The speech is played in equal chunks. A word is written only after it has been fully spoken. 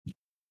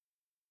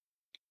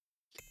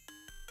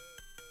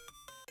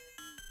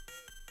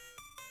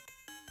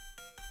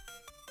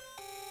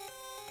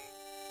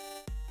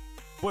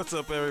What's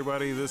up,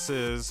 everybody? This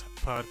is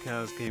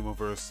Podcast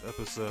Gameoverse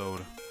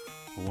episode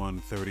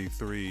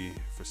 133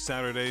 for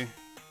Saturday,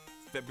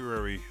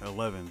 February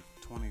 11,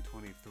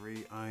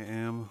 2023. I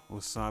am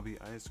Wasabi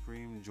Ice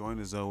Cream,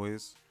 joined as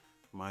always,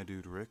 my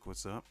dude Rick.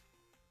 What's up?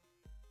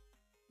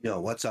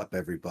 Yo, what's up,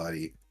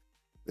 everybody?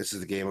 This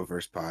is the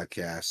Gameoverse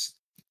podcast.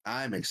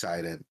 I'm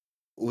excited.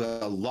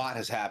 Well, a lot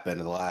has happened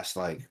in the last,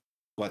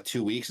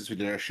 2 weeks since we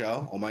did our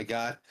show. Oh my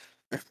God.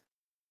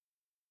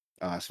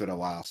 It's been a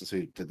while since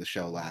we did the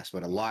show last,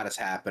 but a lot has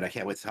happened. I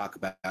can't wait to talk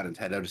about it.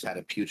 Nintendo just had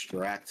a huge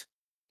direct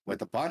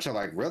with a bunch of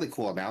really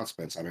cool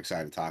announcements I'm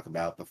excited to talk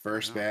about. But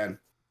first, man,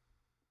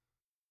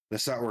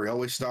 this is not where we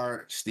always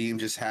start. Steam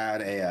just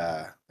had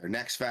their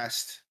Next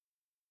Fest,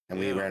 and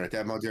we ran a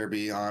demo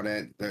derby on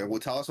it. Well,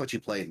 tell us what you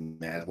played,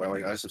 man. What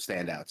are some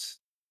standouts?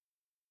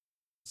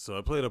 So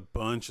I played a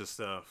bunch of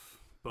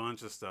stuff. I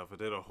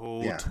did a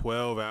whole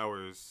 12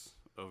 hours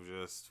of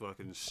just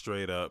fucking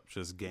straight up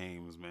just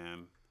games,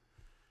 man.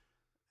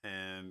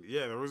 And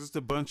yeah, there was just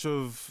a bunch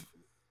of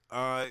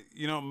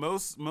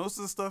most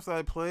of the stuff that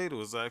I played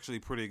was actually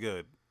pretty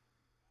good.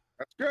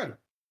 That's good.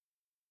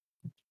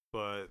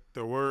 But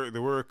there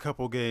were a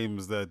couple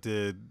games that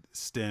did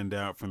stand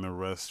out from the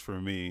rest for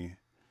me.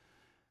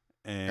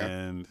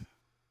 And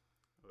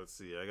let's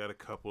see, I got a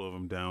couple of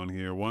them down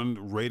here.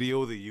 One,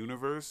 Radio the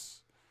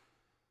Universe.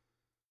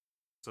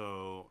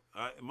 So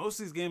most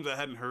of these games I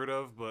hadn't heard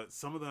of, but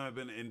some of them have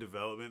been in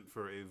development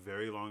for a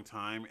very long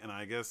time. And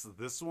I guess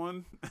this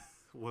one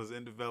was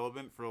in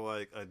development for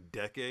like a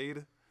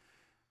decade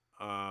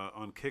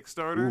on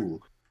Kickstarter.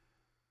 Ooh.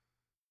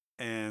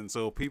 And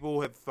so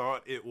people had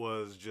thought it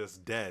was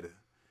just dead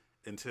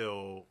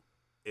until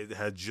it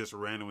had just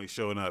randomly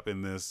shown up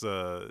in this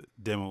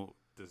demo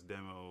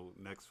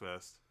Next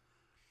Fest.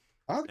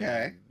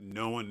 Okay. And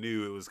no one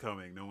knew it was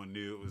coming. No one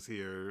knew it was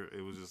here.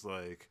 It was just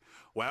like,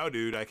 wow,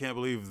 dude, I can't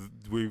believe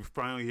we're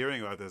finally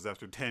hearing about this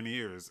after 10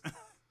 years.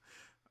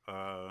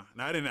 And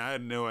I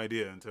had no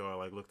idea until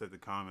I looked at the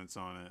comments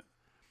on it.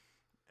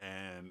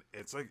 And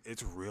it's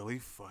really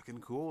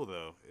fucking cool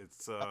though.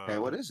 It's Okay,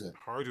 what is it?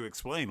 Hard to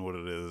explain what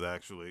it is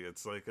actually.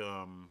 It's like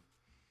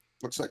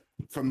looks like,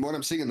 from what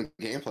I'm seeing in the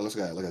gameplay, looks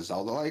like a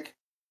Zelda-like.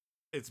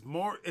 it's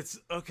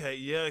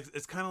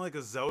kind of like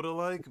a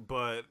Zelda-like,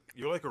 but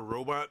you're like a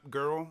robot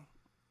girl,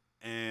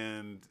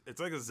 and it's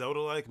like a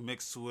Zelda-like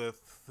mixed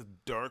with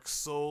Dark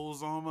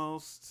Souls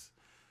almost,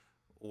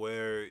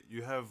 where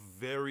you have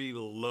very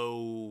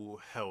low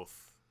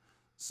health,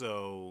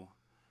 so,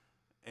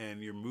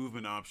 and your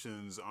movement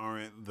options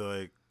aren't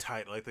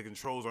tight, like the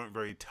controls aren't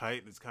very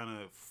tight. It's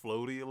kind of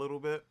floaty a little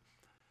bit,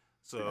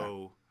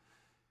 so.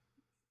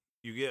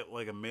 You get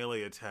like a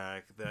melee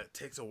attack that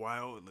takes a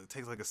while, and it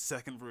takes like a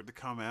second for it to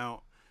come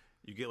out.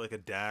 You get like a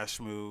dash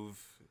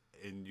move,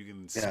 and you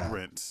can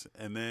sprint.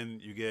 And then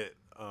you get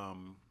a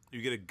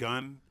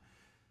gun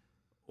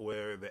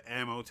where the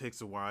ammo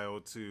takes a while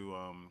to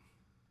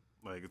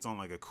it's on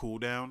like a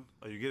cooldown.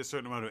 Like you get a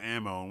certain amount of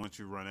ammo, and once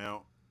you run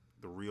out,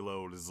 the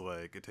reload is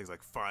it takes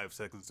like 5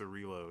 seconds to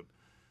reload.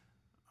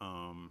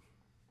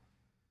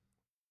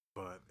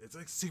 But it's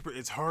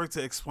it's hard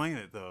to explain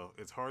it though.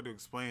 It's hard to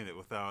explain it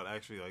without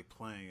actually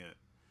playing it.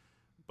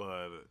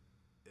 But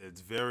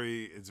it's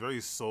very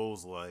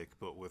Souls-like,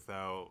 but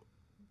without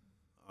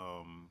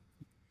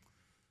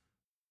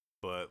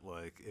but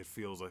it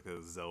feels like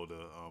a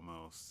Zelda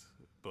almost.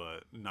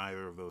 But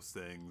neither of those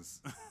things.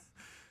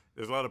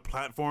 There's a lot of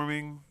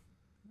platforming,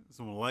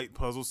 some light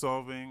puzzle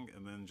solving,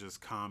 and then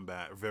just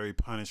combat, very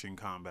punishing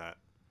combat.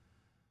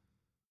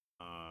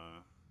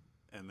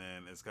 And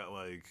then it's got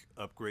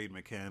upgrade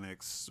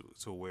mechanics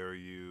to where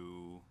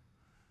you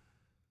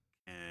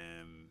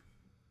can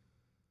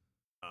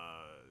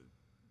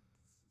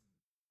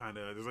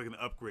there's an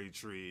upgrade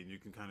tree, and you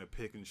can kind of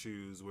pick and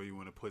choose where you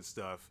want to put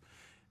stuff.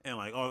 And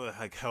all the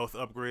health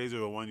upgrades are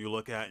the one you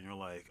look at and you're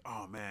like,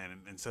 oh man,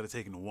 and instead of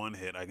taking 1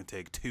 hit, I can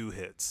take 2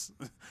 hits.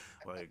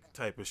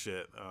 Type of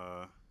shit.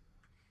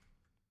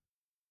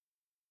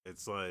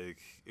 It's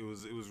it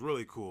was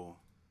really cool.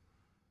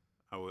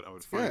 I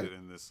would find it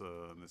in this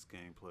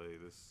gameplay.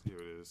 Here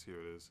it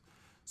is.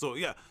 So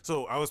yeah,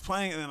 so I was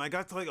playing, and then I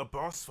got to a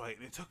boss fight,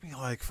 and it took me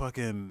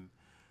fucking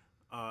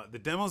the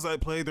demos I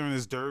played during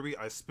this derby.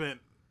 I spent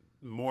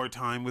more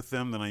time with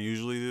them than I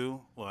usually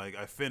do.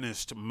 I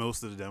finished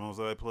most of the demos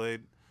that I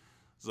played,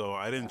 so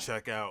I didn't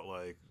check out.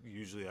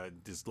 Usually I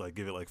just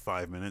give it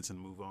 5 minutes and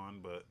move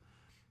on, but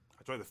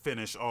I tried to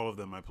finish all of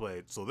them I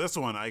played. So this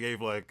one I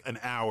gave an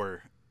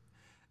hour,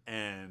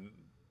 and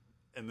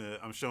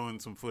I'm showing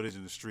some footage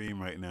in the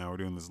stream right now. We're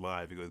doing this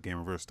live. You go to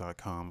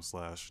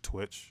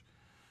gameoverse.com/Twitch.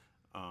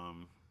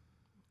 You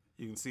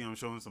can see I'm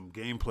showing some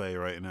gameplay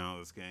right now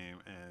of this game,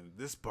 and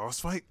this boss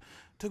fight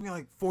took me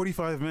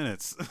 45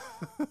 minutes.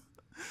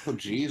 Oh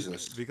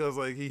Jesus! Because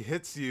he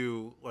hits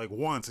you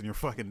once and you're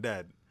fucking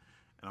dead,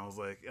 and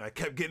I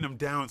kept getting him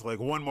down to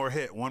one more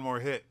hit,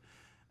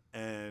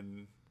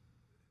 and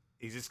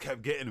he just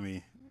kept getting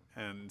me.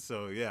 And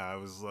so, yeah, I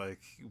was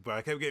but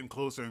I kept getting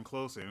closer and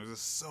closer, and it was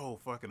just so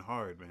fucking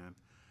hard, man.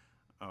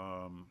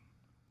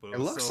 but it It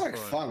was looks so like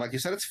fun. fun. Like you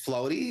said, it's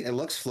floaty. It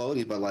looks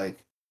floaty, but like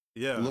it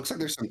Yeah, looks like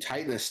there's some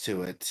tightness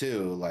to it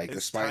too. Like it's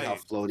despite how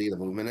tight. floaty the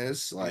movement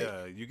is, like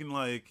Yeah, you can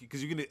like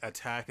because you can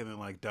attack and then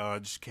like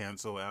dodge,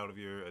 cancel out of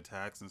your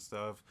attacks and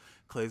stuff.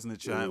 Clay's in the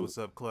chat. ooh, What's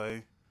up,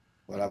 Clay?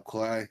 what up,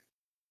 Clay?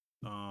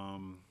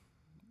 Um,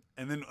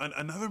 and then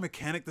another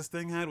mechanic this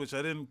thing had, which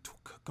I didn't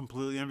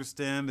completely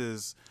understand,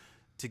 is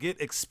to get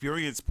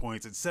experience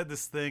points. It said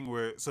this thing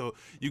where so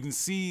you can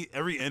see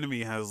every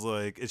enemy has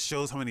like it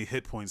shows how many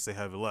hit points they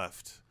have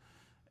left,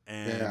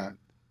 Yeah. and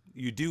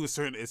you do a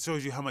certain. It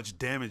shows you how much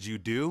damage you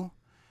do,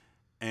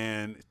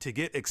 and to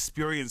get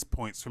experience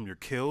points from your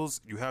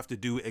kills, you have to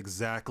do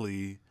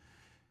exactly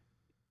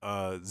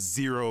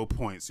 0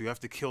 points. You have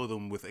to kill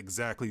them with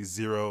exactly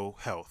zero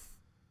health.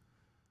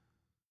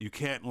 You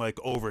can't like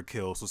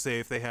overkill. So say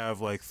if they have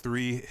like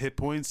 3 hit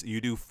points, you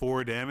do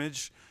 4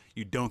 damage,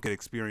 you don't get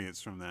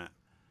experience from that.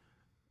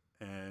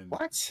 And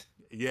What?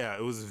 yeah,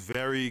 it was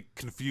very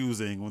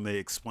confusing when they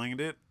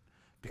explained it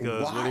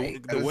because well, Why?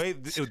 the way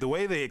the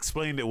way they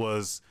explained it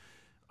was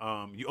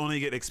you only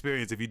get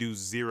experience if you do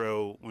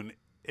zero when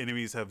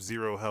enemies have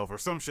 0 health or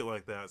some shit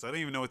like that. So I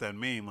didn't even know what that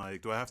mean.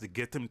 Like, do I have to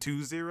get them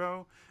to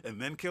 0 and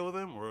then kill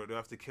them, or do I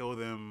have to kill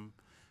them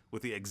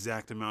with the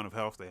exact amount of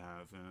health they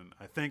have? And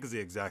I think it's the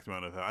exact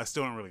amount of health. I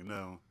still don't really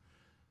know.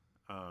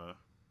 Uh,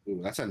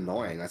 Ooh, that's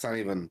annoying. That's not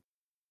even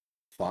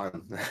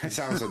fun. That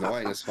sounds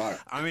annoying as fuck.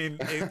 I mean,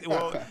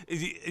 well,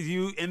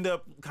 you end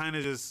up kind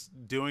of just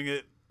doing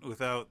it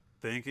without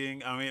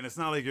thinking. I mean, it's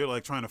not like you're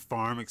like trying to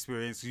farm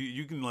experience.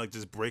 You can like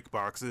just break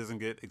boxes and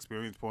get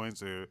experience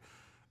points, or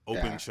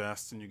open Yeah.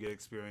 chests and you get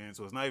experience.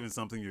 So it's not even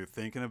something you're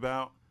thinking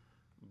about.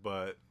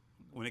 But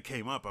when it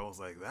came up, I was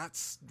like,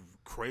 that's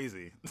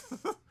crazy.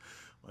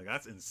 Like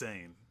that's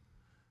insane.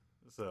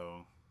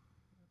 So,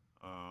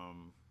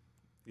 um,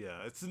 yeah,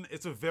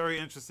 it's a very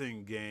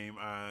interesting game.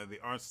 The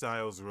art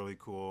style is really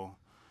cool.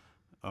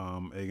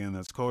 Again,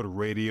 that's called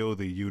Radio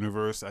the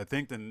Universe. I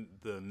think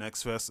the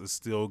next fest is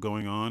still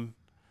going on.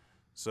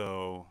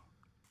 So,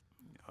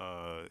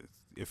 uh,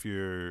 if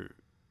you're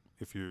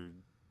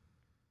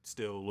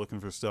still looking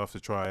for stuff to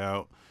try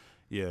out,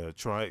 yeah,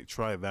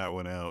 try that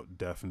one out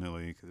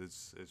definitely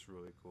because it's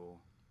really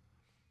cool.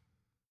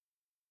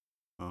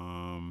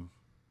 Um,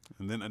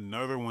 and then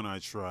another one I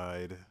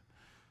tried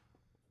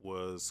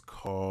was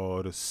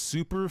called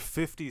Super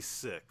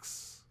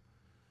 56.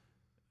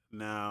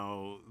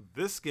 Now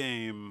this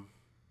game,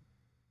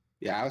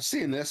 Yeah, I was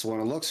seeing this one.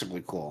 It looks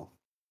really cool.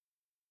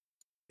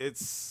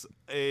 it's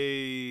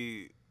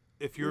a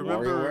if you WarioWare?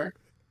 remember,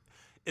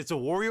 it's a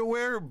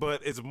WarioWare,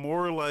 but it's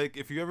more like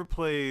if you ever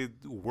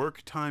played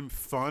Work Time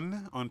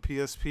Fun on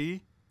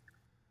PSP.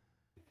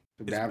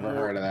 It's Never more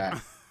heard of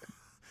that.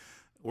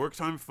 Work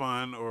Time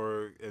Fun,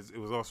 or as it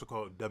was also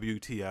called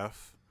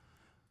WTF.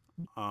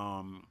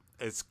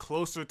 It's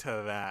closer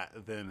to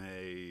that than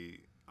a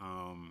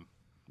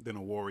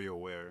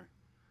WarioWare.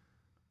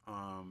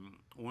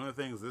 One of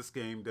the things this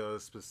game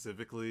does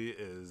specifically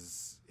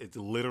is it's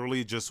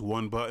literally just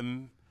one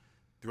button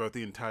throughout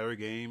the entire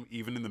game.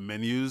 Even in the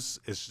menus,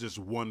 it's just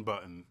one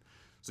button.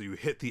 So you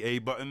hit the A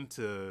button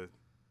to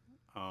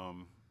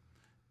um,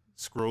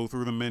 scroll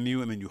through the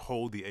menu, and then you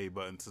hold the A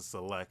button to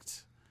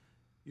select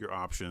your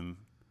option.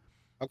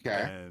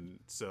 Okay. And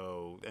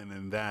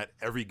then that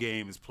every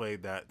game is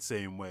played that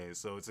same way.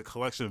 So it's a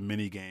collection of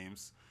mini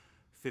games,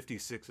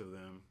 56 of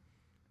them,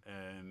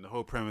 and the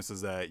whole premise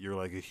is that you're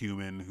like a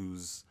human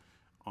who's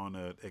on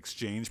an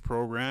exchange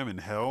program in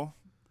hell,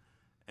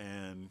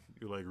 and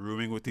you're like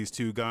rooming with these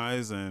two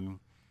guys, and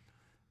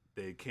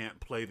they can't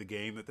play the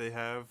game that they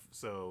have.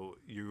 So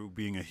you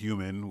being a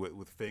human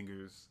with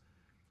fingers,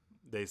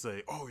 they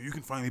say, "Oh, you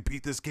can finally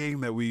beat this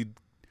game that we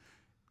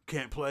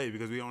can't play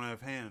because we don't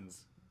have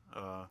hands."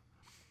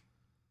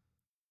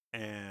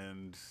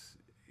 And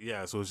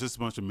yeah, so it's just a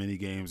bunch of mini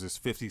games. There's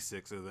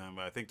 56 of them,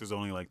 but I think there's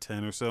only like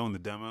 10 or so in the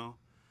demo,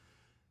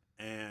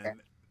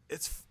 and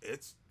it's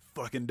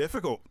fucking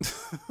difficult.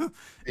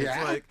 It's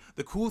Yeah. like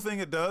the cool thing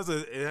it does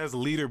is it has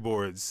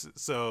leaderboards.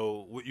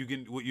 So what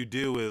you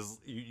do is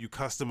you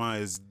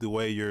customize the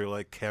way your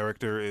like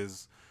character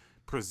is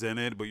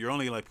presented, but you're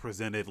only like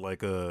presented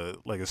like a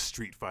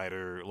Street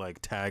Fighter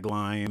like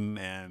tagline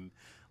and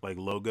like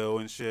logo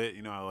and shit.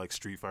 You know how like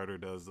Street Fighter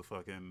does the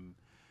fucking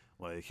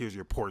like here's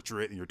your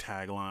portrait and your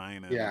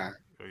tagline and Yeah.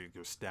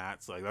 your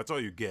stats. Like that's all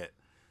you get.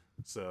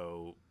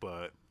 So,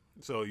 but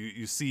so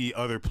you see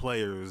other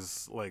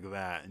players like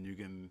that, and you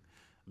can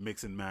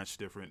mix and match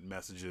different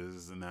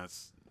messages, and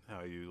that's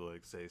how you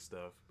like say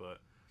stuff. But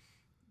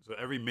so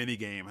every mini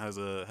game has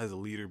a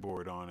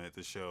leaderboard on it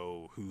to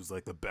show who's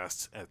like the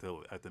best at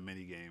the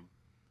mini game.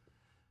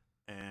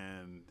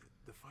 And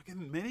the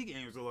fucking mini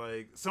games are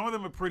like some of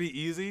them are pretty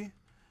easy,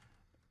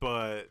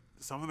 but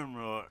some of them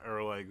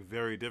are like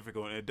very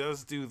difficult. And it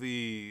does do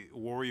the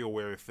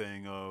WarioWare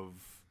thing of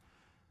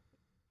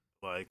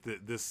like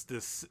this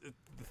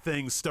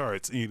thing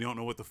starts and you don't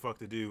know what the fuck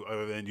to do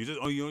other than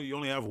you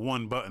only have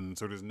one button,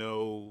 so there's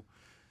no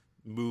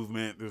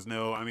movement. There's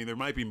no, I mean, there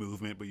might be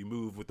movement, but you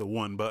move with the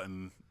one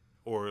button,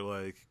 or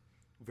like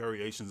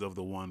variations of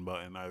the one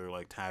button, either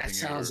like That tapping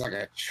it sounds or like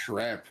a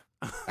trip.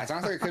 That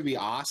sounds like it could be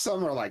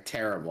awesome or like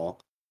terrible.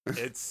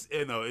 it's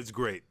it's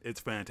great. It's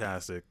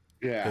fantastic.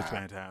 It's Yeah.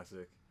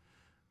 fantastic.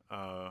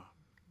 Uh,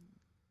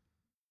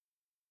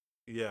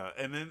 yeah,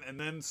 and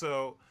then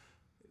so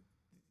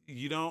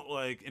you don't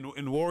like in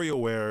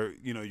WarioWare,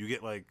 you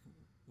get like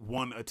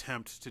one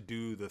attempt to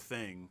do the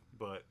thing,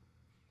 but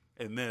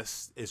in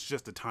this, it's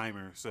just a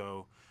timer.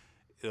 So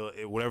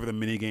whatever the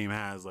mini game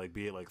has, like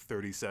be it like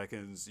 30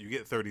 seconds, you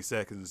get 30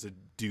 seconds to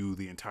do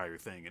the entire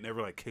thing. It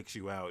never like kicks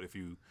you out if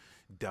you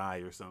die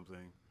or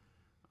something.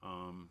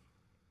 Um,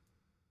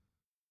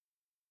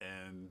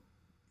 and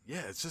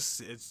yeah,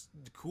 it's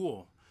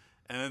cool.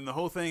 And then the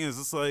whole thing is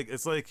it's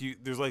like you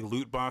there's like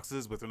loot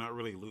boxes, but they're not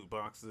really loot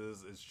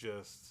boxes. It's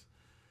just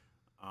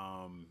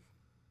um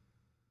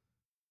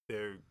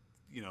they're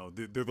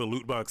they're the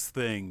loot box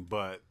thing,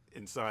 but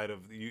inside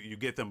of you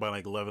get them by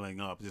like leveling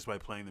up just by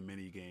playing the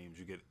mini games.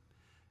 You get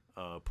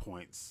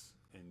points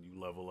and you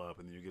level up,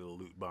 and then you get a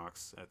loot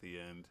box at the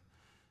end,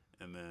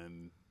 and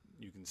then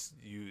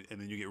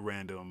you get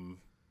random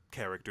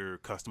character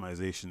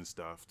customization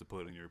stuff to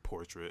put in your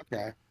portrait.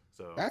 Okay.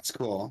 So That's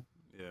cool.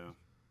 yeah,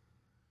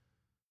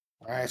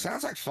 All right.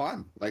 Sounds like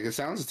fun. Like it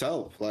sounds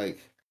dope. Like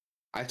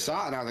I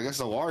saw it and I was like, this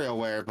is a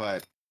WarioWare,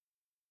 but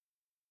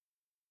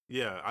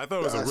yeah, I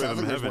thought it was a it sounds rhythm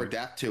like there's more heaven.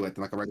 depth to it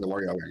than like a regular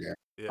WarioWare game.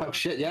 Oh Yeah,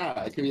 shit,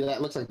 yeah. It could be that.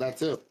 It looks like that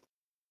too.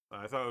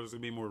 I thought it was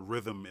gonna be more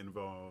rhythm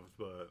involved,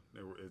 but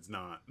it's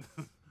not.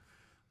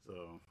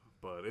 So,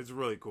 but it's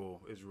really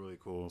cool. It's really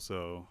cool.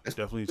 So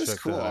definitely This is check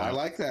cool. that I out.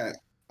 like that.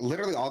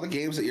 Literally all the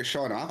games that you're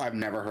showing off, I've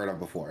never heard of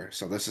before.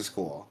 So this is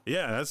cool.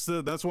 Yeah, that's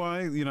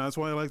why that's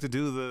why I like to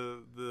do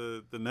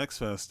the Next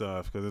Fest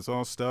stuff, because it's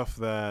all stuff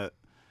that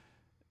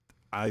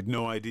I had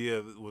no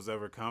idea was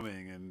ever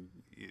coming, and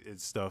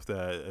it's stuff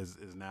that is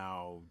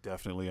now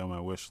definitely on my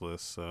wish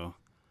list. So,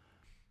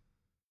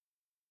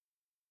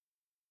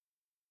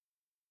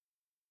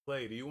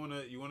 Clay, do you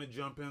wanna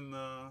jump in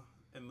the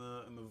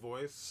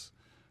voice,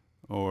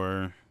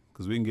 or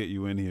because we can get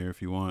you in here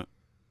if you want.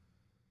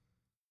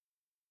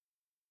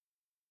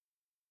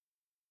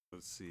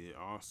 Let's see.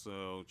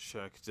 Also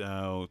checked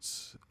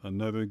out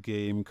another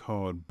game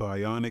called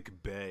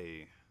Bionic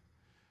Bay.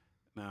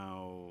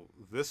 Now,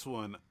 this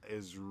one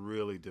is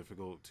really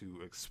difficult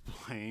to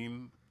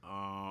explain,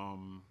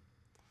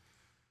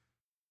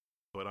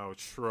 but I'll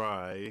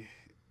try.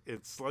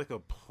 It's like a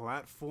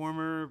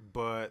platformer,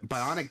 but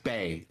Bionic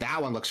Bay.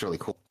 That one looks really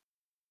cool.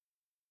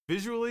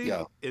 visually,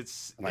 Yo,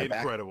 it's am I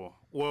back? incredible.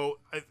 Well,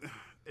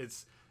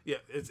 it's yeah,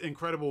 it's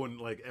incredible in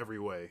like every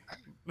way.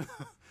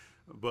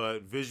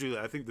 But visually,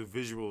 I think the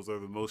visuals are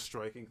the most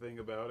striking thing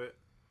about it.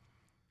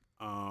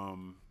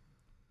 Um,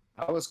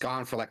 I was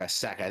gone for like a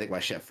sec. I think my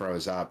shit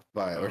froze up.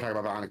 But we're oh, talking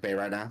about Bionic Bay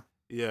right now.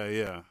 yeah,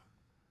 yeah.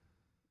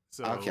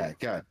 So, Okay,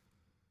 good.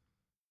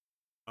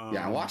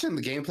 Yeah, I'm um, watching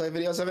the gameplay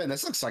videos of it, and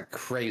this looks like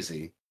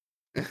crazy.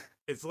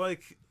 it's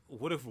like,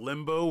 what if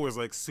Limbo was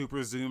like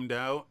super zoomed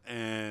out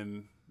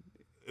and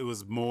it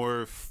was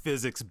more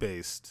physics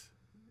based,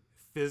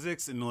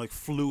 physics and like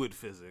fluid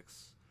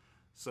physics.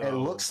 It So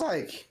looks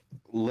like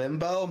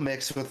Limbo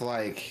mixed with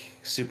like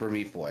Super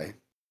Meat Boy.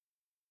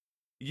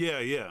 yeah,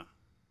 yeah,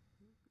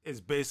 it's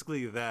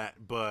basically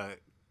that, but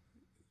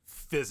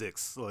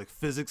physics, like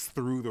physics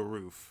through the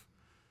roof.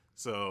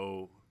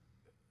 So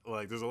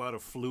like, there's a lot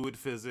of fluid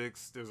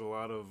physics. There's a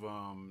lot of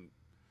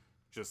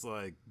just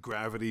like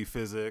gravity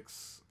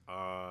physics.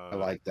 I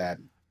like that.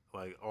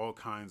 Like all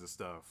kinds of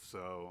stuff.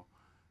 So,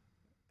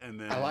 and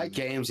I like then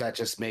games that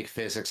just make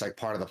physics like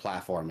part of the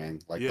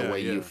platforming, like the yeah,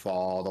 way you yeah,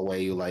 fall, the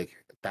way you like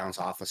bounce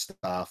off of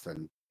stuff,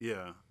 and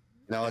yeah,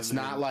 no, and it's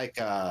not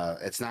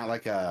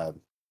like a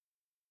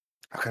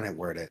how can I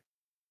word it?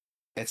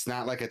 It's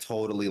not like a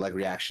totally like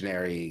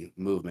reactionary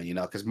movement,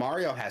 because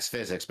Mario has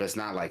physics, but it's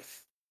not like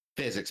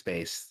physics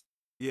based.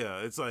 yeah,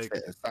 it's like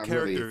It's not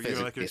really character. You're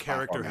physics like your based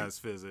character platforming. has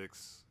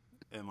physics,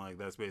 and like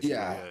that's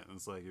basically Yeah, it. And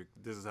it's like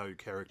this is how your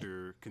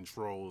character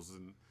controls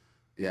the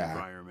yeah,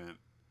 environment,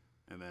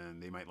 and then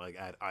they might like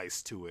add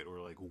ice to it or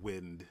like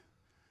wind.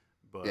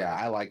 yeah. But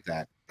I like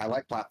that. I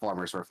like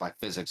platformers where like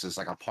physics is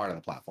like a part of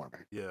the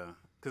platforming. yeah,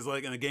 because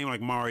like in a game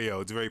like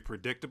Mario, it's very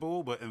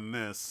predictable. But in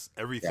this,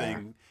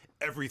 Yeah,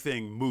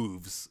 everything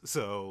moves,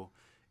 so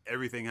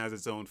everything has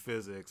its own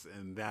physics,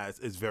 and that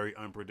is very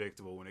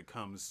unpredictable when it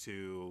comes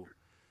to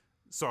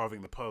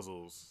solving the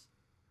puzzles,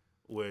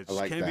 I which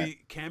like that.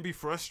 can be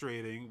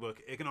frustrating, but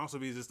it can also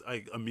be just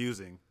like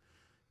amusing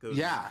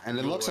because Yeah, and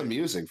it you'll looks like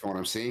amusing from what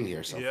I'm seeing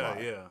here so yeah, far.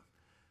 yeah,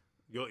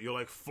 you'll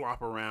like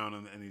flop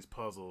around in these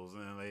puzzles,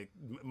 and like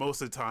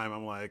most of the time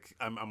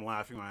I'm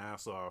laughing my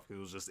ass off. It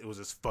was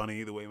just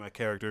funny the way my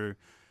character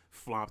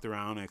flopped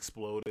around and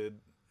exploded,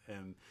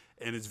 and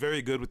it's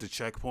very good with the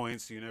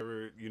checkpoints.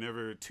 You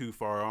never too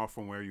far off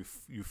from where you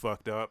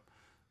fucked up,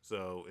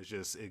 so it's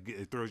just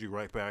it throws you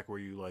right back where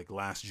you like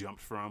last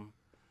jumped from.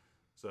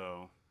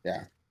 So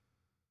Yeah,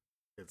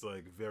 it's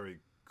like very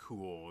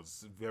cool.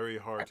 It's very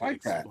I hard to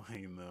like that.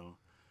 explain though.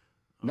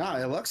 No,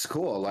 it Um, looks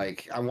cool.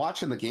 Like I'm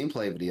watching the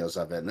gameplay videos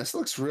of it, and this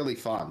looks really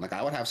fun. Like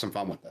I would have some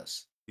fun with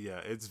this. Yeah,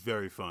 it's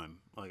very fun.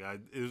 Like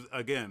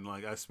again,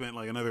 like I spent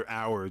like another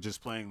hour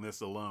just playing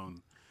this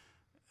alone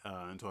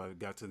until I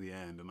got to the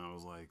end, and I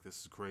was like,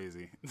 "This is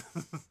crazy."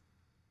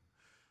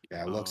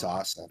 Yeah, it looks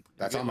awesome. You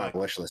That's get on my like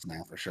wish list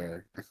now for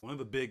sure. one of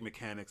the big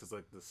mechanics is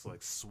like this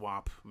like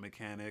swap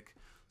mechanic.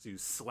 So you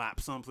slap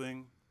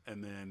something,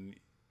 and then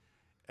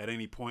at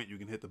any point you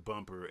can hit the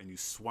bumper, and you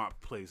swap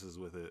places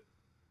with it.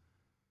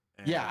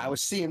 Yeah, I And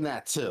was seeing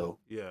that too.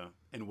 yeah,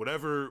 and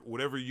whatever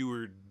you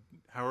were,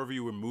 however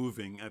you were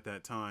moving at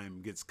that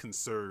time gets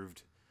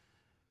conserved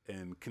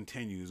and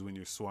continues when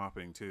you're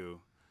swapping too.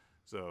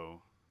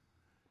 So,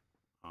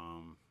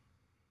 um,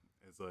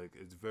 it's like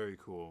it's very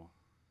cool.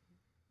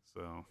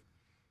 So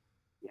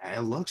Yeah,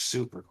 it looks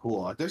super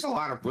cool. There's a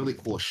lot of really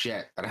cool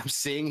shit that I'm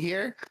seeing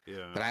here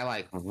yeah, that I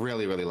like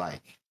really, really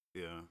like.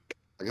 yeah.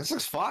 Like this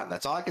looks fun.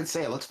 That's all I can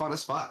say. It looks fun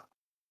as fuck.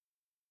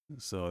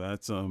 So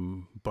that's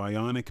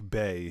Bionic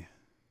Bay.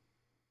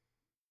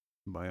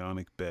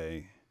 Bionic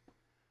Bay.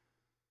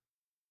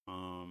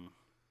 Um,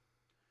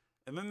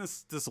 and then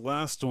this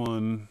last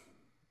one,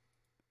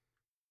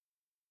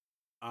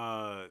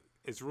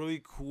 it's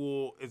really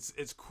cool.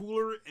 It's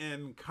cooler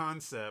in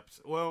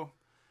concept. Well,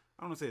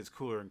 I don't want to say it's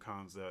cooler in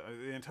concept.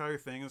 The entire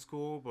thing is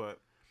cool, but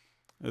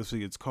let's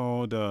see. It's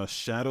called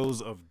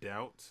Shadows of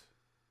Doubt,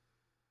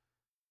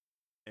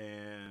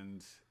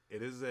 and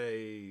it is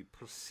a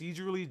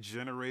procedurally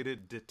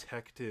generated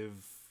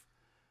detective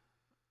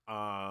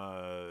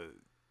uh,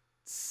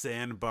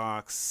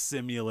 sandbox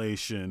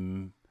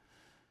simulation.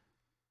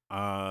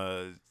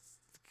 Uh,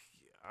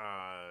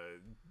 uh,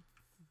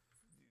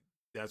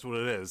 that's what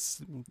it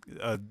is.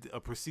 A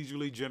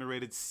procedurally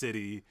generated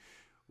city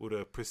with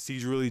a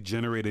procedurally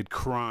generated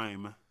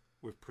crime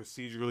with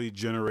procedurally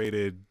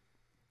generated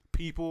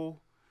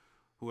people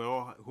who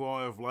all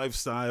have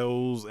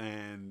lifestyles,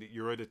 and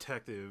you're a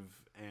detective,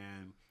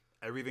 and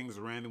everything's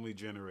randomly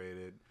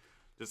generated.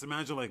 Just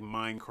imagine like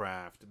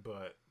Minecraft,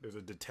 but there's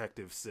a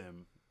detective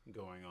sim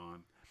going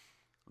on.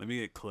 Let me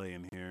get Clay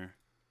in here.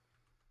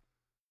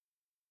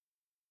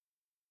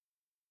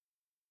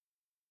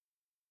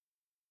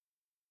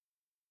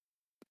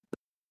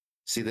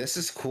 See, this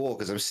is cool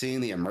because I'm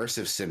seeing the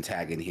immersive sim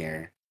tag in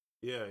here.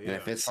 Yeah, And yeah.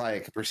 if it's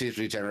like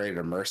procedurally generated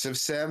immersive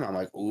sim, I'm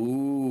like,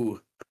 ooh,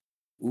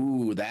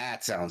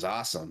 that sounds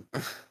awesome.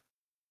 Let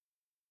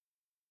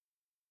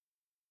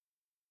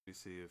me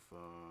see if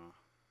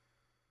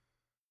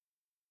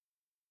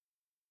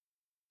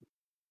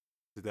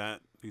did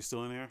that you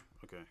still in here?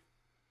 Okay.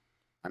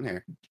 I'm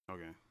here.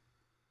 Okay.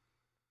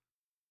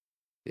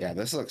 Yeah,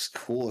 this looks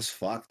cool as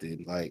fuck,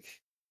 dude. Like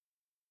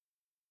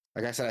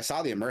I said, I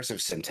saw the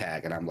immersive sim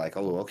tag and I'm like,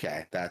 oh,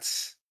 okay,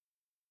 that's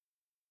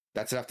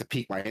enough to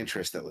pique my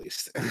interest at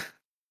least.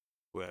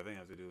 Wait, I think I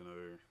have to do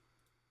another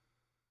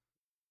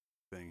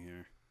thing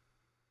here.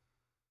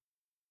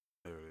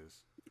 There it is.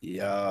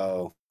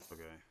 Yo.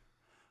 Okay.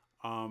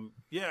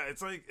 Yeah,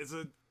 it's like it's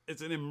an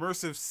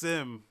immersive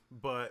sim,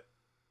 but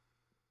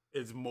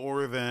it's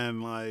more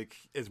than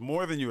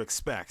you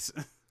expect.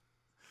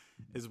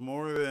 It's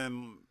more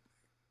than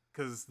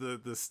because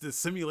the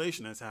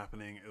simulation that's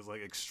happening is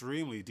like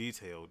extremely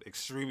detailed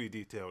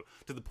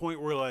to the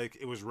point where like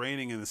it was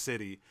raining in the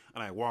city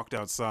and I walked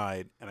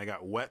outside and I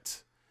got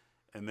wet,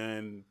 and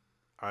then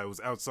I was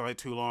outside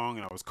too long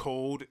and I was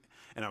cold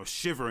and I was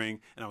shivering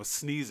and I was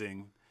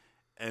sneezing,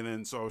 and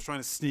then so I was trying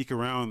to sneak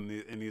around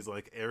in these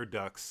like air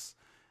ducts,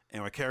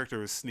 and my character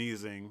was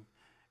sneezing,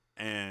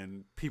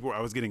 and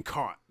I was getting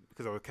caught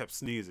because I kept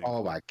sneezing.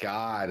 Oh my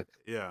god.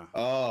 Yeah.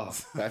 Oh,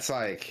 that's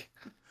like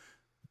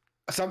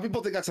some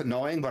people think that's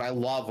annoying, but I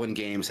love when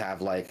games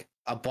have like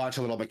a bunch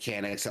of little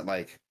mechanics that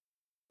like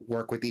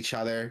work with each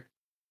other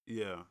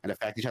Yeah. and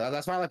affect each other.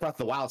 That's why I like Breath of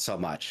the Wild so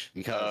much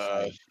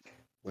because like,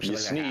 wish You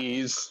like that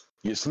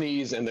happened.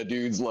 sneeze, and the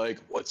dude's like,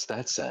 "What's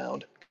that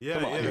sound?" Yeah.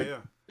 Come on, Yeah. here, Yeah.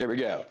 here we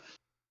go.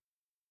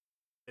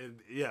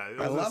 Yeah.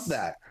 I love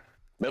that.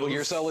 Metal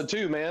Gear Solid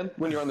 2, man.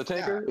 When you're on the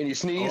tanker and you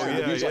sneeze, Oh, and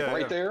the yeah, dude's like yeah,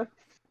 right there.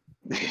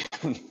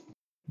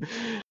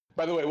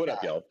 By the way, what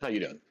up, y'all? How you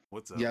doing?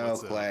 What's up? Yo,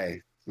 What's up?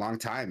 Clay. Long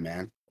time,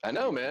 man. I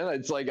know, man.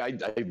 It's like I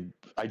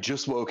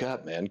just woke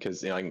up, man,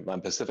 because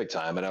I'm Pacific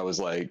time, and I was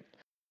like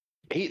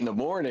 8 in the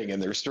morning,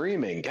 and they're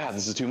streaming. God,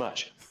 this is too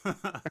much.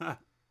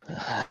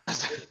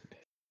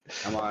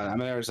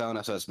 I'm in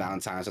Arizona, so it's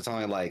Mountain Time. So it's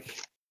only like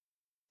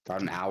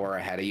about an hour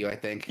ahead of you, I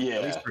think. Yeah,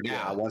 At least for now.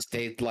 yeah. Once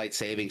daylight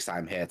savings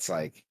time hits,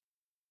 like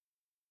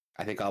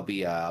I think I'll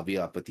be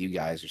up with you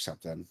guys or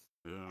something.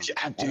 Yeah.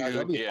 You'll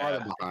Dude, be yeah.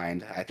 farther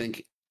behind. I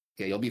think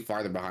you'll be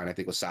farther behind. I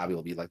think Wasabi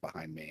will be like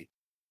behind me.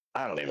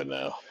 I don't even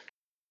know.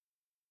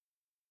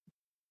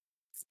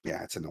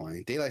 Yeah, it's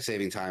annoying. Daylight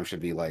saving time should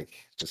be like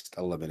just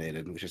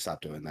eliminated. We should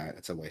stop doing that.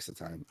 It's a waste of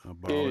time.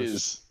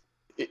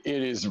 It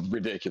is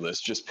ridiculous.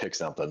 Just pick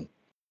something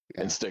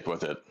Yeah. and stick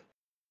with it.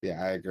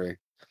 Yeah, I agree.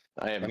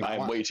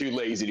 I'm way too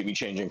lazy to be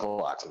changing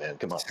clocks, man.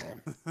 Come on.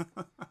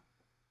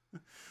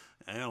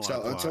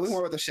 So tell me more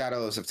about the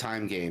Shadows of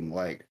Time game,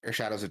 like or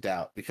Shadows of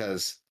Doubt,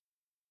 because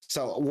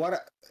so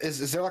what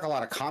is there like a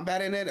lot of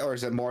combat in it, or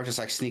is it more just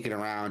like sneaking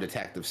around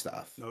detective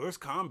stuff? No, there's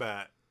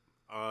combat.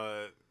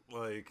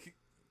 Like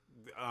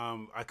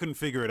I couldn't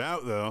figure it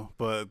out though,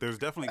 but there's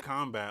definitely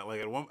combat.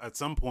 Like at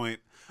some point.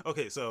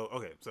 So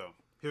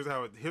here's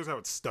how it Okay.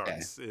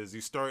 starts. Is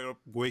you start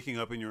waking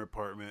up in your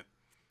apartment,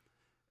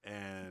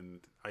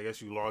 and I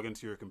guess you log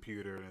into your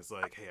computer, and it's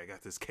like, hey, I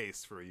got this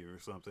case for you or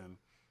something.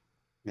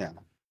 Yeah.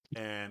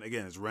 And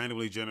again, it's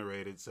randomly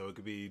generated, so it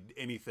could be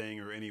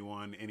anything or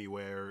anyone,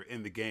 anywhere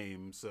in the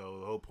game. So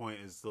the whole point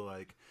is to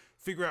like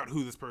figure out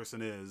who this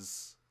person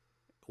is,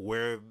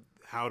 where,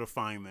 how to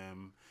find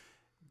them,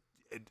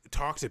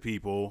 talk to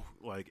people,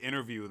 like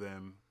interview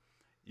them.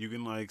 You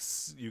can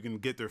you can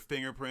get their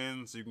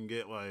fingerprints. You can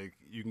get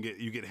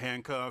you get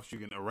handcuffs. You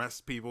can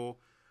arrest people.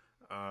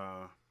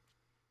 Uh,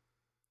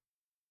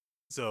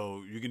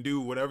 so you can do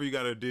whatever you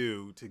got to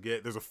do to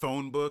get. There's a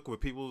phone book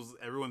with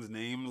everyone's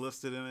name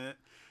listed in it.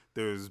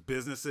 There's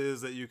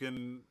businesses that you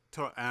can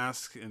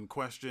ask and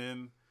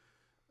question.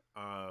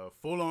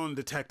 Full on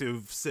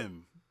detective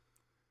sim.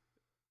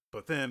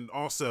 But then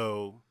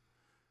also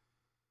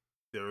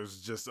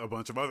there's just a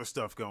bunch of other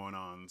stuff going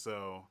on.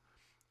 So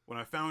when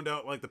I found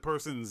out like the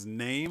person's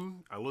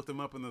name, I looked them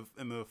up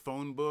in the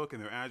phone book,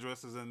 and their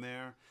address is in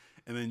there.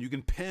 And then you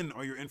can pin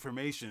all your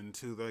information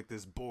to like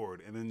this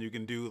board, and then you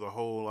can do the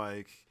whole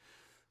like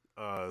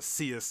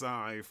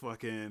CSI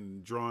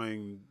fucking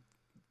drawing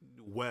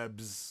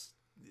webs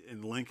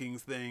and linking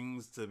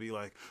things to be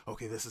like,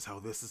 okay, this is how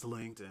this is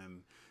linked,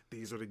 and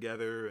these are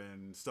together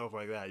and stuff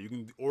like that. You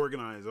can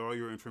organize all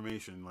your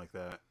information like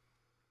that.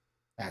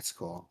 That's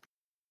cool.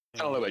 I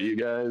don't know about you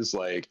guys.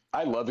 Like,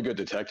 I love a good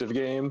detective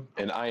game,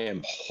 and I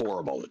am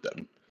horrible at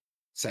them.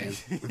 Same.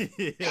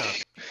 Yeah.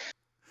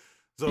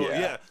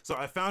 So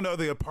I found out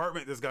the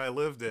apartment this guy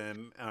lived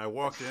in, and I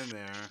walked in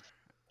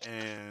there,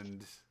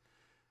 and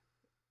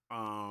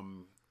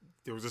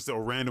there was just a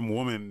random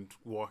woman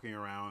walking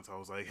around. So I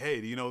was like,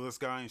 "Hey, do you know this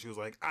guy?" And she was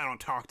like, "I don't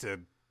talk to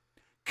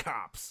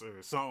cops,"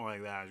 or something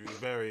like that. She was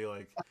very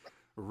like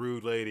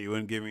rude lady,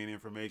 wouldn't give me any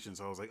information.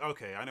 So I was like,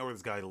 "Okay, I know where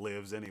this guy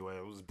lives anyway."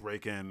 I was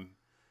break in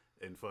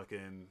and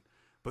fucking.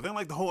 But then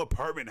like the whole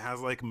apartment has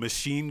like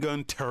machine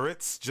gun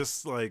turrets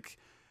just like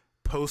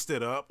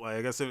posted up. Like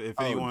I guess if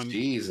anyone.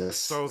 Jesus.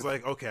 So I was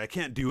like, okay, I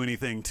can't do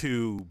anything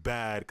too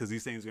bad because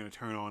these things are gonna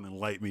turn on and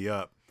light me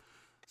up.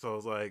 So I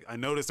was like, I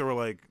noticed there were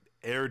like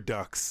air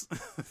ducts.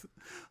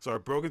 So I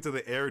broke into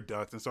the air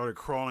duct and started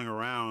crawling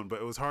around,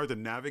 but it was hard to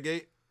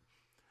navigate.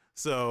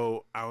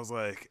 So I was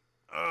like,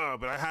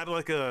 but I had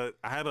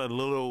a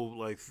little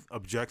like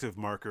objective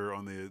marker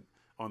on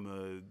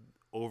the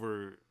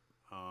over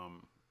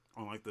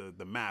on like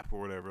the map or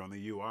whatever on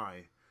the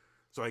UI,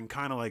 so I can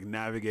kind of like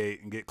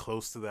navigate and get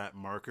close to that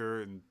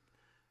marker. And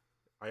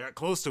I got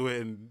close to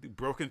it and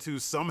broke into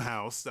some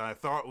house that I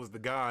thought was the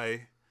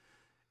guy,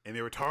 and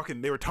they were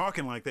talking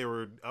like they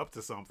were up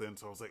to something.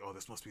 So I was like, oh,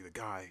 this must be the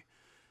guy.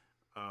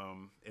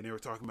 And they were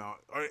talking about,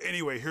 all right,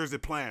 anyway, here's the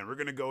plan. We're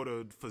gonna go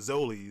to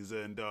Fazoli's,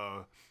 and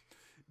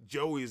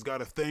Joey's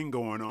got a thing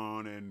going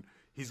on, and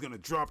he's gonna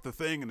drop the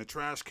thing in the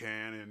trash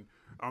can, and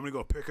I'm gonna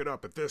go pick it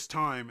up at this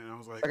time. And I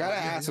was like, I gotta oh,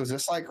 yeah, ask, was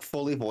this like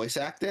fully voice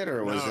acted,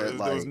 or was no, it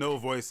like there was no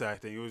voice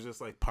acting. It was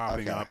just like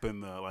popping Okay. up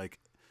in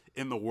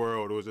the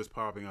world. It was just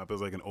popping up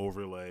as like an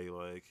overlay.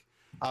 Like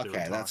they were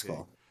Okay, that's talking.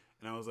 cool.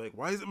 And I was like,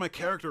 why isn't my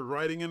character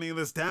writing any of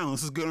this down?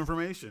 This is good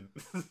information.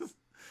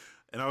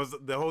 And I was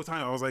the whole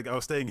time I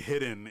was staying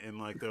hidden in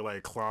like their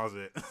like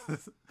closet,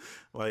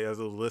 like as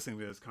I was listening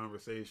to this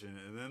conversation.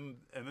 And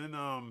then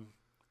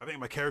I think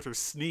my character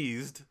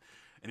sneezed,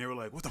 and they were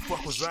like, "What the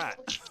fuck was that?"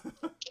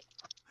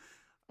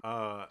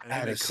 And then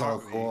That they is so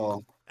caught me.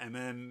 cool. And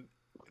then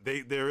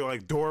they were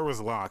like, door was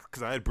locked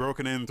because I had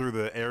broken in through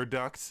the air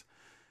duct.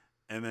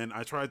 And then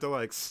I tried to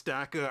like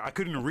I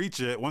couldn't reach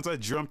it. Once I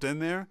jumped in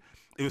there,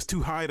 it was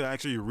too high to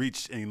actually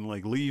reach and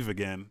like leave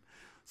again.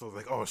 So I was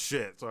like, oh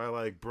shit. So I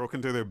like broke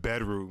into their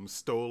bedroom,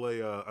 stole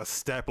a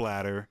step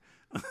ladder,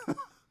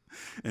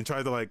 and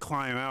tried to like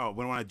climb out.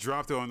 But when I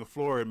dropped it on the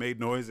floor, it made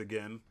noise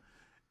again,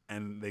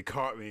 and they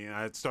caught me. And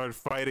I started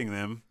fighting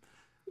them.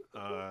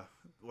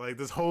 Like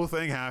this whole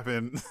thing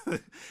happened, and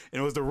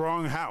it was the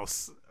wrong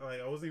house. Like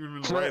I wasn't even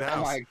in the right Oh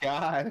house. my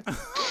god.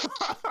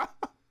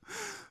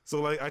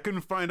 So like I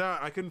couldn't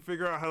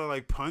figure out how to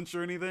like punch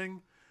or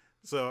anything.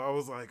 So I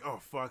was like, oh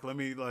fuck, let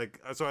me like.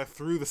 So I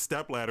threw the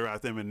step ladder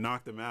at them and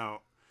knocked them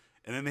out.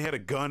 And then they had a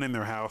gun in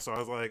their house, so I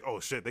was like, oh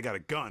shit, they got a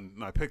gun.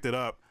 And I picked it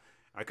up.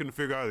 I couldn't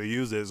figure out how to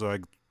use it, so I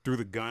threw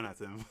the gun at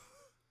them.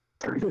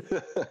 And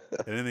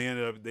then they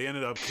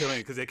ended up killing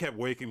because they kept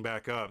waking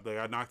back up. Like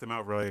I knocked them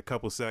out for like a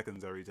couple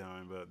seconds every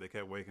time, but they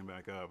kept waking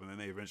back up, and then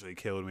they eventually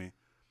killed me.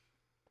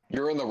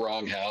 You're in the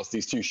wrong house.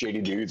 These two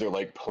shady dudes are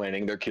like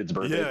planning their kid's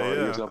birthday party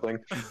or something.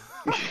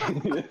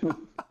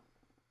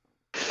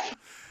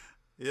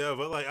 Yeah,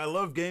 but like I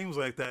love games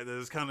like that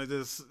just kind of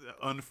just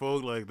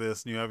unfold like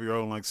this, and you have your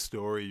own like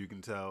story you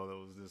can tell that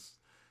was just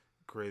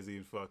crazy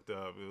and fucked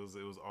up. It was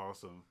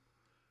awesome.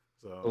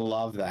 So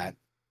Love that.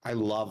 I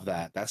love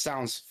that. That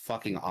sounds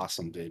fucking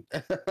awesome, dude.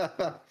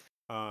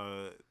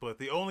 but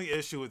the only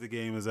issue with the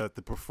game is that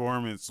the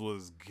performance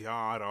was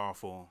god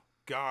awful.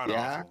 God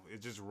Yeah? awful.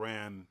 It just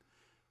ran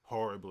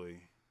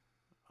horribly.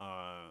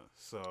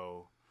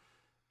 So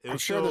It I'm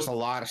was sure there's still a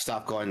lot of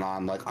stuff going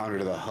on like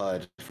under the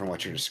hood from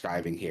what you're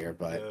describing here,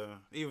 but yeah.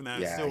 Even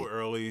that, it's yeah, still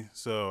early,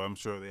 so I'm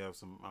sure they have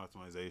some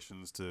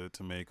optimizations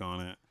to make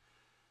on it.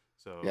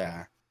 So,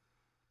 yeah,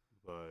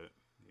 but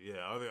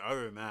yeah,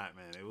 other than that,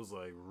 man, it was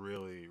like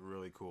really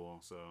cool.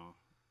 So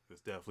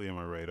it's definitely on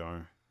my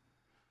radar.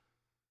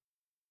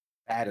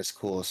 that is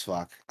cool as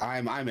fuck.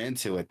 I'm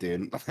into it,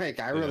 dude.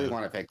 Like, I really Yeah,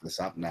 want to pick this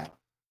up now,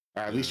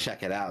 or at least yeah.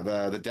 check it out.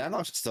 The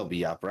demo should still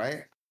be up,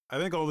 right? I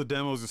think all the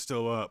demos are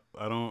still up.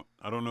 I don't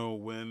know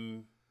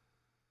when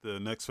the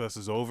next fest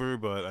is over,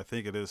 but I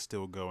think it is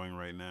still going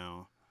right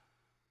now.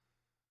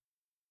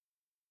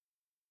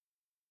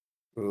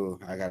 Ooh,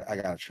 I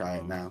gotta try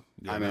it now.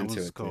 Yeah, I'm that into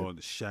one's it, dude.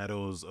 called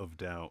Shadows of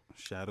Doubt.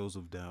 Shadows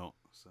of Doubt.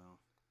 So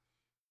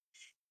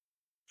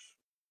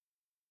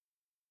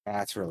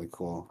That's really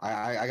cool.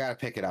 I gotta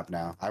pick it up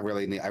now. I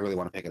really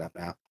want to pick it up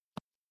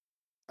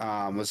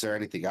now. Was there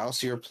anything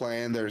else you were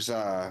playing? There's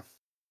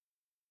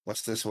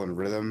what's this one?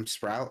 Rhythm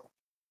Sprout?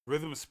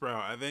 Rhythm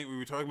Sprout. I think we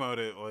were talking about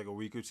it like a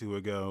week or two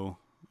ago.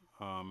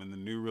 In the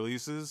new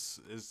releases,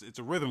 it's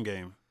a rhythm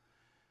game,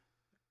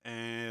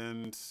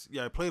 and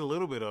yeah, I played a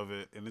little bit of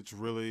it, and it's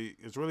really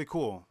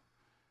cool.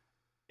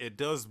 It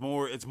does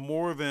more. It's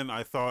more than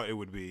I thought it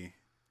would be.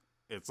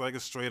 It's like a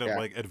straight up Yeah.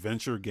 like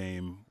adventure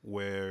game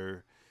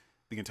where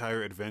the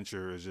entire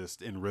adventure is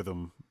just in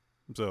rhythm.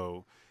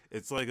 So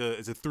it's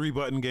a 3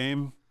 button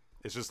game.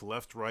 It's just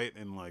left, right,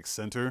 and like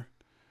center,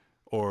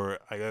 or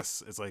I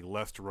guess it's like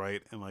left,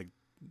 right, and like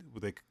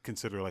what they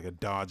consider like a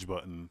dodge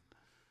button.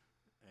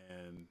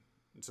 And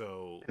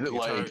so Is it the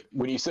entire like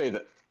when you say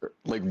that?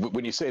 Like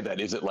when you say that,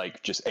 is it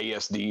like just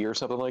ASD or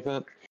something like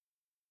that,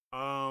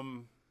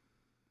 um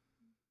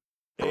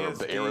or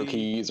the arrow ASD.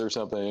 keys or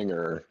something,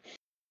 or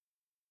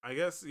I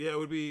guess yeah, it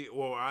would be.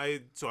 Well, I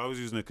was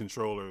using a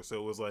controller, so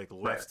it was like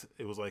right? left.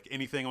 It was like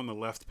anything on the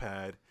left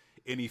pad,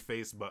 any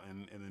face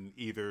button, and then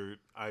either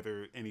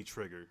any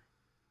trigger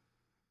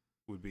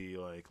would be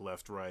like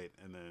left, right,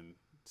 and then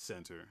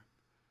center.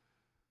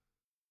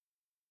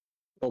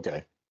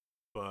 Okay.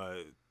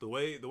 But the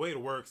way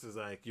it works is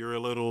like you're a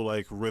little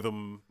like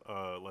rhythm,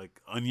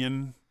 like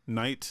onion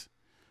knight,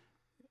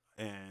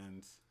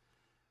 and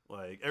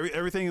like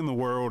everything in the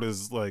world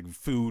is like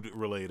food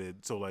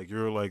related. So like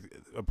you're like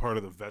a part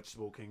of the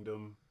vegetable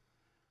kingdom,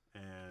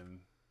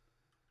 and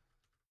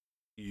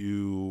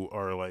you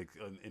are like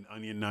an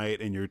onion knight,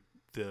 and you're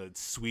the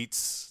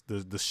sweets,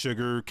 the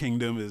sugar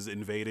kingdom is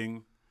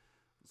invading.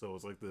 So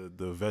it's like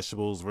the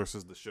vegetables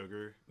versus the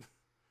sugar.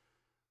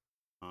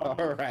 All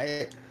um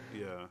right.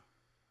 yeah,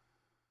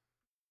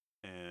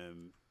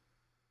 and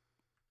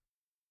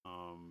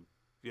um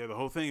yeah, the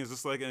whole thing is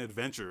just like an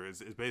adventure.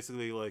 It's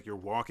basically like you're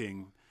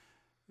walking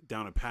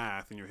down a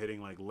path and you're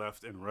hitting like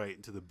left and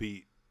right to the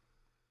beat,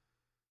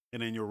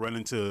 and then you'll run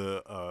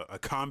into a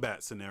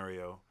combat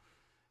scenario,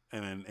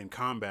 and then in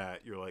combat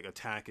you're like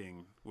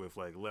attacking with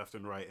like left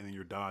and right, and then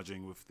you're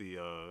dodging with the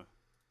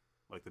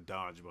like the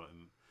dodge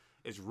button.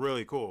 It's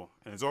really cool,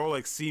 and it's all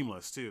like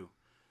seamless too.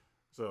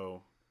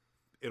 So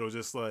it'll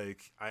just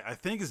like I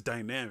think it's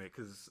dynamic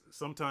because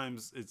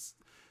sometimes it's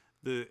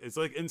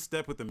like in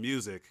step with the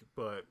music,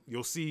 but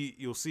you'll see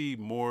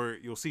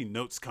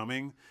notes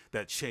coming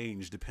that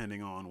change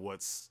depending on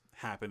what's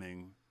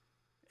happening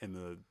in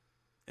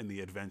the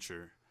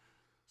adventure.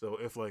 So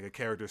if like a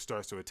character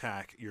starts to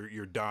attack,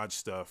 your dodge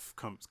stuff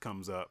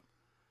comes up.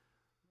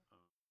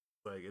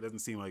 Like it doesn't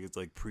seem like it's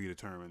like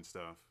predetermined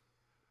stuff,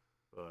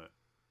 but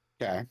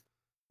Okay.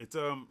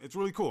 it's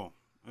really cool.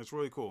 It's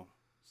really cool.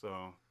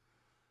 So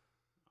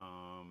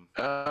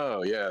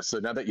Oh yeah. So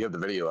now that you have the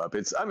video up,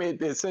 I mean,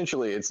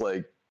 essentially, it's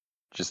like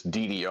just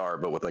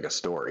DDR, but with like a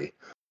story.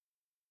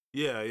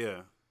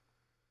 yeah,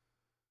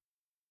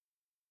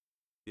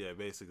 yeah,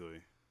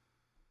 basically.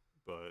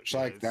 But It's yeah,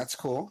 like that's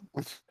cool.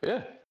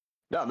 Yeah.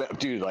 No,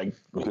 dude, like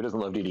who doesn't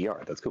love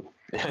DDR? That's cool.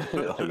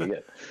 Like, you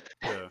get.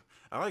 yeah,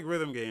 I like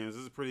rhythm games.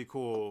 This is a pretty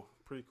cool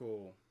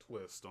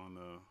twist on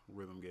the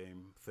rhythm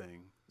game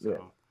thing. So Yeah.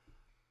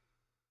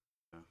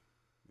 yeah,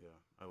 yeah,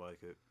 I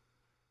like it.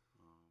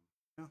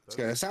 Yeah, It's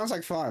good. It sounds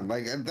like fun.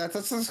 Like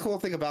that's the cool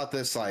thing about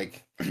this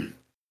like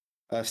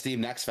Steam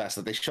Next Fest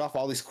that they show off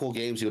all these cool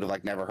games you would have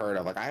like never heard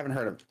of. Like I haven't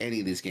heard of any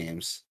of these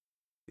games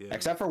yeah,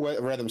 except for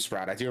Rhythm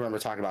Sprout. I do remember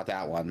talking about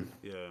that one.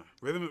 yeah.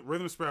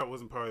 Rhythm Sprout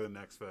wasn't part of the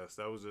Next Fest.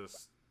 That was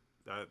just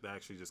that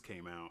actually just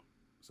came out.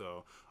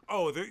 So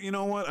you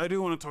know what? I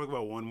do want to talk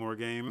about one more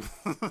game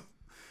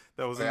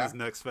that was in Yeah. this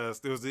Next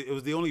Fest. It was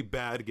the only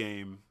bad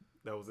game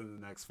that was in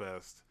the Next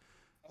Fest.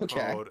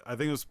 Okay. Called, I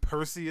think it was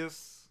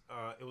Perseus.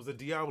 It was a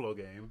Diablo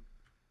game.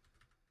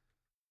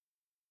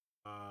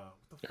 What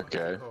the fuck is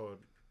Okay. it called?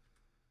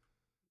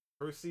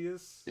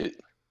 Perseus. It,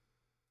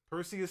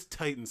 Perseus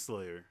Titan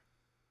Slayer.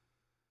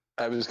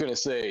 I was gonna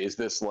say, is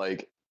this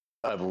like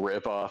a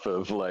rip off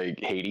of like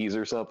Hades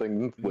or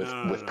something with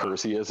No.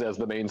 Perseus as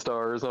the main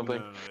star or something?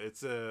 No,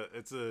 it's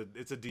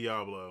a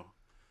Diablo,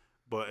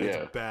 but Yeah.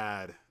 it's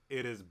bad.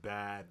 It is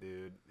bad,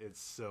 dude.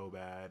 It's so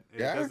bad.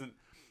 Yeah?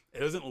 It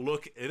doesn't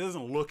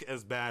look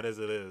as bad as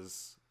it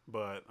is.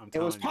 But I'm It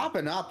telling was you,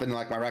 popping up in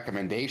like my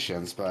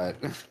recommendations, but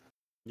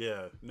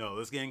Yeah, no,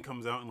 this game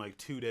comes out in like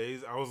 2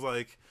 days. I was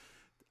like,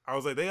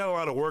 they got a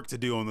lot of work to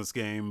do on this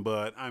game,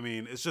 but I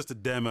mean, it's just a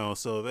demo,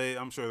 so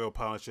I'm sure they'll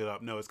polish it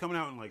up. No, it's coming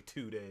out in like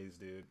 2 days,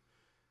 dude.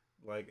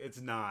 Like, it's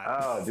not.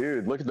 Oh,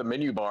 dude, look at the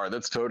menu bar.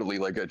 That's totally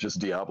like a just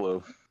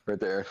Diablo right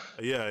there.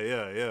 Yeah,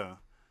 yeah,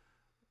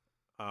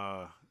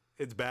 yeah.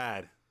 It's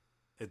bad.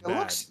 It's It bad.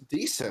 looks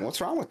decent. What's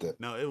wrong with it?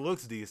 No, it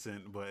looks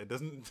decent, but it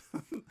doesn't.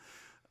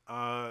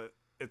 uh,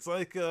 it's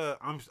like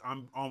I'm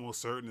almost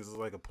certain this is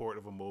like a port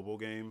of a mobile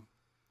game,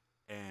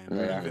 and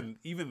Yeah.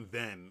 even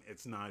then,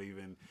 it's not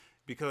even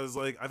because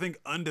like I think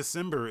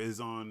Undecember is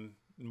on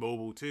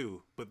mobile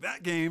too, but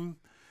that game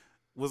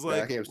was Yeah, that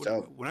like game's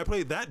dope. when I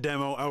played that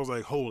demo, I was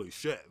like, holy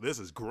shit, this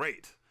is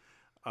great.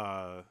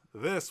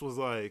 This was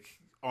like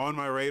on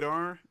my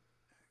radar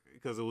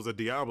because it was a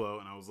Diablo,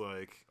 and I was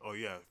like, oh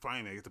yeah,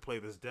 finally I get to play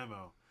this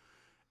demo,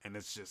 and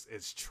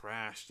it's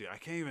trash, dude. I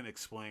can't even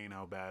explain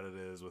how bad it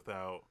is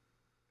without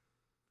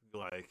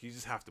like you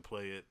just have to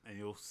play it, and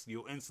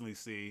you'll instantly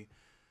see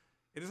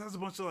it just has a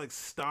bunch of like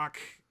stock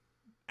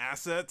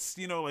assets,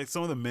 like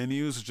some of the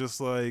menus are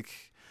just like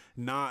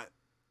not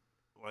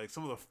like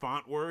some of the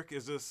font work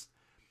is just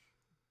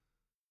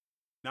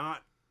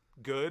not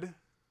good,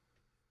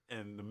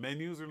 and the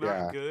menus are not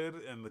Yeah. good,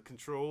 and the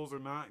controls are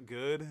not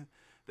good,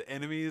 the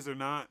enemies are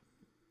not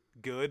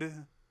good, it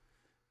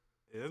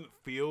doesn't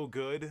feel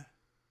good.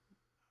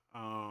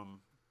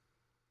 um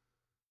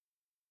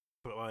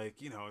but like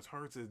it's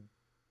hard to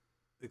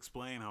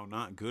explain how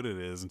not good it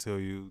is until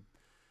you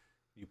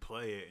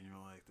play it and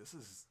you're like, this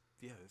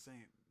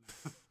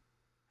ain't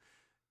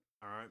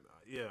all right.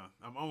 Yeah,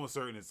 I'm almost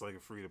certain it's like a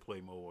free to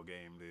play mobile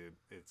game, dude.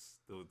 It's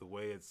the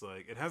way it's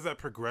like it has that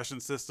progression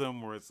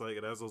system where it's like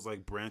it has those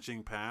like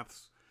branching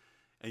paths,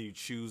 and you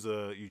choose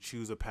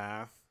a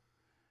path,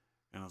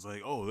 and it's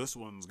like, oh, this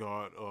one's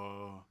got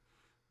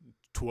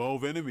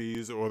 12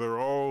 enemies, or they're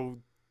all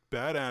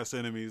badass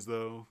enemies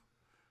though,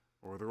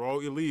 or they're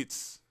all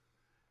elites,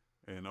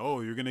 and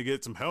oh, you're gonna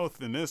get some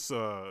health in this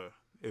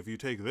if you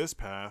take this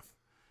path,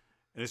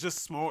 and it's just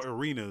small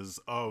arenas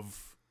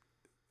of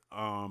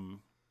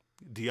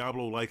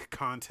Diablo like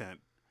content,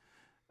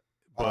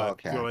 Oh, but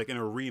okay. you're like an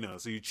arena.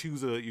 So you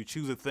choose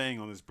a thing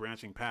on this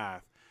branching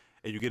path,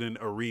 and you get an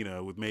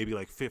arena with maybe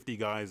like 50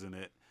 guys in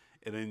it,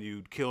 and then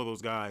you kill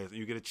those guys, and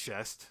you get a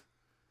chest,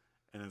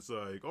 and it's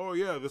like, oh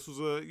yeah,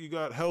 you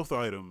got health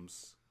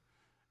items,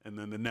 and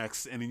then and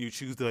then you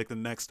choose like the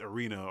next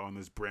arena on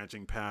this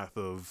branching path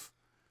of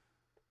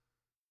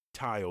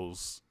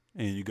tiles,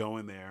 and you go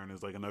in there, and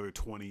there's like another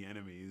 20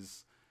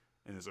 enemies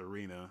in this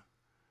arena.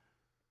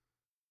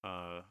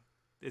 Uh,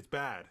 it's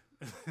bad.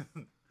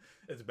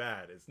 It's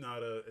bad. It's not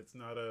good. It's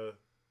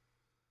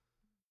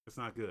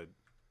not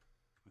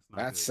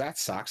That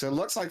sucks. It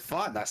looks like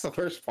fun. That's the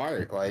first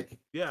part. Like,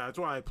 Yeah, that's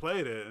why I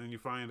played it, and you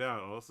find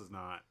out, oh, this is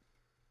not.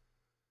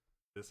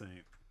 This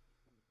ain't.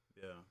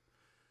 Yeah,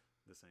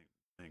 this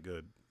ain't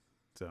good.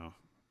 So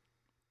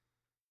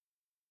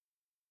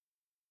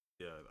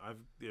yeah,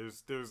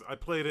 I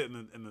played it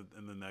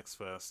in the Next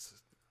Fest.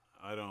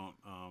 I don't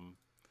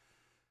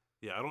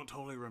yeah, I don't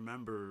totally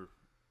remember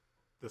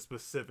the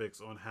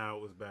specifics on how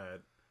it was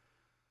bad.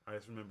 I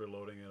just remember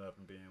loading it up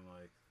and being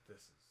like, this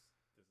is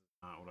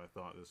not what I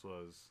thought this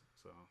was.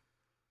 So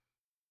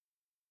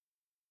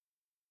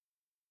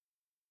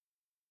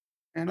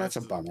and that's a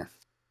That's- bummer.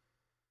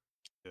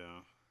 yeah,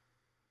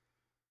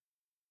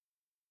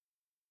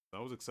 I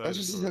was excited.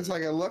 It's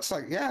like it looks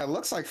like it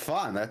looks like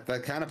fun. That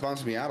kind of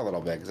bums me out a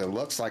little bit because it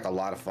looks like a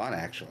lot of fun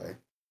actually.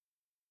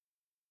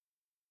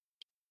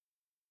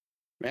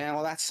 Man,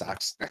 well that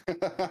sucks.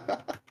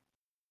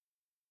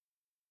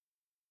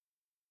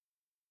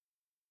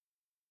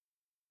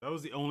 That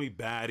was the only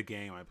bad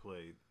game I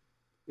played.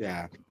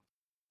 Yeah.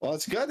 Well,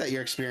 it's good that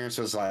your experience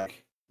was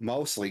like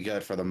mostly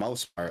good for the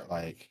most part.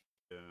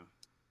 Yeah,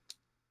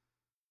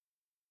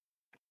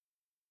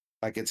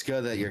 Like it's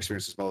good that your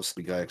experience was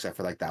mostly good except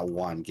for like that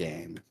one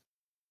game.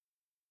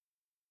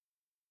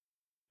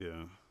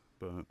 yeah,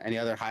 but Any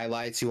other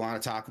highlights you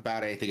want to talk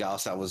about? Anything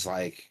else that was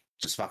like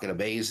just fucking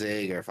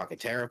amazing or fucking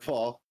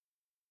terrible?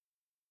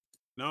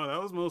 no,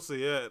 that was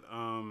mostly it.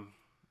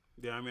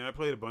 Yeah, I mean, I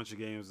played a bunch of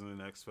games in the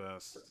Next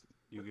Fest.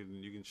 You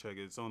can check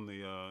it. It's on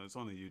the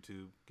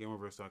YouTube,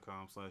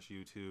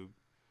 gamerverse.com/YouTube.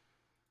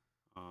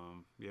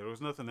 Yeah, there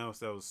was nothing else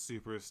that was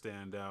super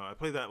stand out. I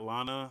played that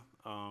Lana,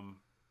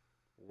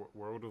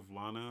 World of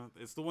Lana.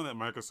 It's the one that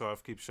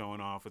Microsoft keeps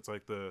showing off. It's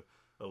like a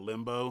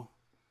Limbo.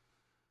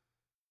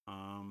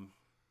 That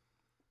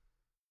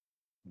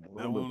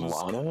With one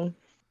was Lana?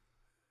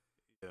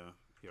 yeah.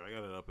 Here, I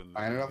got it up in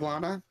Planet of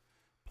Lana?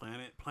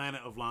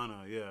 Planet of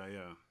Lana. Yeah,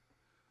 yeah.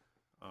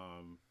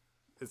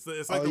 It's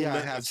like Oh, yeah, I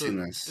have seen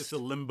this. It's a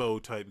Limbo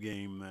type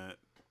game that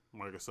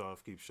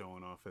Microsoft keeps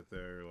showing off at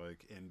their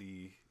like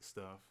indie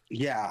stuff.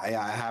 Yeah, I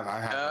have.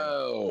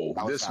 Oh,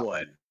 That was this that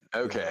one.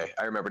 Okay,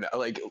 I remember now.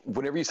 Like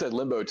whenever you said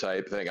limbo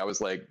type thing, I was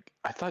like,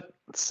 I thought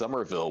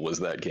Somerville was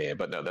that game,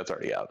 but no, that's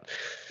already out.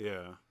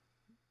 Yeah,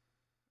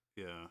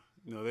 yeah.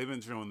 No, they've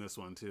been showing this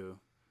one too,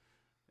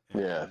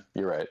 Yeah,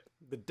 you're right.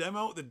 The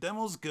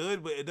demo's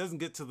good, but it doesn't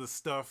get to the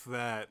stuff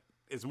that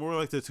it's more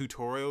like the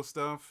tutorial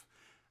stuff.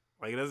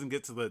 Like it doesn't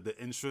get to the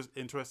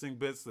interesting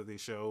bits that they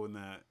show in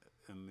the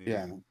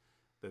Yeah.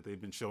 that they've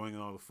been showing in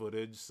all the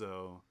footage.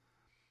 So,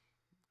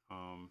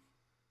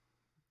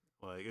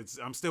 like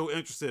I'm still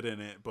interested in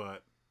it,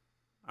 but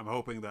I'm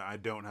hoping that I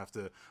don't have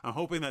to. I'm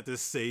hoping that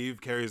this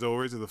save carries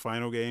over to the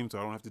final game, so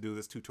I don't have to do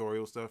this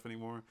tutorial stuff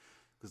anymore.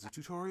 Because the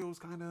tutorial was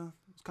kind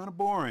of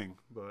boring,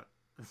 but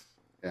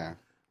Yeah.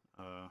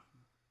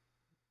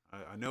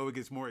 I know it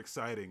gets more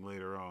exciting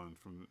later on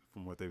from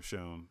what they've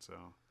shown. So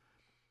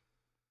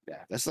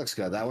Yeah. This looks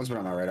good. That one's been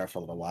on my radar for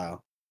a little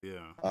while.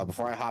 yeah.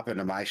 Before I hop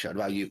into my show, what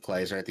about you,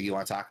 Clay? Is there anything you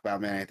want to talk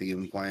about, man? Anything you've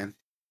been playing?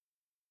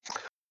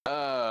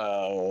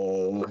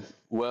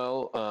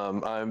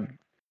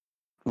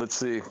 Let's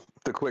see.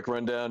 The quick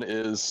rundown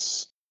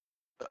is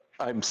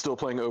I'm still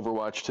playing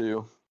Overwatch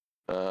 2.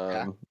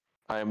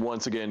 I am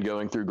once again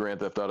going through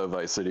Grand Theft Auto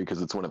Vice City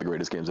because it's one of the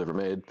greatest games ever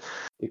made.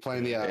 You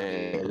playing the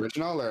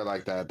original or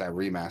like that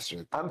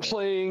remastered? I'm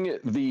playing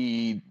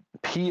the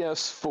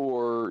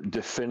PS4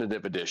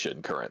 Definitive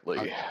Edition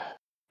currently.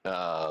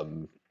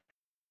 Okay.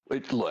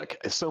 Look,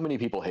 so many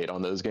people hate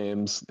on those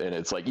games, and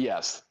it's like,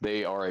 yes,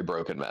 they are a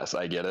broken mess.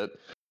 I get it.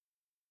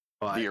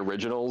 But The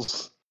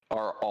originals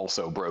are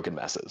also broken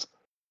messes.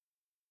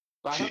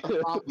 I think the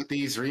problem with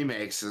these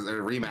remakes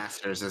or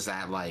remasters is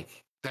that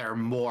like they're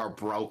more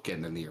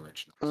broken than the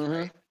originals.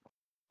 Right?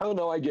 Oh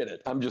no, I get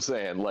it. I'm just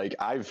saying, like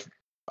I've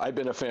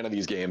been a fan of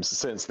these games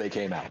since they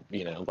came out.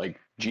 You know, like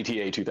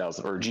GTA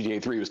 2000 or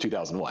GTA 3 was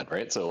 2001,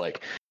 right? So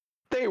like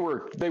they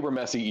were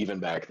messy even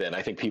back then.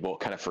 I think people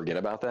kind of forget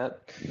about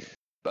that.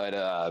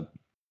 But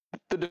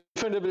the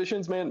definitive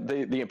editions, man,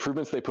 the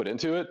improvements they put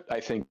into it, I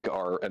think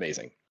are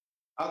amazing.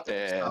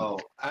 So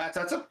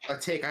that's a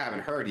take I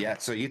haven't heard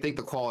yet. So you think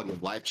the quality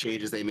of life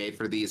changes they made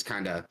for these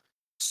kind of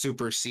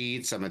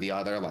supersede some of the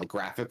other like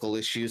graphical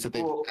issues that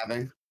they've been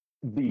having?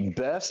 The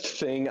best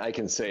thing I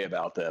can say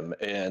about them,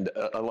 and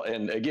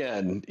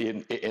again,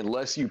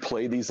 unless you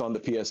play these on the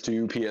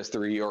PS2,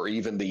 PS3, or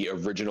even the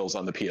originals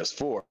on the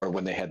PS4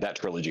 when they had that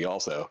trilogy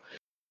also,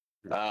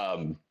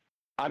 I'm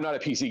not a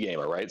PC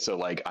gamer, right? So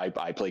like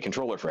I play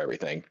controller for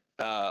everything.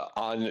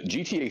 On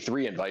GTA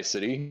 3 and Vice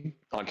City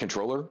on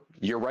controller,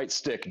 your right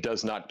stick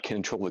does not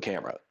control the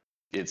camera.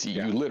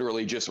 You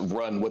literally just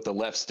run with the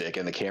left stick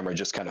and the camera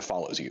just kind of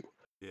follows you.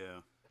 Yeah.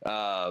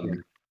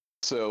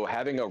 So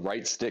having a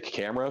right stick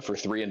camera for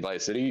 3 and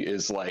Vice City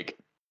is like,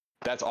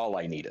 that's all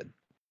I needed.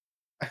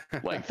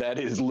 Like that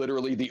is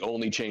literally the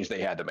only change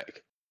they had to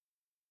make.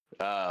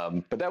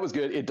 But that was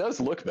good. It does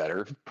look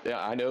better. Yeah,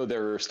 I know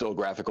there are still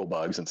graphical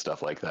bugs and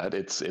stuff like that.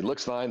 It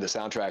looks fine. The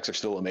soundtracks are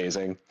still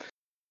amazing.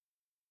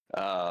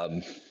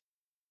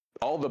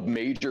 All the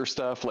major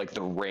stuff like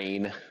the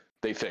rain,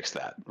 they fixed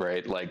that,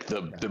 right? Like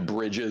the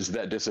bridges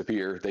that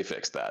disappear, they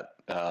fixed that.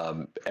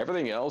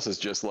 Everything else is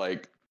just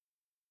like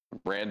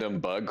random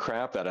bug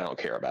crap that I don't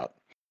care about.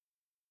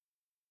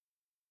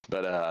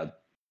 But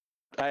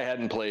I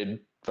hadn't played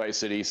Vice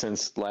City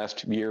since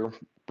last year,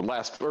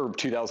 or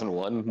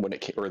 2001 when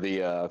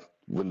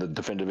the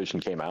Definitive Edition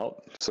came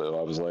out. So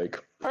I was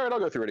like, all right, I'll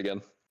go through it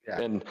again. Yeah.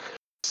 And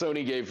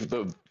Sony gave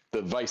the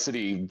Vice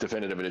City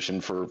Definitive Edition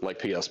for like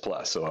PS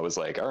Plus. So I was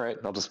like, all right,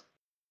 I'll just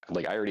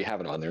I already have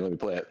it on there. Let me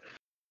play it.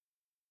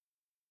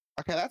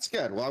 Okay, that's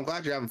good. Well, I'm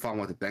glad you're having fun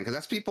with it then,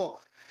 because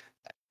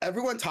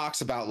everyone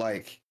talks about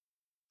like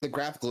the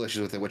graphical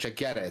issues with it, which I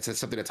get it. It's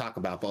something to talk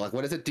about, but like,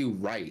 what does it do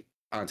right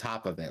on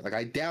top of it? Like,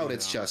 I doubt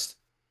it's just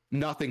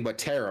nothing but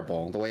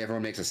terrible the way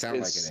everyone makes it sound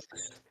like it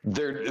is.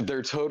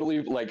 They're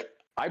totally like,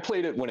 I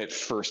played it when it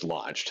first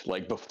launched,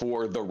 like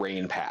before the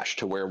rain patch,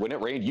 to where when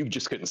it rained, you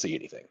just couldn't see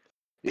anything.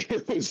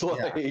 It was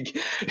like,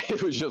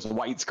 it was just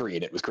white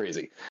screen. It was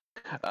crazy.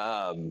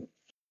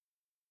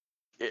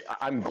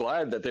 I'm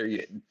glad that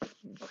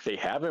they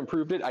have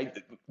improved it.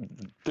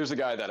 There's a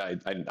guy that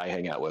I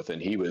hang out with, and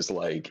he was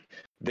like,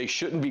 they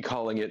shouldn't be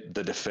calling it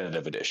the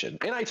Definitive Edition.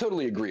 And I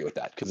totally agree with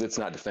that, because it's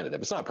not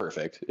definitive. It's not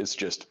perfect. It's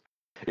just,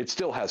 it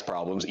still has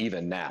problems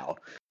even now.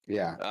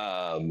 Yeah.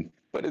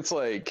 But it's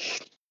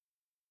like,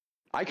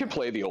 I could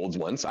play the old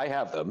ones. I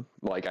have them.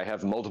 Like, I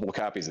have multiple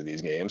copies of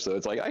these games, so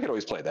it's like, I could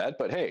always play that.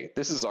 But hey,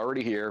 this is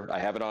already here. I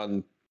have it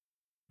on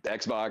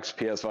Xbox,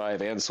 PS5,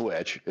 and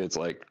Switch. It's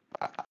like,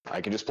 I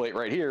can just play it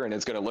right here, and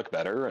it's going to look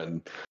better.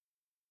 And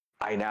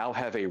I now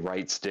have a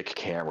right stick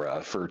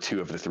camera for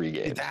 2 of the 3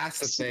 games. That's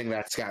the thing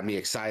that's got me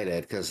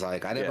excited, because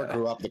like I never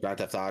grew up with the Grand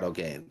Theft Auto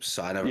games,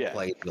 so I never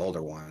played the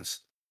older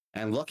ones.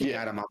 And looking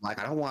at them, I'm like,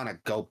 I don't want to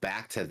go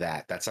back to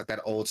that. That's like that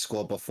old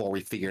school before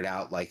we figured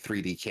out like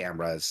 3D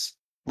cameras.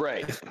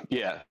 Right.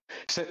 Yeah.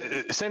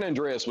 San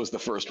Andreas was the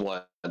first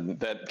one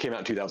that came out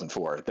in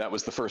 2004. That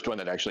was the first one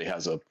that actually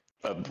has a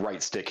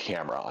right stick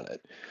camera on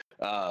it.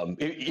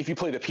 If you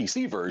play the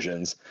PC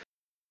versions,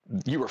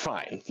 you were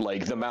fine.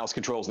 Like the mouse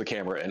controls the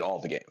camera in all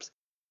the games.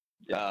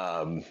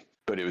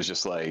 But it was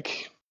just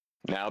like,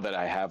 now that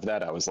I have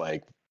that, I was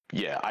like,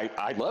 yeah,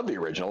 I love the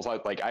originals. I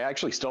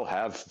actually still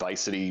have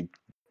Vice City,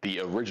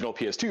 the original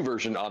PS2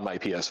 version, on my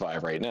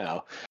PS5 right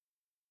now.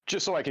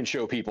 just so I can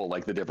show people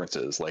like the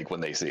differences, like when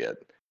they see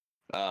it.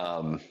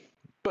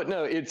 But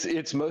no,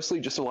 it's mostly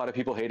just a lot of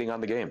people hating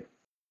on the game.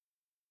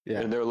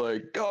 Yeah. And they're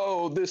like,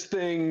 oh, this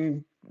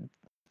thing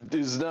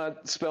is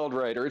not spelled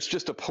right, or it's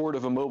just a port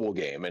of a mobile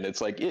game. And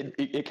it's like,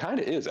 it kind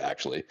of is,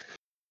 actually.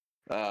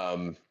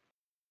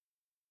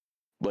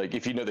 Like,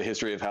 if you know the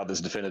history of how this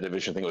Definitive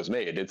Edition thing was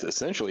made, it's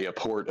essentially a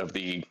port of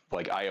the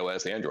like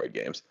iOS Android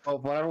games. Well,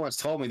 what everyone's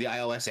told me, the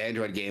iOS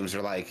Android games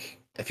are like,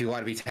 if you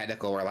want to be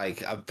technical, are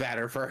like a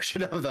better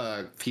version of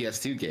the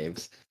PS2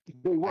 games.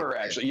 They were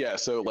actually, yeah.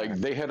 So like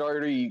they had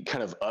already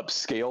kind of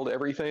upscaled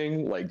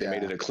everything. Like they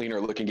made it a cleaner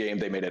looking game.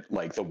 They made it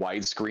like the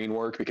widescreen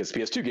work, because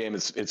PS2 game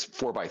it's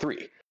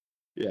 4:3.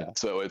 Yeah.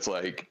 So it's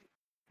like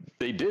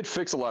they did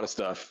fix a lot of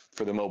stuff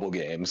for the mobile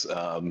games.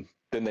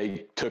 Then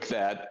they took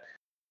that,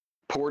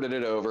 ported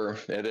it over,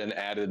 and then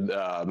added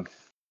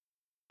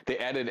they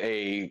added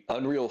a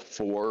Unreal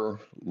 4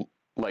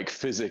 like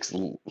physics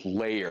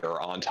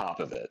layer on top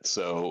of it.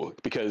 So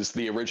because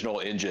the original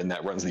engine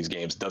that runs these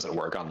games doesn't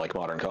work on like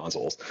modern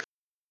consoles,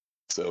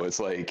 so it's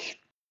like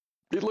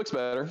it looks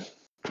better.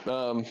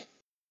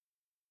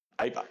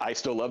 I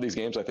still love these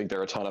games. I think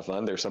they're a ton of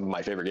fun. They're some of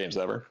my favorite games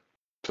ever.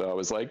 So I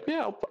was like,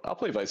 yeah, I'll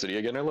play Vice City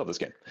again. I love this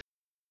game.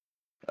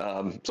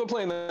 So I'm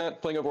playing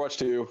that, playing Overwatch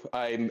 2.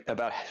 I'm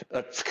about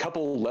a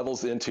couple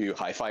levels into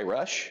Hi-Fi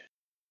Rush.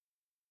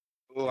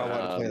 Oh, I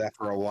want to play that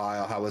for a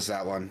while. How was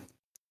that one?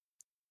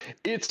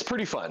 It's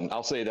pretty fun.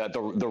 I'll say that the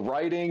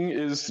writing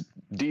is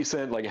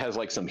decent. Like it has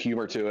like some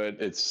humor to it.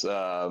 It's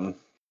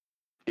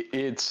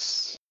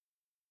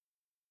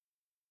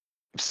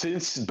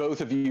since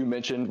both of you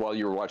mentioned while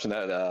you were watching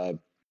that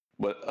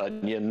what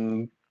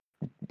Onion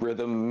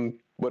Rhythm,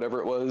 whatever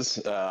it was.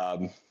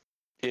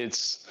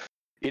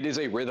 It is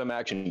a rhythm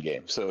action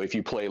game. So if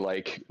you play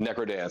like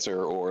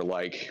Necrodancer or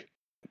like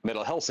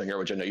Metal Hellsinger,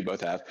 which I know you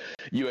both have,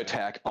 you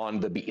attack on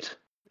the beat.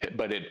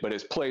 But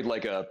it's played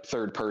like a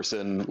third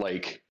person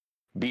like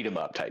beat 'em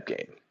up type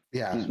game.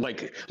 Yeah.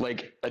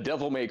 Like a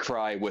Devil May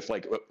Cry with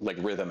like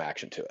rhythm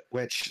action to it.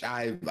 Which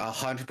I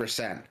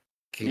 100%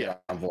 can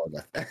get on board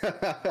with.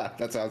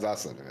 That sounds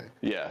awesome to me.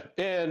 Yeah.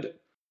 And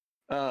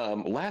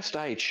last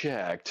I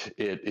checked,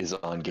 it is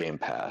on Game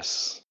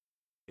Pass.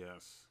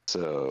 Yes.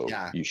 So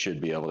you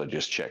should be able to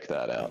just check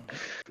that out.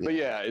 Yeah. But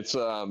yeah, it's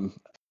I'm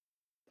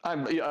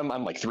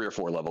like 3 or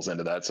 4 levels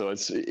into that, so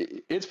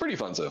it's pretty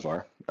fun so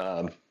far.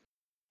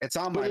 It's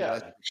on my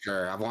list for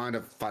sure. I wanted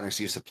to find an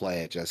excuse to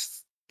play it,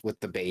 just with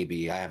the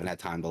baby. I haven't had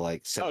time to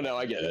like. Oh no,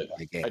 I get it.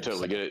 I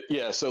totally get it.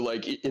 Yeah, so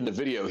like in the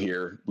video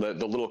here, the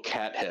little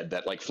cat head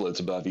that like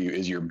floats above you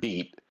is your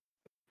beat,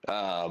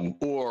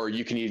 or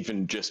you can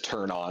even just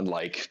turn on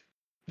like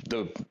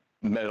the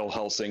Metal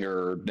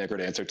Hellsinger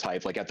Necrodancer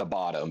type, like at the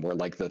bottom where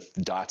like the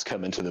dots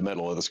come into the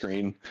middle of the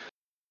screen.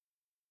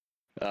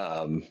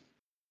 But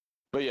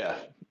yeah,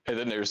 and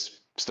then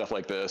there's stuff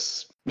like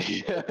this.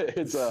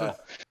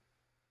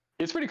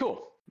 It's pretty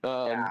cool.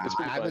 It's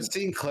pretty I've been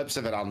seeing clips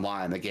of it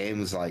online. The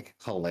game is like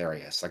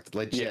hilarious. Like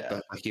legit,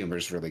 the humor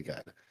is really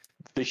good.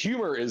 The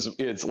humor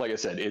it's like I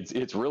said,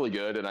 it's really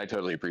good, and I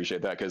totally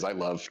appreciate that because I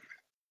love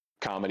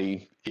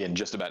comedy in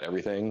just about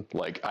everything.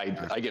 Like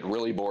I get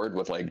really bored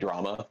with like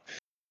drama.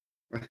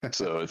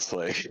 So it's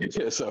like,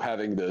 so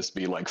having this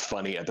be like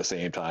funny at the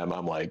same time,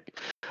 I'm like,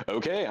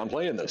 okay, I'm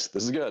playing this.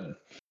 This is good.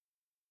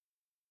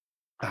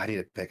 I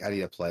need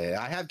to play it.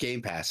 I have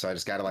Game Pass, so I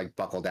just got to like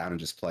buckle down and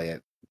just play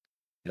it.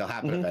 It'll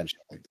happen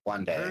eventually,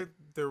 one day. I heard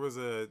there was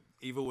a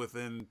Evil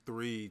Within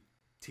 3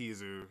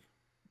 teaser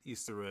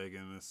Easter egg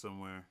in this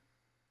somewhere.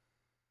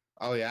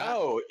 Oh yeah.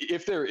 Oh,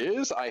 if there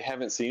is, I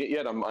haven't seen it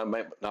yet. I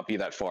might not be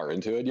that far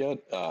into it yet.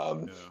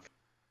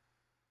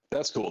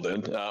 That's cool,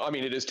 then. I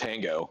mean, it is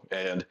Tango,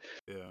 and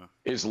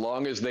as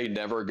long as they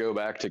never go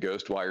back to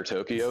Ghostwire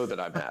Tokyo, then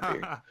I'm happy.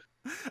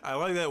 I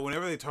like that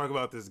whenever they talk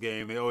about this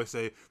game, they always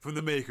say from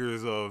the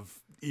makers of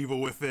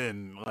Evil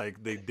Within,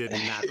 like they did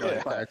not.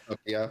 Ghostwire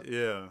Tokyo.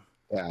 Yeah.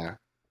 Yeah.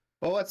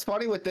 Well, what's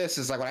funny with this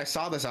is like when I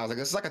saw this, I was like,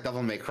 this is like a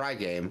Devil May Cry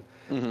game.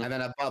 And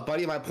then a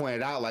buddy of mine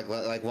pointed out, like,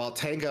 well,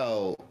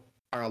 Tango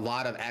are a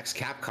lot of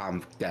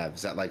ex-Capcom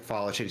devs that like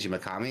follow Shinji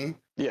Mikami.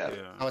 Yeah.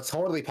 So it's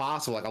totally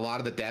possible. Like a lot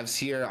of the devs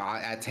here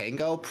at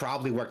Tango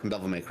probably worked in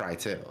Devil May Cry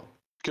too.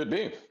 Could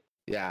be.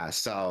 Yeah.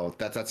 So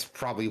that's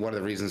probably one of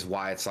the reasons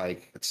why it's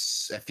like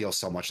it feels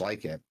so much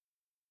like it.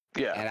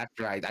 Yeah. And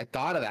after I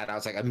thought of that, I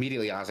was like,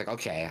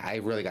 okay, I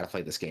really got to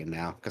play this game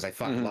now because I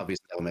fucking love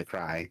using Devil May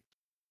Cry.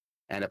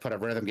 And to put a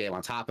rhythm game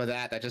on top of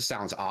that just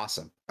sounds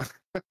awesome.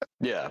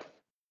 Yeah,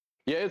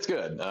 it's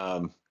good.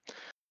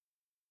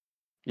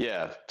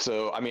 Yeah,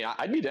 so I mean,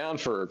 I'd be down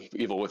for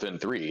Evil Within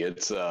 3.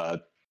 It's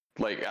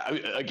like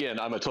again,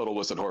 I'm a total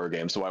wuss at horror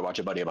games, so I watch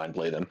a buddy of mine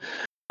play them.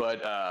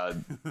 But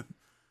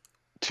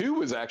 2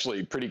 was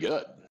actually pretty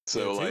good.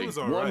 So like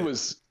one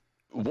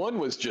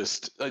was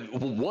just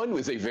one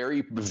was a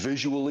very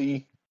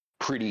visually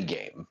pretty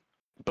game,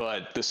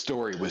 but the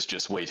story was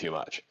just way too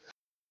much.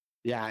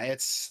 Yeah,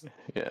 it's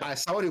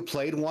someone who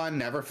played 1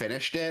 never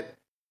finished it.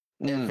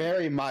 And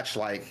very much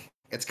like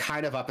it's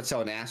kind of up its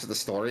own ass with the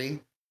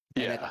story.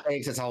 And it Yeah.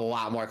 thinks it's a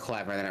lot more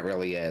clever than it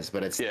really is,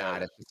 but it's Yeah.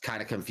 not. It's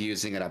kind of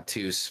confusing and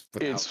obtuse.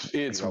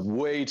 It's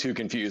way too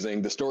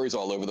confusing. The story's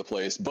all over the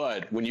place,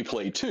 but when you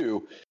play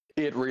 2,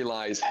 it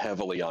relies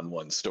heavily on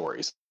one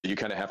story. So you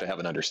kind of have to have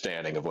an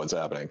understanding of what's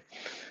happening.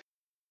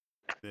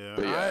 Yeah,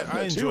 But yeah, I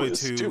no, enjoy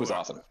 2 two. was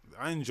awesome.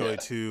 I enjoy Yeah.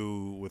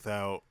 2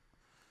 without.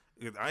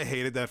 I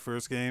hated that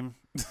first game,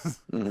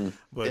 hmm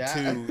but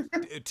Yeah.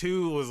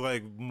 two was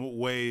like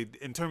way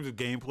in terms of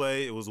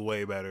gameplay. It was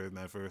way better than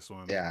that first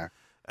one. Yeah.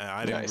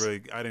 I Nice. I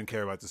didn't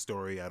care about the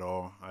story at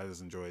all. I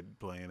just enjoyed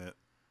playing it.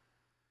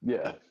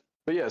 Yeah.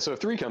 But yeah, so if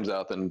 3 comes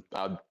out, then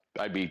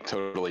I'd be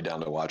totally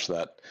down to watch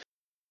that.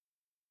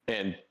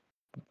 And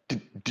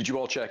did you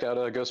all check out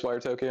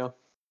Ghostwire Tokyo?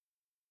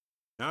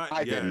 Not I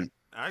yet. didn't.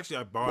 Actually,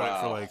 I bought it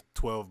for Wow. like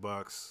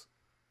 $12.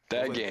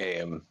 That like-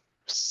 game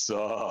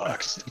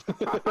sucks.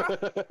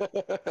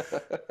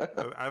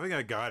 I think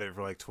I got it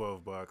for like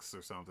 $12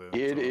 or something.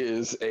 It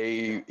so-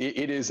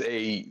 is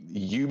a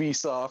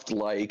Ubisoft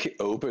like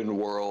open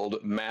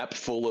world map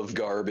full of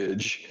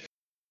garbage,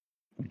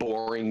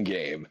 boring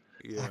game.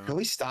 Yeah. Can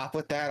we stop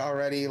with that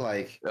already?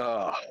 Like,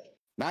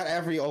 not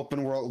every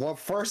open world. Well,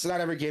 first,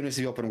 not every game needs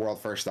to be open world.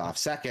 First off,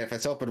 second, if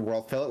it's open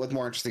world, fill it with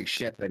more interesting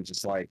shit than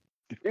just like.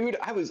 Dude,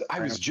 I was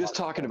just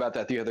talking about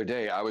that the other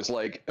day. I was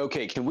like,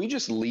 okay, can we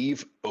just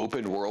leave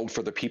open world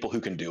for the people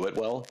who can do it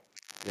well?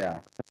 Yeah.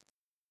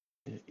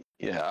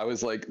 Yeah, I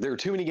was like, there are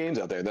too many games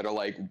out there that are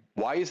like,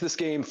 why is this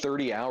game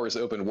 30 hours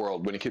open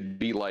world when it could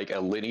be like a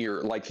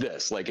linear, like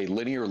this, like a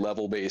linear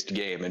level based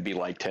game and be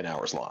like 10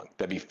 hours long?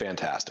 That'd be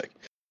fantastic.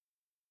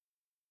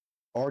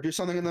 Or do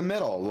something in the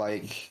middle,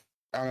 like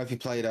I don't know if you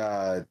played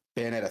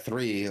Bayonetta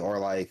 3 or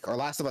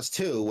Last of Us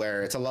 2,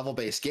 where it's a level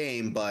based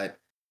game, but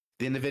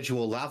the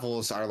individual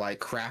levels are like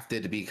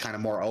crafted to be kind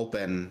of more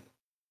open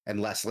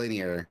and less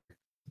linear.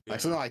 Yeah.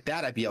 Like something like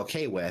that, I'd be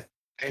okay with.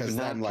 I have 'Cause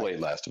not then, like- played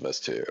Last of Us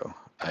 2.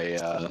 I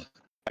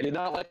did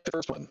not like the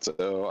first one,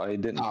 so I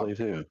didn't Oh. play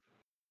 2.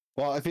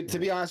 Well, to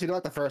be honest, you don't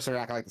like the first one,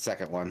 you're not gonna like the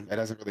second one. It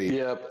doesn't really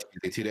Yep.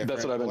 be too different.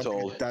 That's what I've been One thing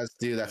told. It does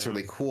do that's Yeah.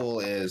 really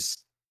cool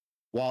is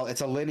while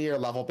it's a linear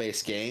level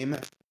based game,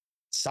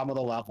 some of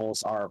the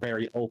levels are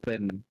very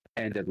open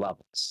ended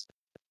levels.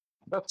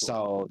 That's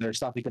So there's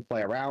stuff you can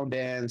play around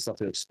in, stuff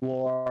to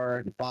explore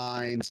and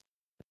find.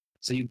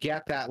 So you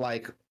get that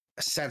like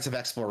sense of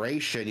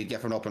exploration you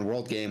get from an open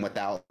world game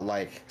without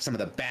like some of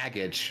the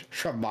baggage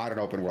from modern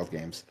open world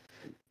games.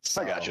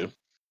 I got you.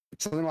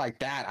 Something like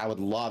that, I would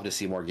love to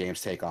see more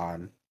games take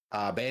on.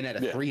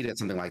 Bayonetta Yeah. 3 did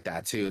something like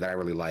that too that I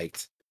really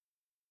liked.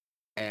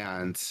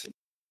 And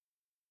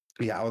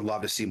yeah, I would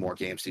love to see more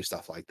games do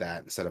stuff like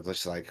that instead of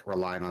just like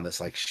relying on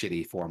this like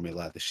shitty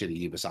formula, the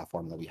shitty Ubisoft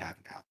formula we have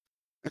now.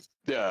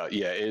 Yeah,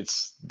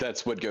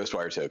 that's what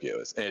Ghostwire Tokyo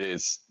is. It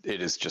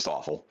is just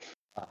awful.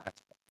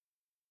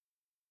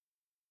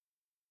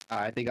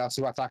 I think I'll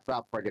see what I talk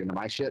about before I get into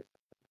my shit.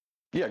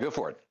 Yeah, go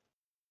for it.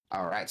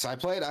 All right, so I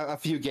played a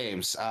few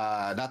games,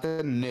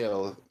 nothing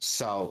new.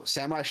 So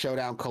Samurai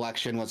Showdown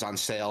Collection was on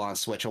sale on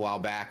Switch a while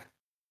back.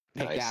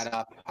 Picked Nice. that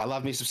up. I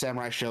love me some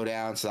Samurai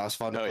Showdown, so that was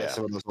fun to Oh, play yeah.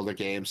 some of those older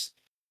games.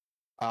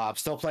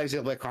 Still playing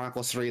Xenoblade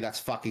Chronicles 3. That's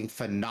fucking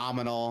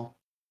phenomenal.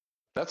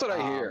 That's what I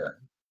Um, hear.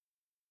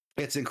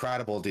 It's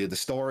incredible, dude. The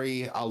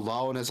story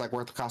alone is like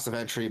worth the cost of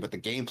entry, but the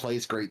gameplay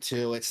is great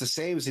too. It's the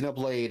same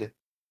Xenoblade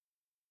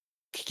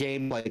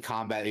gameplay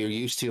combat that you're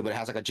used to, but it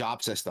has like a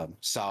job system.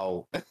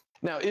 So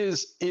Now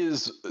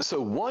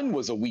so one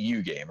was a Wii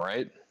U game,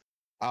 right?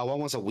 one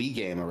was a Wii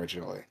game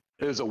originally.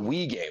 It was a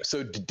Wii game.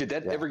 So did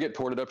that Yeah. ever get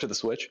ported up to the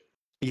Switch?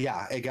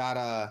 Yeah, it got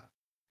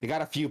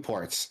a few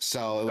ports.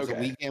 So it was a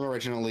Okay. Wii game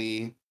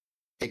originally.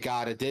 It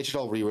got a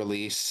digital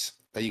re-release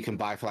that you can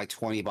buy for like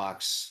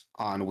 $20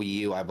 on Wii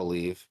U, I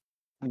believe.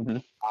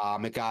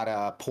 Mm-hmm. It got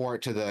a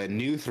port to the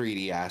new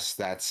 3DS.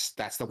 That's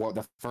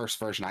the first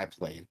version I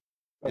played.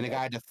 And it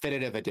got a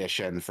definitive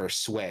edition for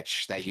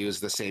Switch that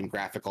used the same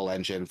graphical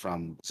engine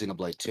from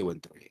Xenoblade 2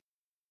 and 3.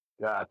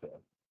 Gotcha.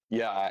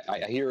 Yeah,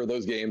 I hear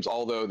those games,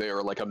 although they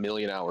are like a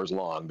million hours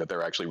long, that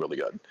they're actually really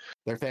good.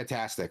 They're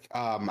fantastic.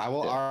 I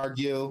will Yeah.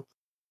 argue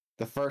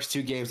the first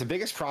two games, the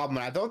biggest problem,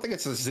 and I don't think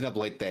it's a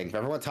Xenoblade thing.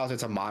 Everyone tells me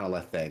it's a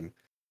monolith thing.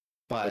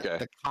 But Okay.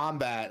 the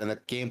combat and the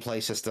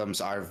gameplay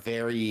systems are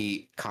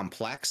very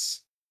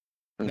complex.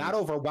 Mhm. Not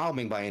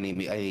overwhelming by any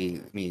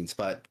means,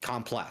 but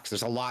complex.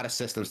 There's a lot of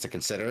systems to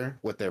consider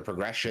with their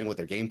progression, with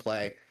their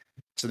gameplay.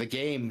 So the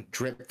game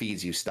drip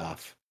feeds you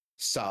stuff.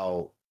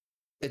 So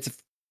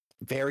it's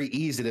very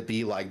easy to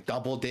be like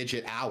double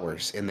digit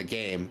hours in the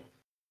game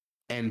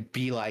and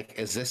be like,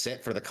 is this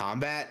it for the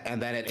combat?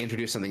 And then it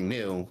introduced something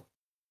new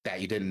that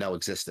you didn't know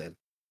existed.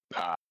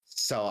 Ah.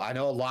 So I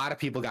know a lot of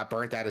people got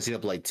burnt out of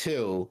Xenoblade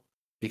 2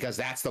 because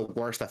that's the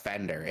worst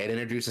offender. It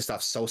introduces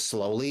stuff so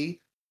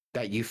slowly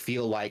that you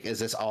feel like, is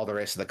this all there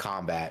is to the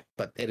combat?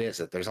 But it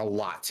isn't. There's a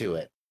lot to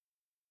it.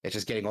 It's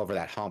just getting over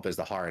that hump is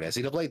the hardest.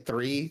 Xenoblade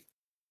 3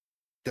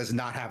 does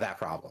not have that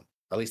problem,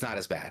 at least not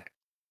as bad.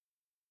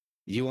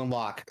 You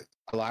unlock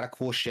a lot of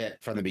cool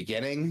shit from the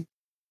beginning,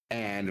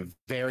 and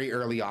very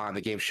early on,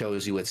 the game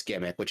shows you its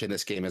gimmick, which in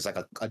this game is like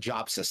a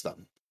job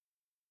system.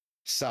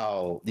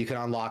 So you can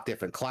unlock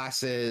different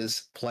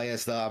classes, play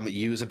as them,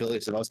 use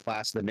abilities of those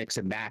classes to mix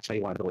and match how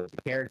you want to build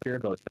your character,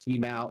 build your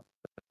team out.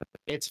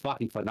 It's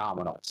fucking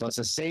phenomenal. So it's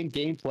the same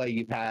gameplay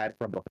you've had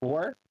from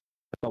before,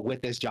 but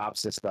with this job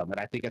system. And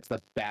I think it's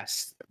the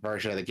best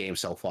version of the game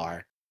so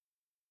far.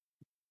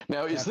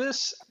 Now, is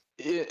this?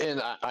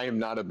 And I am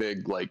not a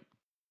big like.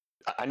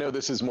 I know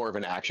this is more of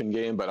an action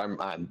game, but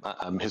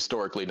I'm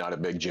historically not a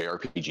big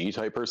JRPG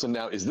type person.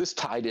 Now, is this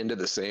tied into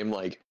the same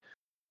like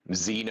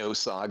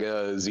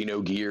Xenosaga,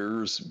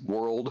 Xenogears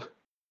world?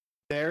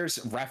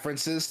 There's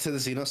references to the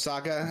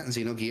Xenosaga and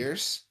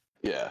Xenogears,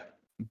 Yeah.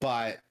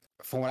 but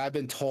from what I've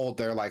been told,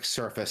 they're like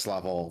surface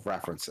level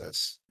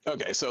references.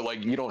 Okay, so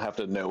like you don't have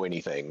to know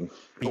anything,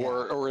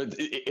 or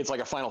it's like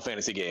a Final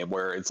Fantasy game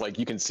where it's like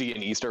you can see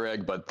an Easter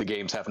egg, but the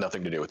games have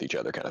nothing to do with each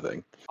other, kind of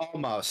thing.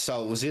 Almost.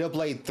 So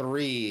Xenoblade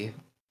 3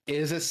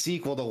 is a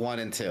sequel to 1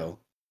 and 2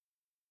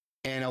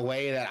 in a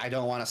way that I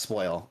don't want to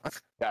spoil.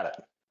 Got it.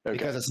 Okay.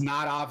 Because it's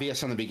not obvious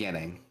from the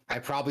beginning. I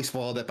probably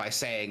spoiled it by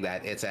saying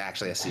that it's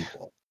actually a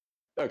sequel.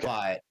 Okay.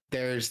 But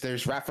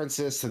there's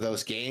references to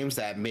those games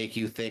that make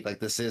you think like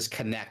this is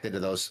connected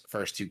to those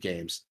first 2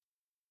 games.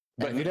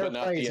 But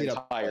not the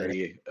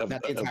entirety of the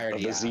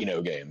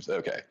Xeno games.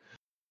 Okay.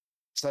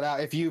 So now,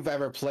 if you've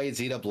ever played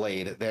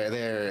Xenoblade,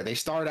 they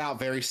start out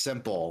very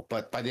simple,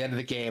 but by the end of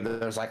the game,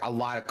 there's like a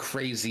lot of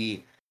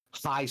crazy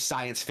high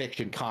science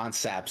fiction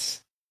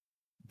concepts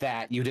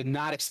that you did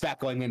not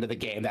expect going into the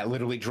game that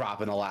literally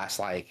drop in the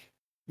last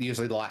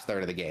usually the last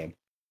third of the game.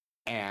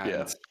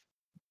 And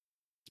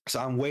so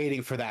I'm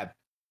waiting for that.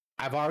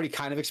 I've already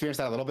kind of experienced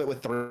that a little bit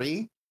with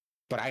 3.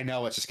 But I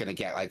know it's just going to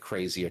get like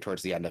crazier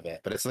towards the end of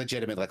it. But it's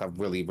legitimate, like a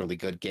really, really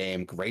good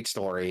game. Great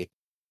story.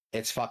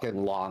 It's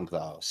fucking long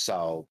though.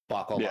 So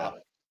buckle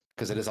up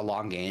because it is a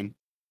long game,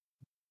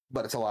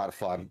 but it's a lot of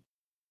fun.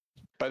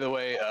 By the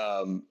way,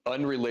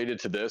 unrelated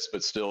to this,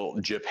 but still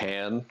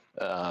Japan.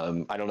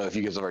 I don't know if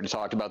you guys have already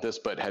talked about this,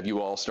 but have you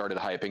all started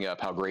hyping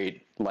up how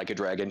great Like a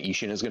Dragon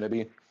Ishin is going to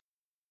be?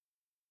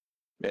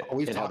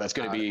 And how that's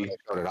going to be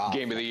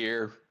game of the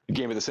year,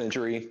 game of the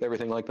century,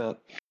 everything like that?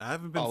 I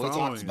haven't been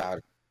following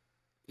it.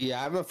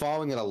 Yeah, I've been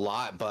following it a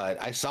lot,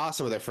 but I saw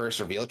some of their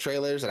first reveal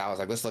trailers, and I was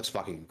like, "This looks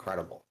fucking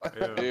incredible."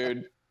 Yeah.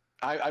 Dude,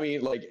 I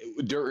mean, like,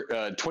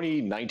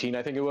 2019,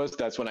 I think it was.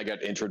 That's when I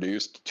got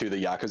introduced to the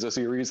Yakuza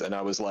series, and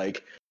I was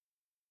like,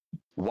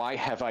 "Why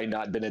have I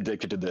not been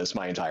addicted to this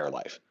my entire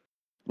life?"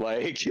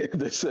 Like,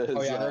 this is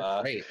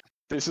they're great.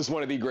 This is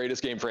one of the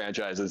greatest game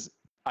franchises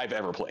I've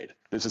ever played.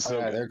 This is so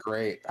good. They're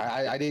great.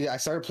 I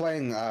started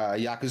playing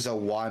Yakuza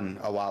 1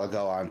 a while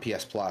ago on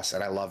PS Plus,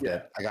 and I loved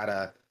it.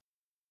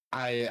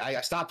 I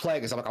stopped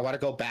playing because I'm like, I want to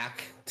go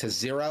back to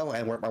 0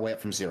 and work my way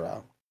up from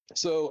 0.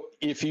 So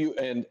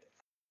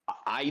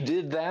I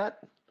did that.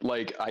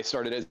 Like, I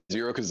started at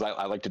 0 because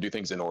I like to do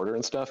things in order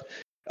and stuff.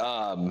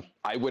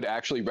 I would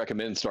actually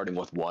recommend starting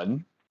with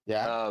 1.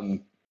 Yeah.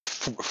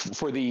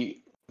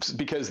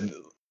 Because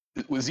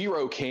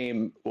 0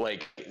 came,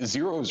 like,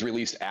 0 was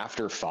released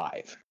after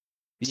 5.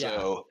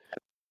 Yeah.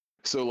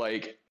 So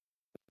like,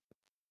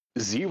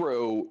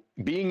 0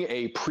 being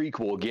a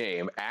prequel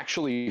game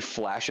actually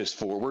flashes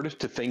forward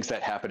to things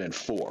that happen in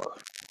 4.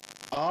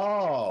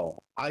 Oh,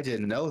 I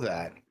didn't know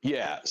that.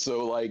 Yeah,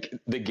 so like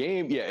the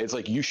game, it's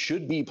like you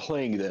should be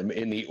playing them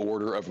in the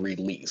order of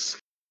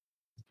release.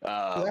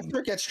 That's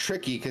where it gets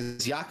tricky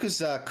because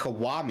Yakuza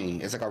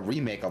Kiwami is like a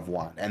remake of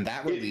 1, and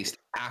that released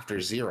after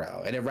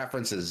 0, and it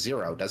references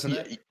 0, doesn't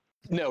it?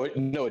 No,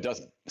 it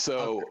doesn't.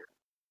 So,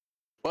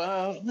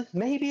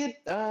 maybe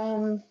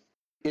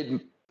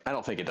it. I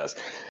don't think it does.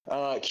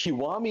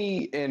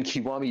 Kiwami and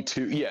Kiwami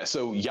 2,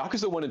 so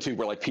Yakuza 1 and 2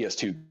 were like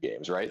PS2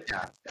 games, right?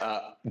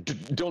 Yeah.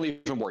 Don't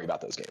even worry about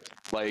those games.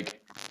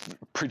 Like,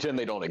 pretend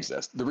they don't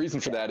exist. The reason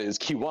for that is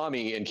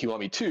Kiwami and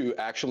Kiwami 2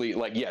 actually,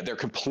 like, they're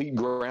complete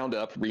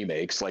ground-up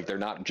remakes. Like, they're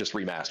not just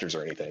remasters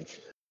or anything.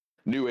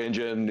 New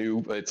engine,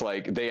 it's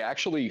like, they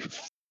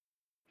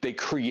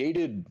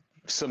created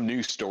some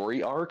new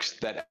story arcs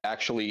that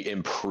actually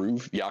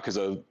improve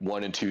Yakuza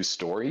 1 and 2's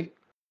story.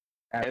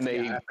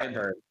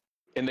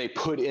 And they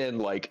put in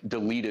like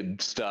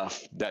deleted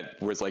stuff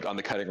that was like on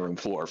the cutting room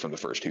floor from the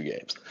first 2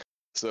 games.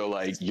 So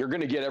like you're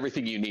going to get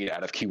everything you need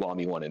out of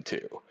Kiwami 1 and 2.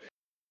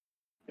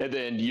 And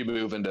then you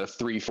move into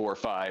 3, 4,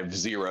 5,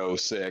 0,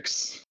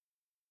 6.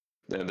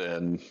 And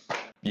then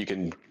you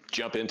can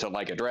jump into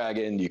Like a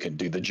Dragon. You can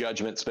do the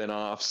Judgment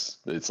spin-offs.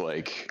 It's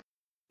like...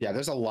 Yeah,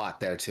 there's a lot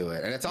there to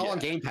it. And it's all on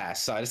Game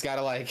Pass, so I just got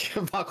to like...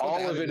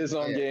 all of it is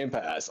on Game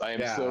Pass. I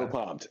am so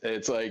pumped.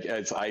 It's like...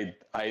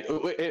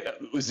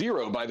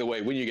 Zero, by the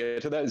way, when you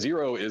get to that,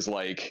 0 is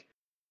like...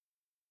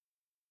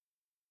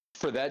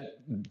 For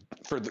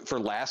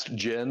last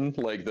gen,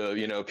 like the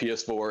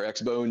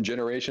PS4 Xbone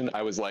generation,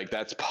 I was like,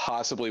 that's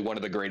possibly one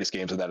of the greatest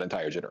games of that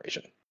entire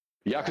generation.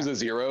 Yakuza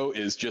 0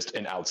 is just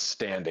an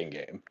outstanding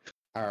game.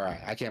 All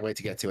right, I can't wait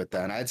to get to it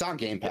then. It's on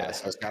Game Pass.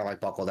 So I was kind of like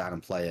buckle down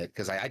and play it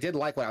because I did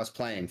like what I was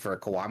playing for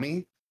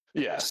Kiwami.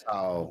 Yeah.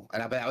 So,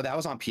 but that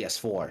was on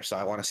PS4. So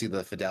I want to see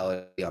the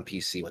fidelity on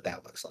PC, what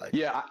that looks like.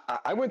 Yeah,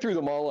 I went through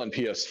them all on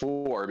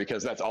PS4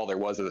 because that's all there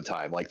was at the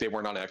time. Like they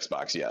weren't on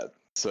Xbox yet.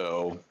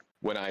 So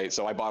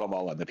I bought them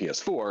all on the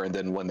PS4, and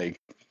then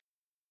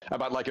I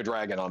bought Like a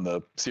Dragon on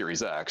the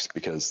Series X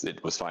because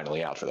it was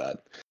finally out for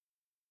that.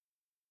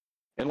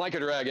 And Like a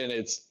Dragon,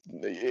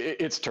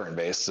 it's turn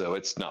based, so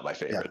it's not my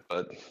favorite,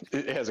 but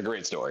it has a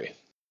great story.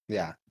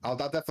 Yeah, I'll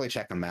definitely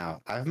check them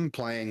out. I've been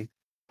playing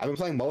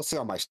mostly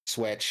on my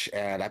Switch,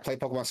 and I play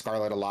Pokemon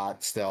Scarlet a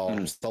lot.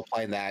 I'm still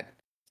playing that.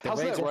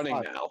 How's that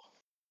running now?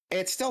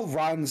 It still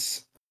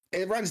runs.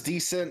 It runs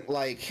decent.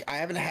 Like I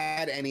haven't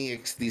had any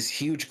these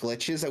huge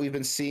glitches that we've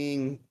been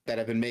seeing that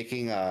have been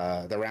making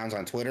the rounds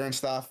on Twitter and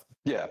stuff.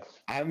 Yeah,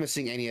 I haven't been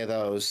seeing any of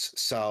those,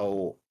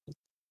 so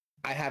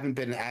I haven't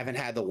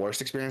had the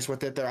worst experience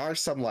with it. There are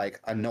some like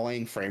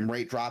annoying frame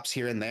rate drops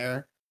here and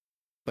there,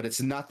 but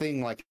it's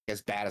nothing like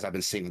as bad as I've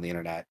been seeing on the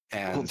internet.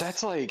 And well,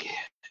 that's like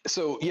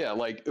so. Yeah,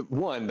 like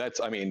one. That's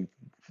I mean,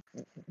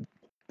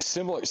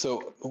 similar.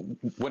 So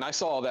when I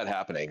saw all that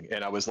happening,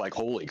 and I was like,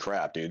 "Holy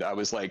crap, dude!" I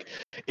was like,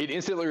 it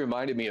instantly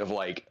reminded me of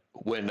like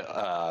when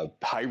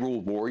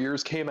Hyrule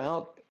Warriors came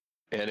out,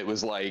 and it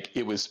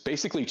was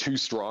basically too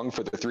strong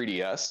for the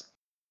 3DS.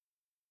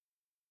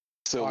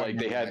 So like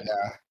they had,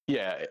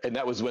 yeah, and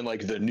that was when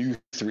like the new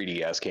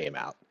 3DS came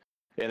out,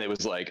 and it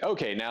was like,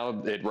 okay,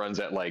 now it runs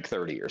at like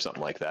 30 or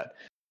something like that.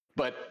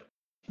 But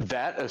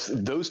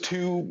those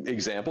two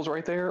examples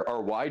right there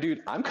are why,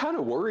 dude, I'm kind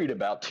of worried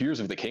about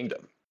Tears of the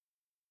Kingdom.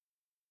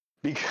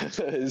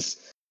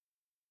 Because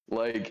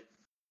like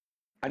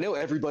I know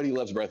everybody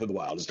loves Breath of the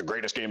Wild. It's the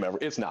greatest game ever.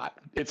 It's not.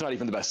 It's not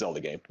even the best Zelda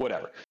game.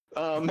 Whatever.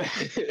 But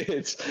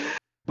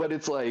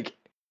it's like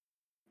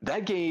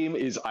that game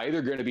is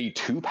either going to be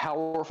too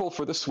powerful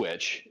for the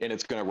Switch and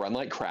it's going to run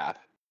like crap,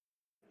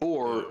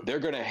 or they're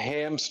going to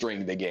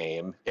hamstring the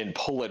game and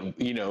pull it,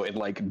 and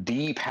like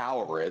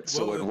depower it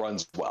so it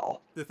runs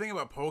well. The thing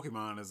about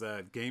Pokemon is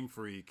that Game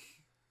Freak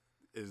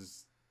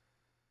is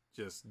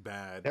just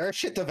bad. They're a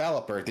shit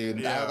developer, dude.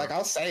 Yeah.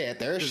 I'll say it.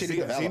 They're a shitty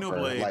developer.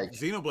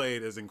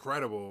 Xenoblade is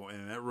incredible,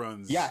 and that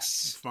runs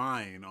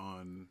fine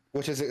on.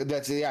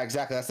 That's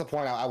exactly. That's the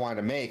point I wanted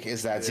to make.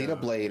 Is that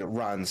Xenoblade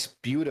runs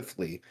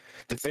beautifully.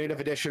 Definitive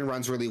Edition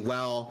runs really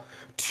well.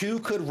 2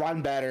 could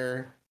run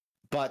better,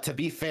 but to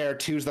be fair,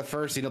 2 is the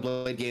first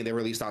Xenoblade game they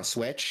released on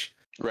Switch,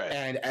 right?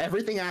 And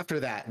everything after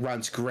that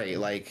runs great.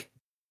 Like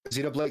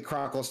Xenoblade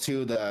Chronicles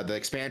 2, the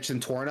expansion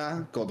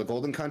Torna, the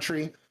Golden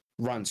Country,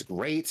 runs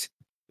great.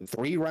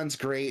 3 runs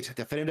great.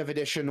 Definitive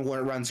Edition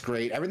runs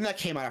great. Everything that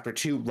came out after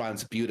 2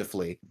 runs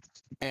beautifully.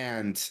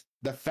 And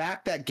the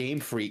fact that Game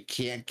Freak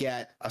can't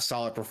get a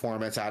solid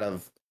performance out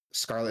of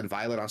Scarlet and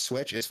Violet on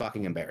Switch is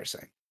fucking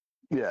embarrassing.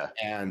 Yeah.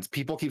 And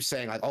people keep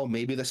saying like, oh,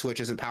 maybe the Switch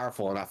isn't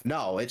powerful enough.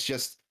 No, it's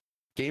just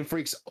Game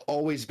Freak's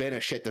always been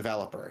a shit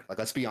developer. Like,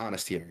 let's be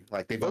honest here.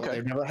 Like they've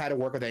never had to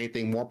work with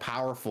anything more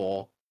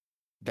powerful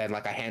than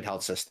like a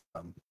handheld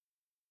system.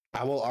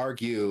 I will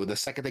argue the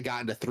second they got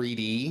into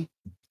 3D,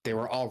 they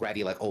were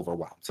already like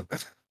overwhelmed.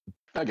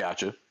 I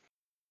gotcha.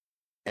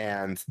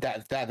 And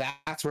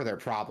that's where their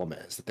problem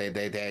is.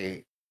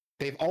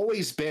 They've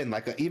always been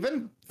like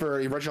even for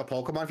original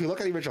Pokemon. If you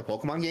look at the original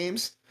Pokemon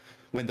games,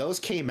 when those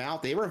came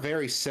out, they were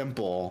very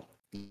simple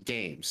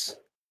games.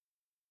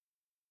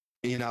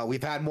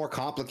 We've had more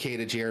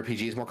complicated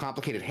JRPGs, more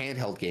complicated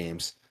handheld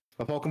games,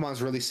 but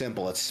Pokemon's really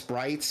simple. It's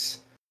sprites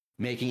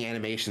making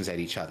animations at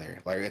each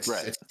other. Like it's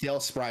still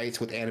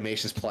sprites with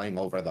animations playing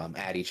over them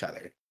at each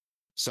other.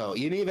 So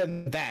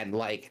even then,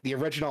 like the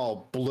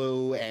original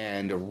Blue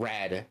and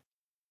Red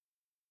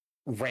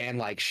ran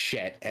like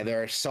shit, and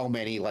there are so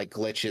many like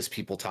glitches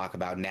people talk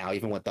about now,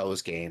 even with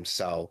those games.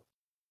 So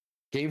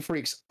Game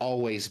Freak's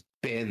always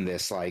been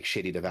this like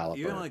shitty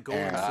developer. Even like Gold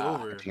and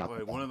Silver,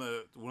 like one of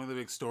the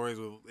big stories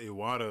with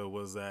Iwata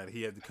was that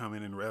he had to come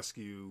in and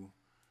rescue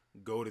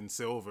Gold and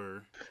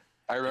Silver.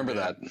 I remember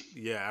that.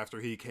 Yeah, after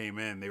he came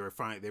in, they were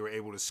fine. They were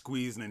able to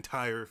squeeze an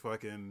entire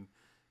fucking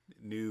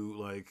new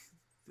like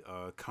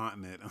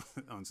continent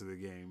onto the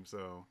game.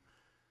 So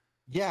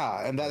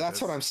yeah, and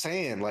that's what I'm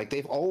saying. Like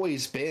they've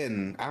always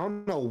been, I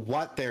don't know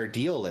what their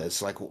deal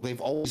is. Like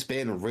they've always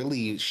been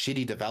really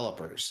shitty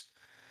developers.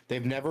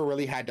 They've never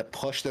really had to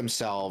push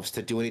themselves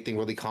to do anything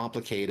really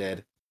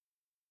complicated.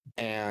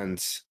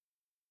 And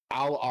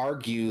I'll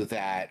argue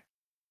that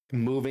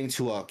moving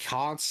to a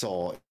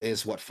console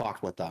is what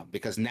fucked with them,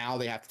 because now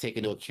they have to take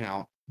into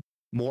account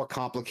more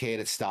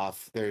complicated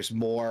stuff. There's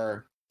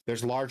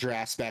larger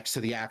aspects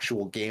to the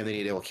actual game they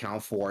need to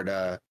account for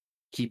to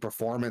keep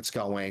performance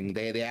going.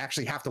 They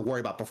actually have to worry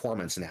about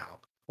performance now,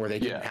 where they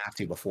didn't have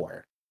to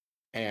before.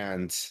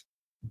 And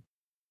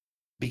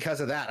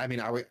because of that, I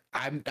mean,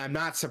 I'm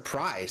not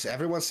surprised.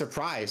 Everyone's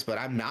surprised, but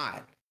I'm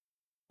not.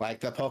 Like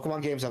the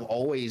Pokemon games have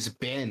always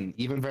been,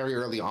 even very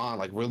early on,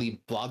 like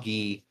really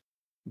buggy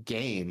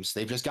games.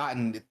 They've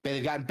gotten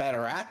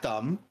better at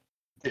them.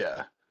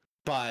 Yeah.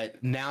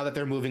 But now that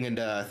they're moving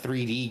into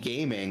 3D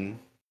gaming,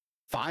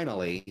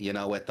 finally,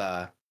 with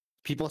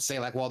people say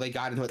like, well, they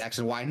got into it X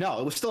and Y. No,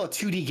 it was still a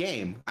 2D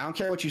game. I don't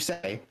care what you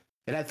say.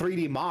 It had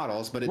 3D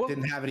models, but it What-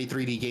 didn't have any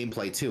 3D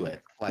gameplay to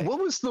it. Like What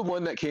was the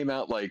one that came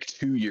out like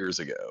 2 years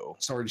ago?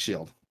 Sword and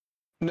Shield.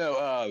 No,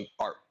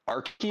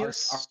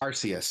 Arceus.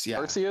 Arceus, yeah.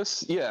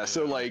 Arceus, yeah.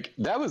 So Yeah. like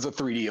that was a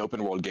 3D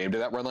open world game.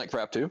 Did that run like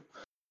crap too?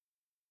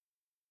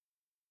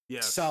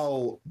 Yes.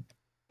 So,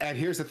 and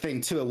here's the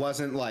thing too: it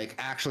wasn't like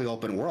actually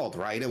open world,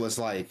 right? It was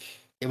like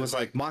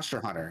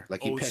Monster Hunter.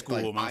 Like you old picked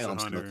school like Monster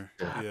biomes. Hunter.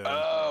 Yeah.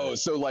 Oh,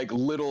 so like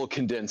little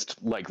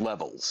condensed like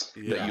levels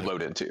that Yeah. you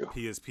load into.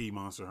 PSP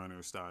Monster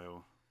Hunter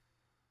style.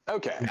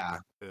 Okay. Yeah,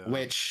 Yeah.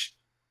 which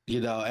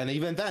and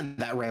even then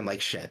that ran like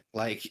shit.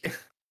 Like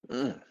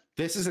Mm.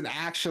 this is an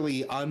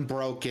actually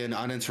unbroken,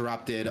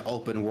 uninterrupted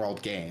open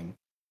world game.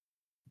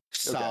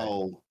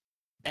 So,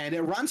 and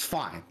it runs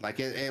fine. Like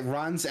it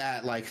runs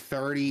at like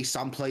 30.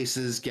 Some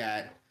places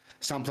that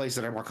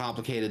are more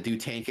complicated do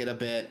tank it a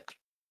bit,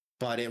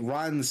 but it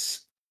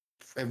runs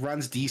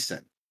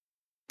decent.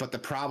 But the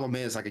problem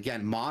is, like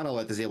again,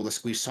 Monolith is able to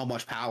squeeze so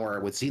much power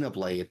with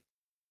Xenoblade.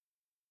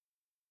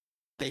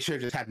 They should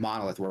have just had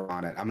Monolith work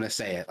on it. I'm gonna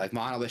say it. Like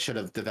Monolith should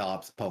have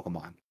developed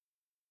Pokemon.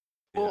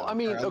 Well, Yeah. I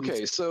mean, Or at okay,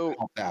 least so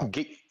helped out.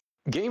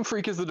 Game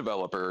Freak is the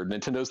developer.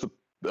 Nintendo's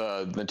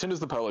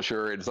the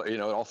publisher. It's it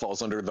all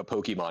falls under the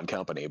Pokemon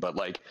company. But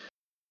like,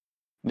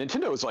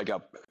 Nintendo is like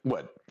a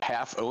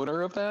half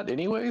owner of that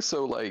anyway.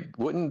 So like,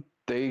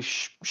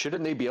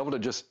 shouldn't they be able to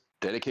just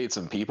dedicate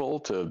some people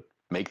to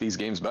make these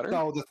games better?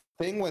 So the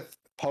thing with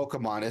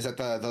Pokemon is that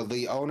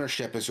the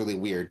ownership is really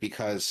weird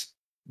because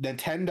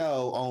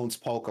Nintendo owns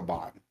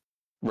Pokemon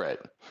Right.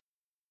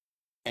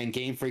 and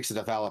Game Freak's a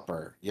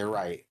developer. You're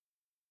right.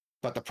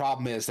 But the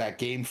problem is that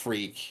Game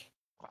Freak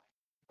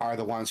are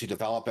the ones who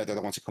develop it. They're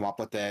the ones who come up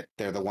with it.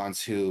 They're the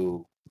ones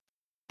who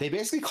they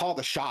basically call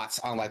the shots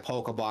on like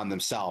Pokemon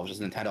themselves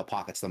as Nintendo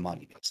pockets the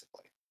money,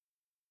 basically.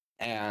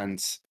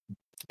 And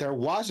there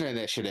was an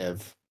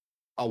initiative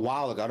a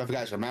while ago. I don't know if you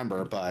guys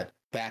remember, but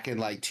back in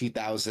like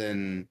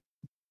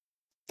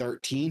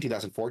 2013,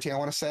 2014, I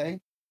want to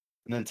say,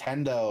 Game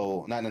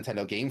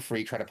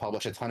Freak tried to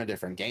publish a ton of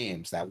different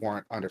games that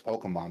weren't under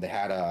Pokemon. They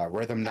had a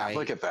Rhythm Knight.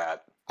 Look at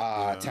that.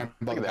 Tempo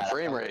Look at that Battle,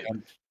 frame rate.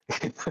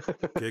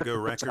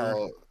 Giga Wrecker.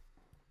 So,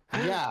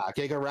 yeah,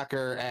 Giga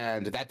Wrecker,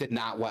 and that did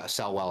not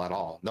sell well at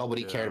all.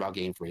 Nobody cared Yeah. about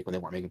Game Freak when they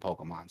weren't making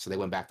Pokemon, so they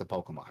went back to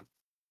Pokemon.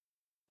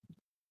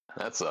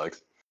 That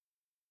sucks.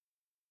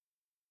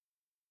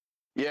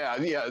 Yeah. I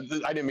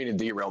didn't mean to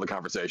derail the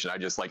conversation. I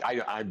just like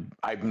I'm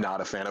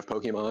not a fan of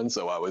Pokemon,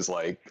 so I was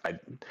like,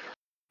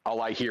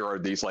 all I hear are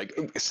these like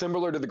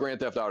similar to the Grand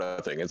Theft Auto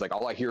thing. It's like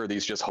all I hear are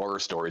these just horror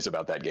stories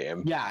about that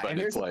game. Yeah, but and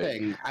here's it's the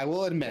thing: I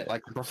will admit,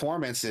 like the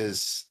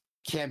performances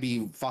can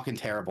be fucking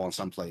terrible in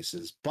some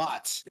places,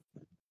 but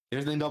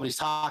here's the thing nobody's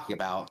talking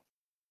about.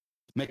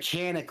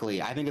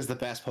 Mechanically, I think is the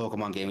best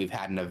Pokemon game we've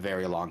had in a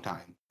very long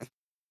time.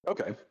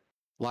 Okay.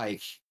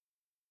 Like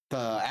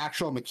the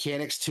actual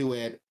mechanics to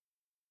it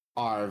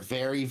are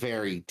very,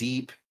 very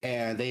deep,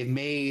 and they've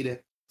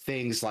made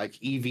things like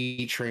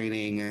EV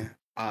training,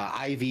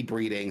 IV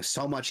breeding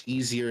so much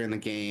easier in the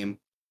game.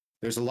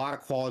 There's a lot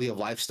of quality of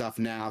life stuff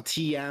now.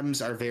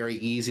 TMs are very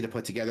easy to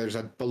put together. There's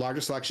a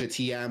larger selection of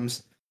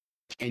TMs,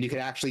 and you can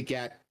actually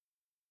get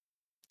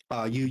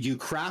you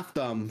craft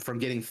them from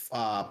getting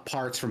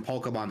parts from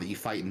Pokemon that you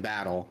fight in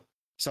battle.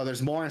 So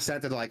there's more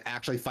incentive to like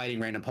actually fighting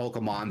random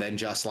Pokemon than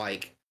just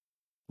like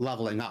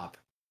leveling up.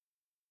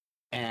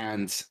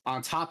 And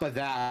on top of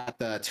that,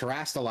 the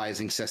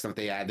terrestrializing system that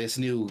they add, this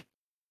new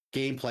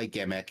gameplay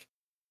gimmick,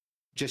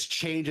 just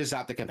changes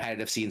up the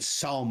competitive scene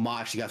so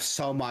much. You have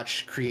so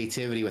much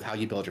creativity with how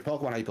you build your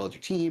Pokemon, how you build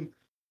your team.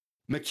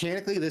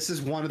 Mechanically, this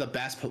is one of the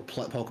best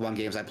Pokemon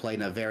games I've played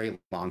in a very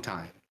long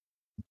time.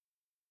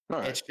 All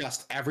right. It's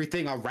just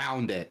everything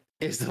around it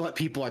is what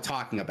people are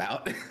talking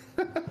about.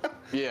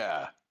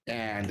 Yeah.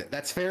 And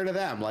that's fair to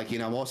them. Like,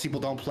 most people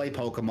don't play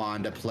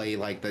Pokemon to play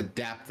like the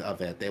depth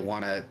of it. They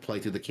want to play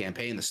through the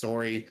campaign, the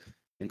story,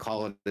 and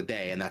call it a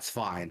day, and that's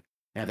fine.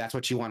 And if that's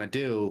what you want to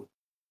do,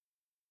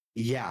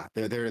 yeah,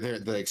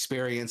 the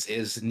experience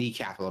is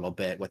kneecapped a little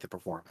bit with the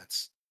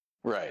performance.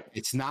 Right.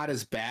 It's not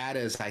as bad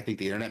as I think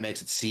the internet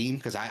makes it seem,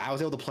 because I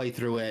was able to play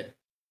through it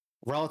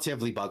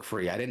relatively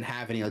bug-free. I didn't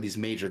have any of these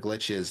major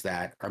glitches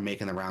that are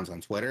making the rounds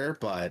on Twitter,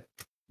 but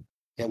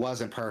it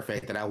wasn't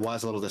perfect, and I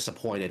was a little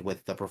disappointed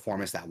with the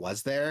performance that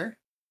was there.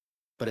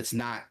 But it's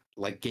not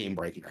like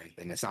game-breaking or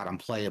anything. It's not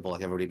unplayable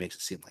like everybody makes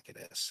it seem like it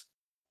is.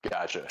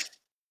 Gotcha.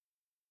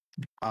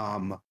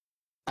 I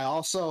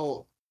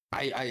also,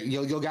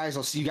 you guys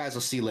will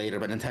see later,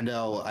 but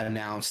Nintendo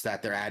announced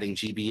that they're adding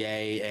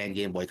GBA and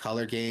Game Boy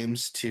Color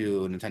games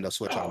to Nintendo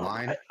Switch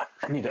Online.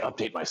 I need to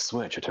update my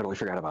Switch. I totally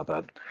forgot about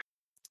that.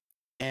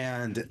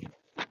 And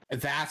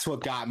that's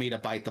what got me to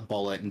bite the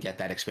bullet and get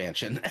that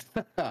expansion.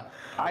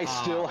 I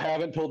still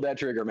haven't pulled that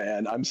trigger,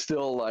 man. I'm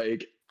still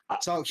like,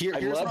 So I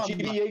here's love what I'm-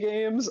 GBA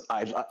games.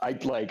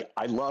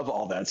 I love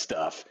all that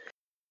stuff.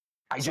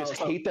 I just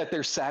So- hate that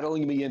they're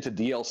saddling me into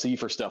DLC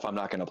for stuff I'm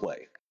not going to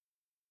play.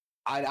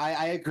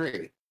 I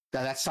agree.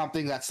 that's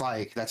something that's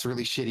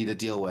really shitty to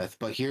deal with.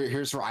 But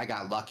here's where I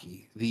got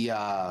lucky.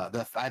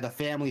 The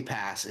family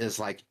pass is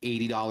like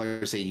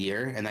 $80 a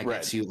year, and that Right.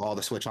 gets you all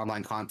the Switch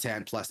Online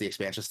content plus the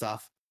expansion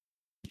stuff.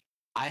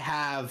 I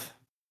have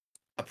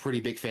a pretty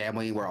big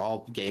family. We're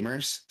all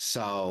gamers,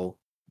 so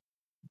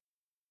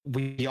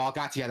we all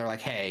got together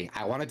like, hey,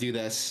 I want to do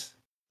this.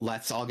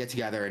 Let's all get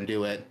together and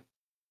do it.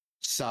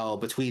 So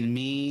between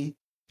me,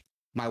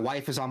 my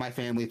wife is on my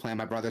family plan,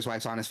 my brother's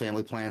wife's on his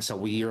family plan, so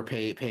we are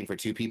paying for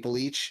 2 people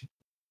each.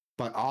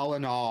 But all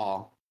in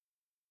all,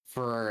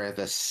 for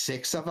the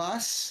 6 of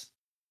us,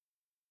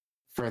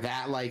 for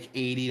that like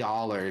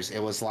 $80, it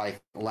was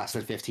like less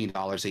than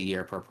 $15 a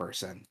year per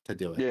person to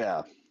do it.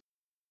 Yeah.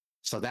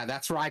 So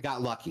that's where I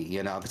got lucky,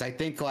 you know, because I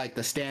think like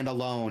the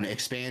standalone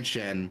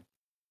expansion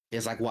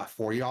is like what,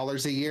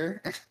 $40 a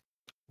year?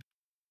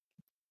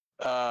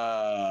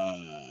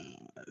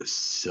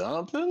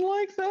 Something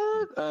like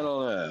that. I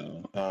don't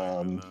know.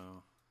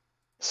 No.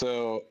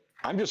 So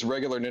I'm just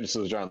regular Nintendo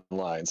Switch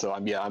Online. So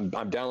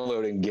I'm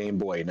downloading Game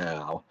Boy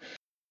now.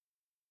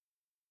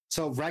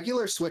 So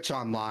regular Switch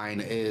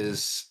Online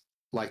is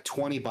like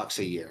 $20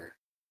 a year.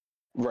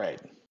 Right.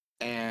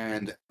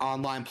 And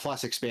online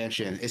plus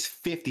expansion is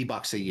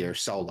 $50 a year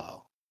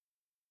solo.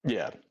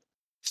 Yeah.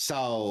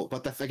 So,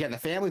 but the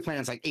family plan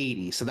is like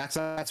 80. So that's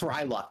where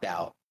I lucked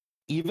out.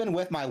 Even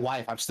with my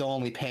wife, I'm still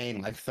only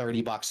paying like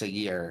 $30 a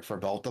year for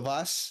both of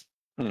us.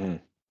 Mm-hmm.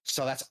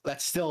 So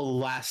that's still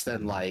less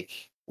than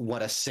like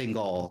what a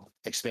single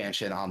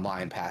expansion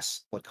online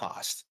pass would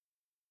cost.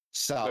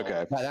 So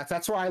Okay.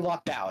 that's where I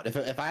lucked out.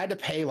 If I had to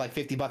pay like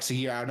 $50 a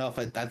year, I don't know if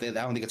I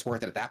don't think it's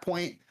worth it at that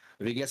point.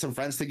 If you get some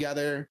friends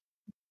together,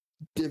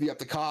 divvy up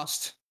the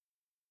cost,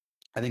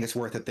 I think it's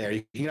worth it there.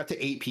 You can get up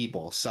to 8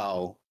 people,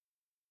 so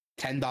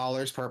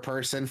 $10 per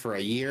person for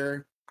a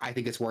year. I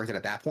think it's worth it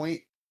at that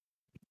point.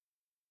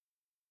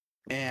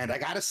 And I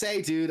gotta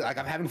say, dude, like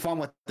I'm having fun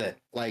with it.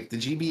 Like the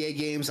GBA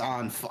games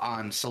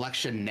on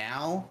selection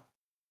now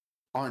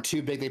aren't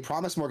too big. They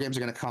promise more games are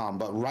going to come,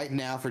 but right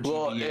now for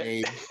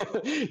GBA,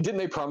 didn't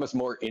they promise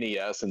more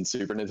NES and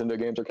Super Nintendo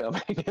games are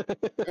coming?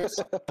 there's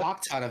a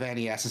fuck ton of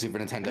NES and Super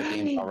Nintendo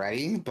games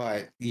already.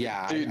 But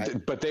yeah,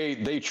 dude, but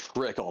they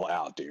trickle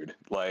out, dude.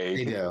 Like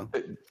they do.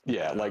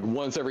 Yeah, like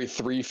once every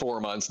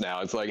 3-4 months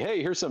now, it's like,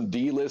 hey, here's some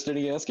D-list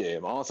NES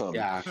game. Awesome.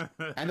 Yeah,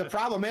 and the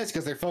problem is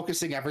because they're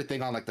focusing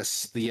everything on like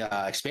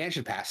the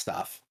expansion pass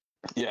stuff.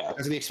 Yeah.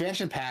 Because of the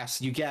expansion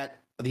pass, you get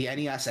the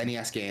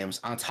NES games.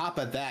 On top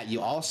of that,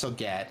 you also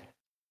get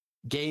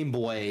Game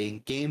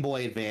Boy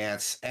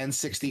Advance,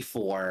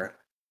 N64,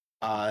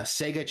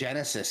 Sega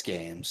Genesis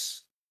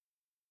games.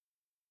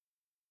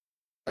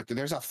 Like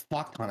there's a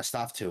fuck ton of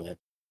stuff to it.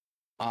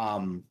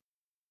 And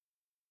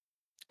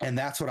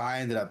that's what I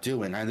ended up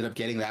doing. I ended up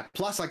getting that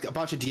plus like a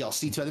bunch of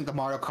DLC too. I think the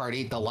Mario Kart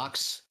 8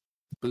 Deluxe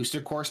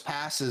Booster Course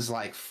Pass is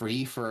like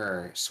free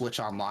for Switch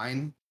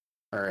Online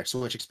or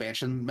Switch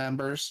expansion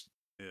members.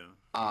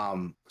 Yeah.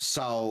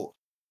 So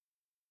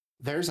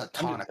there's a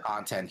ton of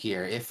content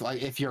here.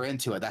 If you're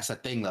into it, that's the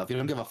thing though. If you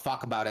don't give a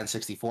fuck about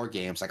N64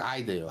 games like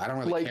I do, I don't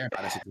really care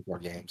about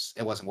N64 games.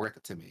 It wasn't worth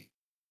it to me.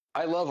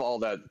 I love all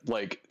that,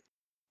 like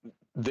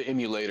the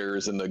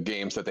emulators and the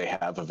games that they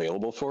have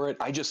available for it.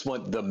 I just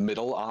want the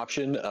middle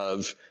option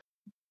of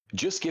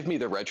just give me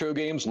the retro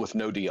games with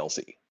no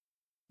DLC.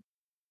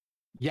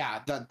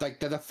 Yeah,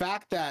 the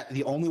fact that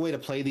the only way to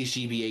play these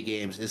GBA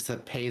games is to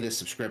pay the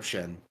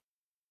subscription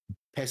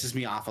pisses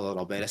me off a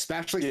little bit,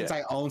 especially since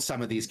I own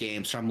some of these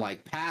games from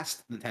like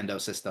past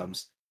Nintendo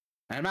systems.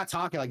 And I'm not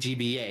talking like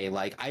GBA.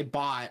 Like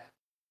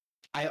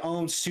I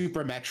own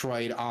Super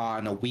Metroid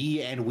on a Wii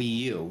and Wii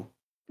U.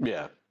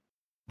 Yeah.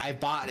 I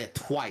bought it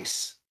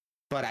twice,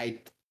 but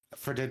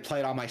to play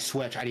it on my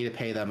Switch, I need to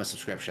pay them a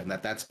subscription.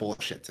 That's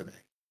bullshit to me.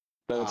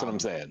 That's what I'm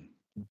saying.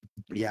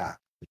 Yeah.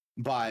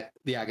 But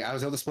yeah, I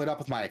was able to split up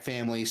with my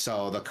family,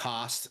 so the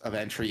cost of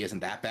entry isn't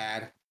that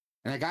bad.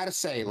 And I gotta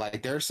say,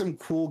 like, there's some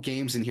cool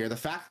games in here. The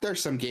fact that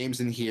there's some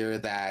games in here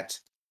that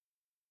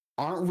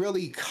aren't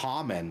really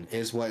common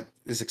is what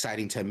is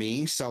exciting to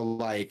me. So,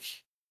 like,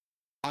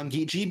 on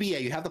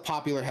GBA, you have the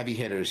popular heavy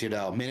hitters, you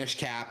know, Minish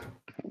Cap,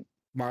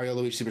 Mario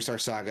Luigi Superstar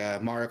Saga,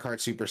 Mario Kart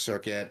Super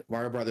Circuit,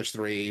 Mario Brothers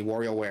 3,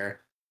 WarioWare,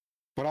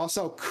 but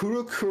also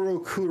Kuro Kuro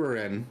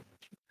Kururin,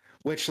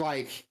 which,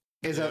 like,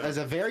 is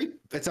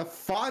a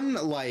fun,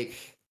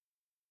 like,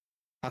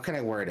 how can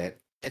I word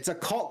it? It's a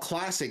cult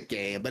classic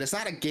game, but it's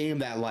not a game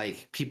that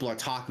like people are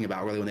talking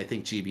about really when they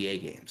think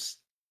GBA games.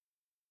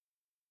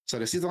 So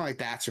to see something like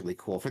that's really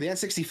cool. For the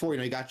N64, you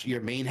know, you got your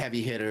main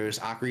heavy hitters,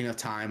 Ocarina of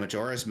Time,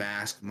 Majora's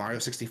Mask, Mario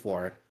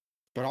 64,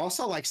 but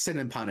also like Sin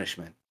and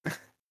Punishment.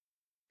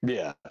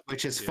 Yeah.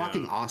 Which is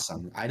fucking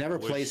awesome. I never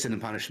played Sin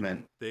and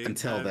Punishment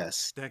until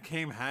this. That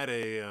game had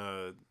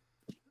a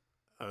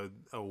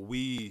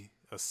Wii,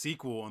 a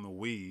sequel on the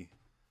Wii.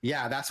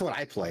 Yeah, that's what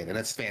I played, and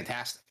it's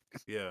fantastic.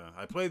 Yeah,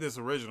 I played this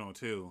original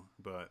too,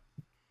 but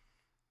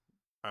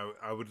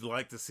I would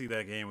like to see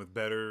that game with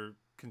better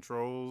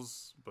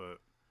controls,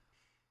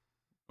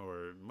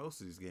 or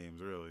most of these games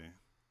really.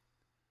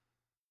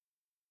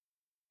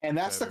 And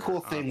that's the Better cool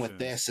thing with options.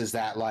 this is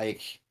that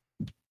like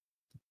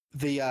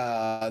the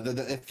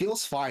it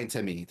feels fine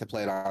to me to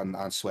play it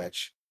on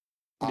Switch.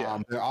 Yeah.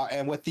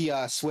 And with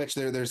the Switch,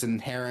 there's an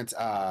inherent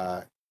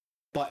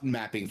button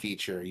mapping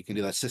feature. You can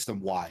do that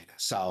system wide.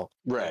 So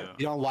Right. Yeah.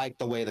 you don't like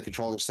the way the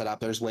controller's set up,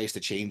 there's ways to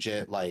change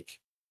it. Like,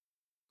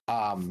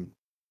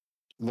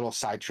 little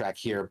sidetrack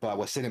here, but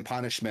with Sin and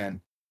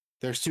Punishment,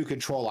 there's two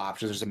control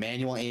options. There's a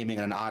manual aiming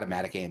and an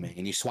automatic aiming,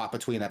 and you swap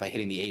between that by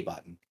hitting the A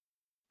button,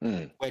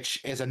 which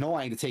is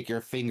annoying to take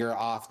your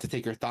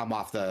thumb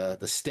off the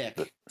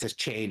stick to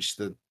change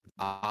the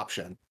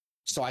option.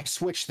 So I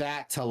switched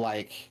that to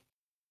like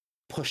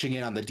pushing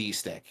in on the D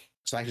stick.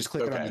 So I just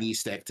click it on the D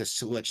stick to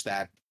switch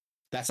that.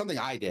 That's something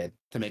I did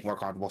to make more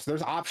comfortable. So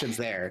there's options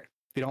there.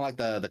 If you don't like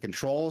the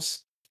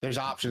controls, there's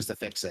options to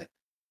fix it.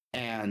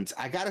 And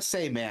I gotta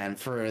say, man,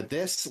 for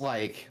this,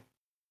 like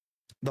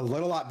the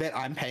little bit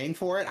I'm paying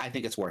for it, I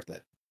think it's worth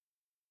it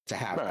to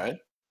have. Right.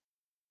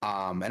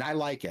 And I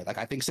like it. Like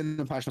I think Sin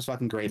and Punishment's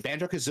fucking great.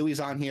 Banjo-Kazooie's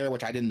on here,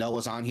 which I didn't know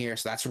was on here,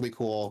 so that's really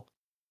cool.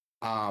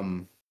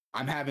 I'm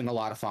having a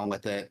lot of fun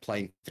with it,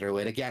 playing through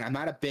it. Again, I'm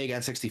not a big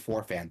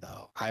N64 fan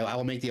though. I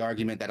will make the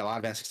argument that a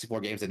lot of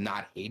N64 games did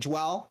not age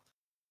well.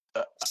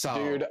 So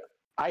Dude,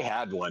 I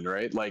had one,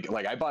 right? Like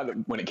I bought it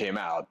when it came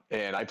out,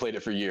 and I played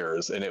it for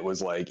years, and it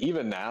was like,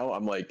 even now,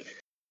 I'm like,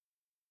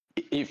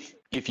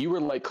 if you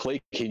were like,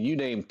 Clay, can you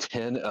name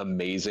 10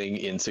 amazing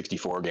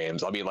N64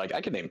 games? I'll be like,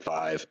 I can name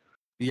 5.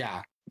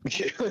 yeah,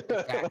 exactly.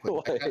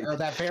 Or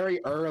that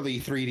very early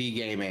 3D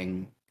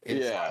gaming.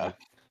 Like,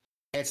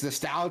 it's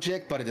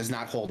nostalgic, but it does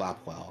not hold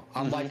up well.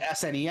 Unlike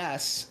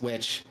SNES,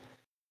 which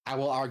I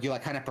will argue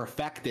like kind of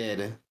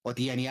perfected what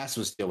the NES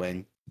was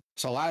doing.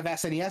 So a lot of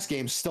SNES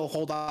games still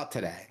hold up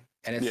today,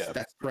 and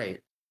that's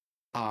great.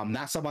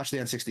 Not so much the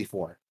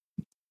N64.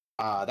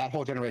 That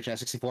whole generation,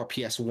 N64,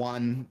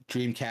 PS1,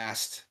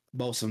 Dreamcast,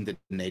 most of them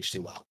didn't age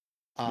too well.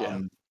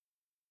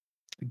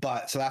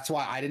 But so that's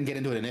why I didn't get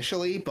into it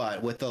initially.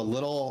 But with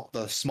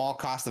the small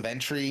cost of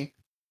entry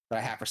that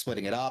I have for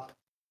splitting it up,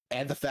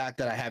 and the fact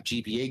that I have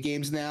GBA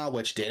games now,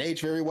 which did age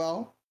very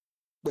well,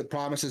 with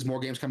promises more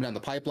games coming down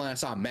the pipeline. I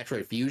saw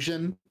Metroid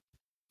Fusion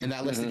in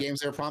that list of games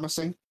they were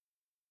promising.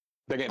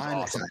 That game's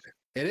awesome. Excited.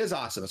 It is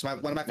awesome. It's one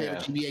of my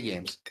favorite GBA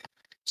games.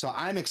 So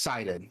I'm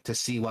excited to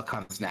see what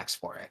comes next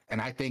for it. And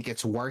I think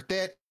it's worth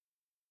it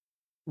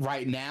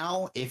right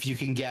now. If you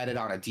can get it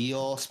on a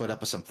deal, split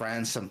up with some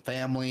friends, some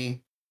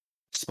family,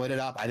 split it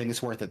up. I think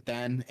it's worth it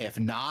then. If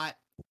not,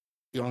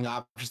 the only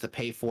option is to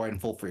pay for it in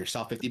full for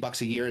yourself.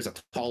 $50 a year is a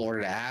tall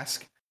order to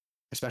ask,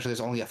 especially there's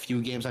only a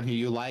few games on here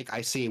you like.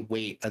 I say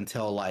wait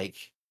until like,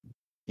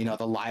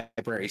 the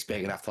library is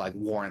big enough to like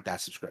warrant that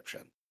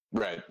subscription.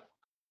 Right.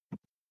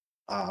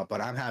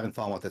 But I'm having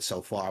fun with it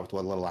so far with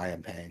what little I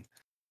am paying.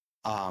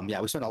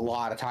 We spent a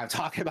lot of time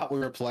talking about what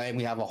we were playing.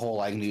 We have a whole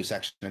like news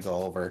section to go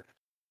over.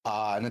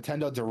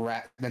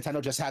 Nintendo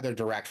just had their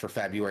Direct for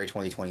February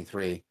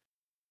 2023.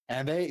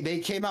 And they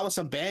came out with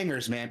some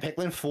bangers, man.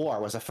 Pikmin 4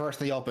 was the first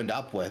they opened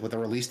up with a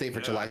release date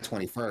for July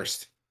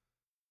 21st.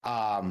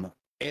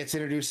 It's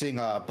introducing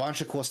a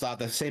bunch of cool stuff.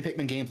 The same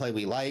Pikmin gameplay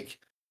we like.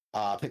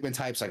 Pikmin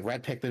types like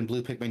red Pikmin,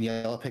 blue Pikmin,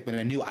 yellow Pikmin,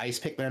 a new ice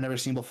Pikmin I've never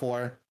seen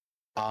before.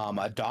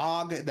 A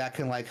dog that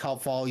can like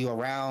help follow you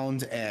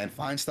around and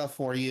find stuff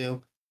for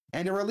you.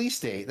 And a release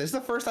date. This is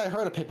the first I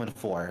heard of Pikmin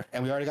 4,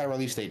 and we already got a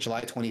release date,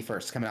 July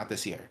 21st, coming out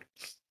this year.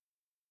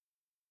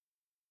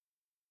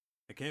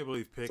 I can't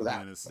believe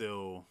Pikmin is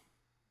still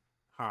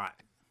hot.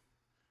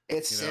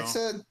 It's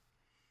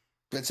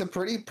a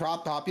pretty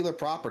popular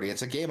property.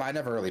 It's a game I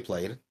never really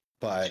played,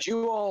 but did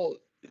you all?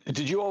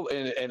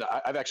 And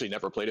I've actually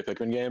never played a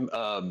Pikmin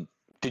game.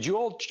 Did you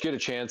all get a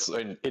chance?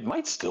 And it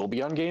might still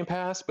be on Game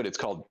Pass, but it's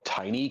called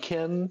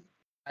Tinykin.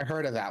 I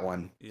heard of that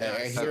one. Yeah,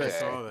 I hear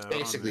it's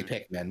basically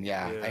Pikmin.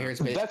 Yeah, I hear it's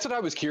basically. That's what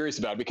I was curious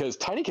about, because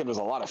Tinykin was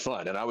a lot of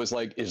fun, and I was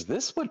like, "Is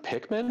this what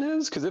Pikmin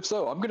is?" Because if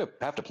so, I'm gonna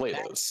have to play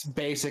this.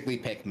 Basically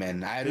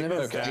Pikmin. I've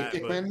never played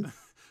Pikmin.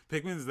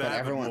 Pikmin's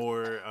that, but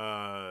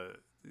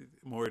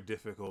more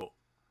difficult.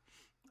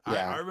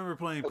 Yeah. I remember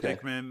playing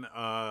Pikmin.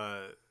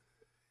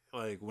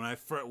 Like when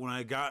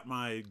I got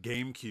my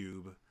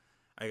GameCube,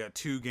 I got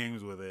 2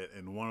 games with it,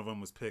 and one of them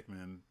was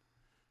Pikmin,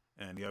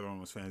 and the other one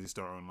was Phantasy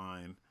Star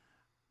Online.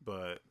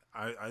 But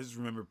I just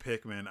remember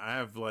Pikmin.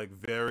 I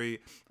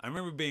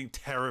remember being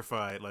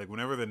terrified, like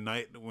whenever the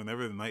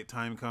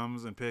nighttime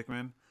comes in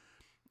Pikmin,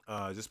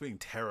 just being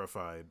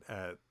terrified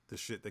at the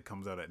shit that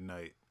comes out at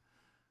night.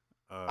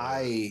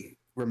 I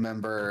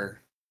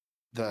remember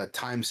the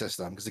time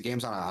system because the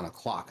game's on a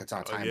clock. It's on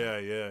a timer.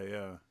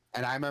 Yeah.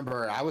 And I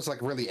remember I was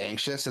like really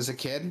anxious as a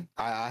kid.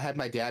 I had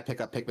my dad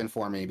pick up Pikmin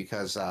for me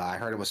because I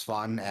heard it was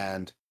fun,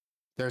 and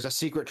there's a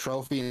secret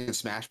trophy in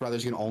Smash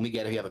Brothers you can only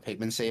get if you have a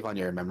Pikmin save on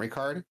your memory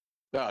card.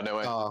 Oh, no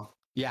way.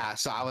 Yeah,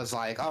 so I was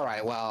like, all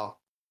right, well,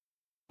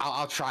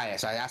 I'll try it.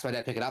 So I asked my dad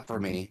to pick it up for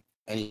me,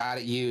 and he got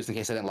it used in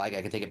case I didn't like it.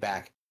 I could take it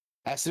back.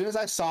 As soon as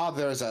I saw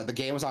the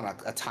game was on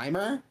a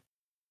timer,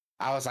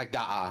 I was like, no,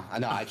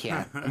 I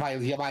can't.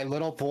 My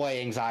little boy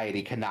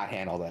anxiety could not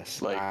handle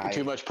this. Like,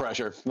 too much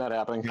pressure. Not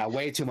happening. Yeah,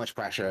 way too much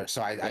pressure.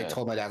 So I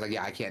told my dad, like,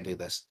 yeah, I can't do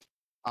this.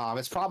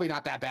 It's probably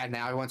not that bad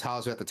now. Everyone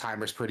tells me that the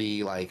timer's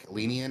pretty like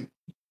lenient,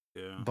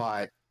 Yeah.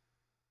 but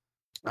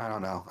I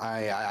don't know.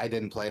 I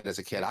didn't play it as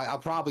a kid. I'll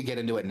probably get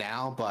into it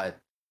now, but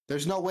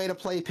there's no way to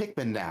play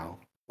Pikmin now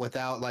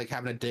without like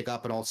having to dig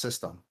up an old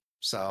system.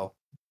 So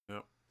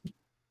Yep.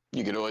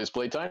 You could always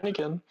play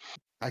Tinykin.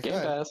 I Game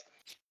could. Pass.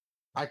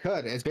 I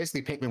could. It's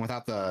basically Pikmin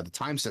without the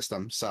time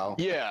system. So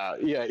Yeah,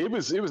 it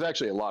was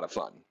actually a lot of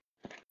fun.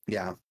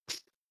 yeah.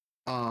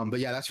 But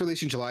yeah, that's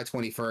releasing July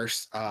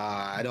 21st.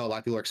 I know a lot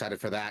of people are excited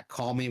for that.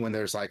 Call me when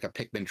there's like a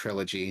Pikmin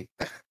trilogy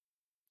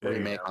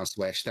remake on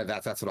Switch.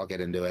 That's what I'll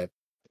get into it.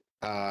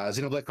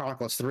 Xenoblade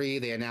Chronicles 3,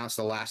 they announced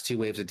the last 2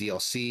 waves of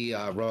DLC,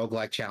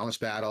 roguelike challenge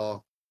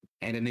battle,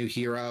 and a new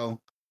hero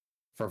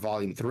for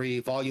Volume 3.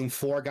 Volume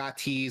 4 got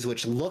teased,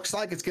 which looks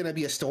like it's going to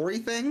be a story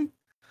thing,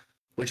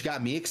 which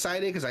got me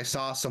excited because I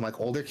saw some like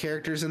older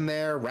characters in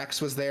there.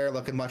 Rex was there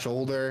looking much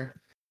older.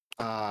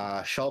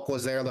 Shulk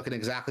was there looking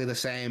exactly the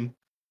same.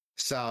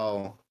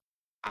 So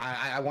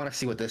I want to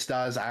see what this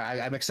does.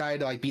 I'm excited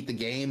to like beat the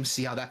game,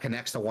 see how that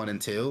connects to 1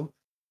 and 2.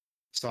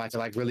 So I have to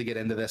like really get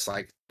into this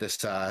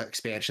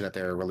expansion that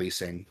they're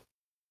releasing.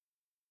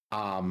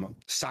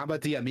 Samba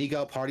de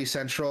Amigo Party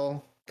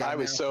Central. I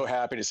was so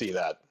happy to see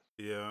that.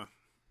 Yeah.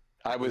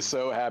 I was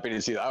so happy to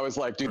see that. I was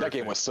like, dude, that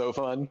game was so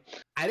fun.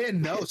 I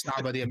didn't know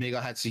Samba de Amigo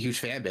had such a huge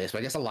fan base, but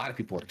I guess a lot of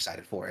people were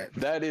excited for it.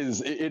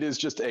 It is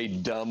just a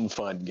dumb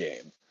fun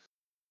game.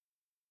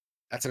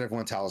 That's what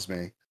everyone tells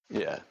me.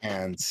 Yeah.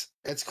 And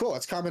it's cool.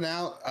 It's coming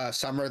out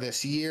summer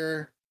this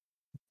year.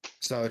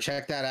 So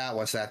check that out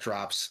once that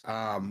drops.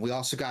 We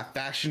also got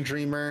Fashion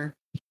Dreamer.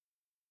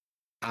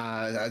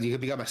 You can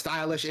become a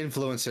stylish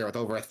influencer with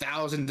over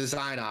 1,000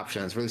 design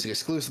options, releasing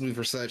exclusively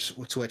for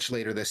Switch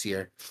later this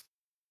year.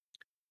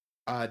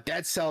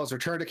 Dead Cells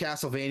Return to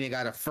Castlevania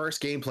got a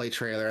first gameplay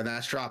trailer, and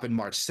that's dropping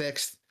March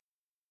 6th.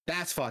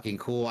 That's fucking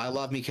cool. I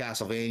love me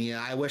Castlevania.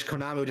 I wish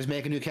Konami would just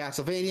make a new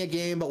Castlevania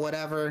game, but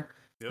whatever.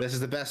 Yep. This is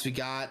the best we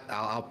got.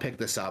 I'll pick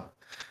this up.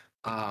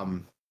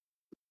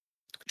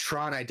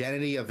 Tron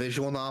Identity, a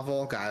visual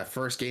novel, got a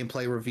first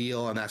gameplay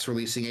reveal, and that's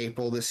releasing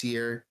April this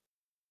year.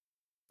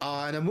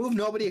 And a move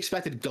nobody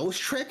expected,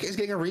 Ghost Trick is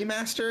getting a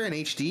remaster in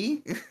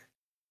HD.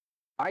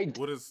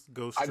 What is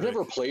Ghost I've Trick?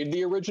 never played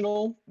the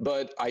original,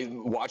 but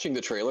watching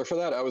the trailer for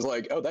that, I was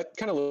like, oh, that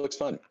kind of looks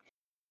fun.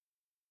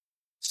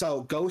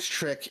 So Ghost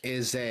Trick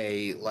is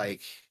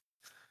it's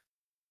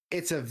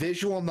a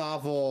visual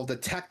novel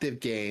detective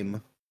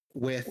game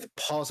with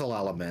puzzle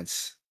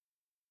elements.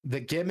 The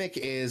gimmick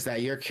is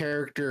that your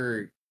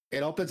character,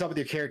 it opens up with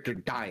your character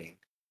dying.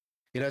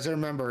 He doesn't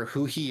remember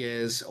who he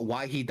is,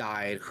 why he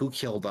died, who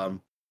killed him,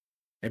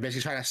 and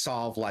basically trying to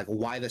solve like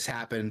why this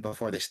happened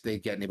before they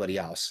get anybody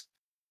else.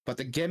 But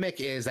the gimmick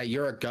is that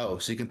you're a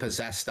ghost, so you can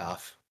possess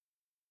stuff.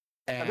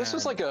 And this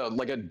was like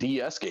a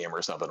DS game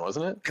or something,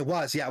 wasn't it? It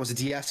was, yeah, it was a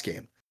DS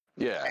game.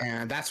 Yeah.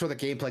 And that's where the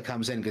gameplay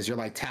comes in, because you're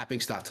like tapping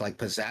stuff to like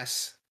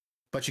possess,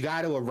 but you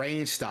got to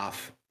arrange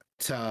stuff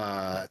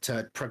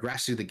to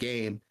progress through the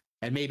game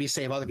and maybe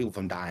save other people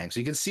from dying. So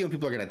you can see when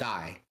people are going to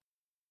die,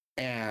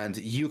 and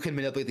you can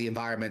manipulate the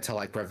environment to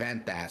like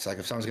prevent that. So like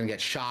if someone's going to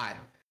get shot,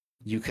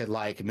 you could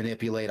like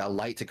manipulate a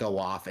light to go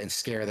off and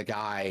scare the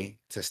guy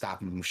to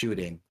stop him from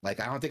shooting. Like,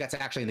 I don't think that's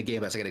actually in the game,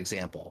 but it's like an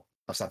example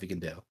of stuff you can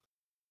do.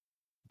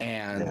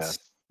 And yeah.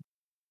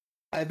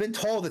 I've been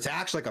told it's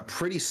actually like a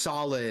pretty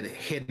solid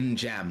hidden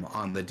gem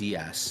on the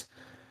DS.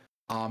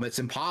 It's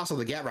impossible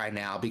to get right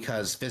now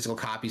because physical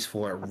copies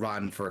for it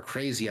run for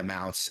crazy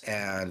amounts,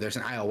 and there's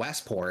an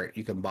iOS port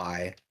you can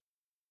buy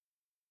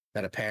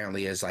that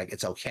apparently is like,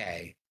 it's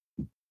okay.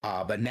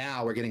 But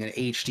now we're getting an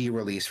HD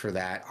release for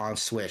that on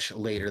Switch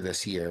later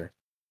this year.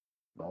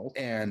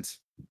 And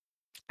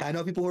I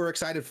know people who are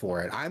excited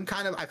for it. I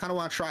kind of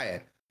want to try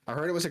it. I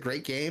heard it was a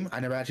great game. I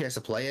never had a chance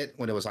to play it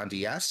when it was on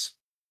DS.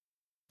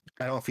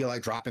 I don't feel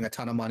like dropping a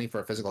ton of money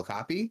for a physical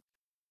copy.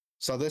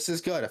 So this is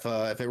good.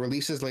 If it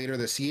releases later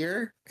this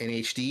year in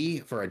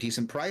HD for a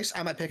decent price,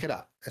 I might pick it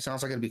up. It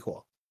sounds like it'd be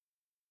cool.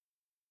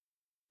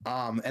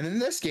 And then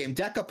this game,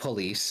 Deca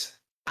Police,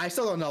 I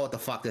still don't know what the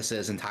fuck this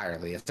is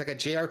entirely. It's like a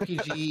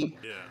JRPG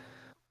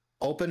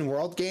open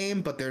world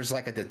game, but there's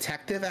like a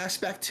detective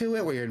aspect to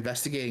it where you're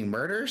investigating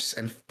murders,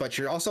 but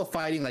you're also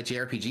fighting like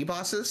JRPG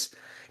bosses.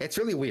 It's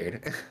really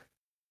weird.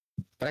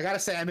 But I gotta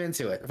say, I'm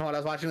into it. From what I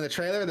was watching in the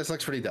trailer, this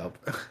looks pretty dope.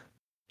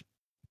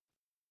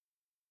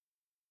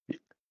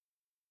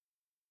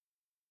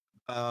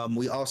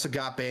 We also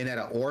got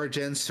Bayonetta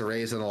Origins,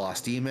 Raise and the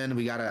Lost Demon.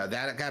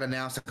 That got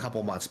announced a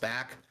couple months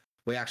back.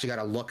 We actually got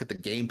a look at the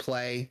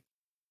gameplay.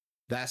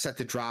 That's set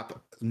to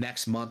drop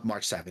next month,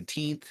 March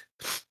 17th.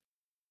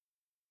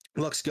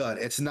 Looks good.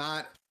 It's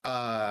not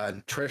a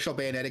traditional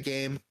Bayonetta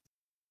game.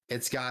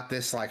 It's got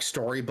this like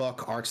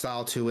storybook art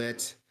style to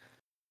it.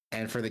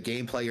 And for the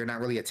gameplay, you're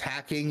not really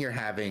attacking. You're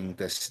having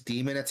this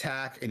demon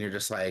attack, and you're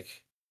just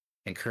like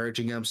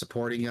encouraging him,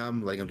 supporting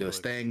him, letting him do his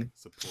thing.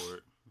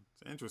 Support.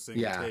 It's an interesting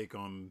take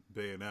on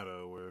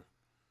Bayonetta, where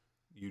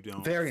you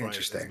don't very fight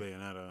interesting. As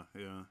Bayonetta.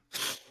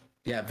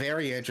 Yeah,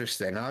 very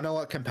interesting. I don't know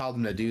what compelled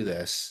him to do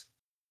this,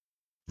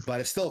 but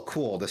it's still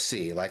cool to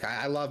see. Like,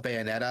 I love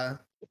Bayonetta.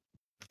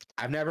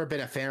 I've never been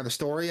a fan of the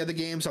story of the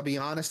games. I'll be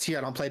honest here.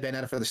 I don't play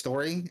Bayonetta for the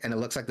story, and it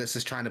looks like this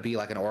is trying to be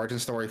like an origin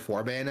story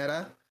for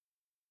Bayonetta.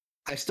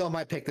 I still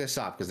might pick this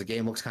up because the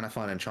game looks kind of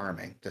fun and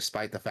charming,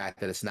 despite the fact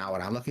that it's not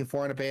what I'm looking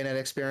for in a Bayonetta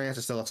experience.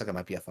 It still looks like it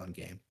might be a fun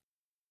game.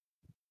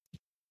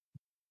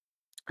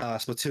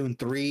 Splatoon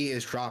 3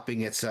 is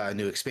dropping its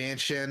new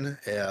expansion.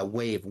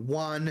 Wave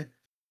 1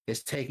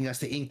 is taking us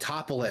to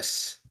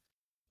Inktopolis.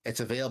 It's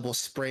available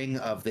spring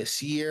of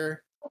this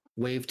year.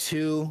 Wave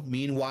 2,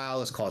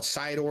 meanwhile, is called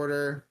Side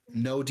Order.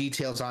 No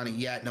details on it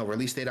yet, no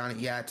release date on it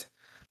yet.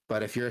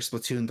 But if you're a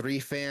Splatoon 3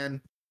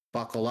 fan,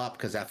 buckle up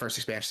because that first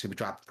expansion is going to be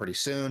dropped pretty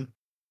soon.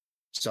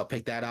 So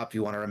pick that up if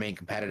you want to remain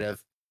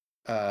competitive.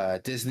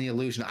 Disney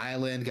Illusion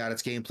Island got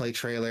its gameplay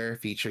trailer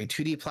featuring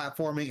 2D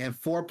platforming and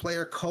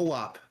 4-player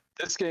co-op.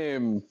 This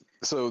game,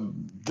 so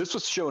this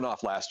was shown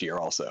off last year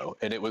also,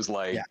 and it was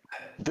like,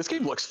 this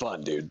game looks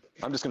fun, dude.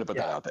 I'm just going to put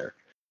that out there.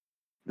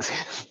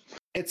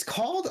 It's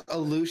called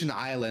Illusion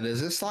Island.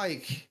 Is this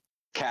like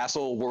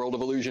Castle World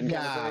of Illusion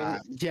kind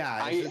of thing?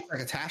 Yeah. Is it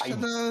like attached to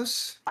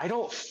those? I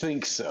don't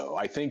think so.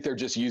 I think they're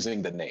just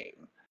using the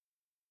name.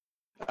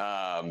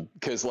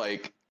 Because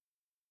like,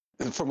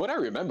 from what I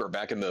remember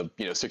back in the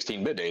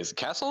 16-bit days,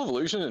 Castle of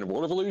Illusion and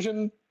World of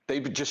Illusion, they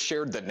just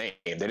shared the name.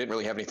 They didn't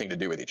really have anything to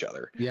do with each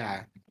other.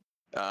 Yeah.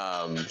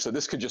 So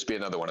this could just be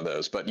another one of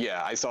those. But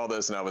yeah, I saw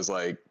this and I was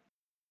like,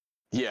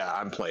 yeah,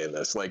 I'm playing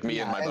this. Like me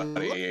and my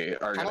buddy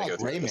are going to go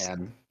through this.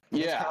 Rayman.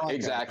 Yeah, like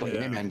exactly.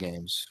 Rayman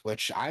games,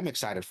 which I'm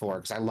excited for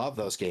because I love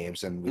those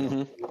games,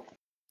 and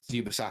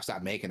Ubisoft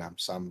stopped making them,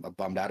 so I'm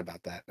bummed out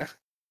about that.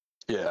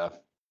 Yeah.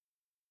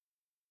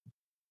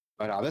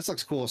 But this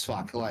looks cool as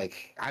fuck.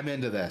 Like, I'm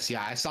into this.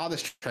 Yeah, I saw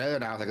this trailer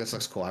and I was like, this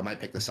looks cool. I might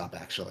pick this up,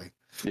 actually.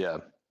 Yeah.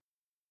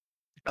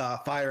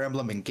 Fire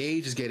Emblem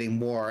Engage is getting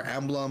more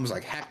emblems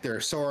like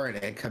Hector, Soren,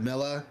 and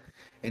Camilla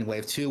in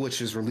Wave 2,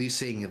 which is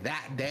releasing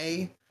that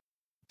day.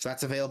 So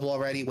that's available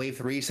already. Wave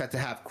 3 set to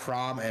have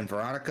Chrom and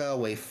Veronica.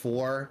 Wave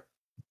 4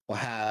 will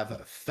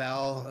have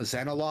Fel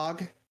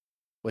Xenologue,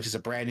 which is a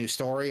brand new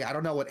story. I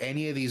don't know what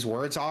any of these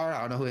words are.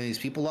 I don't know who any of these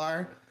people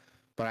are,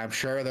 but I'm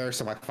sure there's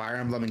some like Fire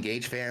Emblem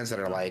Engage fans that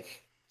are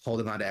like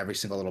holding on to every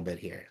single little bit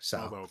here. So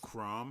how about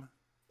Chrom?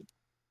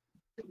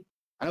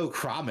 I know who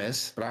Chrom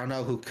is, but I don't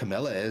know who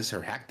Camilla is,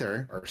 or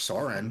Hector, or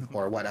Soren,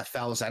 or what a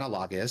Fel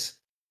Xenologue is.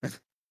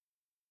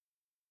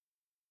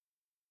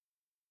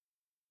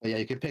 But yeah,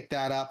 you can pick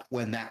that up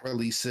when that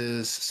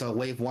releases. So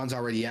Wave 1's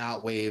already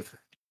out. Wave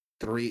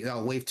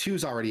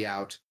 2's already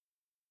out.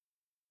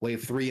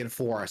 Wave 3 and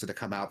 4 are set to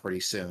come out pretty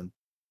soon.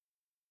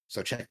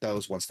 So check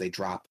those once they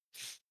drop.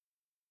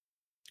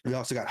 We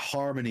also got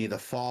Harmony, The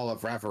Fall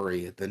of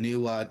Reverie, the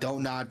new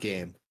Don't Nod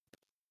game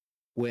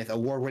with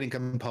award-winning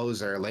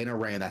composer Lena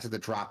Raine. That's set to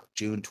drop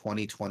June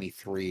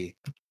 2023.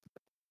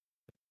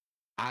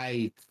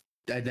 I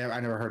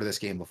never heard of this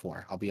game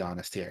before. I'll be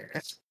honest here.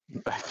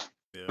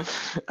 Yeah.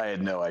 I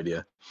had no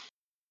idea.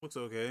 It's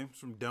okay. It's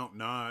from Don't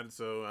Nod,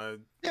 so I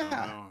don't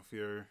know if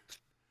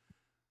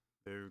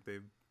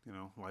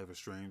Life is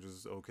Strange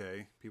is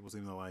okay. People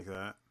seem to like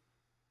that.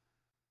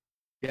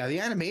 Yeah, the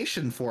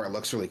animation for it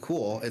looks really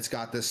cool. It's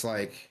got this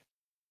I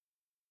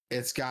don't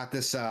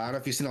know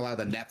if you've seen a lot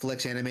of the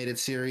Netflix animated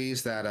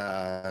series that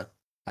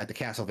like the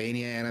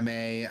Castlevania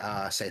anime,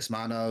 Seis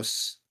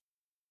Manos,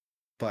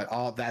 but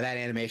all that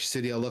animation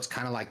studio looks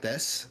kind of like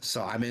this,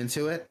 so I'm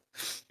into it.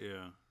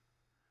 Yeah.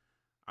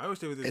 I wish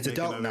they would It's a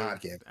Don't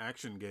Nod game.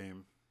 Action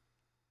game.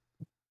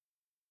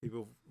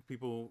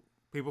 People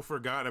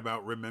forgot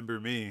about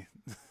Remember Me.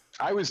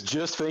 I was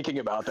just thinking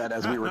about that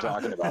as we were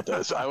talking about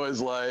this. I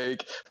was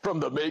like, from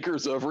the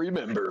makers of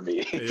Remember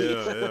Me.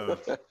 Yeah.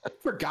 I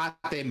forgot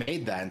they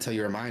made that until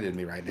you reminded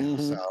me right now.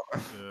 So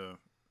Yeah.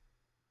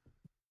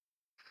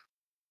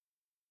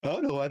 Oh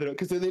no, I don't know,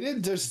 because they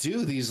didn't just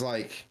do these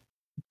like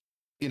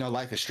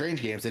Life is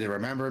Strange games. They did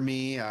Remember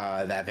Me,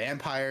 that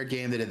vampire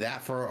game. They did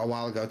that for a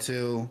while ago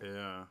too.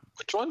 Yeah.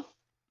 Which one?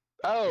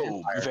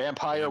 Oh,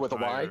 Vampire with a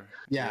Y?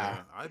 Yeah.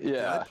 Did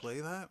I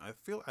play that? I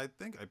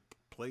think I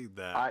played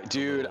that.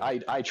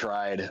 I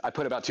tried. I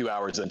put about 2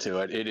 hours into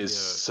it. It is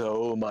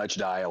so much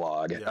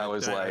dialogue. Yeah, I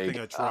was I think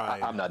I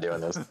tried. I'm not doing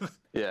this.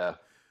 Yeah.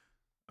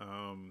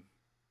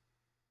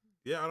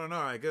 Yeah, I don't know.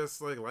 I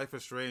guess like Life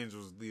is Strange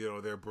was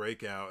their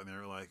breakout, and they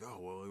were like, oh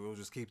well, we'll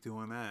just keep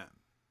doing that.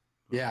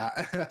 Yeah,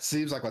 that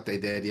seems like what they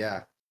did.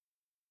 Yeah.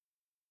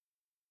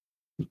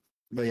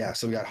 But yeah,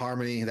 so we got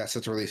Harmony. That's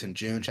set to release in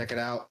June. Check it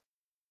out.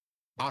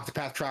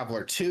 Octopath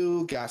Traveler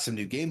 2 got some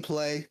new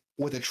gameplay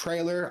with a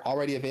trailer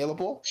already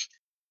available.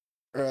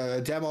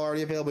 Demo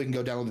already available. You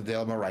can go download the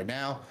demo right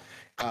now.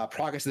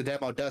 Progress of the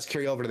demo does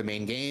carry over to the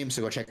main game,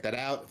 so go check that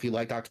out. If you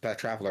liked Octopath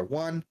Traveler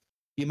 1,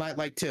 you might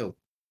like 2.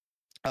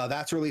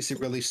 That's releasing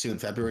really soon,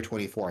 February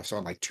 24th, so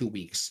in like 2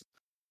 weeks.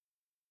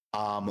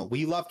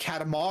 We Love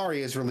Katamari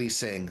is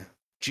releasing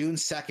June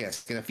 2nd.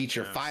 It's going to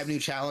feature 5 new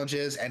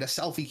challenges and a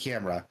selfie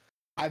camera.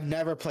 I've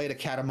never played a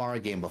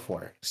Katamari game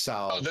before,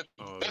 so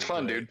that's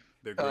fun, dude.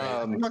 They're great.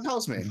 Everyone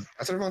tells me.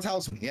 That's what everyone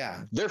tells me.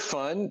 Yeah, they're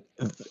fun.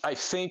 I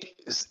think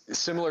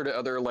similar to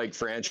other like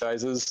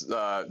franchises,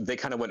 they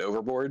kind of went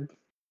overboard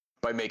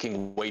by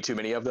making way too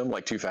many of them,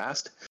 like too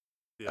fast.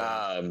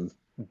 Yeah.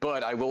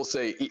 But I will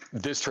say,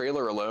 this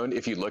trailer alone,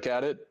 if you look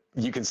at it,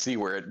 you can see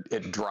where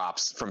it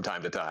drops from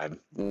time to time.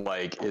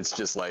 Like, it's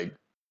just like,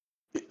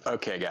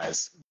 okay,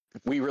 guys,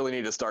 we really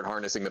need to start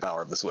harnessing the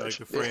power of the Switch.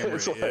 Like the frame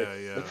It's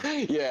rate,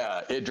 yeah.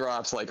 yeah, it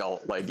drops like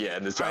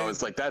and this I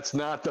was like, that's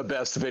not the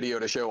best video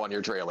to show on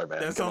your trailer,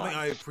 man. That's Come something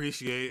on. I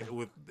appreciate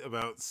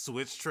about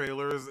Switch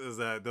trailers is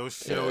that they'll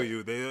show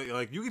you. They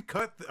like you could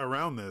cut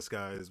around this,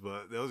 guys,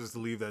 but they'll just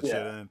leave that shit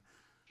in.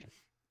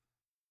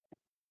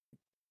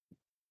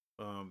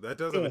 That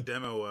does have a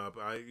demo up.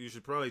 You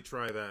should probably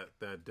try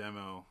that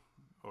demo,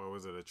 or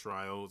was it a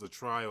trial? It was a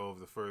trial of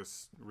the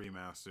first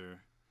remaster.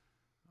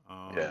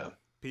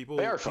 People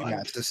They are fun.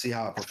 Yeah, to see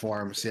how it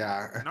performs.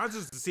 Yeah. not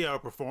just to see how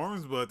it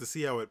performs, but to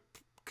see how it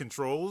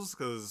controls.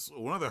 Because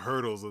one of the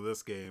hurdles of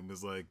this game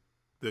is like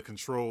the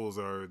controls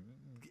are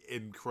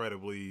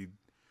incredibly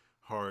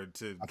hard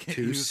to get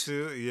used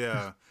to.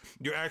 Yeah,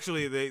 you're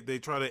actually they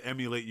try to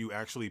emulate you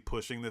actually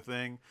pushing the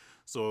thing,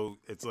 so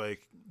it's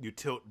like you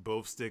tilt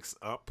both sticks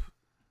up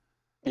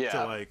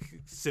to like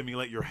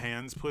simulate your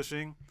hands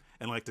pushing,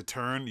 and like to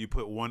turn you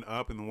put one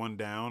up and one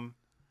down.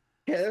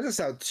 Yeah, that doesn't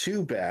sound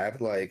too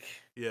bad. Like,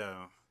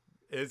 Yeah,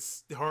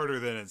 it's harder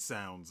than it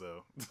sounds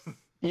though.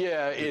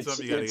 Yeah,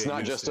 something you gotta it's get not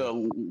used just to.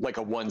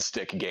 a one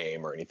stick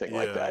game or anything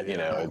like that. You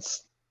know,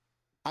 it's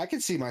I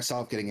could see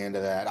myself getting into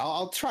that.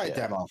 I'll try a Yeah.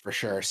 demo for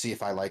sure. See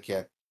if I like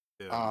it.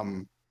 Yeah.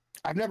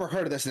 I've never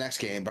heard of this next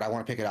game, but I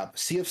want to pick it up.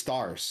 Sea of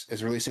Stars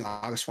is releasing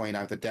August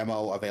 29th. The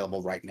demo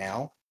available right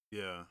now.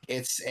 Yeah,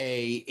 It's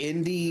a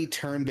indie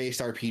turn-based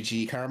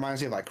RPG. Kind of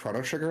reminds me of like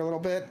Chrono Trigger a little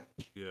bit.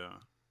 yeah.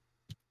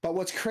 But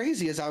what's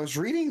crazy is I was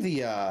reading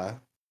the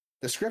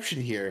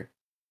description here,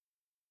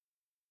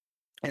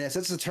 and it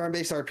says it's a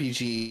turn-based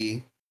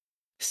RPG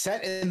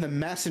set in the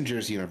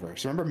Messengers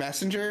universe. Remember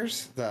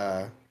Messengers?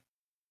 The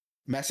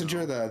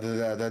Messenger,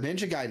 the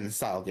Ninja Gaiden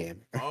style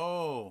game.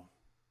 Oh,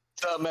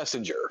 the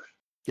Messenger.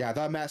 Yeah,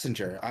 the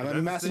Messenger. I mean,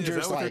 is Messengers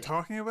that what they're like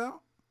talking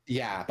about?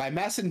 yeah. By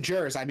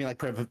messengers, I mean like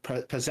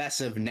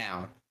possessive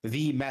noun.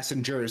 The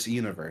Messengers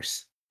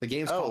universe. The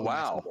game's Oh, called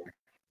wow. Messenger.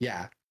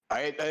 Yeah.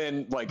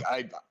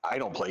 I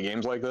don't play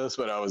games like this,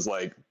 but I was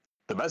like,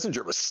 the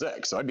Messenger was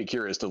sick, so I'd be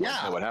curious to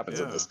Yeah. know what happens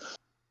in Yeah. this.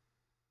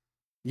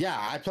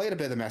 Yeah, I played a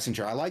bit of the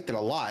Messenger. I liked it a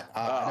lot.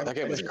 I never That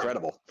game was finished it.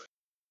 incredible.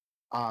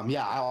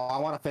 Yeah, I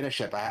want to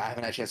finish it, but I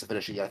haven't had a chance to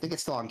finish it yet. I think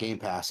it's still on Game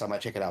Pass, so I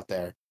might check it out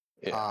there.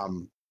 Yeah.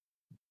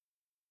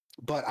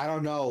 But I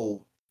don't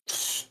know.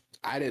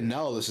 I didn't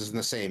know this is in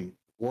the same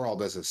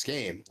world as this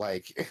game.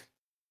 Like,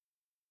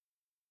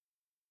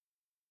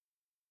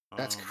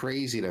 that's Um,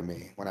 crazy to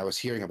me when I was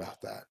hearing about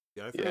that.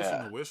 Yeah, I think it's on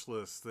Yeah. the wish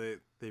list.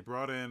 They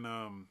brought in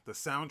the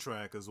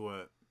soundtrack is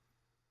what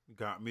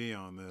got me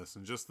on this,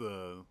 and just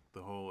the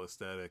whole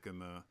aesthetic and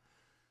the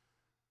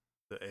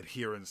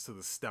adherence to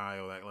the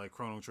style, that like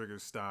Chrono Trigger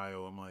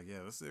style. I'm like,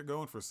 yeah, they're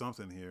going for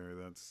something here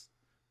that's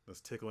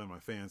tickling my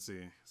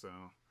fancy. So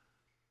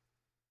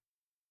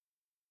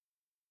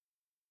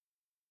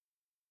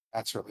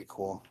That's really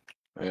cool.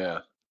 Yeah.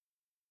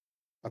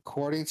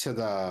 According to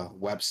the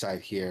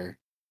website here,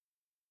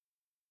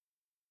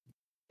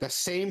 the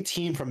same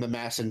team from the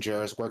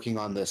Messenger is working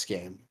on this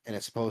game, and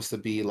it's supposed to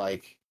be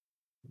like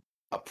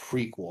a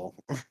prequel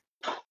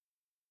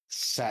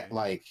set Okay.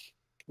 like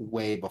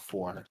way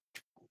before.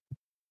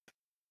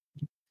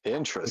 Which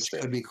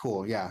Interesting. could be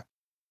cool, yeah.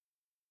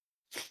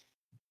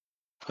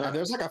 Huh. And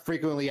there's like a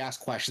frequently asked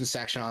questions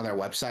section on their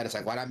website. It's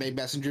like, why not make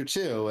Messenger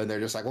 2? And they're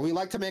just like, well, we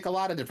like to make a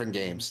lot of different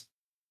games.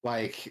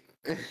 Like,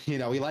 we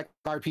like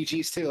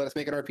RPGs too. Let's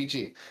make an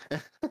RPG.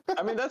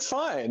 I mean, that's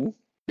fine.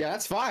 Yeah,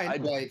 that's fine. I-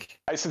 Like,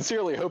 I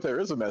sincerely hope there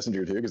is a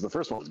Messenger too, because the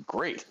first one was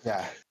great.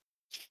 yeah.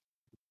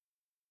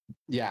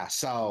 Yeah,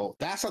 so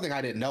that's something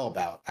I didn't know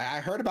about.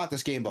 I heard about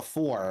this game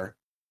before,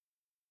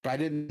 but I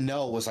didn't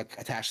know it was like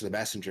attached to the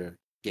Messenger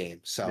game.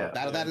 So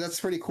Yeah. that's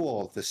pretty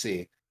cool to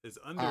see. it's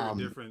under a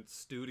different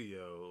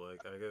studio. Like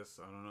I guess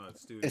I don't know.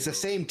 It's the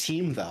same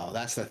team though.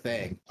 That's the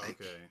thing. Like,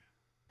 Okay.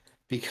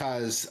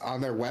 because on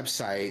their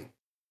website,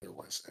 where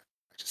was it?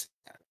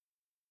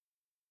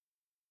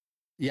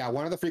 Yeah,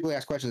 one of the frequently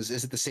asked questions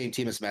is it the same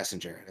team as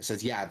Messenger? And it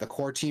says, yeah, the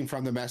core team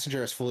from the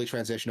Messenger has fully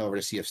transitioned over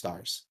to Sea of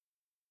Stars.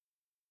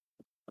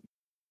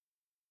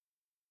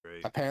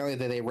 Great. Apparently,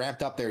 they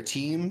ramped up their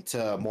team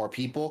to more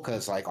people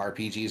because like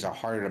RPGs are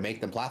harder to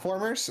make than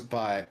platformers.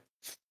 But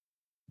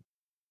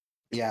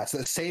yeah, it's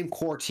the same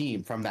core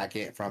team from that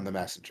game from the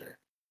Messenger.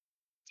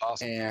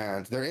 Awesome.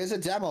 And there is a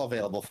demo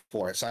available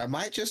for it, so I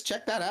might just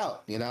check that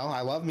out.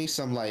 I love me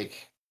some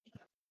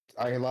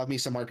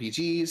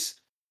RPGs.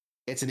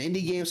 It's an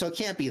indie game, so it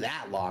can't be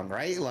that long,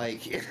 right?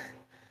 Like,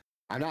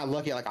 I'm not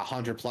looking at like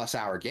 100+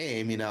 hour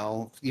game.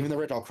 Even the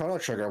original Chrono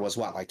Trigger was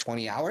what, like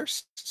 20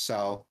 hours.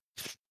 So,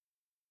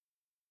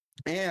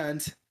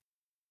 and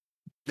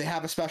they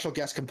have a special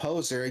guest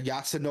composer,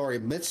 Yasunori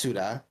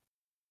Mitsuda,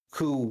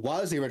 who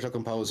was the original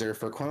composer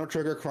for Chrono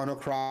Trigger, Chrono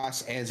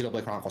Cross, and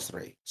Xenoblade Chronicles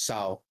 3.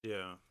 So,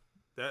 Yeah.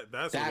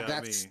 That's what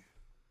got me.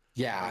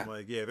 yeah. I'm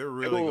like, yeah, they're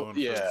really Well, going for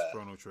yeah. this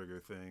Chrono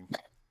Trigger thing.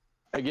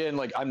 again,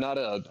 like I'm not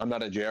a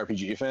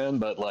JRPG fan,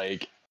 but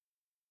like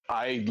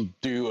I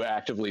do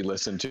actively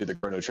listen to the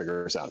Chrono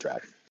Trigger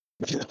soundtrack.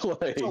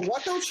 Like, So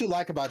what don't you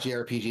like about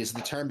JRPGs?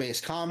 The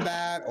turn-based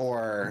combat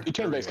or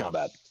turn-based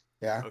combat.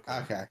 yeah? Okay.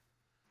 Okay.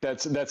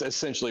 That's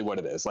essentially what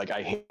it is. Like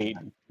I hate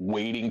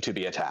waiting to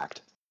be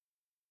attacked.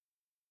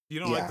 You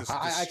don't Yeah, like the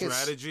I can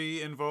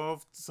strategy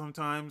involved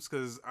sometimes,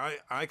 because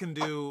I can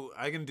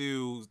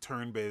do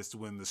turn based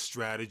when the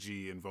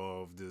strategy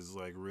involved is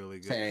like really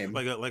good. Same.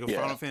 Like a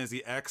Yeah. Final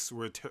Fantasy X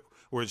where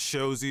it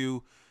shows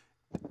you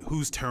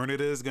whose turn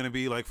it is going to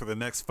be, like for the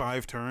next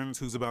 5 turns,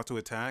 who's about to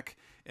attack,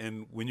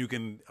 and when you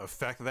can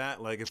affect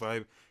that, like if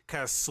I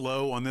cast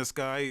slow on this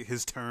guy,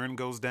 his turn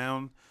goes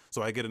down,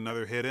 so I get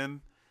another hit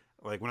in.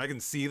 Like when I can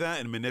see that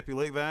and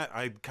manipulate that,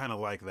 I kind of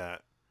like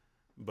that.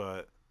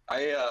 But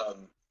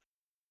I'll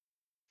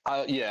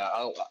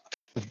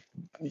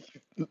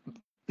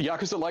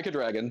Yakuza Like a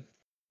Dragon.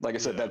 Like I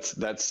said, Yeah.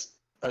 that's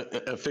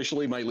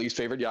officially my least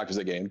favorite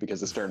Yakuza game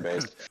because it's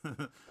turn-based,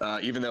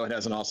 even though it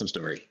has an awesome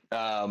story.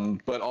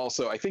 But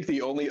also, I think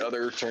the only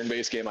other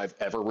turn-based game I've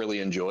ever really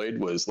enjoyed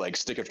was like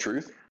Stick of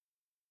Truth,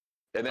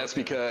 and that's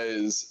Okay.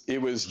 because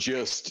it was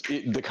just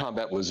the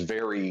combat was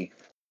very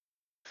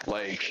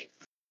like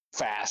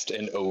fast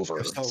and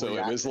over. So So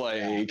it was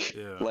like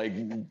Yeah. like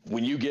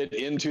when you get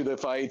into the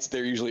fights,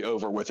 they're usually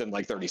over within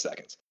like 30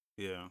 seconds.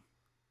 yeah.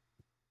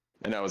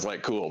 And I was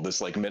like, cool, this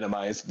like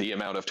minimized the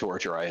amount of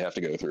torture I have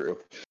to go through.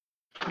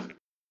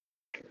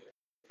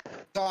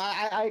 So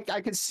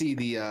I could see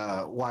the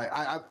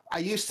why I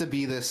used to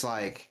be this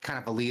like kind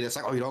of elitist,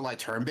 like, oh, you don't like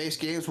turn-based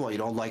games, well, you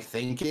don't like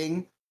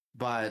thinking.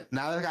 But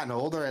now that I've gotten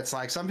older, it's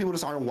like some people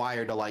just aren't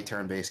wired to like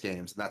turn-based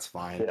games, and that's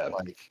fine. Yeah.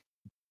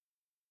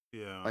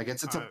 Yeah. Like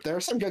there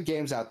are some good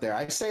games out there.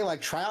 I say like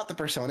try out the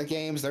Persona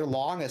games. They're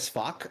long as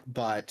fuck,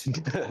 but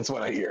That's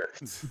what I hear.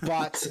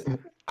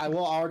 I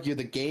will argue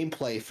the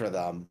gameplay for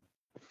them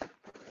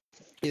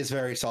is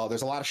very solid.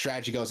 There's a lot of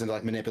strategy goes into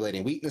like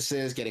manipulating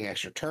weaknesses, getting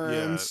extra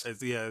turns.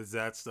 It's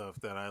that stuff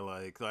that I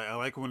like. Like I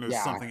like when there's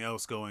Yeah. something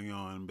else going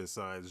on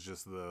besides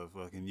just the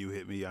fucking you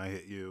hit me, I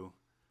hit you.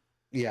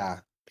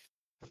 Yeah.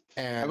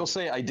 I And will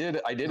say I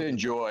did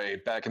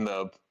enjoy back in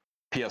the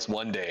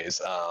PS1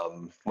 days.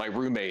 My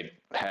roommate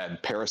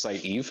had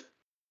Parasite Eve,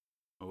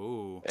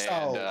 Oh. and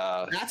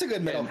so that's a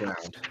good middle and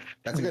ground.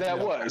 That's a good that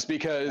middle was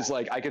because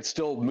like I could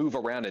still move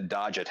around and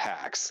dodge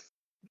attacks.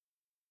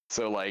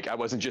 So like I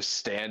wasn't just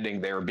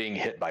standing there being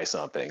hit by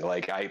something.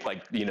 Like I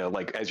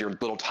like as your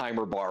little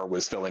timer bar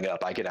was filling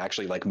up, I could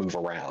actually like move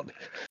around.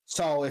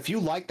 So if you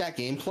like that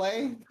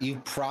gameplay, you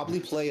probably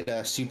played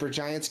a Super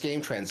Giants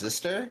game,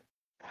 Transistor.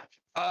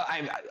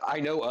 I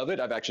know of it.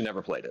 I've actually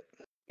never played it.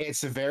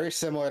 It's very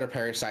similar to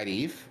Parasite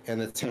Eve in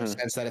the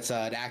sense that it's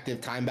an active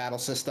time battle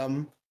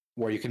system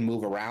where you can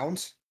move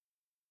around.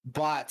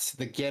 But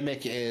the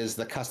gimmick is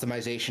the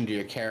customization to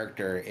your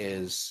character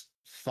is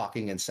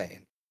fucking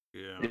insane.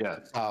 Yeah. Yeah.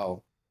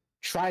 So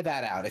try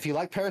that out. If you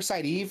like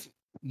Parasite Eve,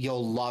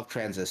 you'll love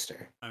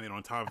Transistor. I mean,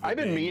 on top of I've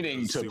been being meaning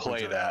a to Super play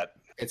Giant- that.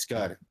 It's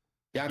good.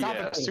 Yeah, on top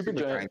Yeah, of the Super Super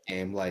Giant- Giant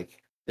game,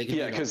 like they can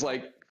Yeah, do because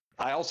like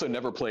I also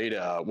never played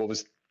what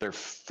was their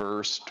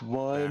first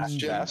one?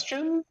 Bastion?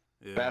 Bastion?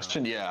 Yeah.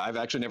 Bastion, yeah. I've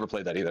actually never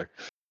played that either.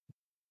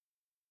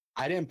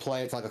 I didn't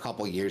play it for like a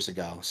couple years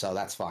ago, so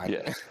that's fine.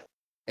 Yeah.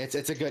 It's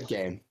a good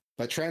game.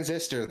 But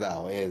Transistor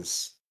though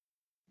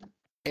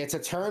it's a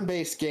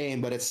turn-based game,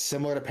 but it's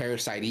similar to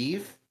Parasite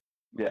Eve.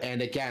 Yeah.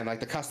 And again, like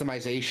the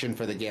customization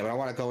for the game, I don't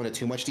want to go into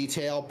too much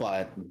detail,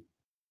 but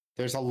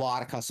there's a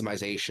lot of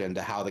customization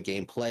to how the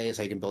game plays,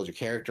 how you can build your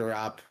character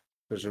up.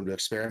 There's room to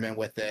experiment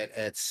with it.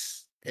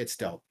 It's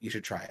dope. You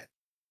should try it.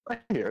 I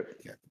hear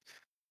it.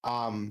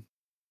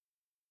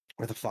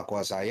 Where the fuck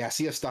was I? Yeah,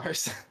 Sea of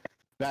Stars.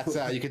 That's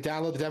you can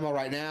download the demo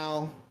right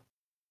now.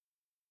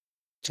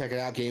 Check it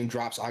out. Game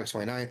drops August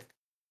 29th.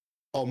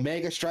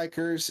 Omega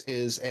Strikers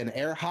is an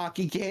air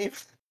hockey game.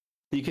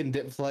 You can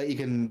play.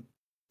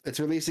 It's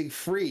releasing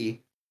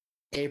free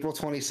April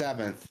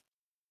 27th,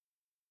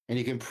 and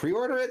you can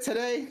pre-order it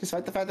today,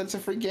 despite the fact that it's a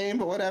free game.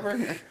 But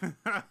whatever.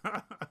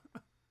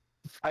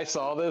 I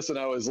saw this and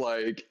I was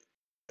like,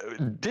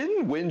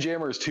 didn't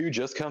Windjammers 2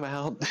 just come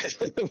out?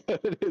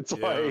 It's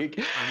Yeah. like,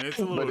 I mean, it's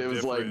a little but it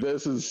was like, different.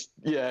 this is,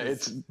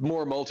 it's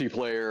more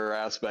multiplayer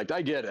aspect.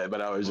 I get it,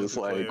 but I was just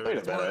like, Multiplayer.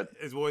 wait a minute.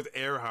 It's always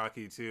air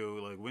hockey too.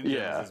 Like Windjammers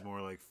Yeah. is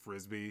more like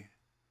frisbee.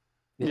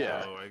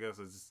 Yeah. So I guess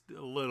it's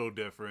a little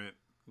different,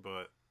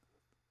 but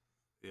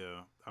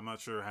yeah, I'm not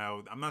sure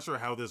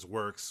how this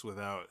works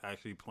without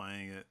actually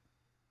playing it.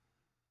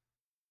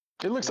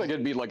 It looks like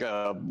it'd be like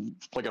a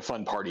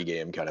fun party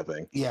game kind of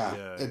thing. Yeah,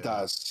 Yeah, it yeah.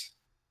 does.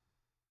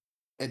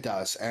 It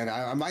does, and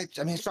I might.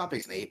 I mean, it's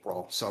dropping in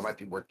April, so it might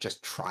be worth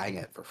just trying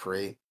it for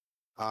free.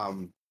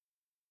 The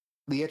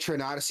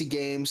Etrian Odyssey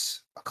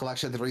games, a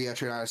collection of the 3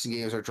 Etrian Odyssey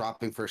games, are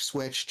dropping for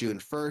Switch June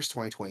 1st,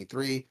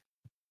 2023.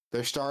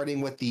 They're starting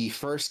with the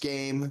first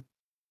game,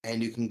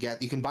 and you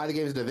can buy the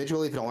games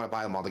individually if you don't want to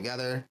buy them all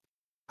together.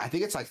 I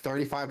think it's like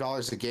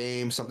 $35 a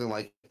game, something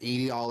like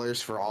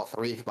 $80 for all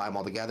 3 if you buy them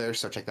all together.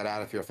 So check that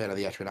out if you're a fan of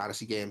the Etrian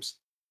Odyssey games.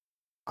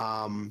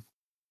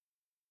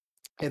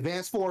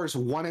 Advance Wars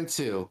 1 and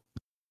 2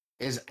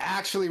 is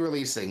actually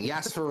releasing.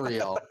 Yes, for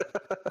real.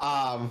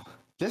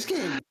 This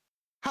game,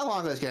 how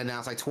long did this get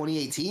announced? Like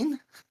 2018?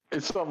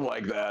 It's something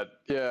like that.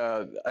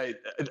 Yeah,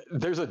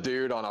 there's a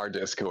dude on our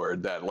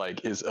Discord that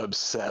like is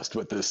obsessed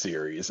with this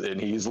series, and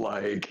he's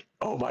like,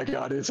 "Oh my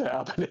god, it's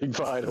happening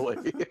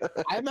finally!"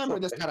 I remember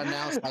this got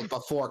announced like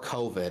before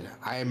COVID.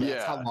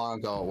 That's how long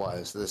ago it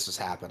was this was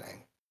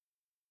happening.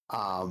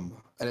 And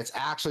it's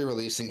actually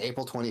releasing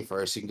April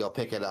 21st. You can go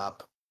pick it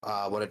up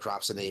when it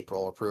drops in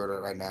April, or pre-order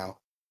it right now.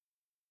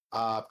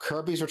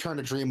 Kirby's Return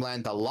to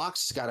Dreamland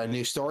Deluxe got a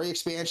new story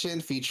expansion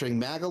featuring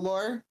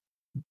Magolor.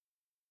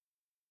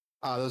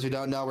 Those who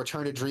don't know,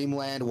 Return to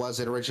Dreamland was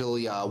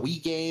originally a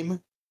Wii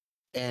game,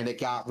 and it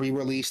got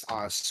re-released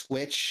on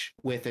Switch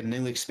with a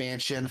new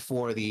expansion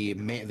for the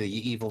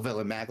evil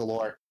villain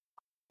Magolor.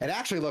 It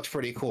actually looks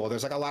pretty cool.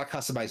 There's like a lot of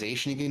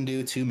customization you can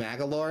do to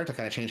Magolor to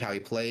kind of change how he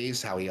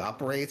plays, how he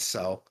operates.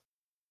 So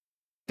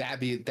that'd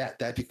be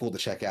cool to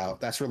check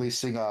out. That's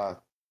releasing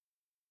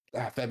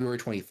February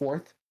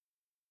 24th.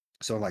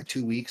 So in like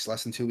 2 weeks,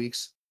 less than 2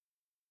 weeks.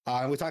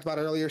 And we talked about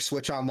it earlier,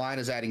 Switch Online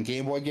is adding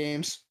Game Boy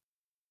games.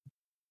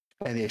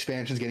 And the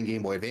expansion is getting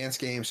Game Boy Advance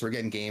games. So we're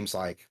getting games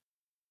like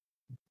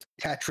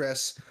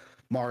Tetris,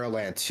 Mario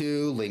Land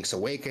 2, Link's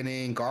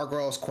Awakening,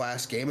 Gargoyle's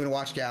Quest, Game &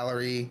 Watch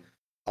Gallery,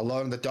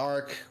 Alone in the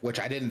Dark, which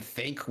I didn't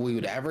think we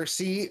would ever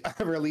see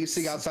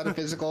releasing outside of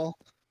physical.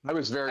 I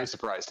was very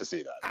surprised to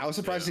see that. I was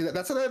surprised to see that.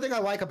 That's another thing I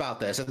like about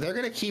this. If they're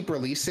going to keep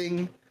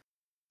releasing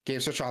Game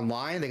Switch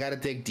Online, they got to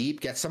dig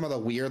deep, get some of the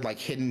weird like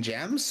hidden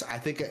gems. I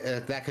think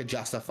that could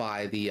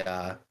justify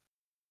the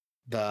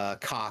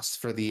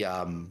cost for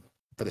the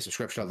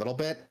subscription a little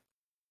bit.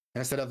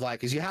 Instead of like,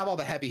 because you have all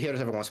the heavy hitters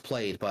everyone's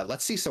played, but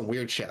let's see some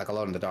weird shit like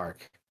Alone in the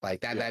Dark.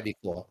 Like that, that'd be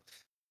cool.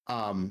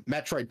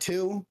 Metroid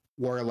 2,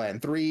 Wario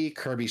Land 3,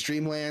 Kirby's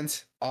Dream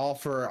Land,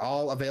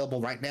 all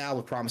available right now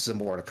with promises of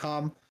more to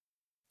come.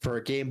 For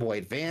Game Boy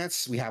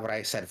Advance, we have what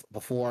I said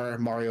before: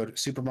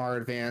 Super Mario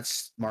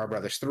Advance, Mario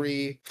Brothers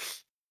 3,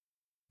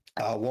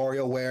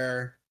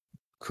 WarioWare,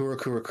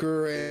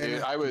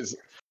 Kurokurokurin.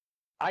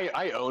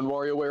 I own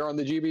WarioWare on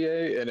the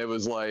GBA, and it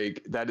was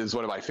like, that is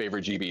one of my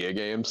favorite GBA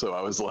games. So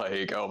I was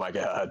like, oh my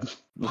god,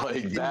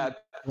 like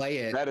that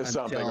is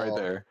something right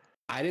there.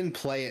 I didn't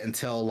play it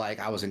until like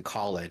I was in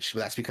college,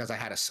 but that's because I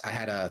had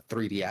a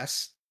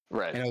 3DS,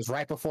 right? And it was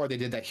right before they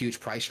did that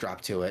huge price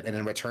drop to it, and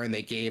in return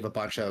they gave a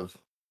bunch of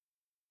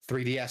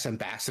 3DS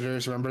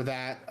ambassadors. Remember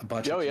that? A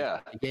bunch of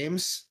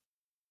games.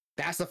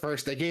 That's the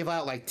first. They gave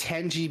out like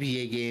 10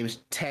 GBA games,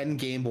 10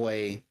 Game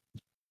Boy.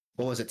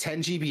 What was it?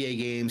 10 GBA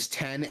games,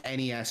 10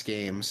 NES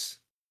games.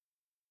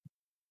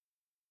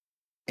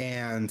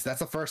 And that's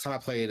the first time I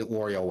played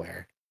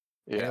WarioWare.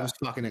 Yeah. And it was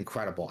fucking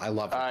incredible. I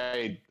loved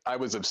it. I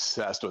was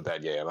obsessed with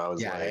that game. I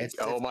was like,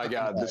 oh my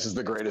god, this is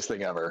the greatest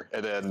thing ever.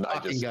 And then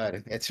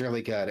good. It's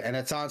really good. And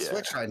it's on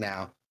Switch right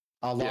now.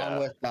 Along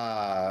with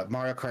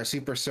Mario Kart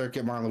Super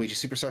Circuit, Mario Luigi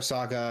Superstar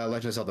Saga,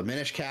 Legend of Zelda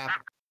Minish Cap,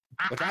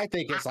 which I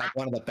think is like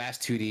one of the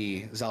best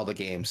 2D Zelda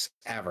games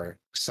ever.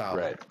 So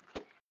right.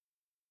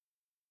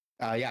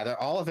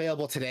 They're all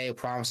available today.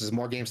 Promises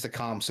more games to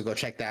come, so go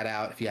check that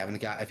out if you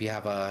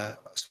have a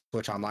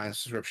Switch Online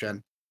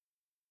subscription.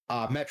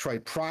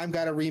 Metroid Prime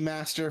got a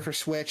remaster for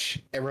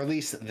Switch. It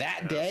released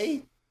that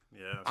day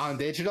on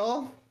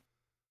digital,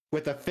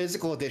 with a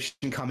physical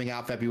edition coming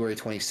out February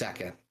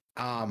 22nd.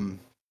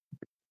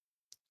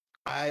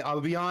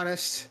 I'll be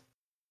honest,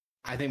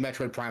 I think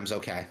Metroid Prime's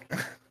okay.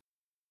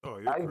 Oh,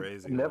 you're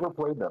crazy. I've never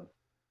played them.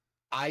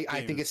 I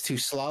think it's too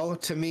slow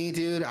to me,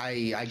 dude.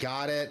 I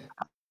got it.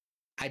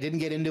 I didn't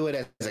get into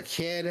it as a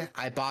kid.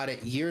 I bought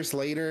it years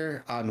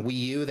later on Wii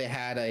U. They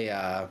had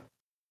a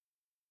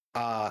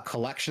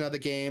collection of the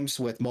games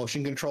with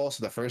motion controls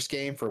for the first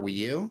game for Wii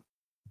U.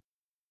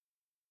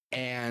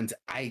 And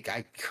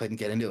I couldn't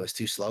get into it. It was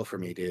too slow for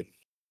me, dude.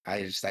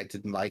 I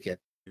didn't like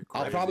it.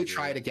 I'll probably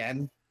try it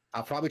again.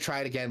 I'll probably try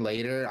it again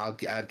later. I'll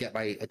get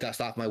my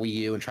dust off my Wii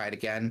U and try it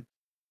again.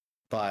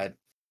 But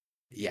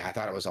yeah, I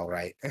thought it was all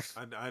right.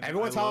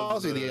 Everyone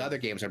tells me the other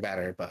games are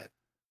better, but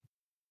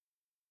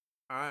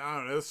I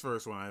don't know. This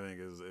first one I think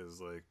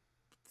is like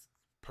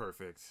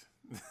perfect.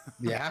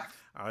 Yeah,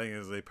 I think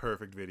it's a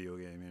perfect video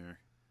game here.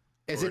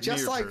 Is it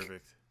just like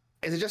perfect.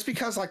 Is it just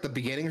because like the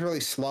beginning's really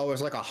slow?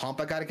 There's like a hump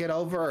I got to get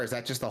over, or is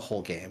that just the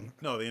whole game?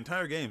 No, the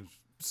entire game's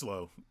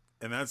slow,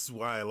 and that's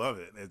why I love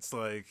it. It's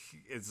like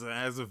it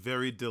has a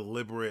very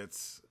deliberate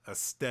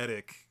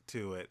aesthetic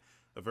to it,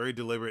 a very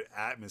deliberate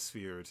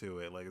atmosphere to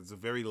it. Like it's a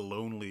very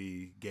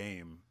lonely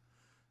game,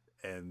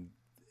 and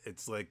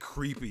it's like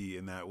creepy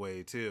in that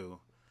way too.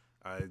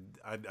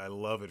 I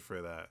love it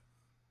for that.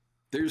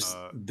 There's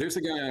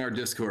a guy on our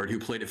Discord who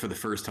played it for the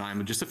first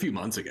time just a few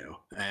months ago,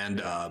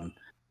 and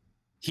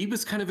he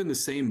was kind of in the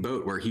same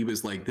boat where he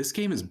was like, "This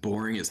game is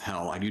boring as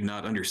hell. I do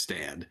not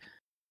understand."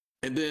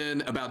 And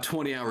then about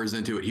 20 hours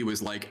into it, he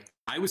was like,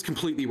 "I was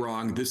completely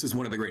wrong. This is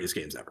one of the greatest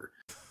games ever."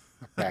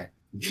 Okay.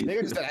 I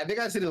think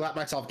I just need to let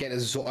myself get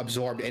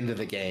absorbed into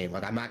the game.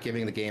 Like I'm not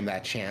giving the game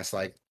that chance.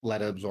 Like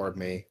let it absorb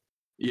me.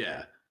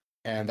 Yeah.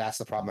 and that's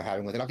the problem I'm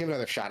having with it. I'll give it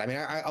another shot. I mean,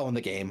 I own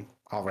the game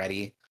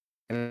already,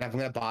 and if I'm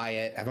going to buy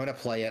it, I'm going to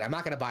play it. I'm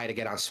not going to buy it to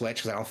get on Switch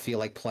because I don't feel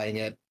like playing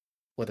it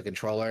with a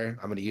controller.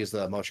 I'm going to use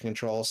the motion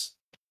controls.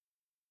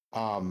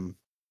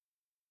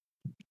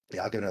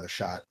 Yeah, I'll give it another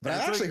shot. But I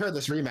actually heard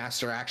this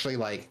remaster actually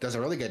like does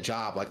a really good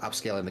job like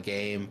upscaling the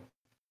game,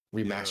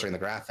 remastering the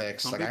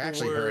graphics. Some like I people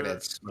actually heard were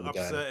it's really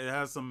upset. good. It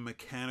has some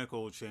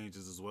mechanical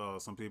changes as well.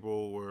 Some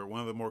people were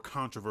one of the more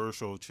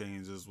controversial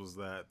changes was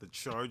that the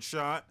charge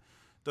shot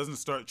doesn't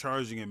start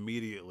charging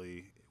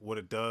immediately. What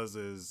it does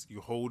is you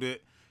hold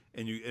it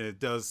and it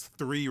does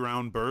 3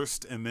 round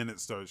burst and then it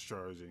starts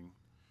charging.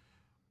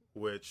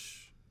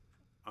 Which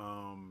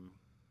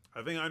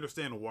I think I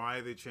understand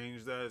why they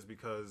changed that is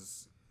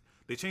because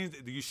they changed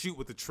it. You shoot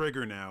with the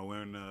trigger now.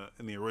 When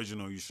in the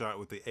original you shot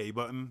with the A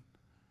button.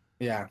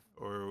 Yeah.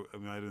 Or I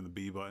mean, I did the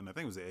B button. I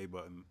think it was the A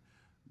button.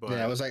 But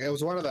Yeah, it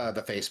was one of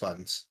the face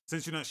buttons.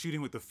 Since you're not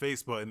shooting with the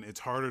face button, it's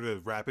harder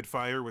to rapid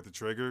fire with the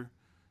trigger.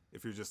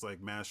 If you're just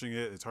like mashing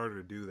it, it's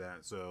harder to do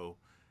that. So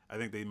I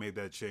think they made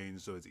that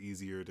change so it's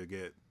easier to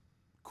get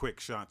quick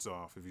shots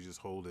off if you just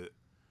hold it.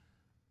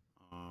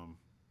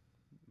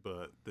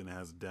 But then it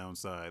has a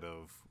downside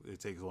of it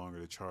takes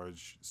longer to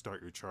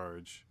start your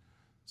charge.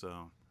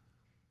 So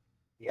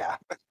Yeah,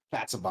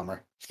 that's a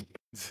bummer.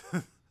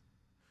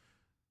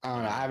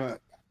 I don't know.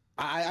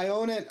 I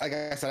own it. Like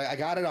I said, I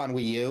got it on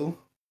Wii U.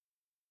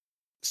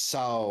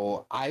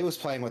 So I was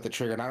playing with the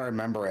trigger, and I don't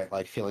remember it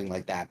like feeling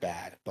like that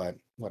bad. But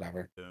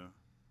whatever. yeah.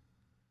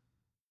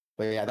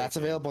 But yeah, that's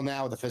available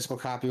now with a physical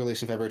copy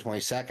releasing February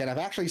 22nd. I've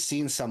actually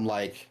seen some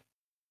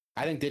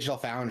I think Digital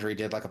Foundry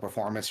did like a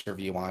performance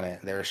review on it.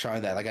 They were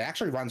showing that like it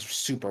actually runs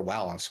super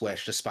well on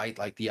Switch, despite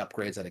like the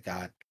upgrades that it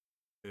got.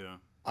 Yeah.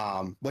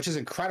 Which is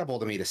incredible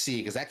to me to see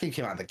because that game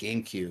came out on the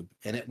GameCube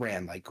and it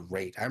ran like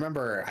great. I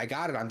remember I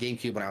got it on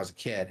GameCube when I was a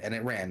kid and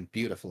it ran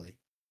beautifully.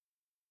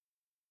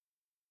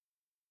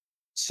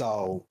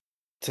 So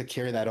to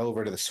carry that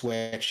over to the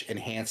Switch,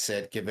 enhance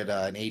it, give it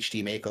an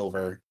HD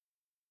makeover,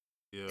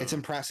 Yeah. it's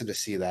impressive to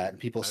see that.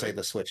 People say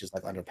the Switch is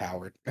like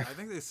underpowered. I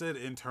think they said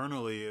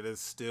internally it is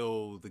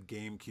still the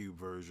GameCube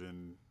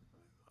version,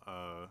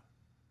 but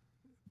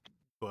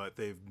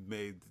they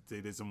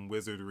did some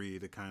wizardry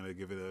to kind of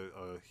give it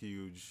a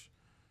huge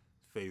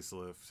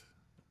facelift.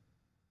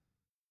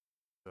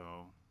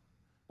 So,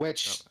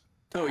 Which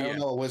Oh I yeah, don't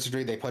know what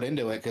wizardry they put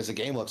into it because the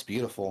game looks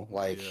beautiful.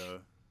 Like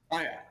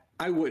yeah,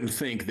 I wouldn't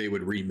think they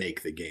would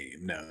remake the game.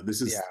 No,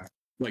 this is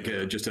like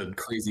just a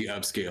crazy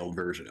upscaled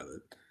version of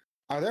it.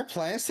 Are there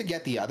plans to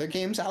get the other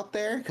games out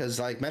there? Because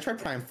like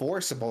Metroid Prime 4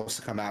 is supposed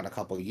to come out in a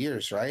couple of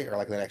years, right? Or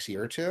like the next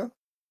year or two?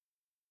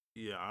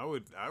 yeah. I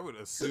would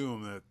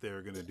assume that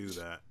they're gonna do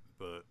that,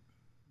 but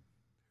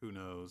who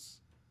knows?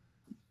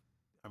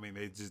 I mean,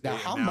 they Now,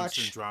 how announced much-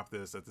 and dropped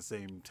this at the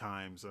same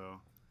time, so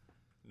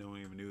no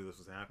one even knew this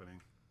was happening.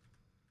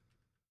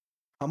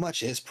 How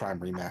much is Prime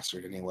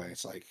Remastered anyway?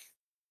 It's like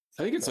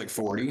I think it's like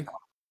 40.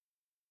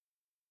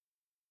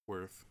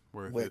 Worth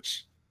it.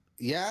 which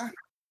yeah.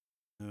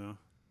 Yeah.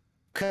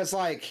 Because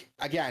like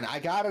again, I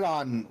got it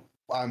on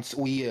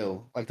Wii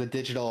U, like the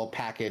digital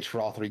package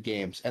for all 3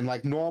 games. And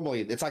like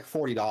normally it's like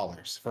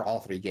 $40 for all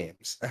 3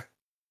 games.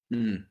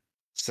 Mm.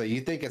 So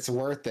you think it's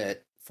worth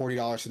it,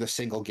 $40 for the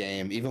single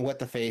game, even with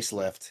the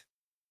facelift.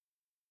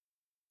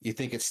 You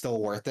think it's still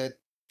worth it?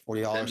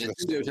 $40 That for the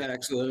Nintendo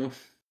tax though.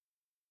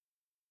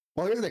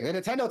 Well, here's the thing.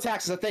 The Nintendo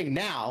tax is a thing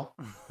now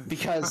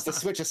because the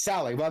Switch is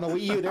selling. But on the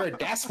Wii U, they're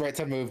desperate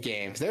to move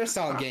games. They're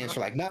selling games for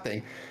like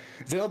nothing.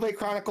 Xenoblade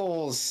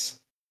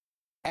Chronicles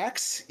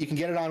X, you can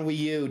get it on Wii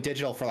U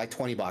digital for like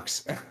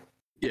 $20.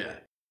 Yeah.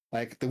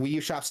 Like the Wii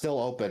U shop's still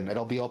open.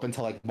 It'll be open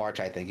till like March,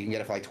 I think. You can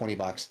get it for like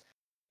 $20.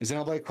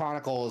 Xenoblade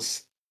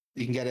Chronicles,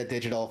 you can get it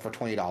digital for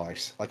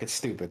 $20. Like it's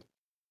stupid.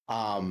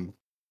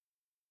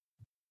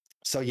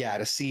 So yeah,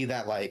 to see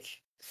that like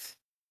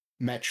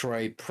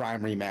Metroid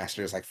Prime Remaster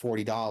is like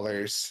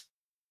 $40.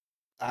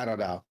 I don't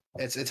know.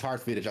 It's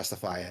hard for me to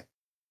justify it.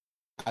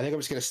 I think I'm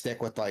just gonna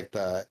stick with like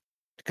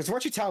because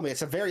what you tell me,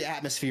 it's a very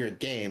atmospheric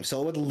game,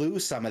 so it would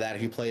lose some of that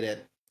if you played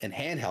it in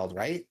handheld,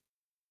 right?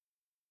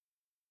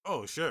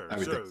 Oh, sure, I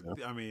would sure. think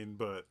so. I mean,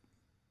 but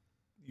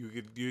you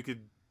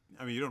could.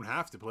 I mean, you don't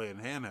have to play it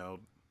in handheld.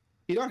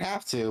 You don't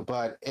have to,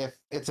 but if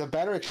it's a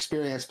better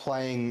experience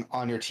playing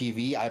on your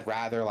TV, I'd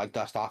rather like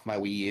dust off my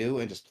Wii U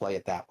and just play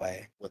it that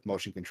way with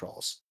motion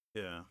controls.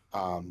 Yeah.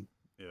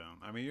 Yeah.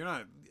 I mean, you're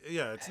not.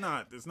 Yeah, it's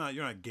not.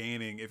 You're not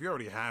gaining. If you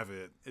already have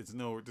it, there's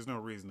no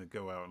reason to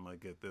go out and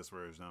like get this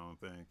version. I don't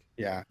think.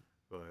 Yeah.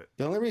 But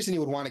The only reason you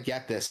would want to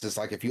get this is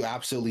like if you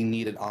absolutely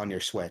need it on your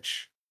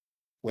Switch,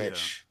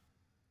 which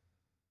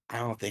I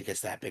don't think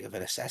it's that big of a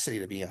necessity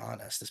to be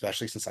honest,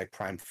 especially since like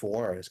Prime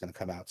 4 is going to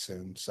come out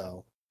soon.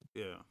 So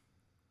yeah.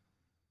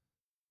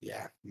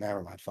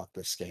 Never mind. Fuck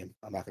this game.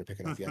 I'm not going to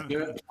pick it up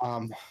yet.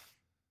 Yeah.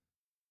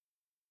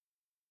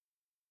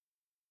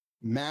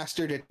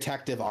 Master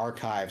Detective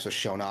Archives was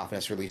shown off and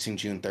it's releasing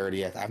June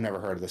 30th. I've never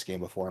heard of this game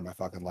before in my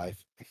fucking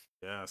life.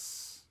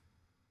 Yes.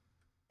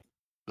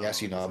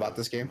 Yes, you know about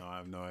this game? No, I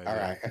have no idea. All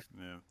right.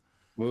 Yeah.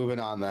 Moving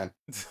on then.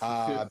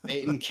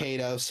 Baten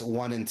Kaitos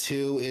 1 and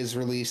 2 is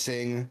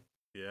releasing.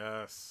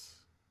 Yes.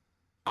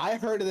 I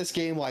heard of this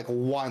game like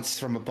once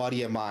from a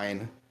buddy of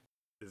mine.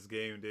 This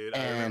game, dude.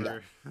 And I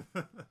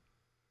remember.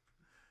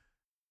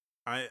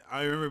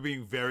 I remember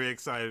being very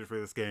excited for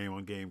this game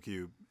on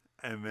GameCube,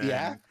 and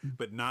then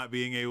but not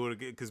being able to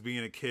get, because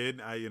being a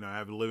kid, I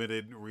have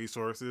limited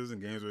resources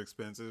and games were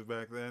expensive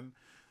back then,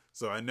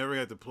 so I never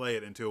got to play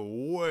it until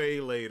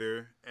way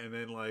later. And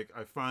then like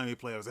I finally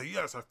played. I was like,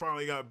 yes, I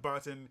finally got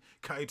Baten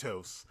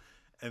Kaitos.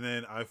 And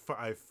then I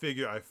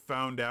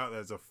found out that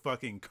it's a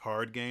fucking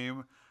card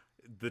game.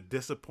 The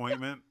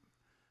disappointment,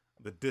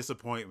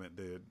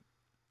 dude.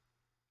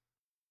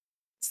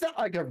 It's not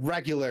like a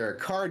regular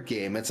card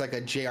game. It's like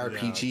a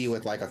JRPG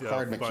with like a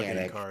card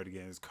mechanic. Card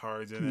games,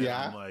 cards in it.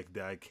 Yeah. I'm like,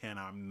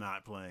 I'm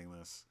not playing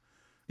this.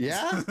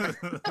 Yeah.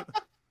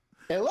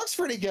 It looks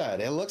pretty good.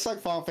 It looks like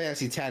Final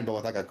Fantasy X, but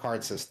with like a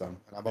card system,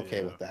 and I'm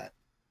okay with that.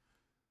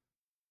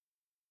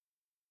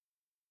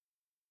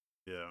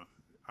 Yeah.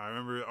 I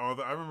remember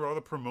all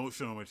the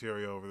promotional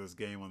material over this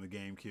game on the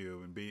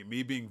GameCube, and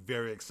me being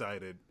very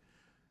excited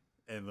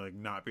and like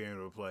not being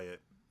able to play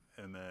it.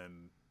 And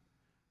then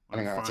I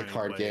think that's a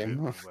card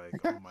game. I was like,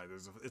 oh my,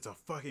 it's a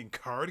fucking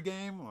card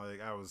game?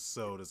 Like, I was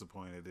so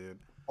disappointed, dude.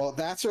 Well,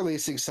 that's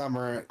releasing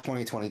summer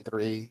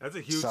 2023. That's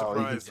a huge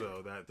surprise,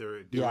 though, that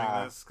they're doing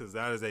this, because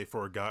that is a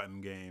forgotten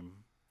game.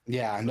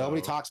 Yeah, so,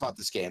 nobody talks about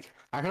this game.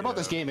 I heard about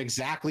this game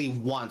exactly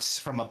once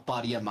from a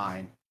buddy of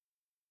mine.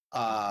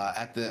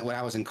 When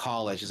I was in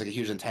college, he's like a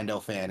huge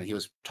Nintendo fan, and he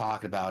was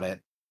talking about it.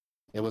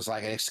 It was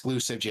like an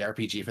exclusive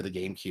JRPG for the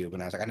GameCube,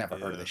 and I was like, I never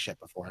heard of this shit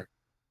before.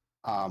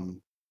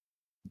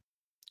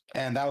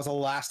 And that was the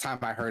last time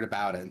I heard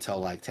about it until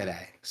like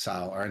today,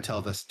 or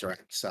until this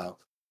direct. So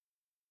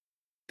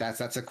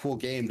that's a cool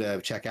game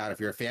to check out. If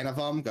you're a fan of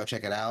them, go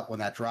check it out when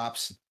that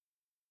drops.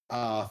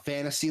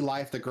 Fantasy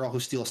Life: The Girl Who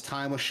Steals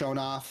Time was shown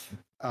off.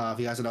 If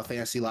you guys don't know,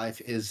 Fantasy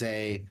Life is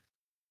a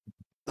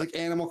like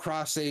Animal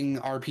Crossing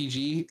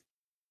RPG,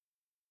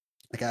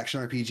 like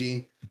action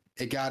RPG.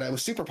 It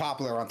was super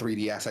popular on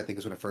 3DS, I think,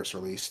 is when it first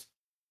released.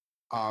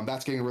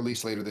 That's getting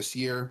released later this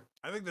year.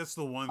 I think that's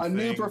the one thing. A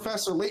new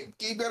Professor Layton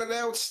game got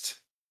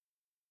announced.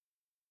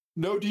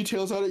 No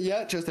details on it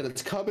yet, just that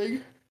it's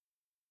coming.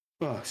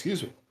 Oh,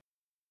 excuse me.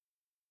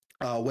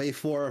 Wave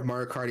 4 of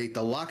Mario Kart 8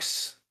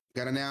 Deluxe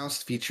got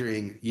announced,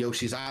 featuring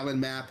Yoshi's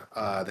Island map,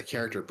 the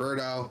character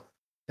Birdo.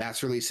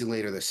 That's releasing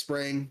later this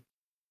spring.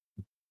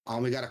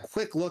 We got a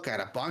quick look at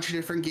a bunch of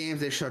different games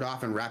they showed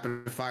off in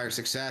rapid fire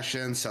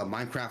succession. So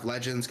Minecraft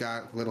Legends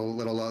got little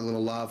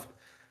love.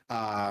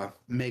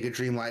 Mega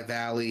Dreamlight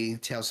Valley,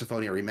 Tales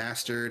Symphonia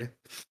Remastered.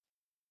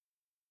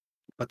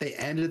 But they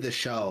ended the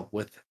show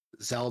with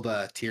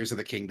Zelda Tears of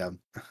the Kingdom.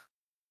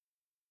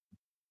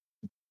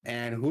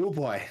 And oh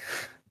boy,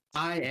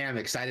 I am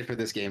excited for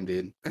this game,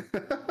 dude. It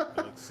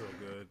looks so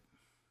good.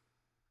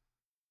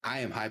 I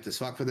am hyped as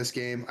fuck for this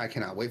game. I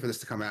cannot wait for this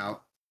to come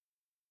out.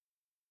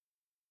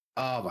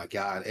 Oh my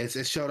god, it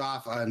showed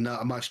off a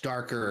much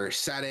darker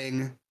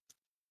setting.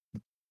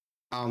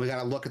 We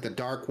got to look at the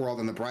dark world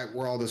and the bright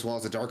world, as well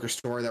as the darker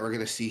story that we're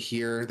going to see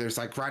here. There's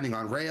like grinding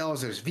on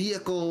rails, there's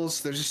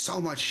vehicles, there's just so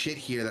much shit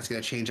here that's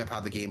going to change up how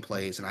the game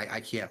plays, and I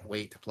can't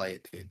wait to play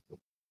it, dude.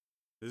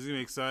 This is going to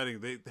be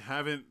exciting. They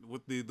haven't,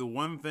 with the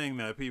one thing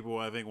that people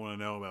I think want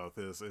to know about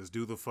this is,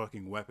 do the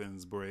fucking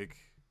weapons break?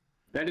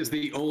 That is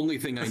the only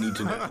thing I need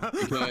to know,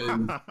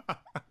 because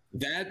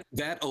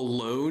that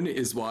alone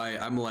is why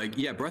I'm like,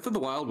 yeah, Breath of the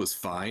Wild was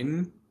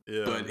fine,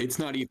 but it's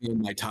not even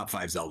in my top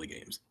 5 Zelda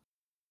games.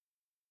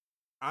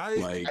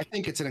 I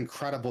think it's an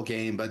incredible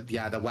game, but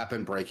yeah, the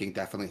weapon breaking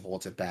definitely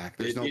holds it back.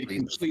 There's no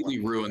reason completely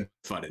ruined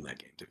fun in that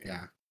game to me.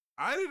 Yeah,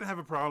 I didn't have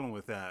a problem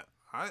with that.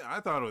 I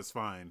thought it was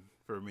fine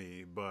for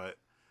me, but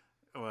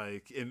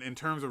like in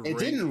terms of it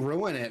didn't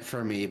ruin it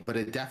for me, but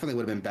it definitely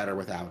would have been better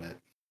without it.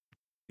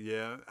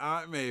 Yeah,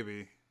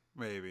 maybe.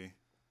 I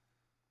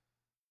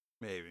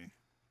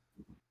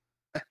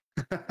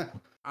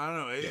don't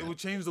know. It would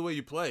change the way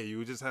you play. You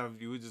would just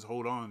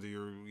hold on to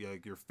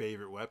your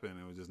favorite weapon.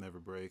 It would just never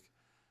break.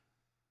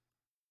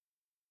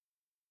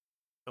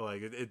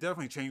 Like it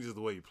definitely changes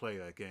the way you play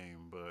that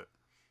game, but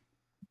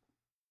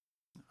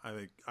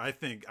I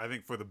think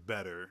for the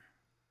better,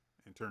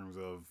 in terms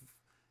of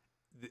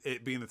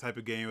it being the type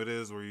of game it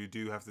is, where you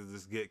do have to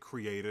just get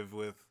creative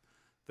with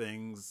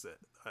things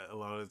a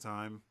lot of the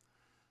time.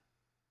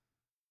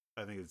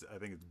 I think it's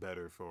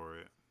better for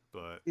it,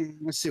 but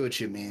I see what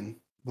you mean,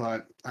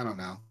 but I don't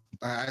know.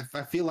 I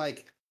feel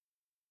like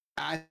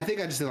I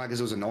think I just didn't like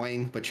it was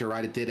annoying, but you're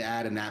right. It did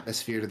add an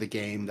atmosphere to the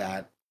game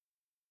that,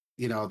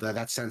 you know,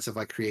 that sense of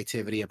like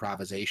creativity,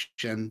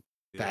 improvisation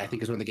that I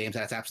think is one of the games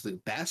that's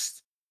absolute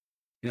best.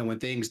 You know, when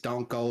things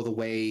don't go the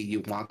way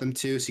you want them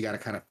to, so you got to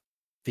kind of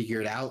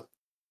figure it out.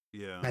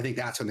 Yeah, I think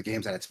that's when the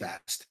game's at its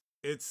best.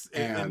 It's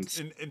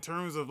in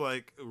terms of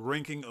like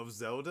ranking of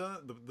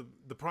Zelda,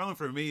 the problem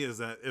for me is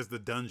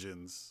the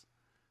dungeons.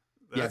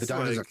 Yeah, the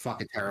dungeons are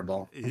fucking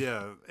terrible.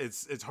 Yeah,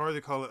 it's hard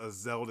to call it a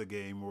Zelda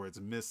game where it's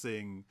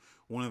missing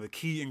one of the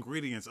key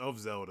ingredients of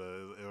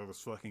Zelda, are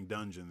those fucking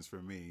dungeons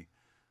for me.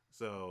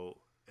 So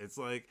it's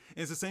like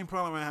it's the same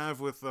problem I have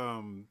with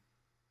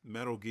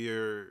Metal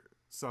Gear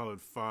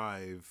Solid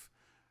 5,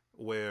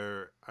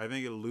 where I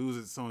think it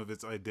loses some of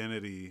its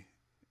identity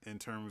in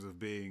terms of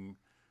being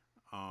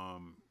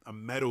a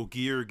Metal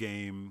Gear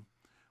game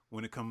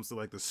when it comes to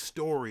like the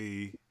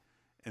story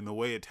and the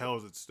way it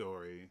tells its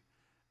story.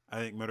 I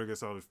think Metal Gear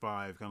Solid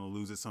 5 kind of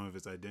loses some of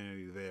its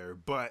identity there,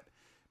 but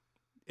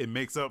it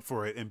makes up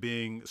for it in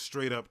being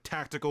straight up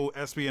tactical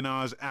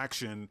espionage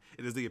action.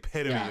 It is the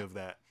epitome of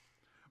that.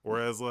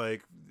 Whereas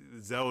like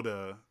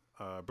Zelda,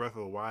 Breath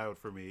of the Wild,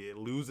 for me, it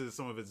loses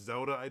some of its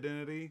Zelda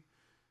identity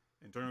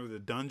in terms of the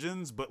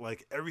dungeons, but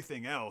like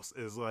everything else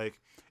is like,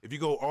 if you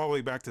go all the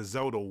way back to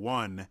Zelda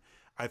 1,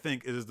 I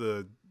think it is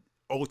the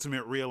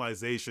ultimate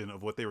realization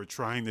of what they were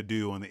trying to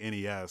do on the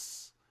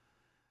NES.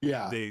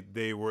 Yeah.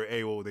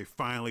 They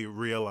finally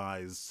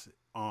realized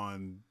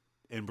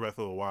in Breath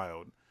of the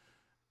Wild.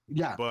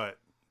 Yeah. But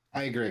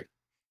I agree.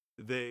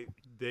 They're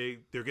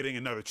getting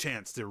another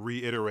chance to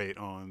reiterate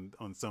on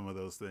some of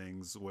those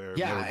things where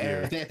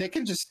if they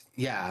can just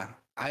I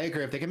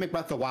agree. If they can make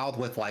Breath of the Wild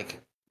with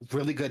like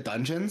really good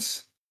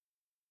dungeons,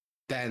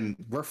 then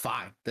we're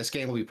fine. This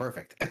game will be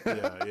perfect.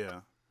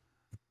 yeah.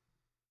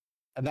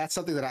 And that's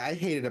something that I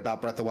hated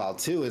about Breath of the Wild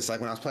too, is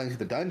like when I was playing through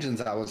the dungeons,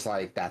 I was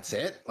like, that's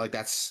it? Like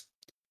that's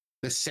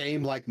the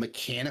same like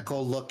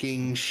mechanical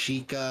looking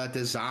Sheikah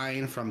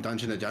design from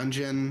dungeon to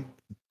dungeon.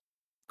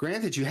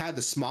 Granted, you had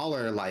the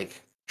smaller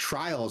like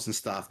trials and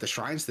stuff, the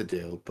shrines to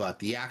do, but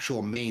the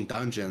actual main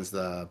dungeons,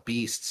 the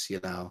beasts,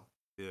 yeah,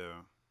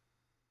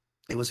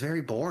 it was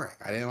very boring.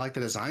 I didn't like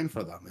the design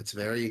for them. It's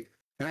very,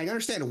 and I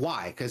understand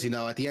why, because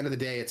at the end of the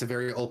day, it's a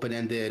very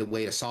open-ended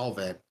way to solve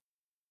it.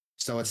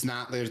 So it's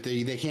not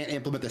they can't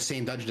implement the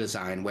same dungeon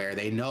design where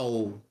they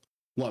know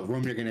what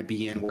room you're going to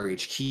be in, where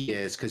each key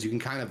is, because you can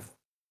kind of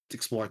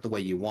explore it the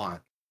way you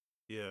want.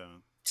 Yeah.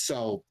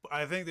 So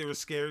I think they were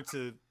scared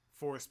to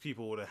force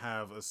people to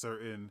have a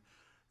certain,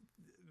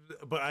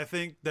 but I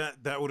think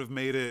that would have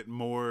made it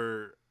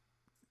more.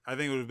 I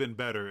think it would have been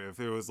better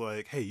if it was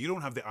like, hey, you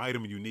don't have the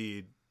item you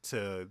need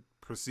to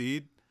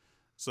proceed,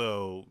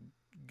 so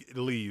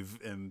leave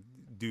and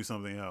do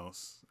something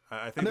else.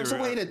 I think and there's a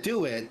way to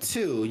do it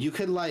too. You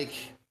could like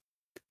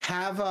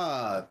have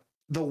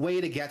the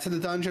way to get to the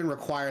dungeon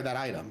require that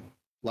item.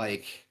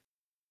 Like,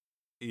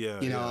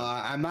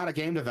 I'm not a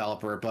game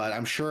developer, but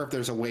I'm sure if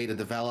there's a way to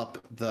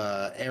develop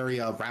the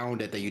area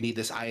around it that you need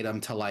this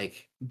item to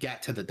like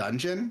get to the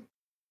dungeon,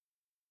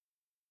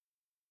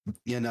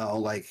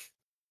 like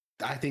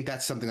I think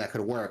that's something that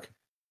could work.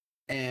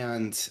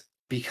 And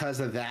because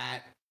of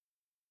that,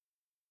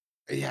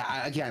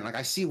 again, like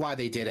I see why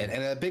they did it.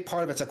 And a big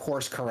part of it's, of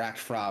course, correct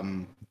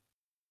from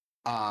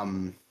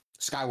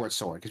Skyward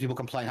Sword, because people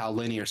complain how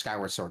linear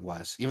Skyward Sword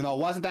was, even though it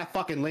wasn't that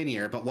fucking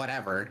linear, but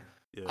whatever.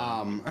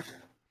 Yeah.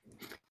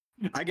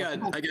 I got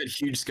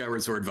huge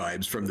Skyward Sword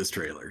vibes from this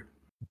trailer.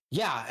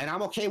 Yeah, and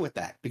I'm okay with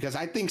that, because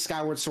I think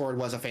Skyward Sword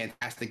was a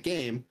fantastic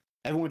game.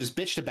 Everyone just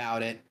bitched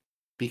about it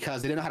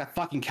because they didn't know how to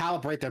fucking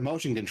calibrate their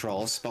motion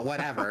controls, but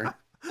whatever.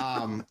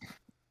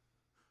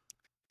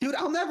 Dude,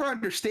 I'll never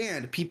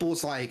understand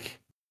people's like,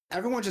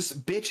 everyone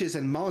just bitches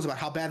and moans about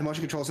how bad the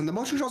motion controls, and the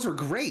motion controls were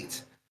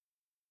great.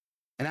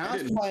 And I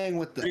was playing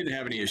with I didn't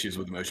have any issues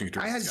with the motion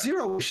controls. I had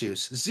zero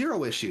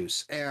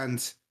issues.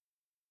 And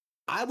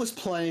I was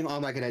playing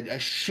on like a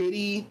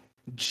shitty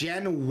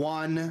Gen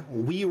 1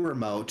 Wii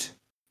remote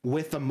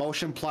with the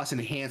Motion Plus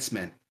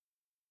enhancement,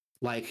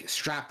 like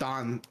strapped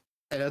on,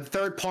 and a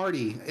third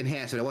party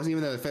enhancement. It wasn't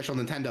even the official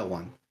Nintendo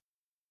one.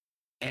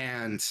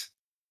 And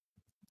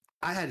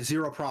I had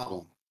zero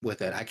problem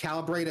with it. I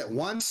calibrated it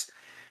once,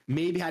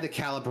 maybe had to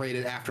calibrate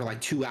it after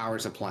like 2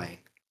 hours of playing,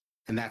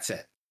 and that's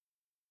it.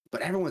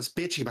 But everyone's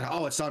bitching about,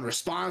 oh, it's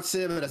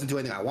unresponsive, it doesn't do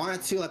anything I want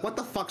it to. Like, what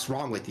the fuck's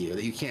wrong with you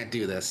that you can't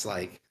do this?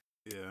 Like,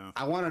 yeah,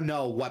 I want to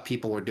know what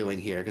people were doing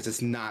here, because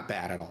it's not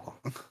bad at all.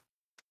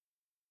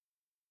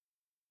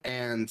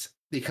 And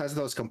because of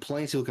those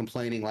complaints, people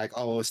complaining like,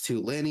 oh, it was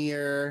too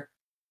linear,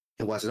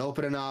 it wasn't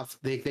open enough,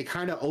 they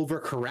kind of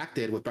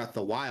overcorrected with Breath of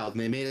the Wild,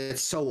 and they made it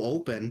so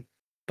open.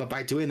 But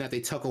by doing that,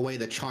 they took away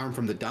the charm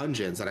from the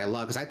dungeons that I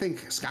love, because I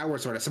think Skyward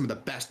Sword has some of the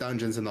best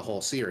dungeons in the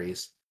whole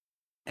series.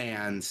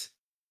 And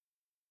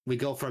we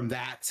go from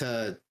that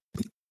to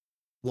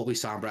what we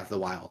saw in Breath of the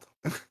Wild.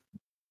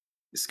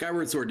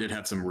 Skyward Sword did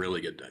have some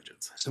really good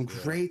dungeons. Some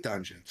great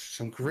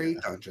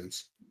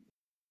dungeons.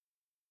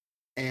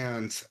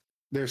 And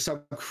there's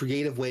some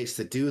creative ways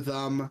to do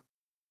them.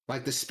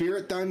 Like the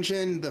Spirit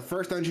Dungeon, the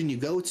first dungeon you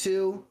go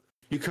to,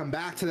 you come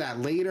back to that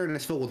later and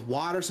it's filled with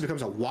water, so it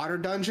becomes a water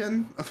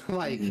dungeon.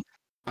 Like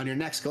on your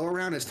next go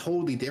around, it's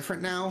totally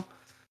different now.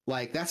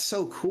 Like that's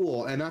so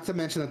cool. And not to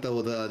mention that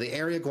the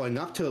area going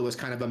up to it was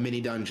kind of a mini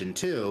dungeon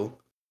too.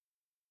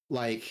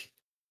 Like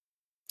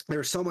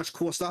there's so much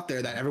cool stuff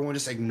there that everyone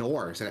just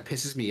ignores, and it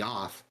pisses me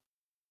off.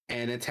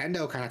 And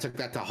Nintendo kind of took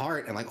that to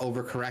heart and like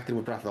overcorrected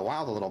with Breath of the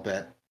Wild a little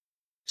bit.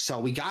 So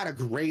we got a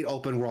great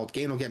open world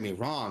game, don't get me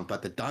wrong,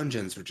 but the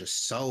dungeons were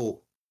just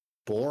so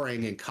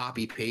boring and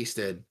copy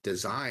pasted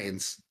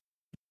designs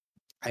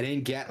I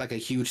didn't get like a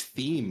huge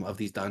theme of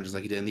these dungeons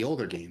like you did in the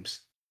older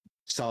games.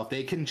 So if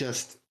they can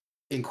just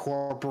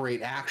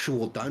incorporate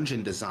actual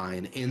dungeon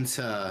design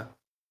into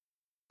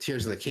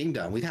Tears of the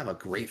Kingdom, we'd have a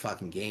great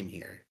fucking game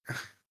here.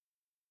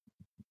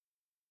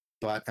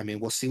 But I mean,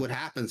 we'll see what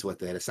happens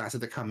with it. It's not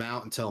set to come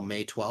out until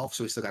May 12th,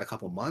 so we still got a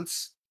couple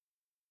months.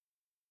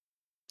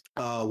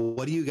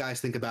 What do you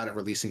guys think about it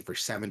releasing for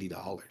 $70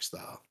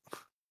 though?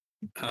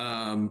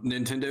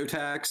 Nintendo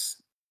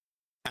tax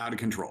out of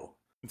control.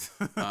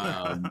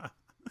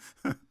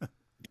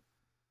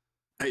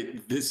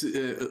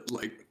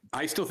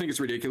 I still think it's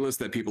ridiculous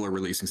that people are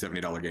releasing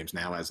 $70 games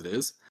now as it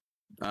is.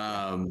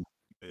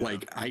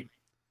 Like I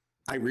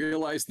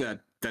realize that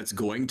that's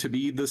going to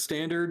be the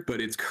standard, but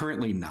it's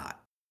currently not.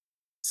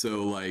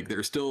 So like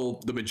there's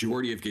still the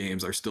majority of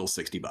games are still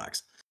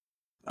 $60.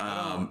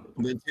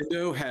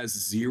 Nintendo has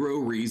zero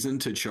reason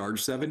to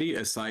charge 70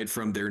 aside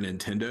from their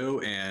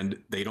Nintendo, and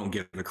they don't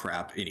give a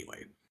crap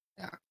anyway.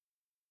 Yeah.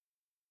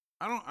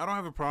 I don't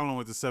have a problem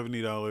with the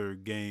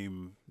 $70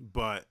 game,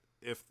 but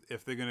if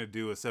they're gonna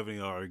do a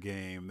 $70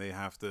 game, they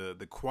have to,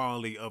 the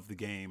quality of the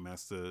game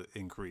has to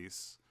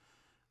increase.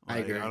 Like, I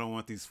agree. I don't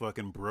want these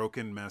fucking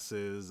broken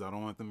messes. I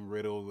don't want them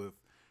riddled with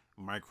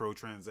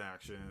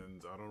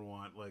microtransactions. I don't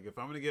want, like, if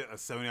I'm gonna get a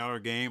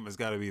 $70 game, it's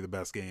got to be the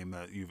best game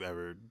that you've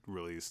ever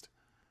released.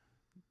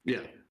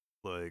 Yeah.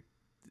 Like,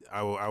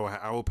 I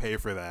will pay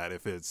for that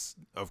if it's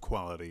of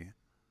quality.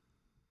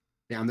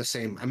 Yeah, I'm in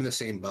the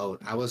same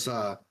boat.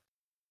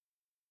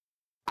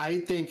 I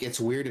think it's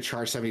weird to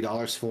charge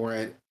 $70 for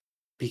it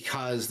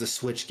because the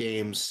Switch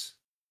games,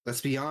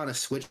 let's be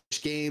honest, Switch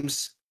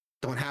games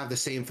don't have the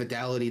same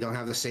fidelity, don't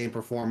have the same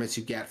performance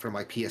you get from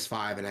like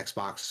PS5 and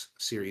Xbox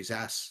Series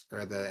S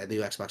or the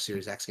new Xbox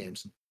Series X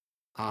games.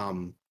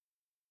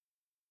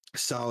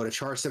 So to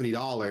charge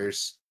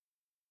 $70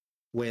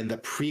 when the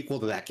prequel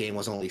to that game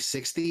was only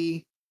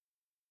 60,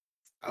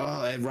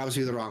 oh, it rubs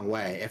me the wrong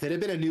way. If it had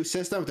been a new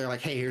system, if they're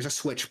like, hey, here's a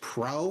Switch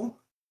Pro,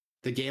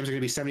 the games are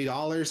going to be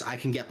 $70, I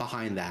can get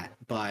behind that.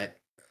 But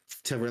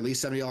to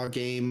release $70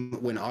 game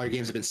when all your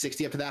games have been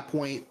 60 up to that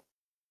point,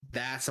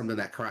 that's something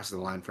that crosses the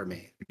line for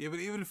me. Yeah, but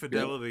even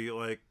fidelity,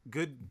 like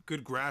good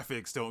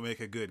graphics don't make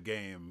a good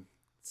game.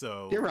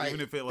 So You're right. Even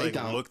if it like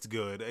looked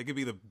good, it could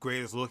be the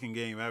greatest looking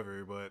game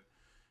ever, but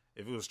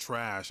if it was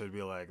trash, I'd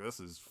be like, this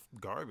is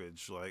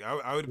garbage. Like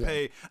I would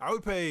pay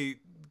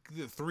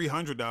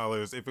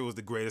 $300 if it was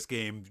the greatest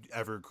game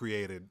ever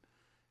created,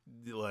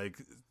 like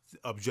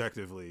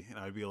objectively, and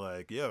I'd be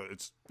like, yeah,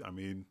 it's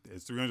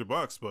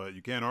 $300, but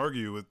you can't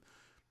argue with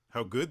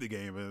how good the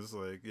game is.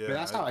 Like, yeah, but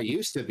that's how it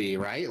used to be,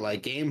 right?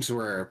 Like games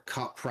were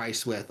cut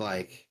price with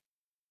like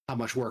how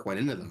much work went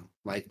into them.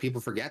 Like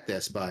people forget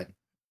this, but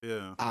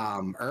yeah,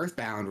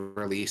 Earthbound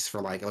released for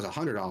like it was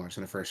 $100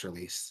 when it first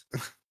released.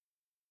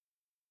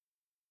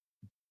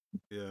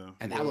 yeah,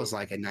 And that was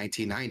like in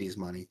 1990s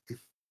money.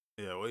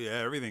 Yeah, well, yeah,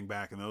 everything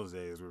back in those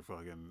days were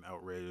fucking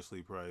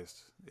outrageously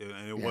priced,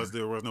 and Yeah.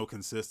 there was no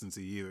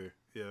consistency either.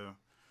 Yeah,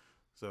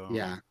 so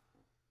Yeah.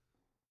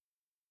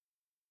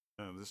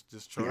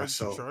 just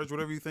charge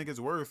whatever you think it's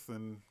worth,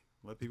 and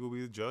let people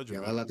be the judge. Yeah,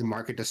 of it. let the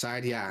market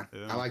decide. Yeah,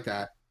 Yeah. I like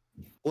that.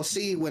 We'll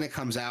see when it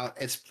comes out.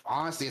 It's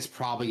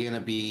probably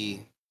gonna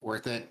be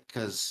worth it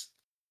because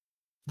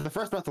the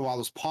first Breath of the Wild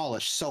was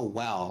polished so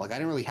well. Like I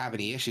didn't really have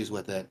any issues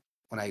with it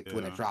when it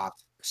Yeah.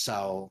 dropped.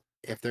 So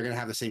if they're gonna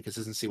have the same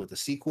consistency with the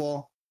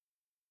sequel,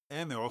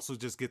 And they also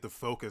just get to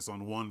focus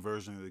on one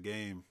version of the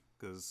game,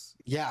 because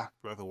yeah,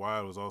 Breath of the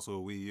Wild was also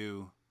a Wii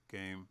U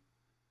game.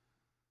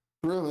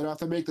 really don't have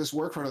to make this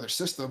work for another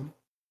system.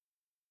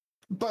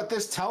 But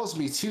this tells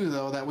me too,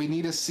 though, that we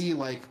need to see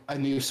like a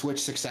new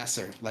Switch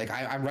successor. Like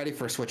I'm ready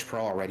for Switch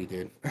Pro already,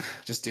 dude.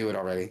 Just do it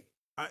already.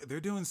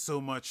 They're doing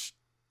so much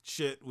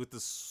shit with the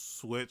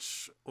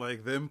Switch,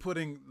 like them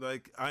putting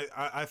like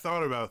I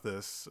thought about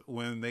this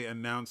when they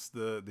announced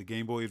the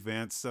Game Boy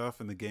Advance stuff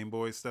and the Game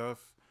Boy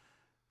stuff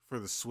for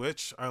the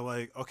Switch. I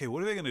like, okay,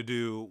 what are they gonna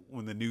do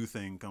when the new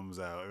thing comes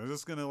out? Is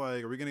this gonna,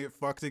 like, are we gonna get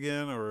fucked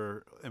again,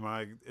 or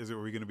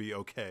are we gonna be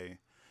okay?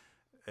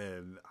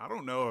 And I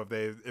don't know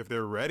if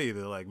they're ready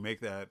to like make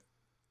that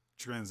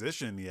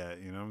transition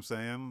yet. You know what I'm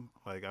saying?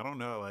 Like, I don't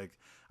know. Like,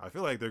 I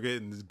feel like they're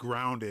getting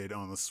grounded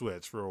on the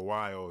Switch for a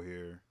while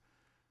here.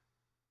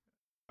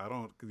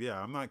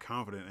 I'm not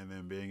confident in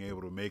them being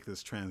able to make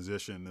this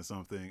transition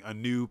to a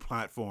new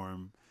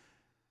platform,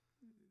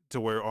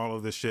 to where all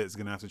of this shit is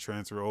gonna have to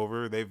transfer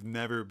over. They've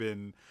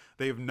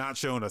not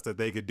shown us that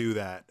they could do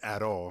that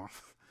at all.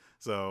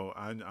 So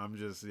I'm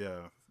just,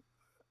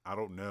 I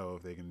don't know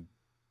if they can.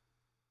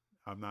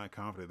 I'm not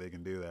confident they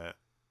can do that.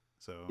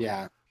 So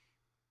Yeah.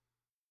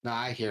 No,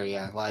 I hear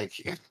you. Like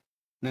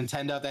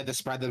Nintendo, if they had to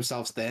spread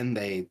themselves thin,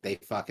 they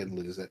fucking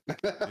lose it.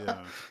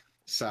 yeah.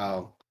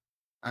 So,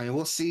 I mean,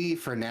 we'll see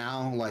for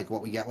now, like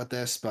what we get with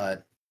this,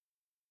 but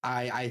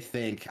I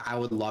think I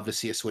would love to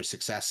see a Switch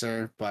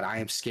successor, but I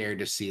am scared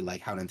to see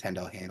like how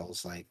Nintendo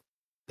handles like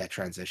that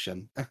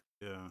transition.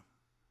 Yeah.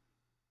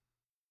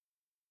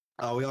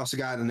 We also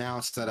got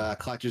announced that a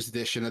collector's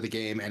edition of the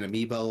game and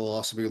Amiibo will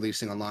also be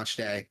releasing on launch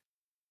day.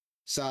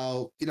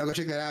 So, go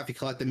check that out. If you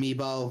collect the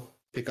amiibo,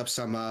 pick up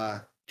some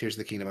Tears of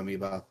the Kingdom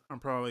amiibo. I'm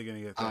probably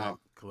gonna get that Um,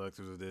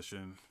 collector's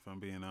edition. If I'm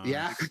being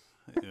yeah. honest,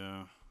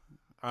 yeah.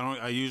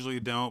 I usually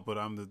don't, but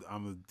I'm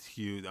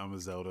a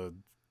Zelda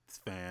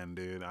fan,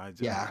 dude. I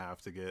Yeah.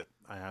 have to get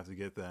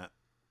that.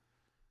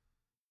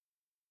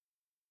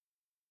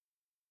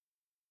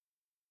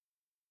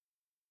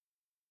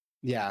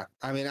 Yeah.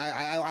 I mean,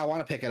 I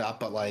want to pick it up,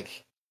 but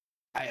like,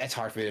 it's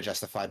hard for me to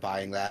justify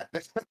buying that.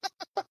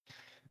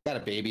 Got a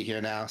baby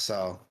here now,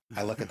 so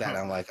I look at that and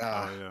I'm like,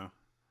 Oh yeah.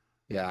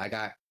 yeah, I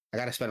got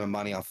to spend my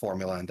money on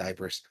formula and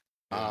diapers.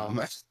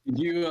 Yeah. Did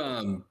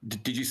you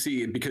did you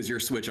see, because you're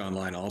Switch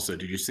Online also,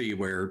 did you see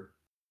where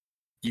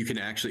you can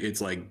actually,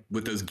 it's like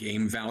with those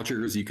game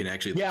vouchers, you can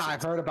actually Yeah,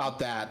 I've heard about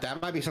that.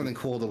 That might be something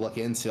cool to look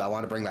into. I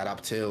want to bring that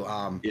up too.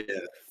 yeah.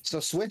 So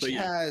Switch But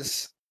yeah.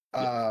 has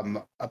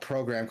a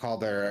program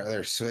called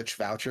their Switch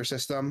voucher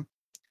system.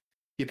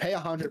 You pay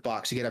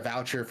 $100, you get a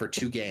voucher for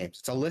 2 games.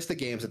 It's a list of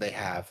games that they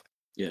have.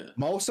 Yeah.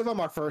 Most of them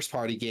are first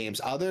party games.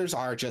 Others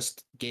are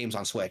just games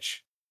on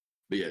Switch.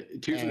 But yeah,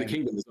 Tears of the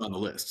Kingdom is on the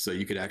list, so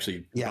you could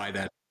actually buy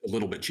that a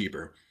little bit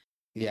cheaper.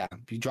 Yeah,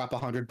 if you drop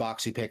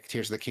 $100, you pick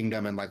Tears of the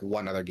Kingdom and like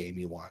one other game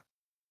you want.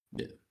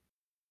 Yeah,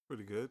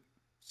 pretty good.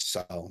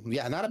 So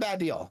yeah, not a bad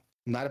deal.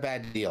 Not a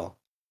bad deal.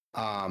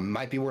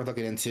 Might be worth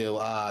looking into.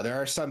 There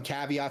are some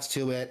caveats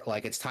to it,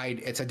 like it's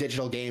a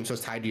digital game, so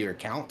it's tied to your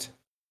account.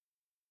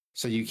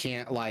 So you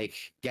can't like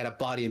get a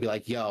buddy and be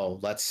like, "Yo,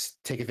 let's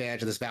take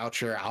advantage of this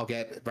voucher. I'll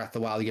get Breath of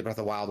the Wild. You get Breath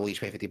of the Wild. We'll each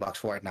pay $50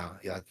 for it." No,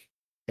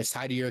 it's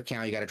tied to your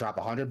account. You got to drop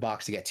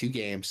 $100 to get 2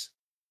 games.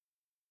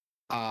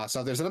 So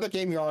if there's another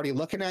game you're already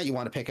looking at, you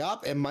want to pick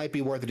up, it might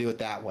be worth to do it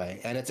that way.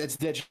 And it's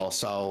digital,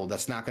 so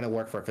that's not going to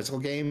work for a physical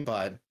game,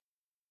 but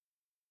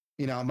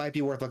it might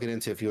be worth looking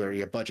into if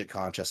you're budget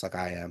conscious like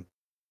I am.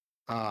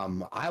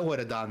 I would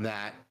have done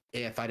that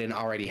if I didn't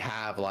already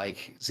have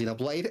like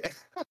Xenoblade.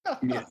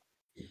 yeah.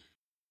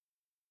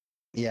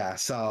 Yeah,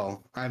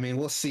 so I mean,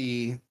 we'll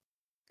see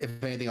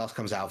if anything else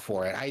comes out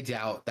for it. I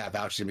doubt that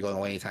voucher's gonna be going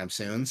away anytime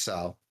soon,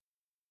 so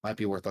might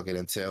be worth looking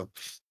into.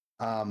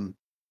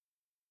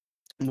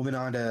 Moving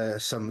on to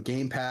some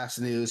Game Pass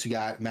news, we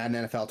got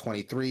Madden NFL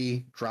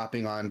 23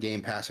 dropping on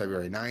Game Pass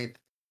February 9th.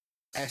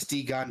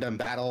 SD Gundam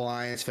Battle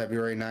Alliance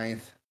February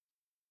 9th.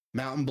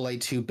 Mountain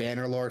Blade 2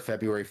 Bannerlord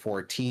February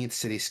 14th.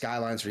 City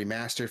Skylines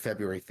Remastered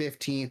February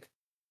 15th.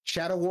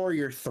 Shadow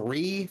Warrior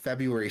 3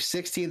 February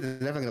 16th. I'm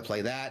definitely going to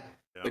play that.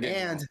 Yeah.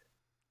 And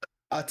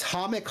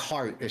Atomic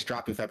Heart is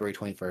dropping February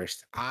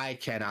 21st. I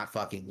cannot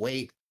fucking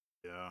wait.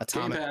 Yeah.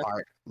 Atomic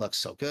Heart looks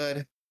so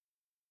good.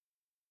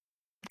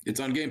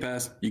 It's on Game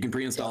Pass. You can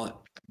pre-install it.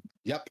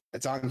 Yep,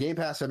 it's on Game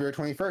Pass February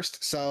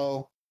 21st.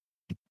 So,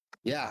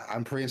 yeah,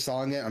 I'm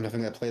pre-installing it. I'm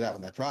definitely going to play that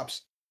when that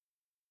drops.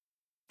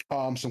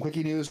 Some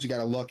quickie news. We got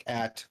to look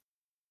at,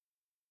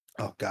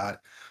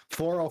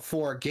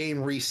 404 game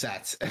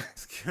resets.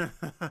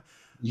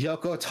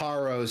 Yoko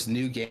Taro's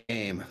new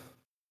game.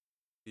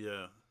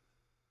 Yeah.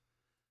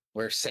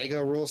 Where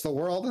Sega rules the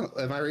world.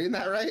 Am I reading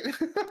that right?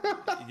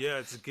 Yeah,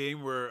 it's a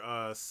game where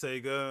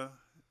Sega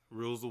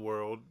rules the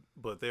world,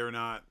 but they're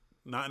not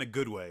in a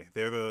good way.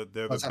 They're the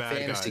bad guys. It's a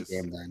fantasy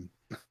game then.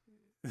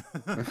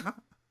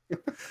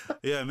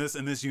 Yeah, in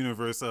this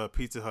universe,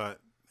 Pizza Hut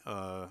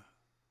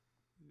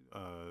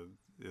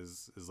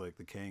is like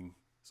the king.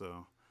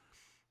 So,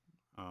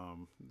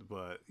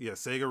 but yeah,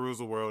 Sega rules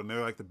the world, and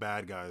they're like the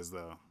bad guys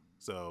though.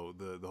 So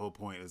the whole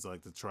point is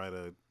like to try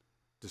to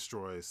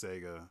destroy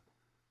Sega,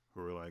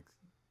 who are like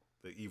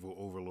the evil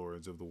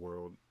overlords of the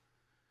world,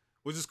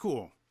 which is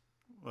cool.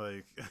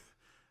 Like,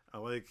 I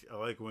like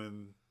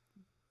when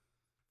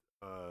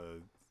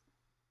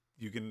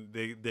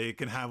they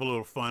can have a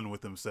little fun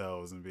with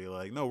themselves and be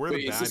like, no, we're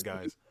the bad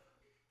guys.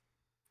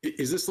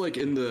 Is this like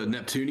in the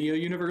Neptunia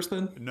universe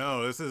then?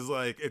 No, this is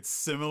like, it's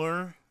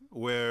similar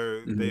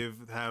where they've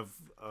have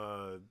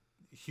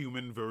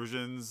human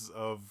versions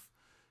of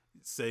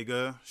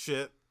Sega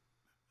shit.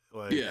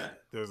 Like, yeah,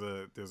 there's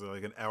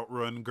like an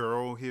Outrun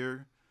girl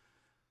here,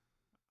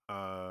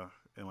 and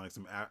like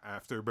some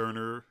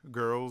Afterburner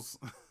girls.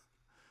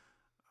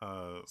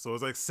 So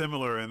it's like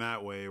similar in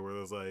that way, where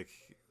there's like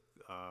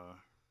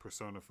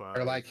personified.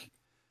 Or like,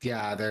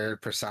 yeah, they're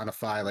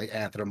personified, like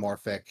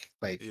anthropomorphic,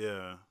 like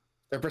yeah,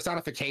 they're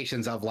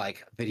personifications of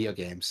like video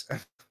games.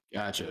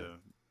 Gotcha. Yeah,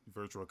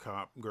 virtual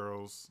cop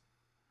girls.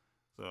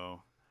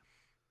 So,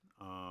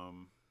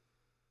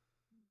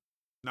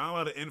 not a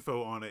lot of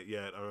info on it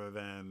yet, other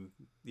than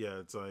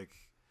it's like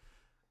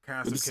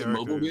cast of characters. A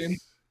mobile game?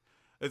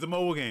 It's a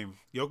mobile game.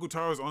 Yoko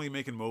Taro is only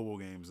making mobile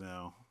games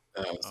now.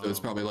 So it's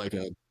probably like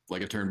a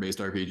turn-based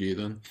RPG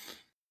then.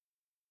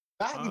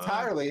 Not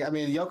entirely. I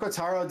mean, Yoko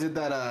Taro did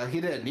that. He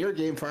did a Nier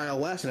game for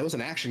iOS, and it was an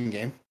action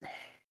game.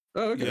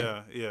 Oh,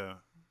 okay. Yeah.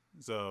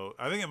 So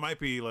I think it might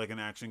be like an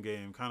action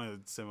game, kind of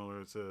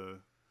similar to.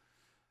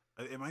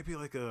 It might be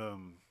like what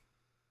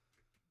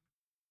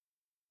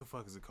the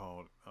fuck is it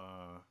called?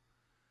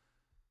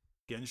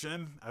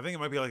 Genshin. I think it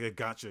might be like a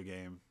gacha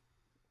game.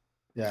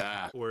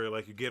 Yeah. Where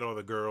like you get all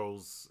the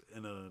girls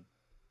in a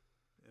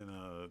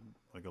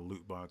like a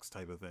loot box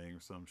type of thing or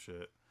some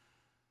shit.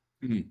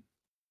 Mhm.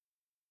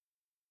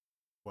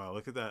 Wow,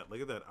 look at that!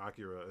 Look at that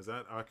Akira. Is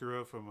that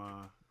Akira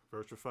from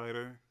Virtua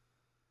Fighter,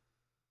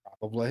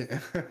 Probably.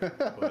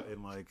 but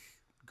in like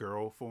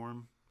girl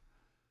form?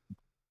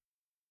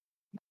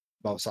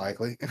 Most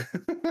likely.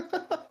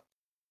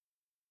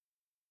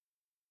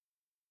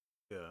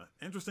 Yeah,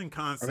 interesting Or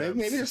concept.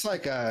 maybe just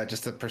like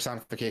just a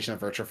personification of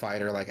Virtua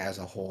Fighter, like as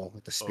a whole,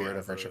 like the spirit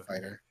of as Virtua a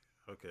Fighter.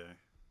 okay.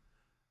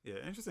 Yeah,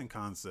 interesting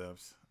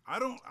concepts. I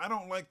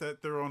don't like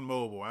that they're on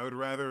mobile. I would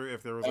rather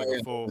if there was like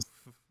a full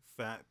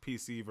fat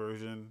PC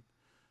version.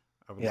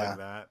 I would Yeah. like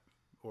that,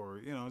 or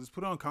just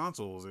put it on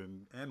consoles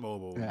and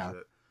mobile Yeah. and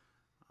shit.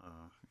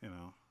 You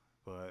know,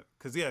 but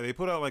because they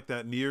put out like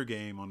that Nier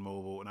game on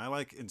mobile, and I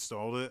like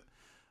installed it,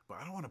 but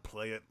I don't want to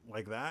play it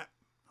like that.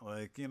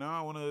 Like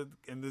I want to,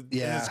 and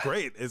it's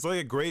great. It's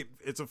like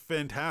it's a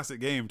fantastic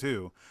game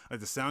too. Like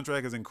the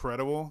soundtrack is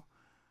incredible,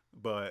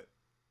 but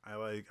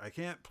I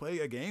can't play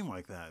a game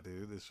like that,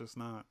 dude. It's just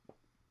not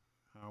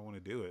how I want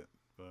to do it.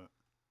 But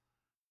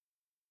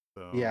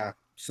Yeah,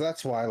 so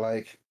that's why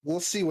like we'll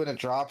see when it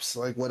drops,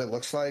 like what it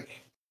looks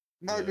like.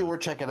 Maybe we'll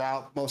check it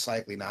out. Most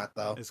likely not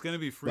though. It's gonna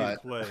be free to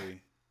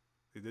play.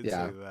 They did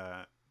say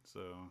that,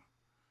 so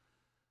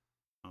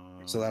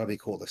so that'll be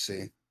cool to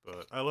see.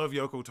 But I love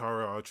Yoko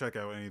Taro. I'll check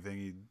out anything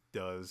he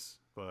does,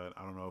 but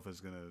I don't know if it's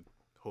gonna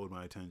hold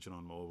my attention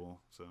on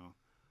mobile. So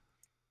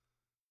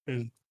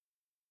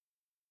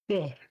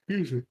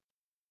Excuse me.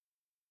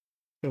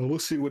 So we'll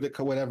see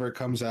whenever it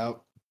comes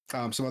out.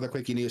 Some other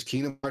quickie news: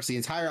 Kingdom Hearts. The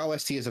entire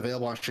OST is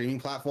available on streaming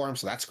platforms,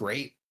 so that's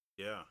great.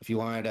 yeah, If you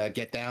wanted to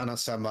get down on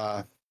some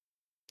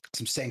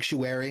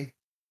Sanctuary,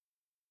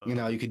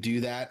 you could do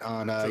that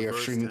on your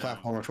streaming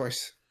platform of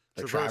choice.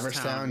 The Traverse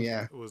Town,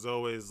 yeah, was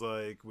always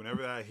like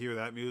whenever I hear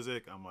that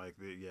music, I'm like,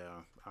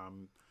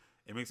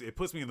 it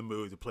puts me in the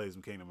mood to play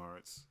some Kingdom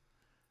Hearts.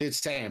 It's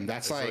same.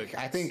 That's like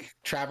I think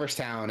Traverse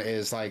Town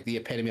is like the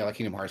epitome of like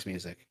Kingdom Hearts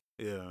music.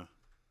 Yeah,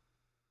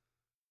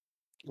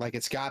 like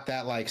it's got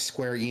that like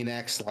Square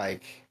Enix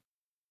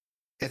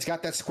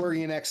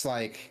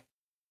like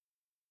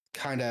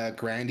kind of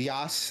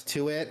grandiose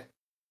to it,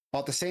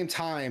 while at the same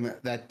time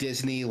that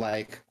Disney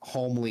like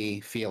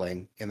homely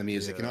feeling in the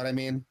music. You know what I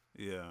mean?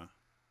 Yeah.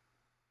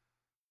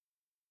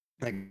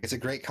 Like it's a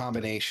great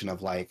combination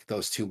of like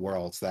those two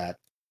worlds that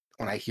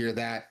when I hear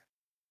that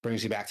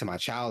brings me back to my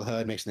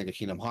childhood, makes me think of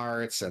Kingdom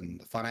Hearts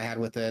and the fun I had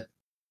with it.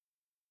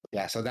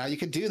 Yeah, so now you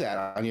can do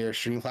that on your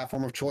streaming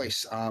platform of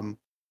choice. I'm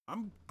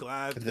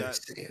glad that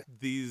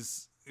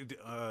these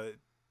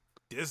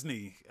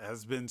Disney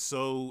has been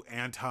so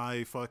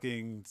anti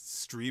fucking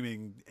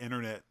streaming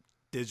internet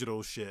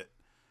digital shit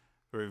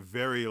for a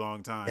very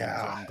long time.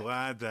 Yeah. So I'm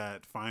glad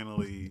that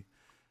finally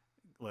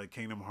like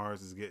Kingdom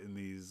Hearts is getting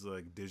these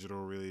like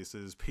digital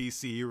releases,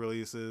 PC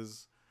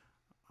releases.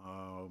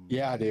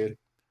 Yeah, dude.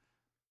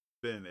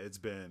 It's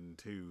been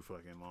too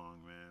fucking long,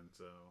 man.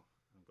 So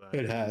I'm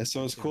glad it has.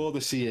 So it's cool to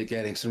see it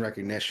getting some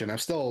recognition. I'm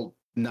still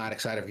not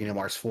excited for Kingdom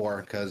Hearts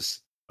 4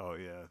 because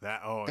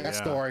that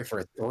story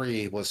for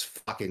 3 was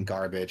fucking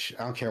garbage.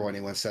 I don't care what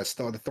anyone says.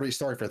 The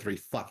story for 3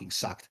 fucking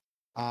sucked.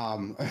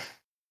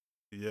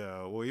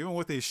 Yeah, well, even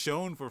what they've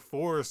shown for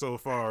 4 so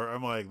far,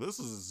 I'm like, this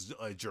is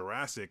a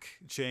Jurassic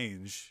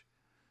change,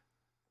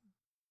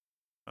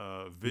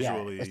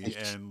 visually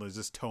and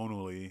just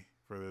tonally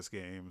for this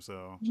game.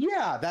 So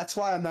yeah, that's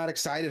why I'm not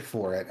excited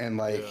for it. And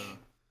like,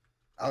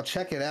 I'll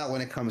check it out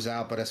when it comes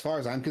out. But as far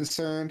as I'm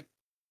concerned,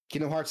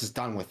 Kingdom Hearts is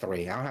done with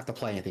 3. I don't have to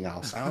play anything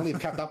else. I only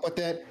kept up with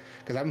it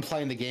because I've been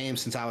playing the game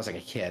since I was like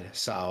a kid.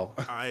 So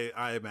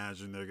I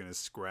imagine they're gonna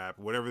scrap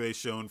whatever they've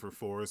shown for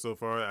 4 so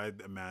far. I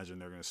imagine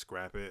they're gonna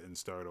scrap it and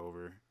start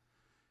over.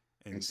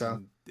 And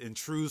so, in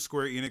true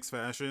Square Enix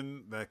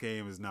fashion, that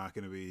game is not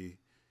gonna be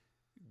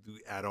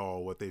at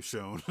all what they've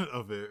shown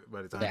of it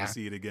by the time you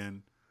see it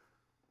again.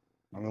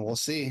 I mean, we'll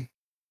see.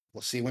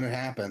 We'll see when it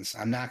happens.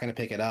 I'm not going to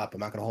pick it up. I'm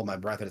not going to hold my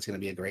breath that it's going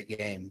to be a great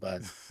game,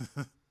 but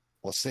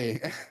we'll see.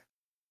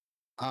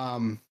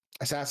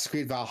 Assassin's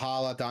Creed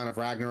Valhalla, Dawn of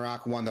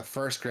Ragnarok won the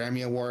first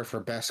Grammy Award for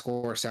Best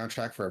Score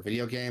soundtrack for a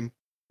video game.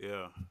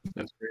 Yeah.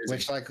 That's crazy.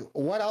 Which, like,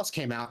 what else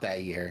came out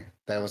that year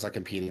that it was, like,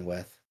 competing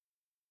with?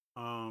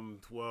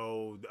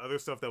 Well, the other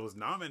stuff that was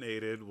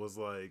nominated was,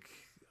 like,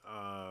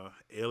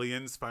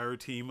 Aliens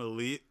Fireteam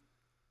Elite.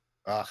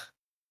 Ugh.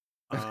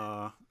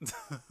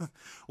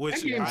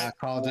 Which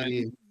Call of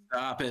Duty.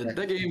 Stop it.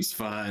 The game's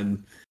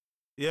fun.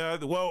 Yeah,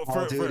 well, Call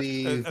of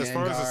Duty, as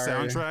far as the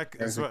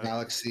soundtrack,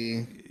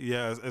 Galaxy.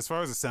 Yeah, as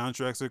far as the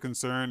soundtracks are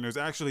concerned, there's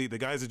actually the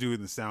guys that do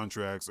the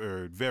soundtracks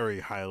are very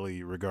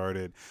highly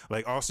regarded.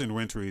 Like Austin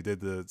Wintory did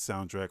the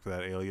soundtrack for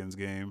that Aliens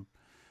game,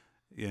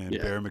 and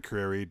Bear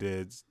McCreary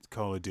did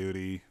Call of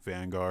Duty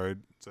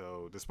Vanguard.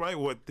 So, despite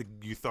what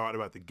you thought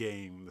about the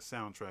game, the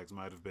soundtracks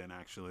might have been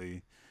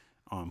actually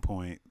on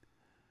point.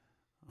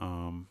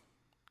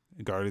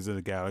 Guardians of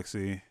the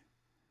Galaxy,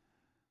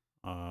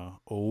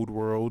 Old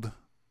World.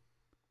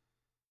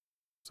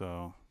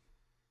 So,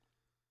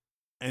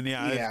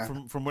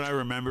 and from what I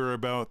remember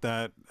about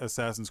that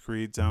Assassin's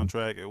Creed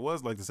soundtrack, it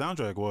was like the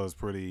soundtrack was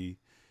pretty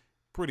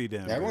pretty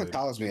damn Everyone good.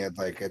 tells me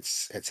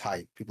it's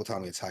hype. People tell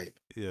me it's hype.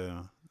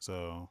 Yeah.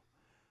 So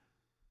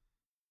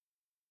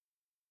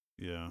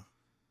yeah.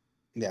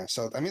 Yeah,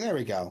 so I mean, there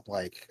we go.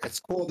 Like, it's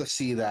cool to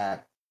see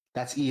that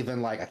that's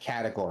even like a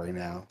category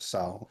now.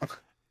 So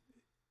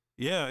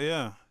Yeah,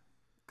 yeah.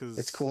 Cause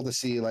it's cool to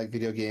see like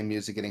video game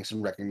music getting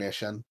some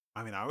recognition.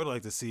 I mean, I would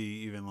like to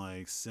see even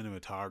like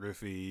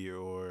cinematography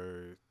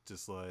or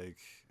just like,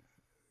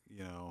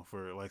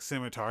 for like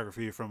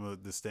cinematography from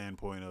the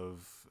standpoint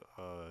of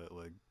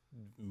like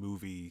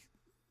movie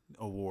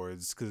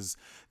awards, because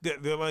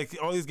they're like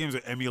all these games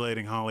are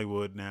emulating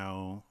Hollywood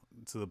now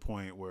to the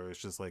point where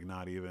it's just like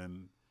not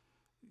even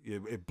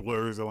it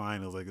blurs the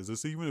line. It's like, is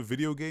this even a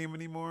video game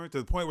anymore? To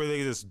the point where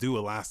they just do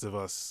a Last of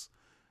Us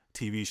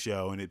TV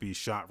show and it be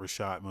shot for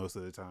shot most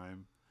of the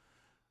time.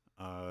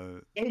 I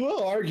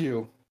will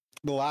argue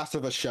the Last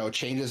of Us show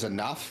changes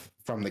enough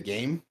from the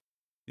game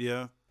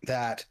Yeah.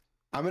 that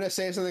I'm gonna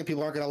say something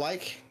people aren't gonna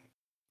like.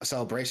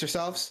 So brace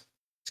yourselves.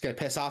 It's gonna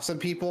piss off some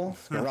people.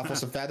 It's gonna ruffle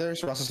some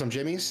feathers, rustle some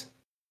jimmies.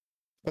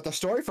 But the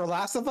story for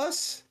Last of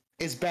Us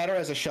is better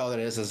as a show than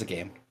it is as a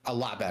game. A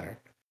lot better.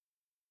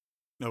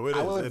 No, it is.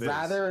 I would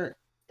rather.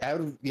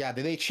 Yeah,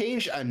 they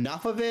changed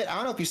enough of it. I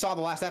don't know if you saw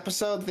the last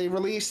episode they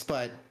released,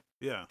 but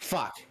Yeah.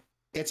 fuck,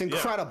 it's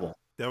incredible.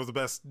 That was the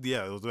best.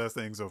 Yeah, it was the best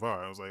thing so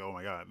far. I was like, oh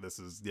my god, this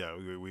is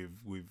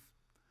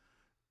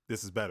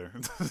this is better.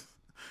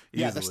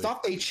 Yeah, the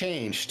stuff they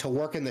changed to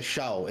work in the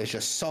show is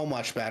just so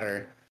much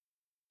better.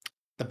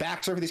 The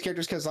backstory for these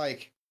characters, because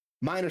like,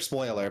 minor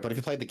spoiler, but if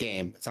you played the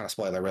game, it's not a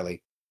spoiler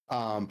really.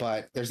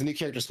 But there's the new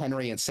characters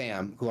Henry and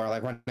Sam who are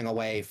like running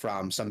away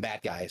from some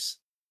bad guys.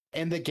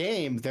 In the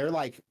game, they're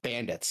like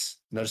bandits.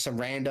 There's some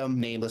random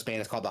nameless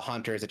bandits called the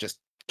Hunters that just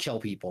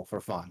kill people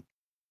for fun.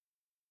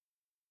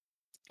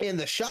 In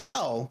the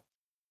show,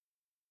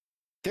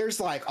 there's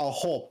like a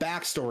whole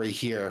backstory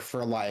here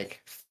for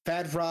like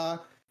Fedra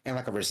and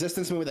like a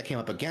resistance movement that came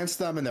up against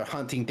them, and they're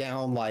hunting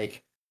down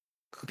like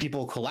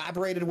people who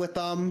collaborated with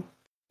them.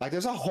 Like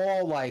there's a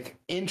whole like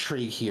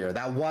intrigue here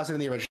that wasn't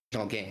in the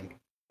original game.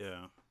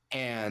 Yeah.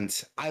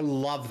 And I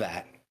love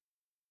that.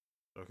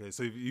 Okay,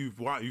 so you've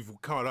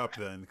caught up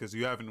then, because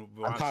you haven't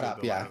watched I'm caught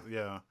up, yeah.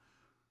 Yeah.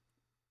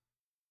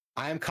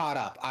 I am caught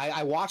up.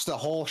 I watched the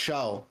whole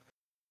show.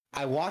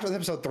 I watched with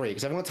episode 3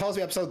 because everyone tells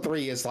me episode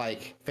 3 is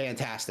like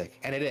fantastic,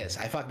 and it is.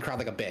 I fucking cried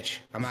like a bitch.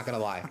 I'm not gonna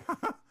lie.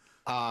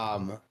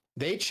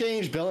 They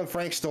changed Bill and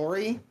Frank's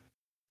story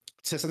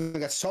to something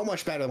that's so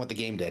much better than what the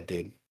game did,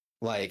 dude.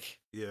 Like,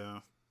 Yeah.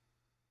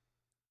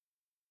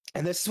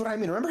 and this is what I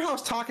mean. Remember how I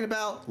was talking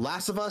about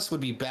Last of Us would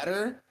be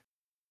better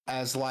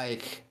as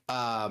like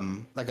a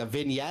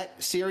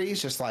vignette series,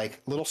 just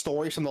like little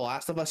stories from The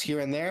Last of Us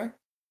here and there?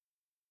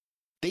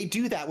 They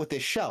do that with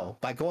this show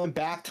by going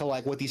back to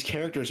like what these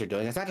characters are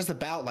doing. It's not just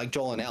about like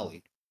Joel and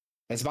Ellie.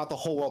 It's about the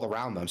whole world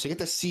around them. So you get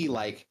to see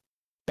like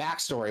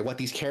backstory, what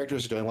these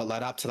characters are doing, what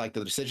led up to like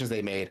the decisions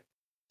they made.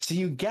 So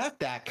you get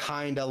that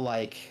kind of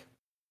like,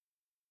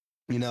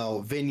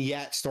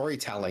 vignette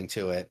storytelling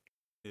to it.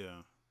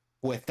 Yeah.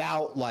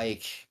 Without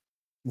like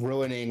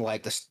ruining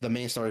like the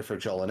main story for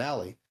Joel and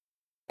Ellie.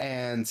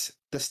 And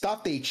the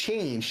stuff they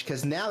changed,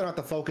 because now they don't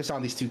have to focus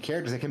on these two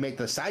characters, they can make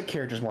the side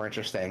characters more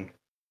interesting,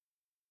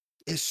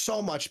 is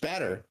so much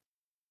better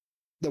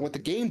than what the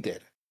game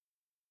did.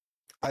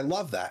 I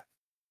love that.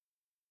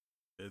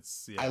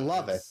 I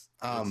love it.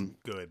 It's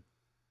good.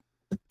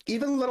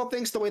 Even little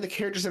things, the way the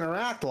characters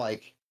interact,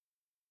 like,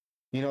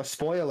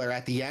 spoiler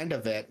at the end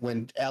of it,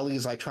 when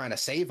Ellie's like trying to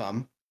save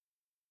him,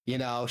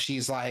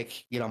 she's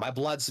like, my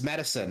blood's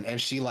medicine, and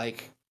she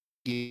like,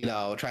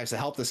 tries to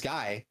help this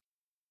guy.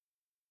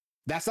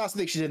 That's not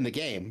something she did in the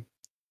game.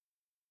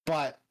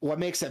 But what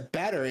makes it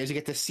better is you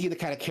get to see the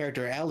kind of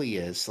character Ellie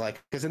is.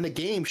 Like, because in the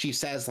game, she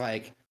says,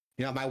 like,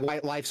 my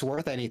white life's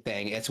worth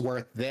anything. It's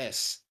worth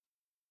this.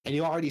 And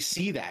you already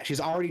see that. She's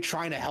already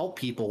trying to help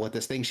people with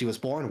this thing she was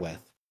born with,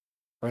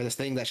 or this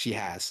thing that she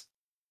has.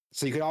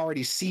 So you can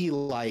already see,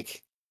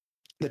 like,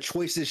 the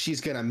choices she's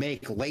going to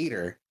make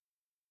later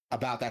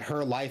about that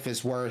her life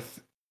is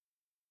worth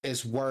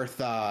this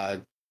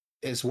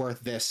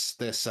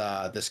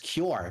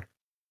cure.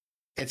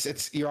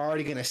 You're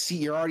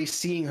already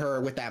seeing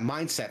her with that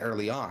mindset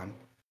early on.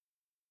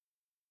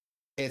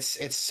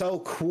 It's so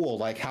cool,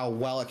 like how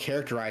well it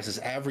characterizes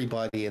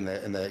everybody in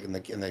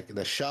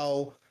the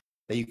show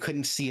that you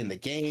couldn't see in the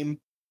game,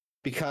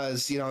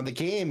 because in the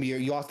game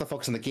you also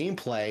focus on the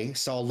gameplay,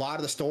 so a lot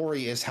of the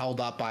story is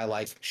held up by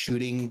like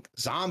shooting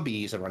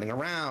zombies and running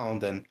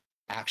around and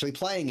actually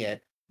playing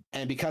it.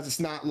 And because it's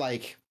not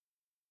like,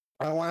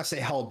 I don't want to say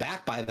held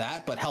back by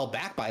that, but held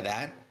back by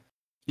that,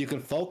 you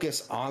can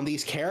focus on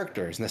these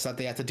characters and the stuff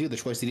they have to do, the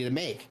choice they need to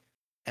make,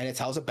 and it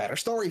tells a better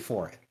story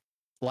for it.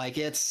 Like,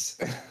 it's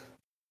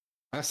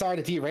I'm sorry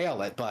to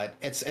derail it, but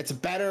it's a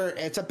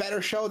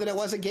better show than it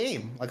was a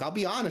game. Like, I'll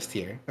be honest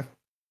here.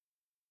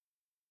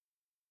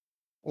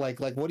 like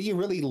what are you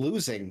really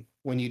losing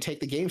when you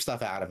take the game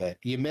stuff out of it?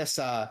 You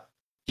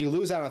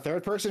lose out on a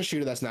third person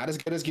shooter that's not as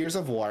good as Gears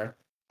of War,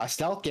 a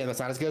stealth game that's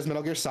not as good as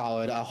Metal Gear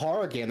Solid, a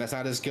horror game that's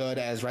not as good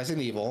as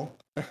Resident Evil.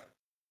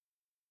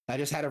 that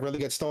just had a really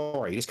good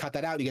story. You just cut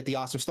that out, you get the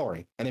awesome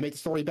story, and they make the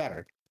story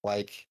better.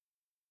 Like,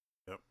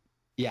 Yep.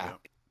 yeah, Yep.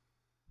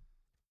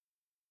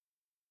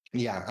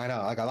 yeah, I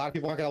know. Like a lot of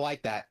people aren't gonna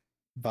like that,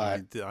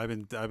 but I've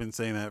been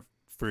saying that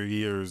for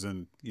years,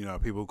 and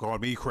people call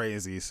me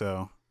crazy.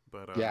 So,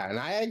 but yeah, and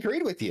I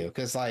agreed with you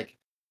because like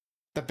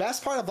the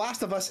best part of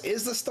Last of Us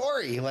is the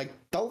story. Like,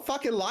 don't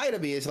fucking lie to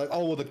me. It's like,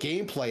 oh well, the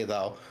gameplay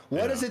though.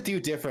 What does it do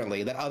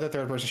differently that other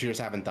third-person shooters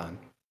haven't done?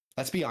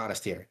 Let's be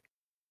honest here.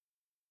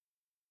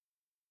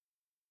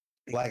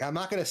 Like, I'm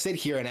not gonna sit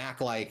here and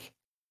act like,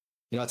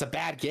 it's a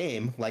bad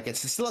game. Like, it's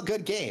still a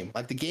good game.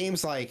 Like, the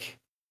game's like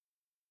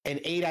an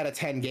 8 out of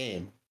 10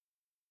 game,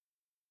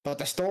 but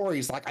the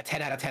story's like a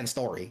 10 out of 10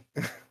 story.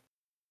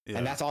 yeah.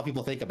 And that's all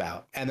people think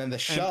about. And then the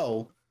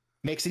show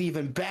makes it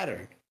even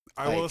better.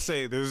 I will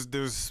say there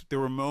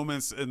were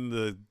moments in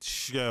the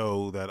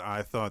show that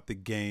I thought the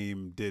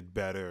game did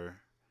better.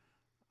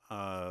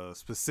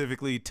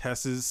 Specifically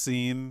Tess's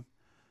scene.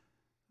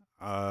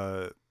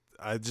 I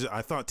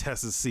thought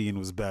Tess's scene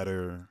was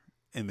better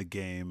in the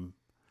game.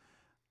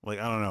 Like,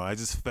 I don't know. I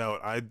just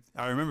felt I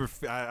remember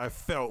I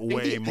felt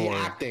way more.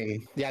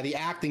 The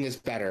acting is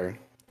better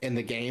in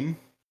the game.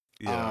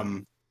 Yeah.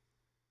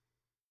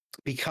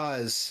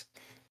 Because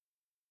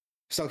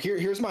so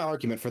here's my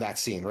argument for that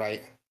scene,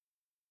 right?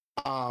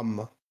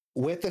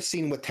 With the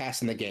scene with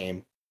Tess in the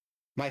game,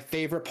 my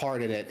favorite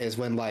part in it is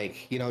when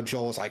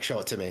Joel's like, show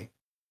it to me.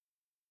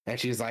 And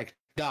she's like,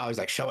 no, he's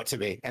like, show it to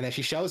me. And then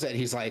she shows it and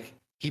he's like,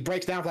 he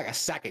breaks down for like a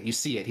second. You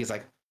see it. He's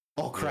like,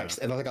 oh Christ.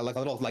 Yeah. And like a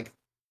little like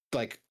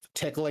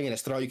tickling in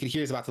his throat. You can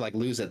hear he's about to like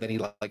lose it. Then he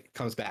like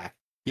comes back.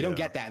 You don't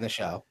get that in the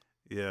show.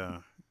 Yeah.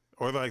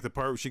 Or like the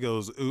part where she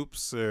goes,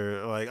 oops,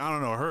 or like, I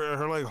don't know.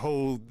 Her like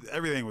whole,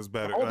 everything was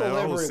better. Her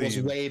delivery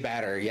was way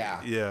better.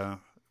 Yeah. Yeah.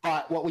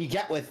 But what we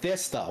get with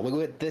this though,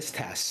 with this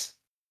Tess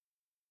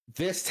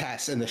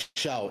in the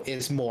show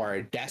is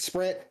more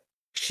desperate.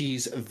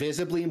 She's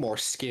visibly more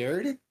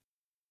scared.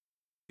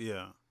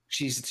 Yeah.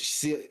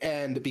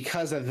 And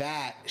because of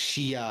that,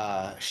 she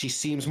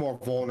seems more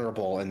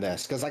vulnerable in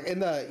this. Because like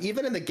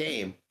even in the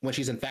game when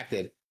she's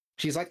infected,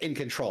 she's like in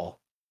control.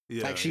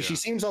 Yeah. Like she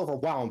seems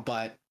overwhelmed,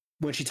 but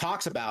when she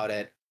talks about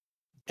it,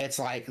 it's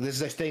like, this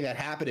is a thing that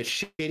happened. It's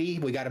shitty.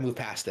 We got to move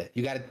past it.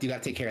 You got to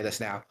take care of this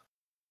now.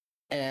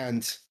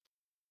 And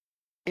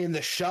in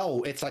the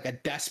show, it's like a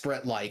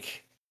desperate,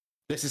 like,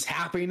 this is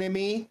happening to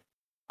me.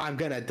 I'm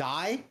going to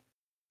die.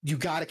 You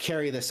got to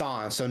carry this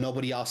on so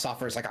nobody else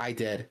suffers like I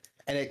did.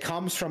 And it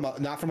comes from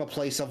not from a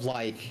place of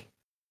like,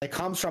 it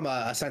comes from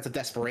a sense of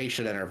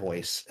desperation in her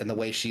voice and the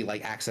way she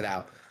like acts it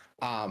out.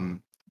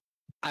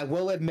 I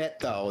will admit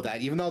though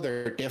that even though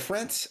they're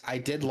different, I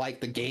did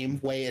like the game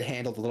way it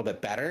handled a little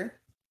bit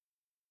better.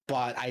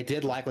 But I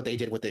did like what they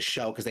did with this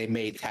show because they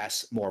made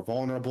Tess more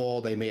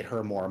vulnerable. They made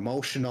her more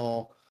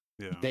emotional.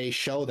 Yeah. They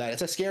show that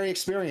it's a scary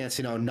experience,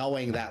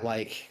 knowing that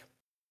like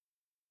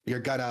you're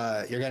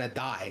gonna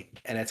die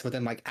and it's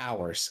within like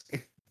hours.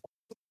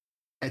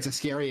 It's a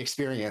scary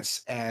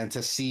experience, and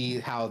to see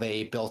how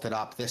they built it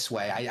up this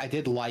way, I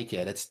did like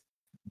it.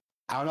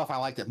 I don't know if I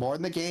liked it more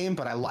in the game,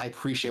 but I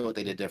appreciate what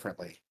they did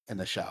differently in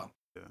the show.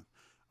 Yeah.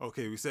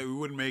 Okay, we said we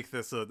wouldn't make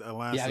this a Last of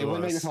Us. Yeah, we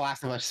wouldn't make this a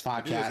Last of Us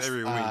podcast. We do this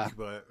every week,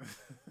 but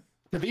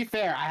to be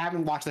fair, I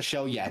haven't watched the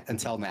show yet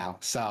until now,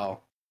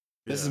 so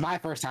this is my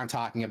first time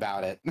talking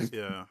about it.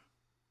 Yeah.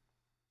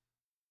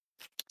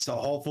 So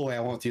hopefully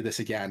I won't do this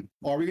again.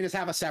 Or we can just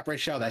have a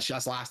separate show that's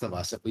just Last of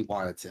Us if we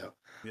wanted to.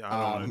 Yeah,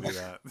 I don't want to do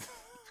that.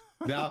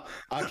 No?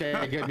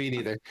 Okay, good. Me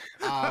neither.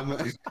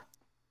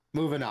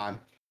 Moving on.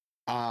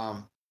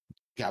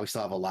 Yeah, we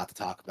still have a lot to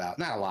talk about.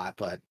 Not a lot,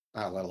 but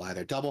not a little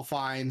either. Double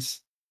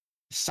Fines,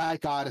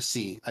 Psych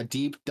Odyssey, a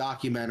deep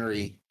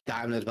documentary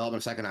diving into the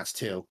development of Psychonauts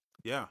 2.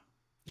 Yeah.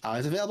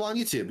 It's available on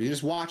YouTube. You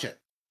just watch it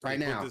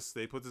now.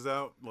 They put this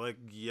out like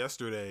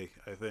yesterday,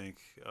 I think.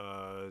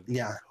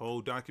 Yeah.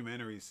 Whole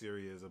documentary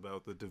series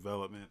about the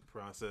development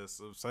process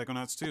of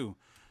Psychonauts 2,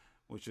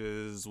 which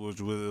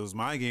was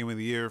my game of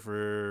the year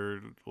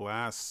for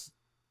last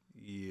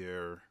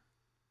year.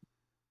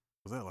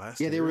 Was that last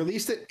year? Yeah, they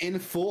released it in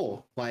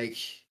full,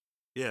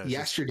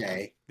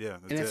 yesterday.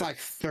 It's like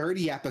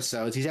 30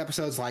 episodes. These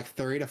episodes like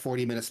 30 to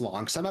 40 minutes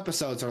long. Some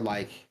episodes are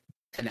like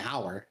an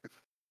hour.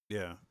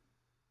 Yeah.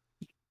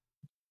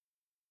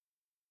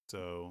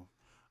 So,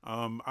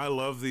 I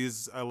love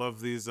these. Well,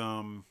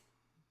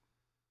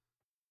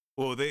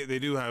 they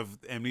do have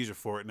Amnesia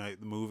Fortnite.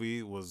 The movie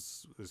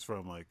is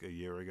from like a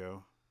year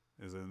ago,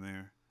 is in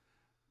there,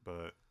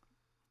 but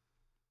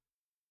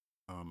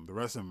the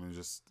rest of them are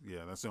just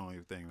that's the only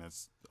thing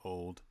that's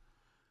old.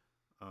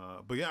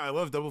 But yeah, I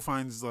love Double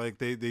Fines. Like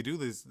they do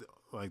this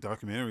like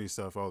documentary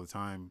stuff all the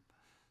time.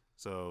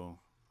 So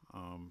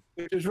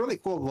which is really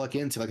cool to look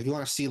into. Like if you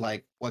want to see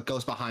like what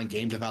goes behind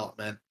game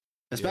development,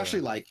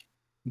 especially like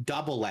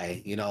AA,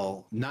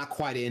 not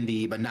quite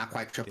indie, but not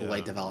quite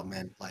AAA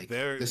development. Like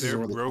their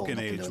really Broken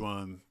Age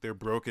one. Their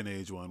Broken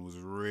Age one was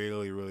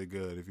really, really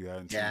good. If you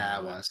hadn't seen it.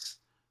 It was.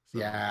 So.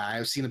 Yeah,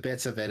 I've seen the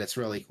bits of it. It's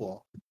really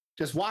cool.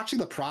 Just watching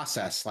the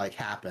process like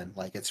happen,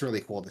 like it's really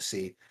cool to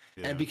see.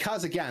 Yeah. And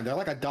because again, they're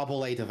like a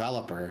double A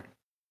developer,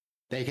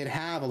 they can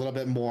have a little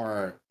bit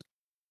more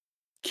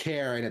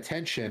care and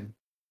attention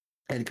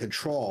and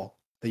control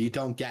that you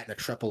don't get in a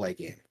triple A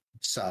game.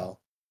 So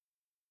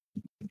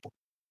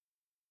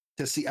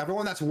to see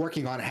everyone that's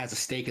working on it has a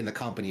stake in the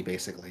company,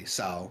 basically.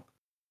 So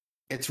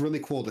it's really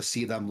cool to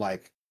see them,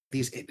 like,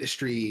 these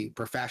industry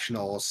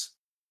professionals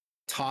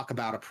talk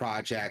about a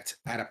project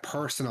at a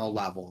personal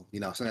level, you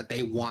know, so that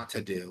they want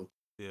to do.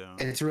 Yeah.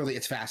 And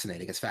it's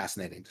fascinating. It's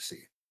fascinating to see.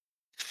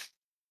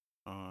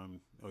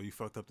 Oh, you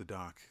fucked up the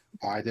doc.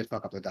 Oh, I did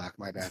fuck up the doc,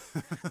 my bad.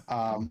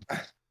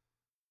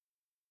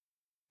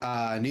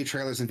 New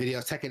trailers and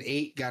videos. Tekken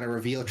 8 got a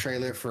reveal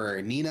trailer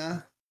for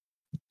Nina.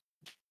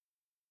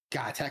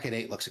 God, Tekken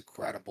 8 looks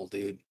incredible,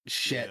 dude.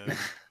 Shit. Yeah.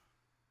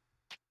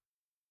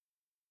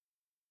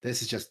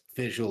 This is just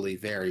visually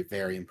very,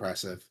 very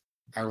impressive.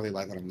 I really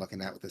like what I'm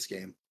looking at with this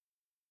game.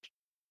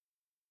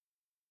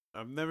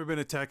 I've never been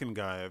a Tekken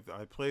guy.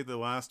 I played the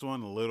last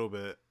one a little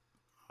bit,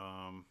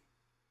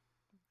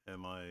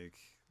 and like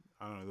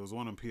I don't know, there was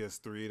one on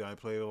PS3 that I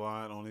played a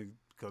lot only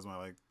because my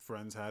like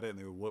friends had it and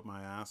they would whoop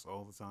my ass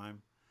all the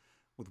time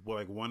with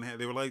like one hand.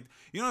 They were like,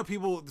 you know, how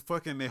people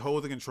fucking they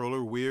hold the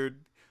controller weird,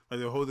 like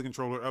they hold the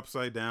controller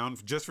upside down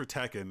just for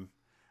Tekken.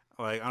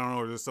 Like I don't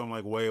know, there's some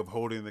like way of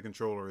holding the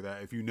controller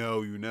that if you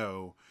know, you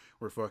know,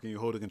 where fucking you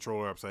hold the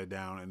controller upside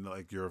down and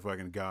like you're a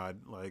fucking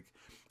god. Like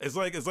it's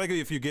like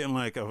if you're getting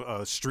like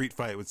a street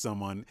fight with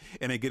someone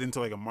and they get into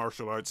like a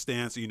martial arts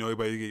stance, so you know you're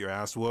about to get your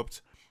ass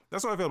whooped.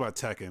 That's how I feel about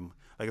Tekken.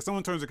 Like if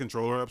someone turns the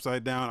controller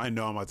upside down, I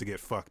know I'm about to get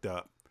fucked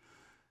up.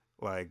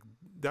 Like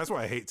that's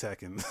why I hate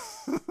Tekken.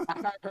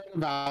 I've heard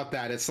about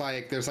that. It's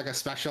like there's like a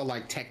special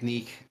like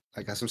technique,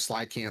 like some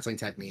slide canceling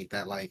technique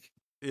that like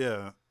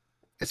Yeah.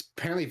 it's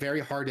apparently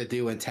very hard to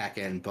do in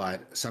Tekken,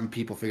 but some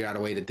people figure out a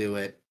way to do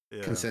it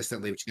Yeah.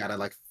 consistently, but you gotta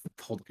like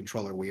hold the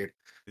controller weird.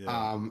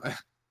 Yeah.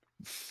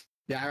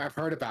 Yeah, I've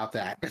heard about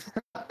that.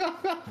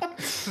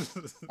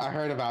 I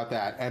heard about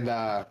that, and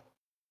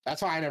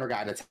that's why I never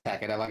got into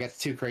Tekken. Like it's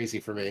too crazy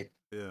for me.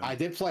 Yeah. I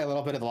did play a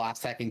little bit of the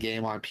last Tekken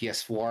game on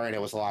PS4, and it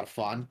was a lot of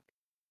fun.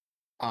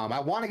 I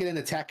want to get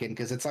into Tekken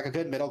because it's like a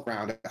good middle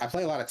ground. I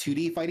play a lot of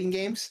 2D fighting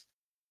games,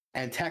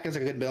 and Tekken's a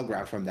good middle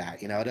ground from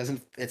that. You know,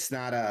 it's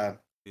not a.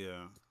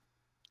 Yeah.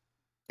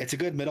 It's a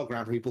good middle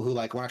ground for people who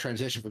like want to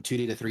transition from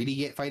 2D to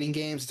 3D fighting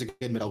games. It's a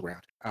good middle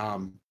ground.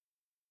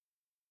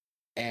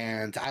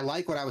 And I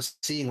like what I was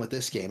seeing with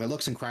this game. It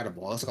looks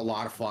incredible. It looks like a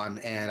lot of fun.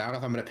 And I don't know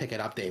if I'm going to pick it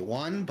up day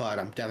one, but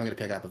I'm definitely going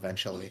to pick it up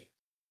eventually.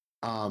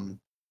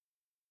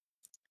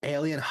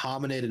 Alien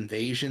Hominid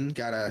Invasion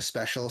got a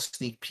special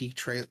sneak peek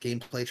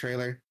gameplay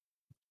trailer.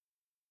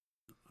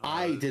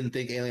 I didn't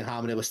think Alien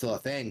Hominid was still a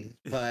thing,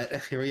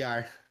 but here we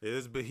are. It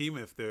is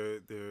Behemoth.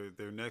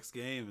 Their next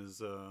game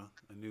is a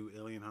new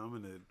Alien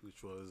Hominid,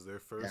 which was their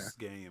first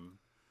game.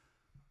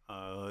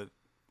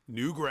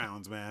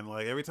 Newgrounds, man.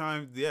 Like every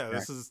time,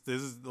 this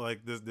is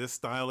like this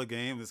style of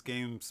game. This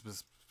game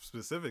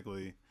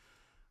specifically,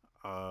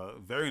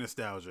 very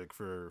nostalgic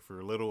for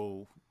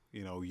little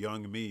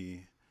young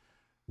me,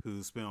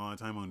 who spent a lot of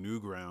time on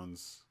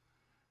Newgrounds.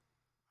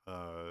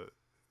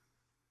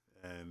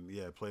 And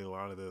played a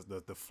lot of this,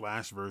 the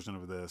Flash version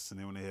of this, and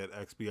then when they had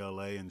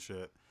XBLA and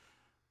shit,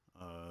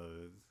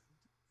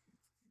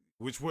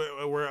 which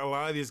where a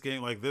lot of these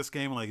games, like this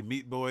game, like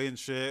Meat Boy and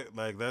shit,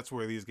 like that's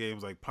where these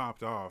games like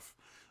popped off.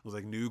 It was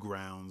like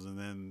Newgrounds, and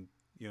then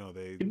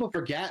they people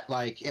forget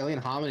like Alien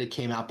Hominid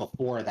came out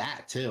before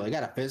that too. It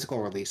got a physical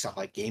release on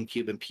like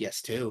GameCube and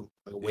PS2,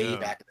 like way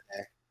back in the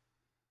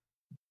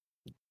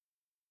day.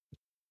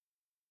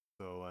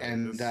 So like,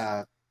 and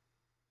oh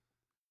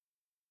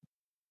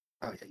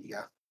yeah, you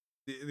go.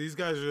 These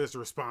guys are just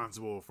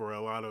responsible for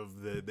a lot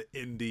of the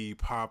indie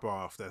pop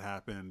off that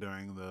happened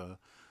during the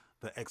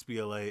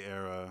XBLA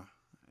era,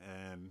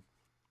 and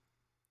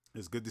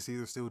it's good to see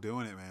they're still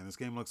doing it, man. This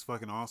game looks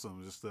fucking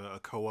awesome. Just a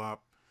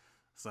co-op,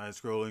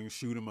 side-scrolling,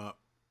 shoot 'em up,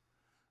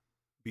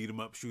 beat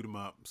 'em up, shoot 'em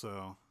up.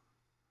 So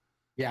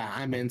yeah,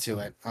 I'm into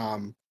it.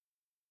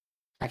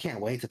 I can't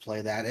wait to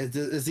play that.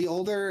 Is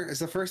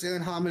the first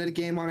Alien Hominid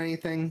game on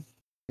anything?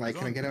 Like,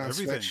 can I get it on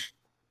everything. Switch?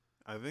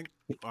 I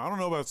don't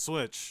know about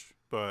Switch,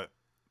 but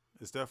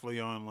it's definitely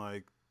on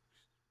like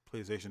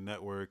PlayStation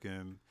Network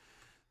and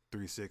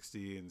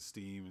 360 and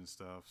Steam and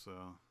stuff. So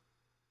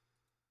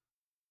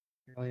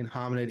Alien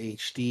Hominid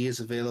HD is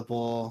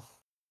available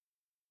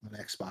on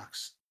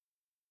Xbox.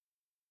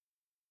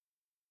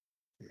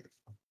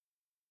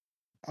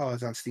 Oh,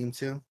 it's on Steam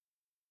too?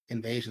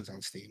 Invasion's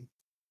on Steam.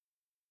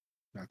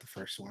 Not the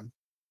first one.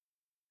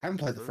 I haven't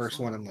played the first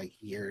one in like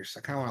years.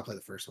 I kind of want to play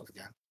the first one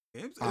again.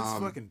 It's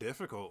fucking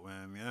difficult,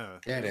 man. Yeah.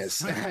 It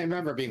is. I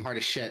remember being hard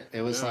as shit.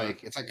 It was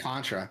like, it's like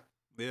Contra.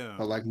 Yeah.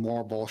 But like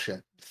more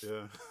bullshit.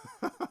 Yeah.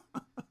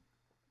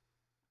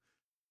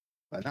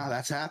 But no,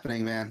 that's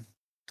happening, man.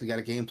 We got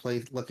a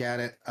gameplay look at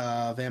it.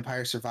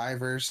 Vampire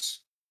Survivors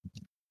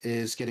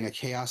is getting a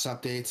Chaos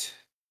update.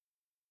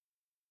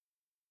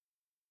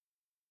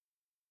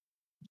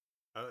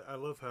 I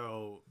love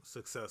how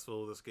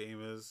successful this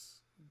game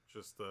is.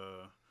 Just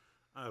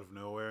out of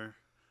nowhere.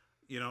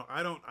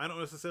 I don't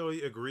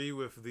necessarily agree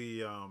with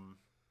the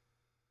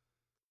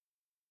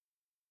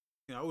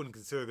I wouldn't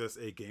consider this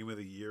a game of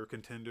the year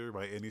contender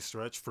by any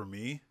stretch for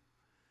me.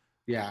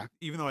 Yeah.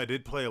 Even though I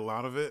did play a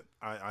lot of it,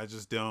 I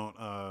just don't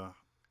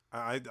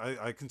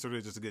I consider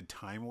it just a good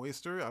time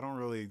waster. I don't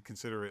really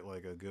consider it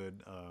like a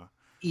good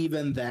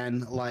Even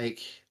then, like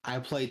I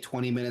played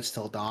 20 minutes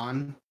till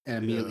dawn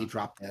and immediately Yeah.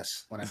 dropped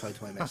this when I played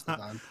 20 minutes till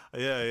dawn.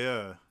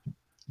 Yeah.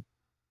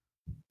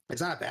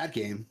 It's not a bad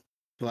game,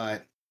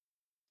 but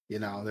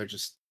they're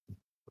just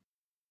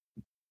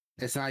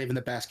it's not even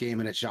the best game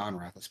in its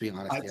genre. Let's be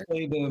honest I here.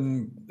 played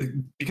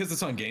because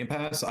it's on Game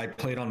Pass. I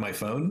played on my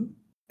phone,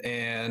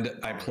 and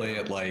I play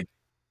it like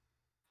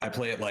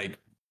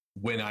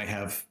when I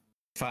have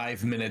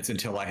 5 minutes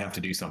until I have to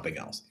do something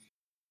else.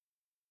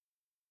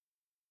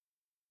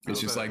 It's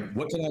just Okay. like,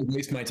 what can I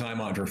waste my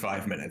time on for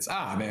 5 minutes?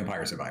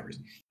 Vampire Survivors.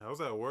 How's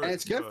that work? And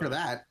it's good for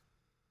that.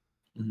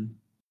 Mhm.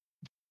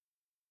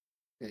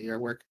 Yeah, your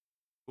work.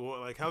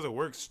 Well, like how's it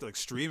work? Like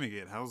streaming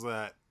it? How's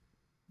that?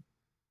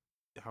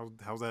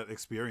 How's that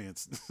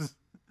experience? 'Cause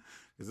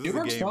this is It a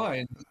works game-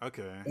 fine.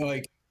 Okay.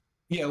 Like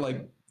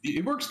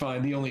it works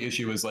fine. The only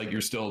issue is like you're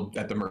still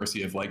at the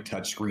mercy of like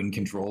touchscreen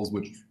controls,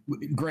 which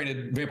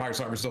granted, Vampire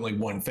Survivors is only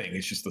one thing.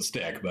 It's just the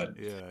stick, but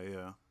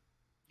Yeah.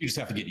 you just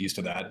have to get used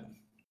to that.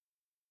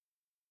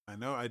 I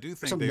know. I do There's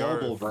think a they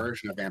mobile are.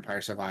 version of Vampire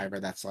Survivor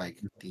that's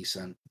like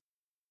decent.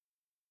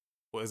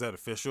 Well, is that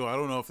official? I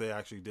don't know if they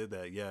actually did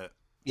that yet.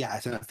 Yeah,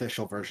 it's an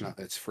official version of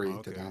it. It's free to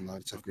Okay.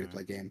 download. It's a free to Okay.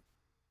 play game.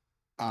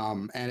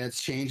 And it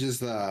changes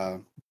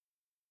the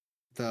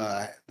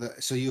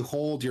so you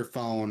hold your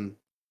phone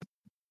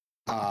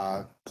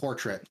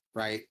portrait,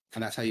 right?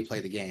 And that's how you play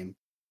the game.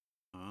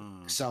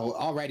 So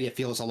already it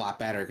feels a lot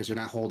better because you're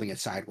not holding it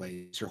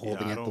sideways. You're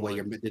holding I it the don't way like-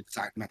 you're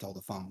meant to hold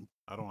the phone.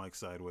 I don't like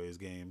sideways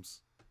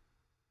games.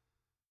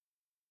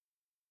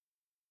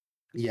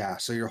 Yeah,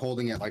 so you're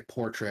holding it like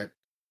portrait,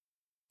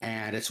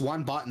 and it's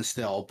one button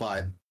still,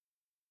 but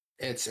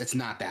it's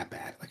not that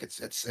bad. Like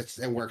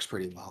it works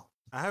pretty well.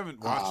 I haven't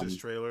watched this Um,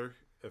 trailer,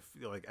 if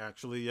like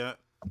actually yet,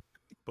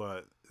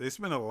 but they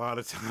spent a lot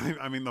of time.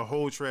 I mean, the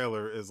whole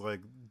trailer is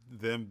like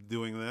them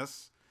doing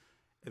this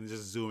and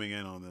just zooming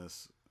in on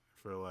this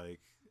for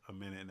like a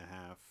minute and a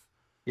half.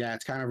 Yeah,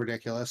 it's kind of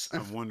ridiculous.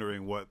 I'm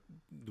wondering what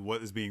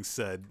is being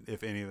said,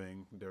 if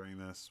anything, during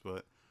this,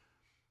 but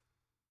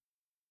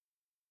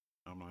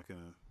I'm not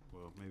gonna.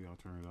 Well, maybe I'll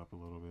turn it up a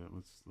little bit.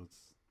 Let's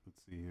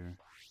see here.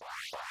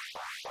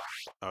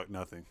 Oh,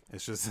 nothing.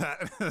 It's just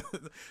that,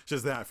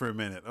 just that for a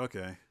minute.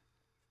 Okay.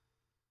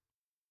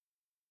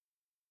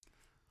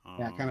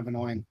 Yeah, kind of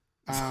annoying.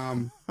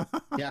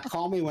 Yeah,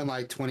 call me when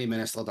like 20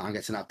 minutes till Don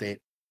gets an update.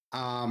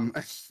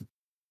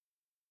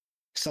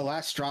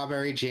 Celeste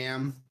Strawberry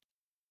Jam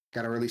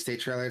got a release date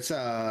trailer. It's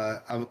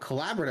a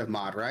collaborative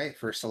mod, right,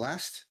 for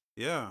Celeste?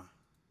 Yeah.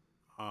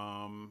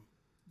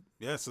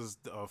 Yeah, this is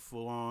a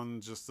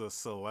full-on just a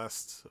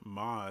Celeste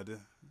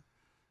mod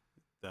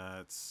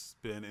that's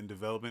been in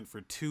development for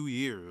 2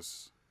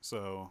 years.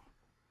 So,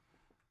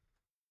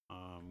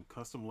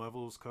 custom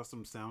levels,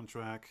 custom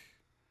soundtrack.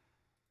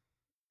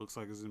 Looks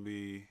like it's gonna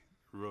be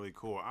really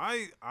cool.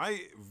 I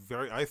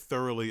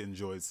thoroughly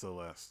enjoyed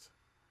Celeste,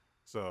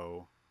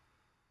 so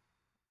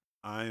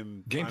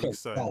I'm Gameplay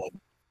excited. solid.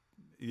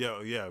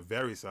 Yeah,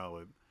 very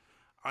solid.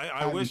 I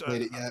haven't wish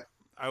played it yet.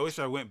 I wish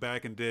I went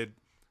back and did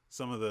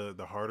some of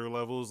the harder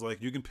levels.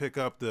 Like you can pick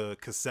up the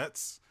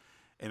cassettes,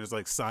 and it's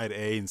like side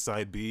A and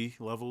side B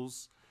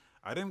levels.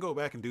 I didn't go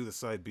back and do the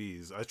side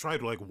Bs. I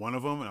tried like one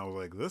of them, and I was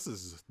like, "This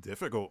is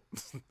difficult."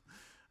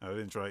 I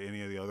didn't try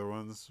any of the other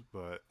ones,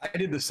 but I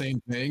did the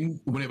same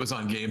thing when it was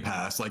on Game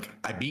Pass. Like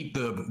I beat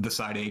the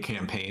side A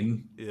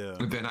campaign, yeah,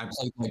 but then I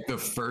played like the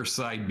first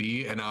side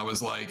B, and I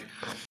was like,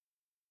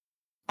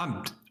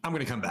 I'm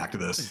gonna come back to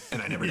this,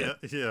 and I never did.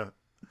 yeah.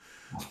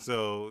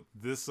 So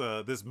this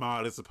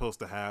mod is supposed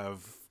to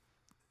have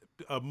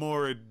a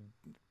more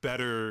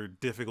better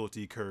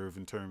difficulty curve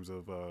in terms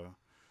of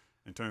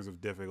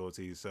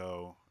difficulty.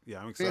 So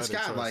yeah, I'm excited. It's to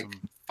got try like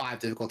some- 5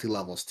 difficulty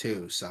levels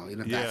too, so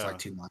that's Yeah. like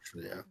too much for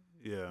you.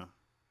 yeah.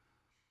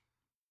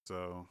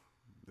 So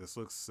this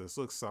looks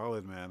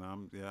solid, man.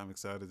 I'm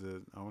excited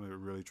to. I want to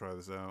really try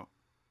this out.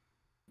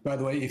 By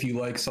the way, if you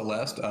like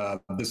Celeste,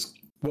 this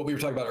what we were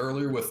talking about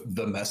earlier with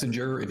The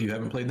Messenger. If you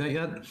haven't played that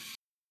yet,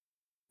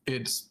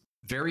 it's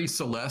very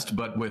Celeste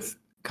but with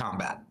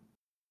combat.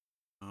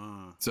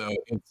 So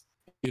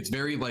it's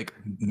very like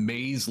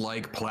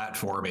maze-like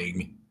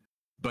platforming,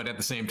 but at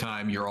the same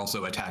time you're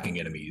also attacking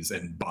enemies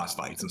and boss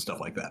fights and stuff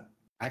like that.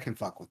 I can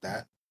fuck with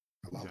that.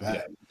 I love Yeah.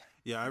 that.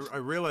 Yeah, I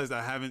realized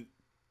I haven't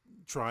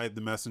tried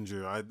the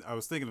Messenger. I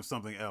was thinking of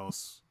something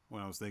else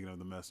when I was thinking of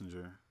the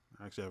Messenger.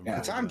 I actually haven't. Yeah,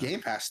 It's played on that.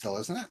 Game Pass still,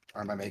 isn't it?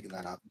 Or am I making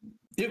that up?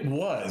 It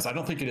was. I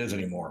don't think it is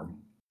anymore.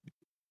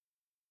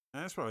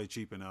 And it's probably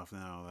cheap enough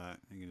now that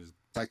you can just.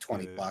 It's like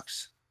 20 Yeah.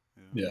 bucks.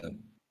 Yeah.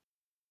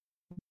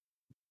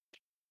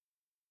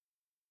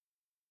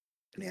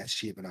 Yeah, it's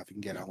cheap enough. You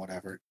can get it on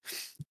whatever.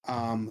 What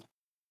was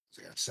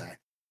I gonna say?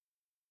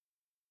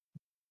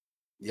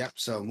 Yep.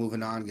 So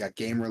moving on, we got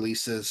game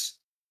releases.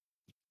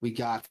 We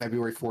got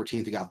February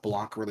 14th, we got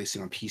Blanc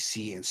releasing on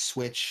PC and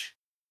Switch.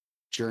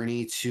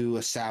 Journey to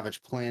a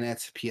Savage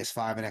Planet,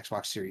 PS5 and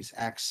Xbox Series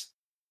X.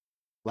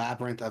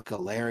 Labyrinth of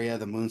Galeria,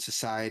 The Moon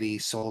Society,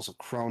 Souls of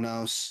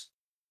Kronos.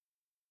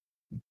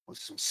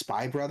 What's this one?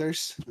 Spy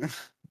Brothers?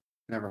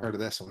 Never heard of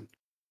this one.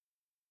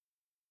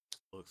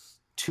 Looks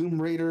Tomb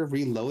Raider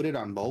Reloaded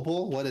on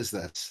mobile? What is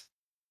this?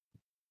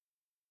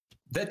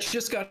 That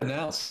just got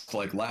announced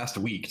like last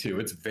week too.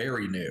 It's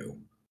very new.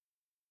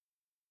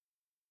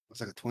 It's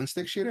like a twin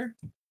stick shooter?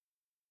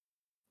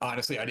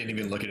 Honestly, I didn't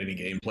even look at any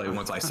gameplay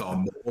once I saw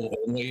mobile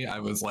only. I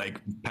was like,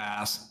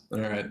 pass. All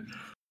right.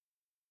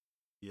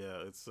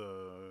 yeah, it's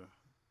a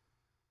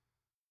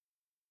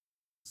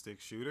stick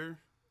shooter.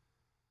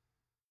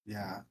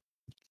 Yeah.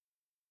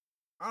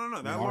 I don't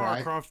know. That Yeah, Lara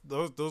alright. Croft,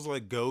 those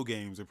like Go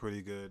games are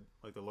pretty good.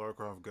 Like the Lara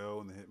Croft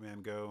Go and the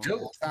Hitman Go.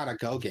 It's not a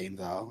Go game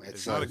though.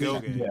 It's not a Go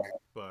game, Yeah.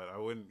 but I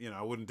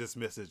wouldn't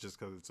dismiss it just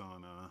because it's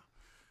on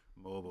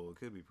mobile. It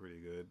could be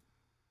pretty good.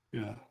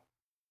 Yeah.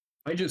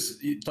 I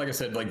just, like I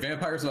said, like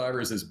Vampire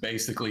Survivors is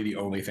basically the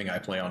only thing I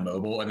play on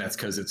mobile, and that's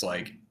because it's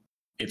like,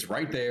 it's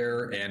right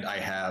there, and I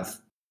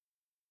have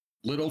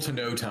little to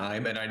no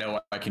time, and I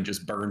know I can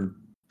just burn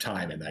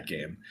time in that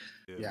game.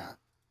 Yeah.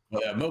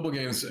 But mobile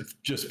games,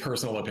 just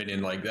personal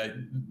opinion, like that,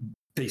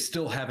 they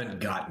still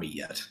haven't got me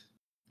yet.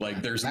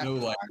 Like, there's That's no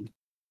like, fine.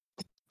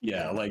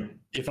 yeah, like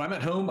if I'm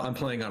at home, I'm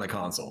playing on a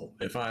console.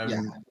 If I'm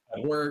Yeah.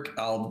 at work,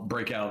 I'll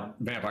break out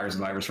Vampire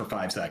Survivors for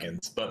 5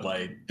 seconds. But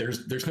like,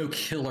 there's no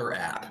killer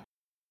app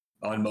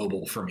on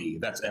mobile for me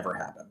that's ever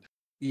happened.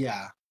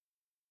 Yeah.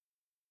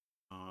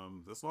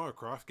 This Lara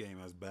Croft game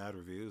has bad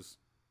reviews.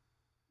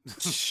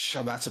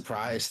 I'm not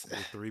surprised.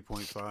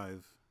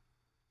 3.5.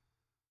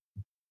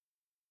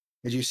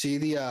 Did you see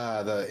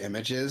the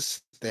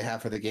images they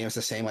have for the game? It's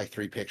the same like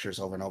 3 pictures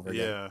over and over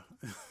again.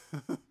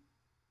 Yeah.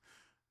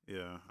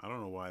 Yeah, I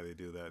don't know why they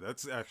do that.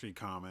 That's actually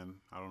common.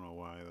 I don't know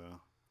why though.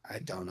 I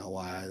don't know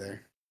why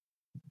either.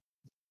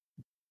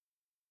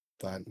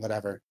 But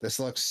whatever. This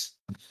looks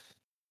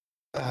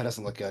it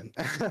doesn't look good.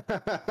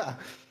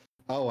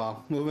 Oh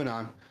well, moving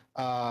on.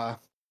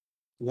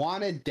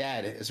 Wanted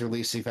Dead is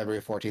releasing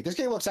February 14th. This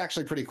game looks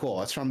actually pretty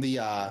cool. It's from the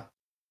Ninja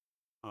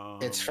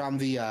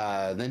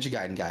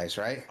Gaiden guys,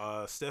 right?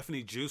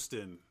 Stephanie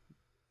Justin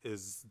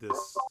is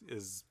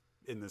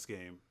in this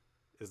game.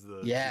 She's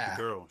the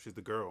girl. She's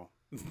the girl.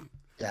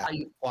 Yeah.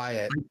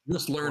 Quiet. I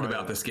just learned Quiet.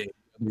 about this game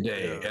the other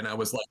day, Yeah. and I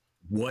was like,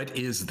 "What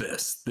is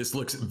this? This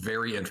looks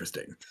very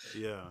interesting."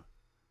 Yeah.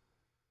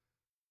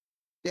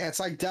 Yeah,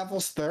 it's like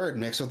Devil's Third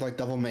mixed with like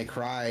Devil May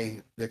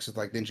Cry mixed with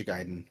like Ninja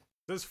Gaiden.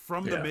 This is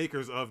from Yeah. the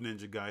makers of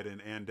Ninja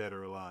Gaiden and Dead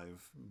or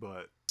Alive,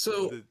 but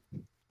So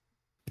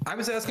I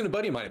was asking a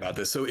buddy of mine about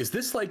this. So is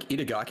this like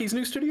Itagaki's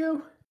new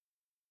studio?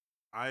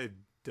 I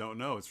don't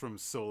know. It's from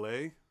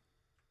Soleil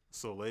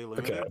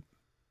Limited. Okay.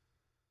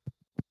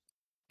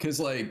 Because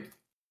like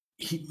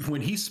when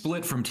he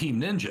split from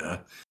Team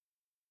Ninja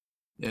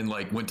and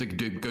like went to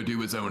go do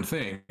his own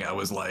thing, I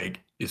was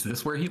like, is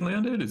this where he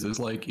landed? Is this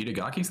like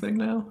Itagaki's thing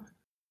now?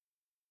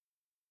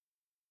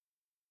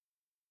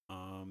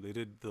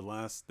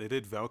 They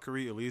did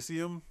Valkyrie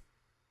Elysium.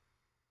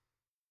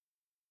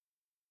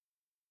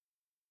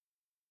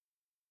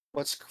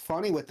 What's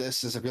funny with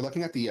this is if you're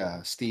looking at the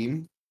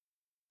Steam,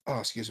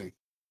 the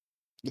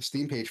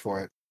Steam page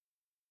for it,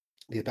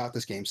 the About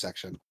This Game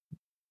section,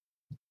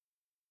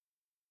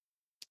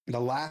 the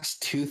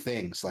last 2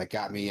 things like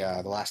got me,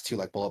 the last 2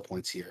 like bullet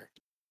points here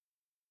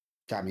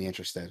got me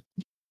interested.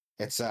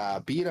 It's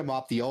beat 'em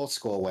up the old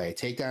school way,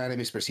 take down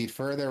enemies, proceed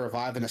further,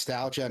 revive the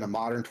nostalgia and a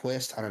modern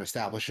twist on an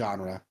established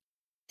genre,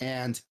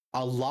 and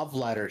a love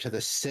letter to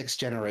the 6th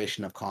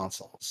generation of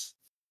consoles.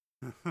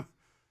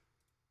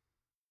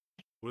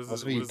 What is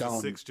Those this? of you What is the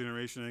don't- 6th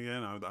generation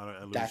again?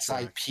 I lose That's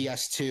track. like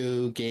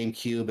PS2,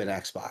 GameCube, and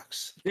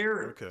Xbox.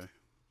 Okay.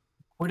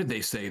 What did they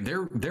say?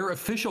 Their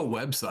official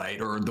website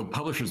or the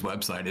publisher's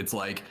website, it's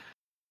like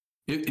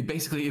it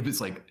basically it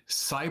was like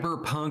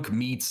Cyberpunk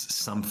meets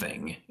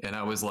something. And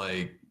I was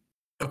like,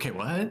 okay,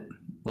 what?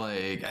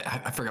 Like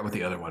I forgot what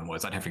the other one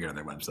was. I'd have to go to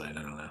their website.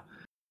 I don't know.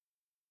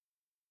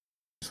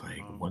 It's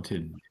like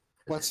wanted.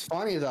 What's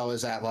funny though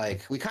is that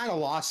like we kind of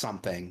lost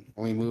something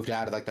when we moved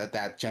out of like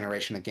that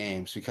generation of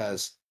games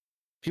because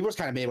people just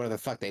kind of made whatever the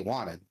fuck they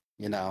wanted,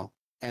 you know,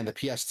 and the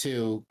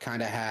PS2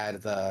 kind of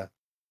had the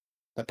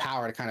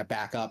power to kind of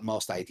back up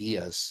most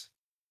ideas.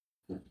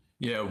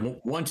 Yeah,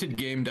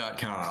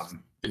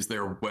 wantedgame.com is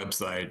their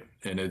website,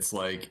 and it's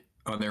like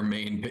on their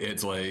main.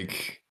 It's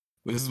like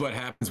this is what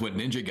happens when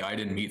Ninja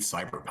Gaiden meets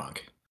Cyberpunk.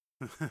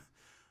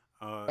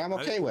 I'm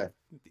okay with.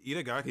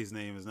 Itagaki's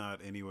name is not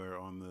anywhere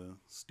on the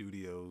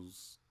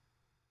studio's.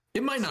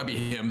 It might not be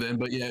him then,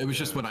 but yeah, it was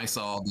just when I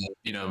saw the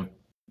It's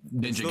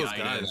Ninja those Gaiden.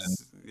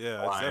 guys. Yeah,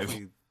 it's Live.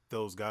 definitely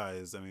those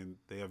guys. I mean,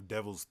 they have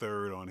Devil's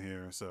Third on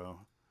here,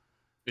 so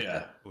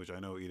Yeah, which I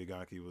know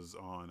Itagaki was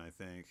on. I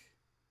think.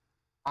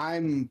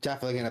 I'm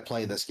definitely gonna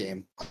play this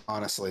game.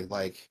 Honestly,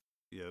 like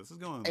Yeah, this is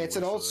going. on the it's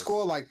an wish old list.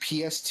 school like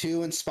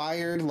PS2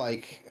 inspired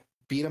like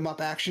beat 'em up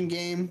action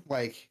game.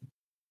 Like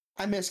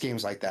I miss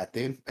games like that,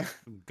 dude.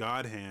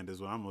 God Hand is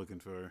what I'm looking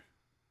for.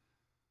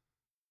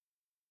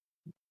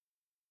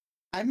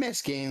 I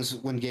miss games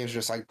when games are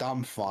just like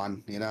dumb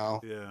fun, you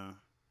know? Yeah.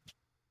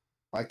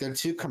 Like they're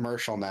too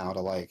commercial now to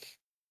like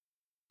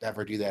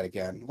ever do that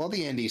again. Well,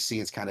 the indie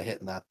scene's kind of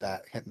hitting that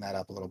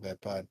up a little bit,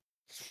 but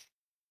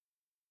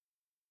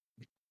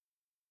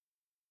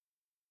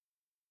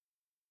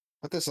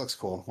this looks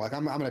cool. Like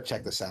I'm gonna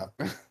check this out.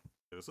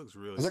 This looks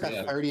really It's like cool.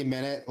 a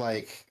 30-minute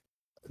like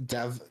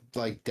dev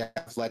led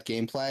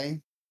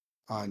gameplay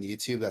on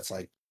YouTube. That's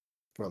like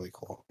really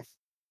cool.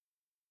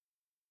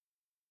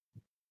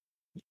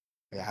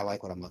 Yeah, I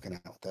like what I'm looking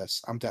at with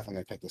this. I'm definitely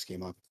gonna pick this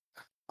game up.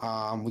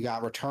 We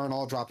got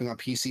Returnal dropping on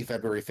PC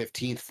February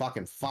 15th.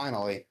 Fucking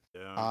finally.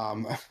 Yeah. Now I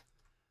I'm can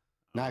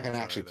excited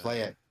actually that.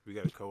 play it. We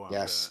got to co-op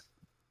Yes.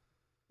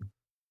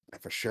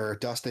 For sure.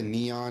 Dust and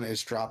Neon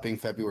is dropping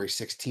February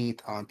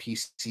 16th on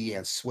PC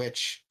and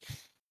Switch.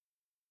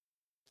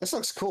 This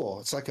looks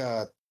cool. It's like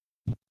a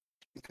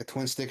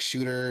twin stick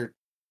shooter.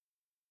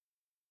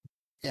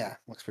 Yeah,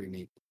 looks pretty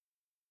neat.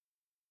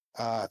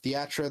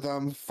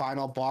 Theatrhythm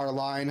Final Bar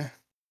Line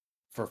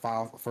for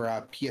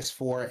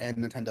PS4 and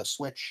Nintendo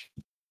Switch.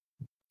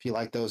 If you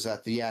like those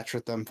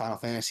Theatrhythm Final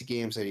Fantasy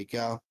games, there you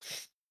go.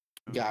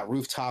 You got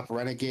Rooftop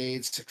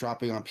Renegades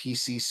dropping on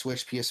PC,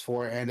 Switch,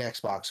 PS4, and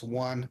Xbox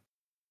One.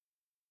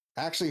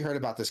 I actually heard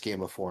about this game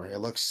before. It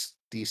looks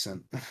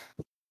decent. that.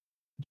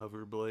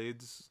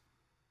 Hoverblades.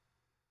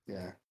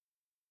 Yeah.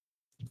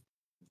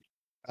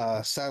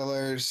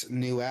 Settlers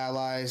New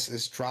Allies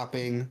is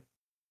dropping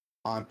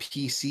on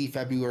PC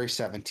February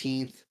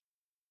 17th.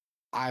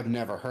 I've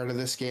never heard of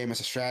this game.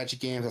 It's a strategy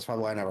game. That's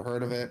probably why I never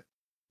heard of it.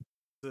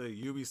 The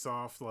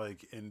Ubisoft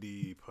like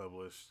indie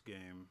published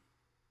game.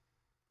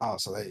 Oh,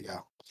 so there you go.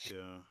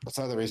 Yeah. That's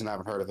another reason I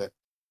haven't heard of it.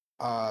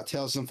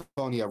 Tales of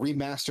Symphonia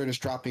Remastered is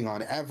dropping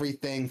on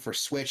everything for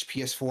Switch,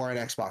 PS4, and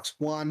Xbox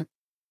One.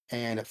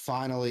 And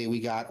finally, we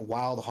got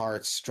Wild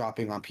Hearts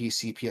dropping on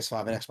PC,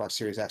 PS5, and Xbox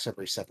Series X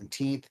February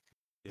 17th.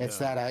 Yeah. It's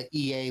that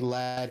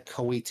EA-led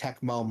Koei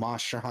Tecmo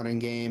monster hunting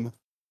game.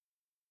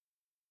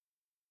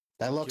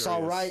 That looks all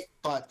Curious. right,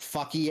 but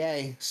fuck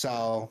EA.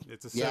 So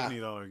It's a yeah.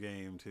 $70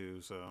 game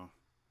too, so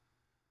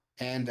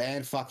and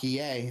fuck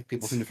EA.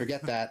 People seem to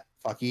forget that.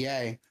 Fuck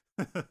EA.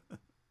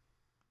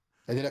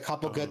 They did a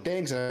couple good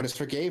things, and I just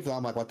forgave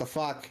them. Like, what the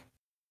fuck?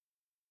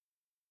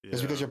 yeah.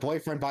 Just because your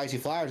boyfriend buys you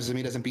flowers doesn't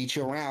mean he doesn't beat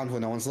you around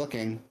when no one's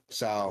looking.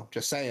 So,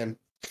 just saying.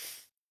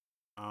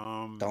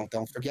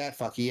 Don't forget.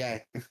 Fuck EA.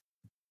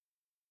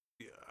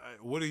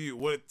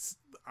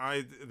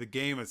 The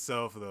game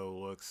itself though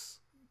looks.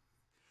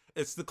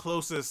 It's the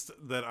closest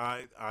that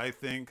I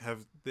think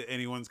that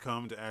anyone's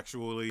come to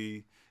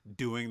actually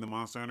doing the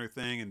Monster Hunter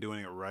thing and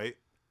doing it right.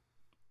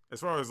 As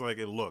far as like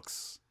it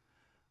looks,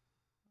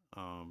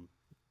 there's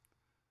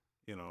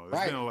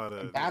Right. been a lot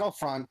of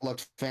Battlefront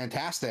looked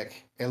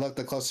fantastic. It looked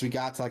the closest we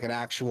got to like an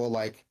actual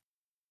like,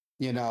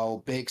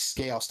 big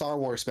scale Star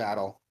Wars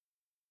battle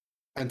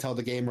until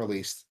the game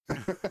released.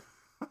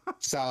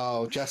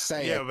 So just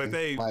saying. yeah, but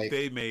they like,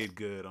 made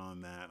good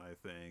on that. I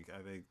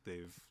think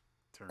they've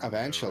turned that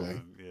Eventually.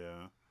 around.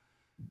 Yeah.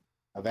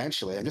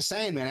 Eventually. I'm just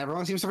saying, man,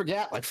 everyone seems to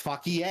forget. Like,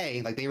 fuck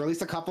EA. Like, they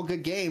released a couple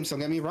good games, don't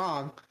get me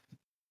wrong.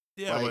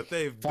 Yeah, Like, but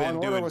they've Fallen been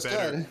Order doing was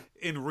better. good.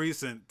 In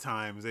recent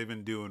times, they've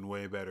been doing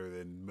way better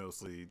than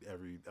mostly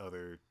every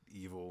other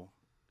evil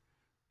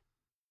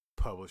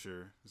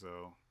publisher.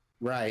 So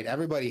Right.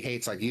 Everybody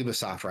hates, like,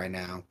 Ubisoft right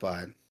now,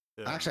 but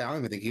yeah. actually, I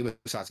don't even think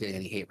Ubisoft's getting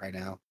any hate right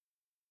now.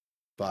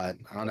 But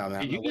I don't know,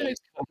 man. Did you guys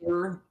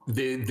cover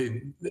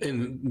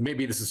and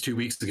maybe this is 2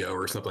 weeks ago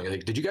or something?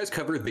 Like, did you guys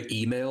cover the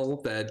email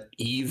that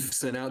Eve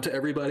sent out to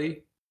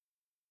everybody?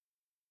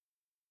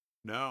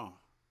 No.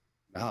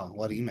 No,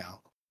 what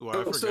email? Well,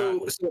 I forgot.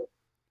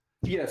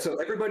 So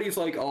everybody's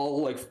like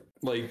all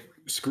like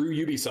screw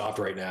Ubisoft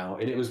right now,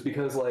 and it was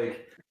because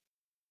like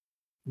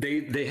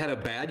they had a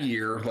bad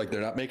year, like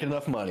they're not making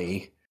enough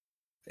money,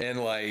 and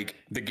like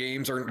the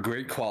games aren't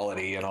great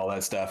quality and all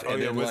that stuff. Oh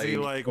and yeah, then, was he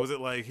like? Was it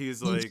like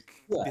he's like,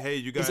 hey,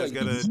 you guys like,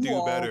 gotta you do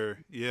all- better?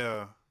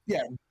 Yeah.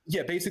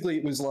 Yeah, basically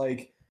it was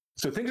like,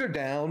 so things are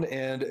down,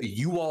 and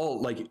you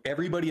all, like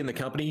everybody in the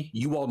company,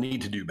 you all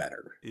need to do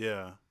better.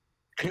 Yeah.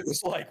 It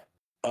was like,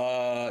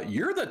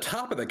 you're the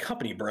top of the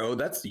company, bro.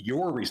 That's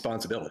your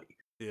responsibility.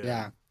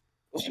 Yeah.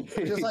 It's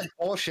just like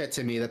bullshit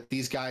to me that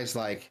these guys,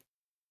 like,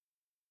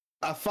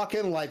 a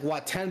fucking, like,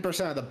 what,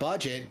 10% of the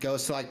budget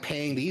goes to, like,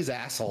 paying these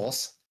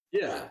assholes,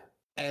 Yeah.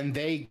 and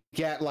they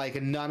get,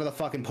 like, none of the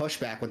fucking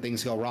pushback when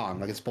things go wrong.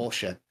 Like, it's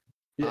bullshit.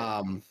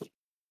 Yeah.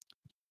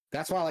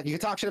 That's why, like, you can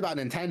talk shit about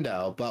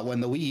Nintendo, but when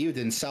the Wii U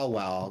didn't sell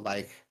well,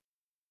 like,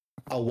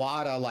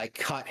 Iwata, like,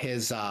 cut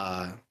his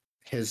salary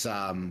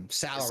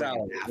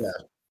in half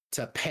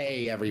to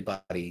pay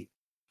everybody.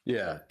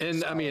 Yeah.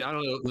 And I mean, I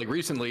don't know, like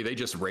recently they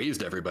just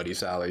raised everybody's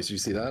salaries. You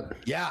see that?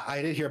 Yeah,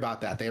 I did hear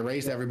about that. They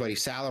raised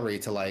everybody's salary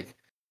to, like,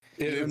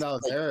 even though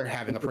they're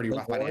having a pretty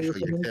rough financial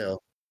year too.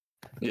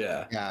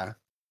 Yeah. Yeah,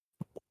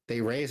 they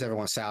raised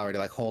everyone's salary to,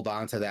 like, hold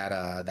on to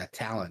that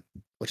talent,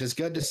 which is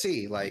good to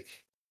see. Like,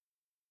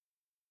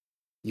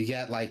 you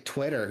get like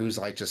Twitter, who's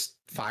like just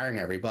firing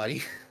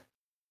everybody,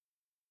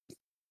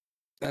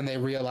 and they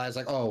realize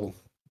like, oh,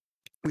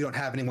 we don't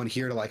have anyone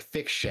here to like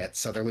fix shit,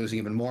 so they're losing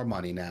even more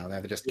money now.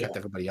 They just kept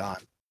everybody on.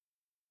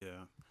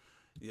 Yeah,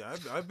 yeah.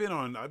 I've been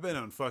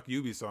on fuck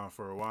Ubisoft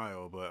for a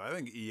while, but I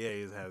think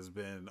EA has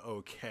been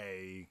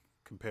okay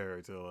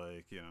compared to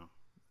like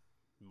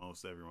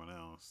most everyone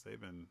else. They've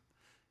been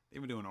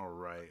doing all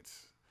right,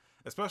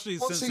 especially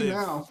since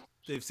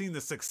they've seen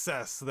the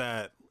success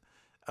that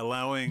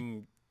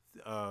allowing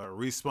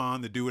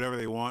Respawn to do whatever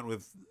they want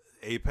with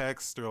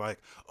Apex. They're like,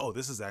 oh,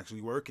 this is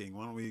actually working.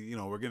 Why don't we,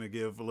 we're gonna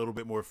give a little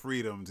bit more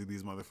freedom to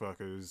these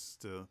motherfuckers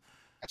to.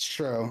 That's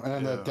true. And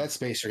then the Dead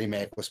Space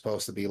remake was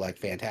supposed to be like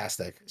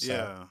fantastic. So.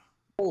 Yeah.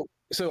 Well,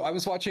 so I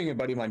was watching a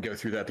buddy of mine go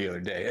through that the other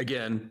day.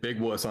 Again, big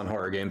wuss on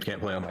horror games,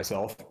 can't play on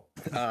myself.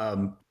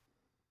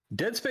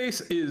 Dead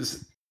Space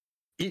is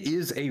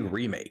a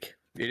remake.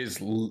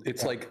 It's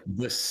like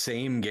the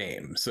same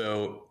game.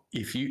 So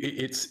if you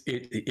it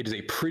is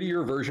a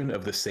prettier version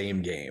of the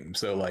same game.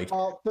 So like,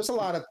 well, there's a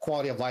lot of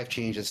quality of life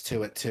changes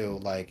to it too.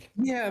 Like,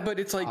 yeah, but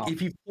it's like if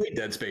you play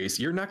Dead Space,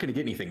 you're not going to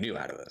get anything new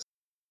out of this.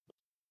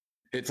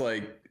 It's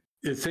like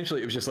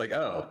essentially it was just like,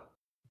 oh,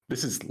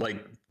 this is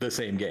like the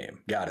same game.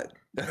 Got it.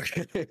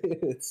 Okay.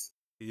 It's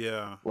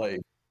like,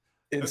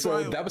 and That's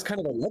so that was kind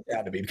of a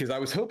letdown to me because I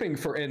was hoping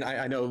for, and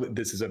I know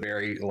this is a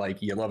very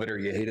like you love it or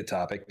you hate it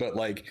topic, but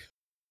like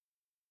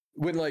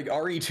when like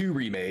RE2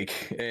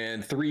 remake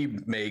and 3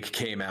 make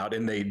came out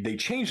and they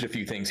changed a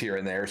few things here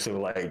and there, so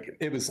like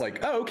it was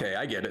like, oh, okay,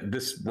 I get it.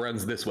 This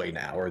runs this way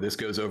now, or this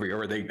goes over,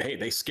 or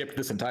they skipped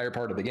this entire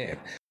part of the game.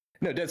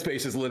 No, Dead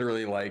Space is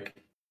literally like,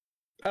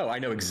 oh, I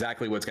know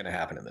exactly what's going to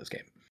happen in this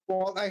game.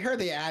 Well, I heard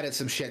they added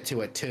some shit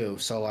to it too.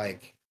 So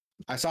like,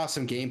 I saw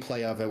some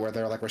gameplay of it where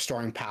they're like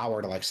restoring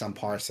power to like some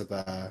parts of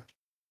the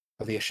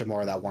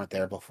Ishimura that weren't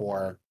there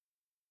before,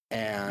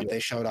 and they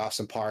showed off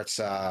some parts.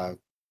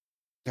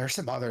 There's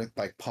some other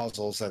like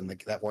puzzles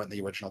that weren't in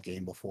the original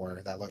game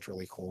before that looked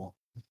really cool.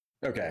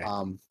 Okay.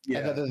 And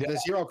the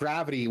zero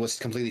gravity was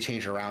completely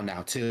changed around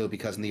now too,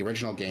 because in the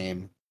original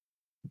game,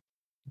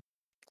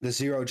 the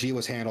zero G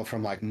was handled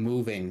from like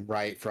moving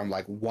right from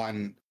like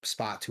one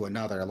spot to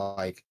another,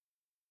 like,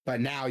 but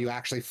now you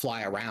actually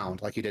fly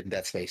around like you did in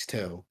Dead Space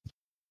 2.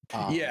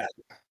 Yeah,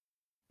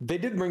 they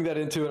did bring that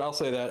into it. I'll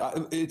say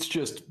that. It's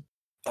just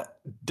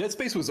Dead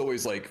Space was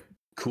always like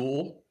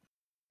cool,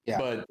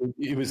 but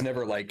it was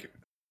never like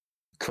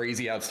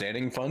crazy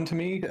outstanding fun to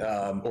me,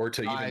 or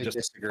to even just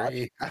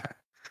disagree.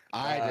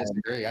 I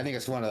disagree. I think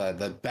it's one of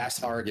the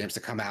best horror games to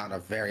come out in a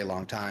very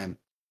long time.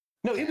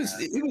 No, it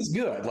was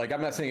good. Like,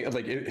 I'm not saying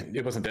like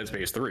it wasn't Dead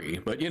Space 3,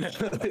 but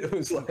it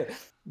was like,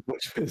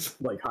 which was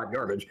like hot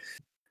garbage.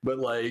 But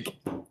like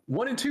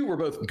 1 and 2 were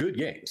both good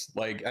games.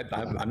 Like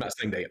I'm not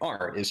saying they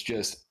aren't. It's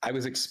just I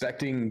was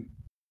expecting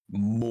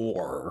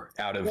more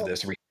out of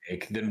this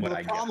remake than what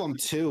I got. The problem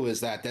too is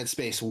that Dead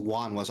Space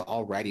 1 was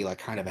already like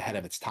kind of ahead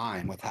of its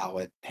time with how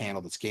it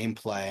handled its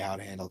gameplay, how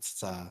it handled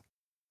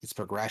its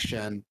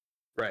progression.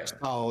 Right.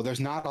 So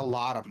there's not a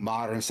lot of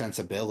modern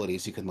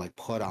sensibilities you can like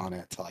put on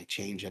it to like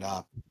change it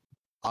up,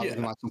 other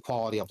than like some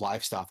quality of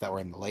life stuff that were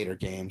in the later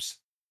games.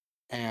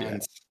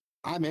 And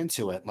I'm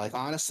into it. Like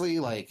honestly,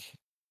 like,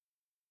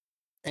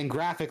 and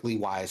graphically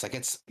wise, like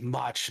it's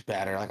much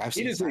better. Like I've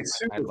seen it is a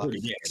super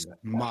pretty game.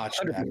 Much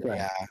 100%. Better.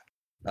 Yeah.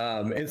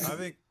 I would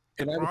say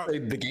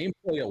the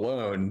gameplay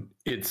alone,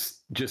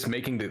 it's just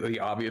making the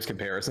obvious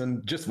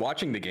comparison. Just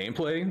watching the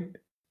gameplay,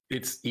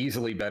 it's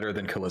easily better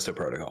than Callisto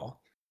Protocol.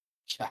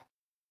 Yeah.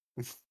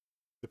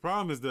 The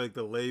problem is like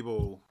the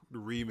label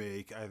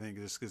remake, I think,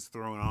 just gets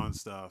thrown on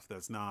stuff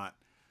that's not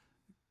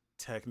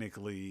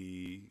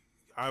technically,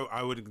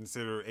 I would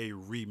consider a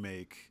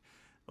remake.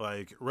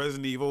 Like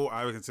Resident Evil,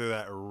 I would consider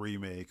that a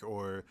remake,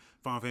 or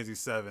Final Fantasy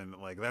VII,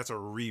 like that's a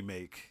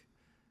remake.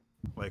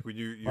 Like when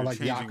you're or like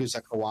changing...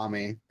 Yakuza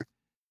Kiwami.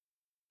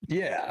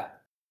 Yeah.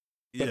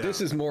 But this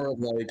is more of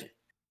like,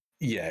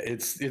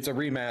 it's a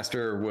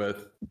remaster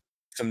with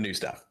some new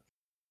stuff.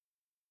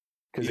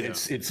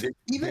 Because it's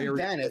even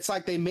then, it's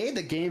like they made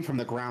the game from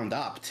the ground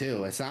up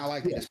too. It's not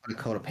like they just put a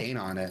coat of paint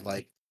on it.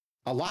 Like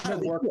a lot of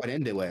work went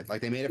into it.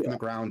 Like they made it from the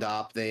ground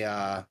up.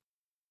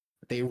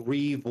 They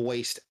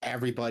re-voiced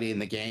everybody in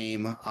the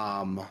game.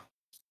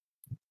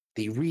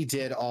 They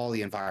redid all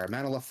the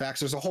environmental effects.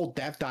 There's a whole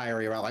dev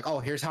diary around like, oh,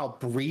 here's how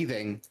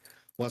breathing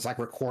was like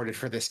recorded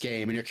for this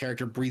game, and your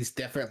character breathes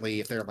differently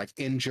if they're like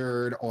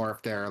injured or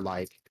if they're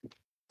like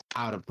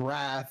out of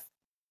breath,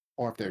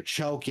 or if they're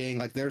choking.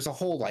 Like there's a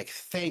whole like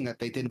thing that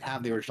they didn't have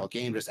in the original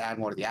game, just add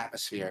more to the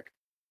atmosphere.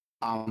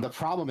 The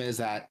problem is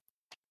that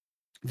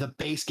the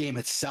base game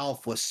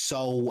itself was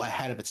so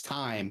ahead of its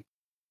time,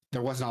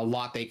 there wasn't a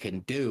lot they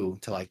can do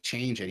to like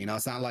change it.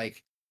 It's not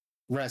like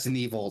Resident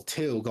Evil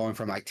 2 going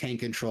from like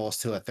tank controls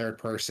to a third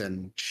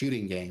person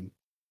shooting game.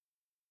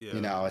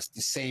 It's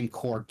the same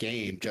core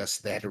game,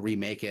 just they had to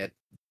remake it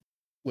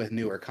with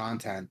newer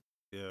content.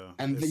 Yeah,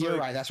 And it's you're like,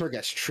 right. That's where it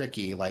gets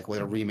tricky, like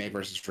what a remake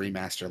versus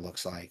remaster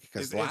looks like.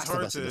 Because it's The Last of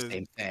hard Us is the to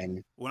same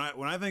thing. when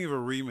I think of a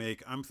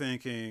remake, I'm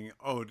thinking,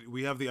 oh,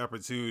 we have the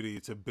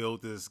opportunity to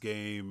build this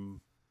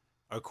game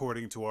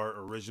according to our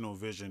original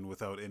vision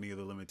without any of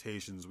the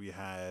limitations we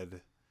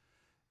had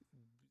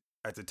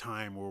at the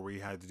time where we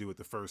had to do it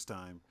the first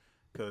time.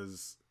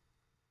 Because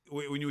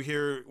when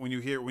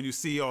you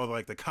see all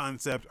like the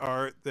concept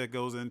art that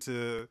goes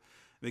into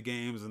the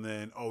games, and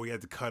then we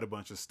had to cut a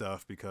bunch of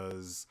stuff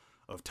because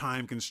of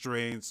time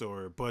constraints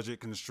or budget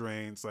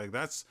constraints, like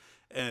that's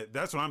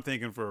what I'm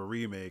thinking for a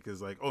remake,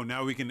 is like, oh,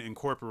 now we can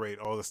incorporate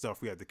all the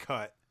stuff we had to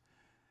cut,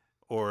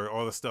 or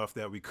all the stuff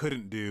that we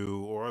couldn't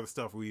do, or all the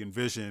stuff we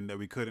envisioned that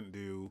we couldn't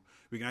do.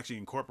 We can actually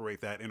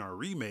incorporate that in our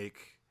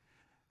remake,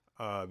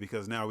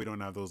 because now we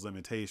don't have those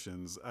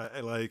limitations. I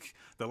like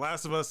The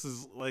Last of Us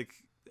is like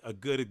a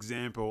good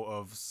example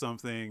of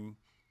something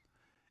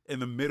in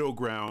the middle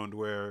ground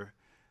where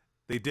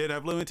they did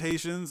have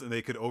limitations and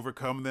they could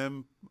overcome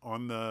them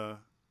on the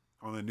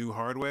new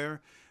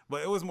hardware,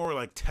 but it was more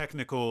like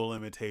technical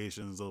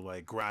limitations of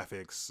like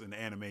graphics and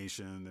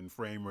animation and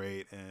frame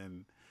rate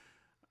and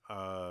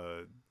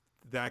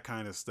that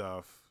kind of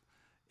stuff.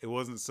 It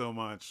wasn't so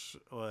much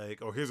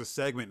like, oh, here's a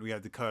segment we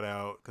had to cut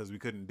out because we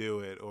couldn't do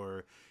it,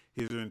 or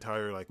here's an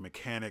entire like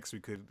mechanics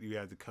we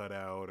had to cut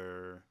out,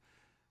 or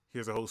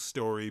here's a whole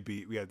story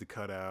beat we had to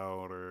cut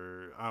out,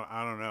 or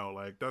I don't know.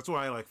 Like that's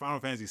why I like Final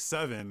Fantasy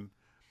VII,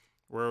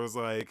 where it was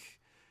like,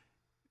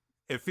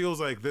 it feels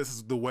like this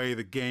is the way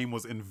the game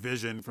was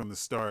envisioned from the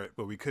start,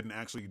 but we couldn't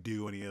actually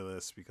do any of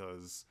this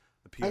because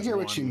the PS1 I hear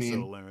what you was mean.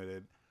 so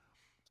limited.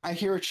 I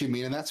hear what you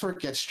mean, and that's where it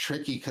gets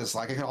tricky because,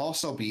 like, it could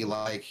also be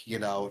like,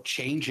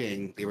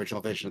 changing the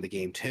original vision of the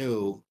game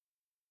too.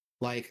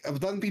 Like,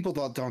 one people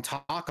don't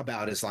talk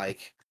about is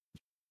like,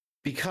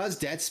 because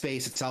Dead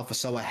Space itself is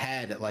so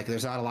ahead, like,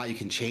 there's not a lot you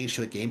can change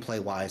to it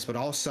gameplay wise, but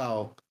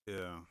also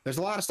Yeah, there's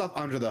a lot of stuff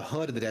under the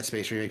hood of the Dead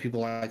Space remake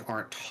people like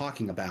aren't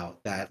talking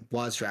about that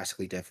was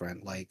drastically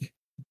different. Like,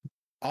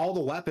 all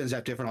the weapons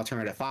have different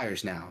alternative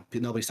fires now.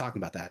 Nobody's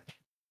talking about that.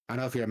 I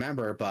don't know if you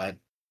remember, but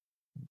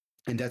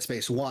in Dead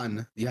Space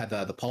 1, you had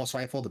the pulse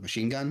rifle, the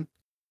machine gun.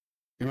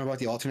 You remember what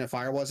the alternate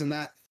fire was in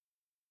that?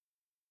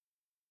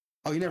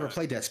 Oh, you never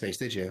played Dead Space,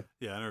 did you?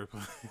 yeah, I never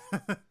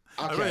played.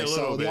 Okay,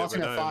 so the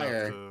alternate not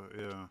fire, enough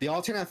to, yeah. the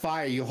alternate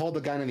fire, you hold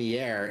the gun in the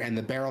air and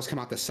the barrels come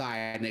out the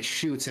side and it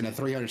shoots in a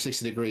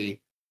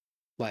 360-degree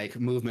like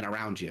movement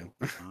around you.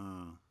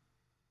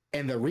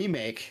 In the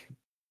remake,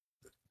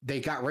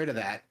 they got rid of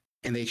that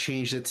and they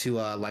changed it to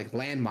like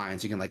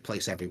landmines you can like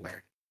place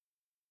everywhere.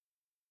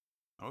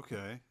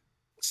 Okay.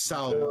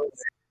 So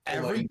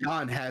every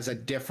gun has a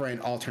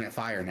different alternate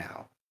fire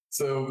now.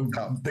 So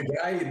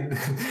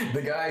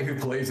the guy who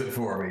plays it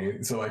for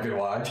me, so I can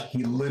watch,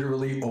 he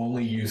literally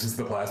only uses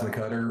the plasma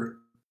cutter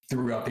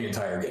throughout the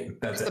entire game.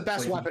 That's It's the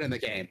best weapon in the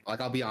game. Like,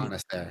 I'll be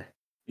honest there.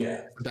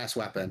 Yeah, The best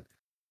weapon.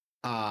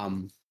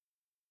 I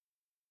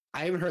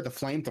even heard the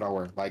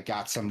flamethrower like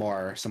got some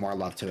more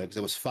love to it because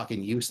it was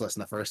fucking useless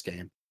in the first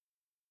game.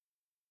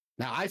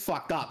 Now I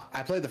fucked up.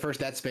 I played the first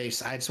Dead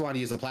Space. I just wanted to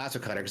use the plasma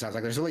cutter because I was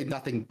like, there's really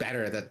nothing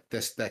better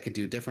that could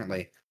do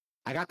differently.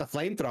 I got the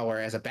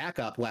flamethrower as a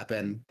backup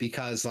weapon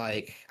because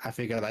like I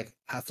figured like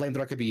a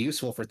flamethrower could be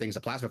useful for things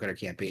a plasma cutter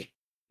can't be.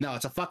 No,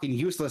 it's a fucking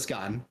useless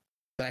gun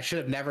that I should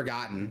have never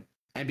gotten.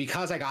 And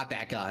because I got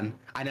that gun,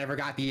 I never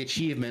got the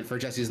achievement for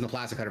just using the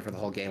plasma cutter for the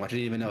whole game, which I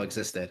didn't even know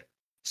existed.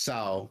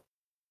 So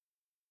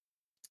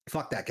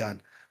fuck that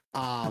gun.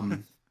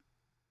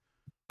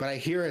 But I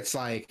hear it's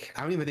like,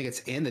 I don't even think it's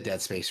in the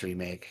Dead Space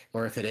remake,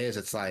 or if it is,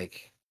 it's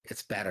like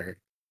it's better.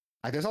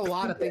 Like there's a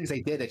lot of things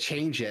they did to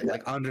change it,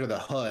 like under the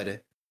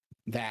hood,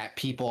 that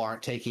people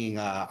aren't taking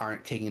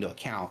into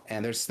account.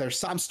 And there's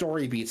some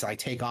story beats I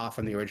take off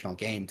from the original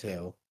game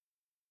too,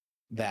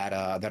 that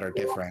are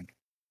different.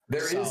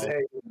 there is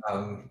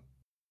a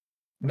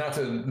not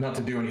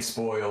to do any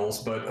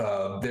spoils,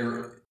 but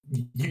there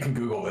you can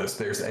Google this.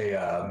 There's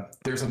a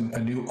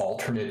new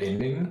alternate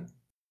ending.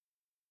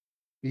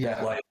 Yeah,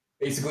 That, like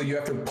basically you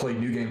have to play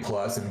New Game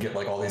Plus and get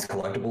like all these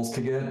collectibles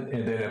to get,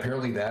 and then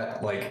apparently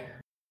that like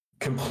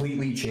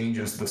completely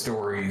changes the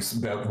stories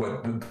about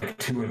what like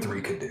 2 and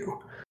 3 could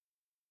do.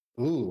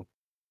 Ooh,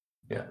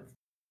 Yeah.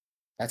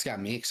 that's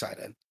got me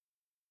excited.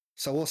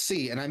 So we'll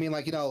see. And I mean,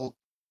 like,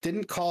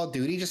 didn't Call of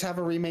Duty just have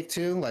a remake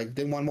too? Like,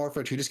 didn't Modern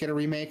Warfare 2 just get a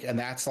remake? And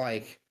that's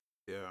like,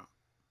 Yeah.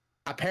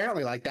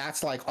 apparently, like,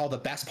 that's like all the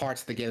best parts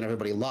of the game that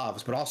everybody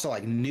loves, but also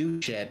like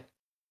new shit.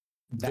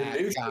 The That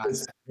new shit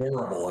is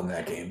terrible in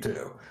that game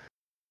too.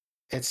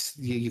 it's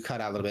you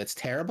cut out a little bit. It's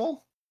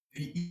terrible.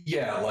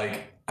 Yeah,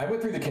 like I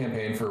went through the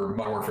campaign for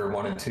Modern Warfare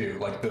 1 and 2,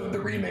 like the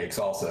remakes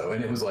also,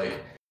 and it was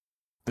like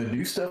the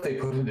new stuff they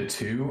put into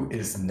 2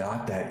 is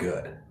not that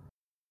good.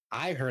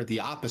 I heard the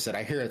opposite.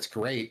 I hear it's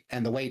great,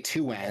 and the way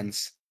 2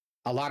 ends,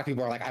 a lot of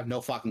people are like, I have no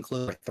fucking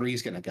clue where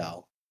 3's gonna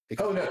go.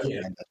 Oh no,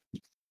 yeah.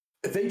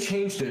 They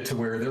changed it to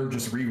where they're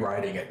just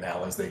rewriting it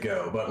now as they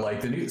go. But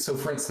like so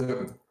for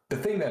instance, the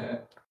thing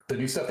that the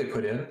new stuff they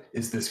put in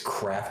is this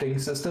crafting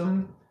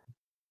system.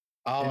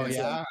 Oh And it's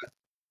yeah.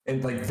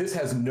 And like this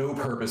has no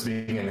purpose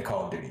being in a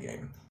Call of Duty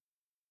game.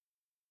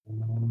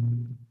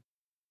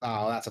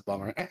 Oh, that's a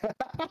bummer.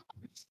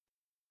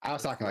 I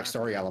was talking like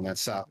story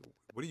elements. So,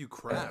 What do you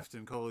craft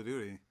in Call of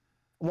Duty?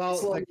 well,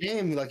 It's like- the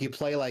game like you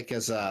play like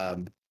as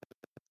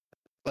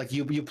like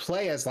you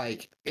play as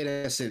like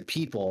innocent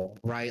people,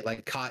 right?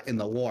 Like caught in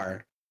the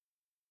war.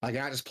 Like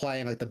you're not just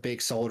playing like the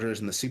big soldiers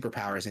and the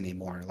superpowers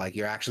anymore. Like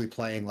you're actually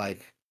playing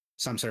like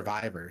some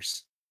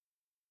survivors.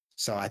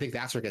 So I think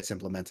that's where it gets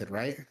implemented,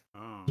 right?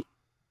 Oh,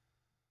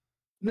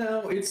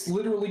 No, it's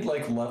literally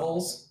like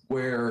levels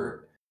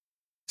where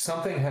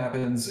something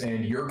happens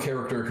and your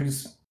character,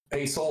 who's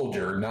a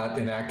soldier, not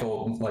an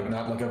actual, like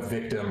not like a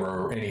victim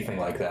or anything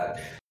like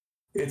that.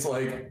 It's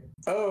like,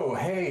 oh,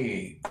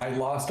 hey, I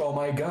lost all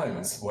my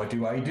guns. What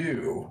do I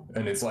do?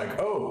 And it's like,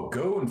 oh,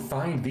 go and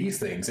find these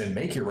things and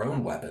make your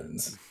own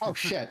weapons. Oh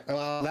shit.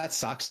 Well, that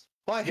sucks.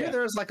 Well, I hear Yeah.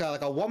 there's like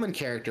a woman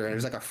character and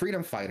there's like a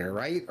freedom fighter,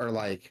 right? Or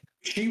like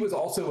She was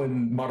also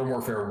in Modern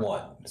Warfare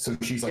 1, so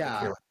she's like,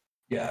 Yeah.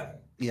 Yeah.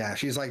 yeah,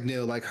 she's like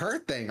new. Like her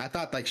thing, I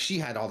thought like she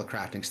had all the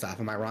crafting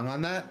stuff. Am I wrong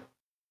on that?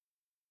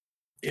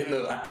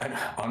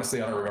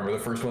 Honestly, I don't remember the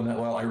first one that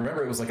well. I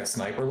remember it was like a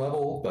sniper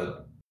level,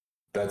 but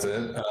that's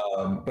it.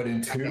 But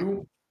in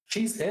 2,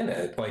 she's in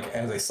it like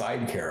as a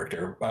side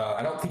character.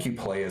 I don't think you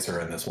play as her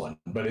in this one,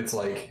 but it's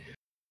like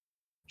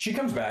she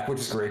comes back, which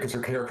is great because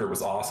her character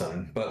was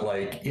awesome. But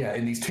like, yeah,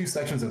 in these 2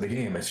 sections of the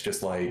game, it's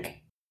just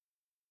like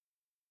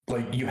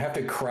you have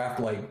to craft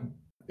like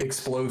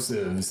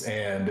explosives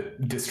and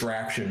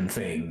distraction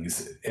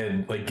things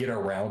and like get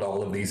around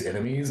all of these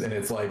enemies, and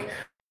it's like,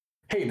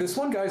 hey, this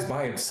one guy's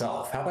by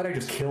himself. How about I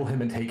just kill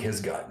him and take his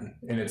gun?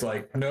 And it's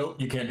like, no,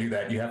 you can't do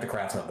that. You have to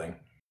craft something.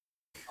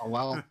 Oh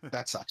well,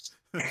 that sucks.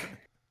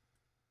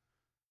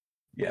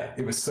 Yeah,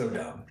 it was so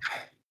dumb.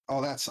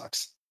 Oh, that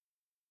sucks.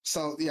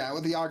 So yeah,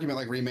 with the argument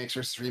like remakes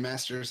versus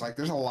remasters, like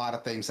there's a lot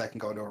of things that can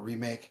go into a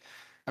remake.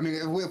 I mean,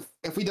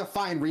 if we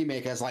define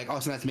remake as like, oh,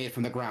 so that's made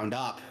from the ground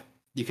up,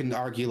 you can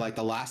argue like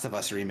the Last of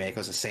Us remake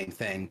was the same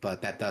thing,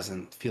 but that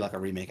doesn't feel like a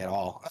remake at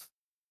all.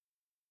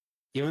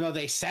 Even though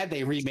they said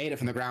they remade it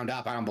from the ground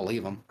up, I don't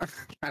believe them.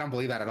 I don't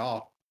believe that at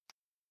all.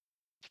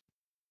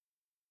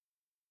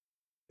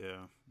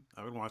 yeah.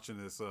 I've been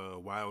watching this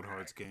Wild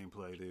Hearts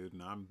gameplay, dude,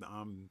 and I'm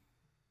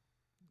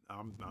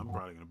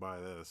probably gonna buy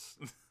this.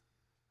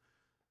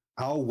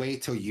 I'll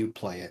wait till you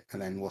play it,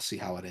 and then we'll see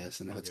how it is,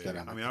 and if it's Okay.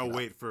 good. I mean, I'll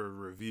wait for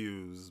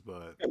reviews,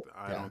 but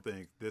I don't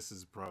think this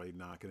is probably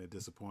not going to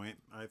disappoint.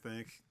 I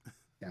think.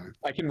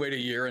 I can wait a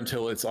year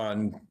until it's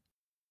on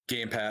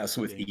Game Pass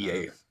with Game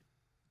EA. Pass.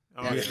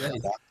 Oh, Yeah,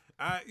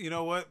 yeah. You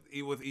know what?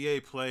 With EA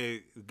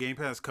Play, Game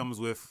Pass comes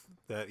with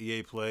that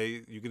EA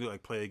Play. You can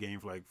like play a game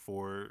for like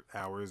 4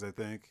 hours, I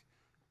think,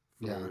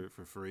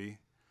 for free.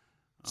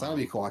 So that'll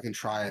be cool. I can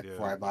try it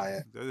before I buy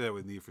it. They did that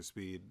with Need for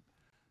Speed.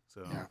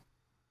 So Yeah.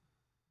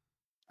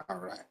 All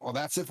right. Well,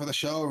 that's it for the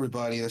show,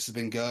 everybody. This has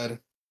been good.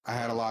 I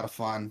had a lot of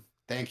fun.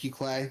 Thank you,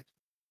 Clay,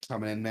 for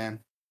coming in, man.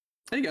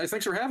 Hey guys,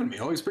 thanks for having me.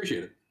 Always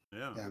appreciate it.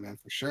 yeah. Yeah, man,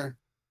 for sure.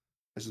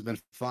 This has been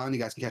fun. You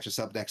guys can catch us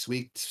up next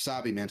week.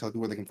 Sabi, man, tell people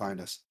where they can find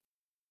us.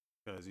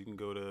 Guys, you can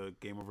go to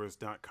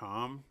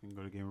Gamerverse.com. You can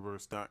go to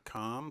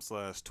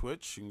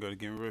Gamerverse.com/Twitch. You can go to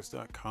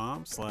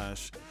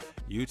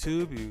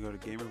Gamerverse.com/YouTube. You can go to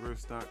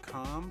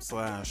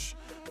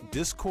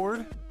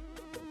Gamerverse.com/Discord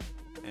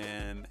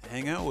and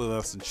hang out with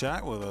us and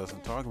chat with us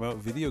and talk about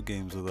video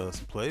games with us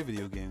and play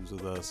video games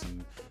with us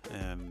and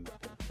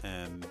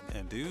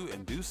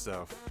do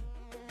stuff.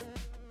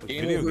 with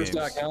video games.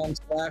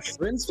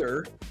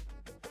 Gamerverse.com/Friendster.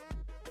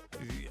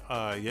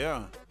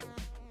 Yeah.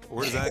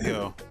 Where does that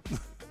go?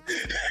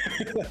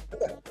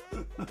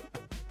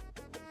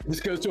 This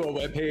goes to a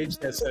webpage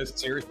that says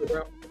seriously,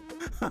 bro.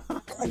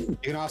 You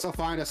can also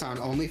find us on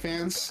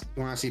OnlyFans.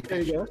 You want to see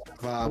There you pictures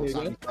go. of There you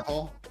Simon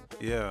Purple?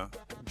 Yeah.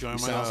 Join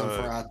We my sell them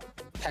for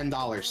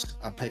 $10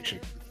 a picture.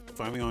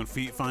 find me on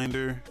Feet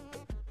Finder.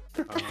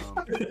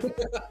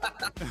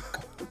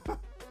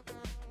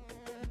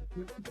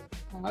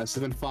 This has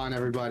been fun,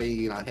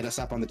 everybody. Hit us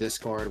up on the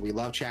Discord. We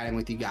love chatting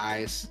with you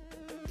guys.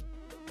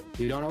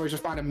 We don't always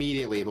respond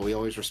immediately, but we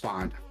always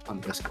respond on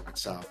the Discord.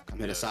 So come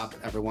hit us up,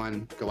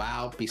 everyone. Go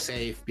out, be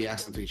safe, be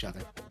excellent to each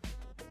other.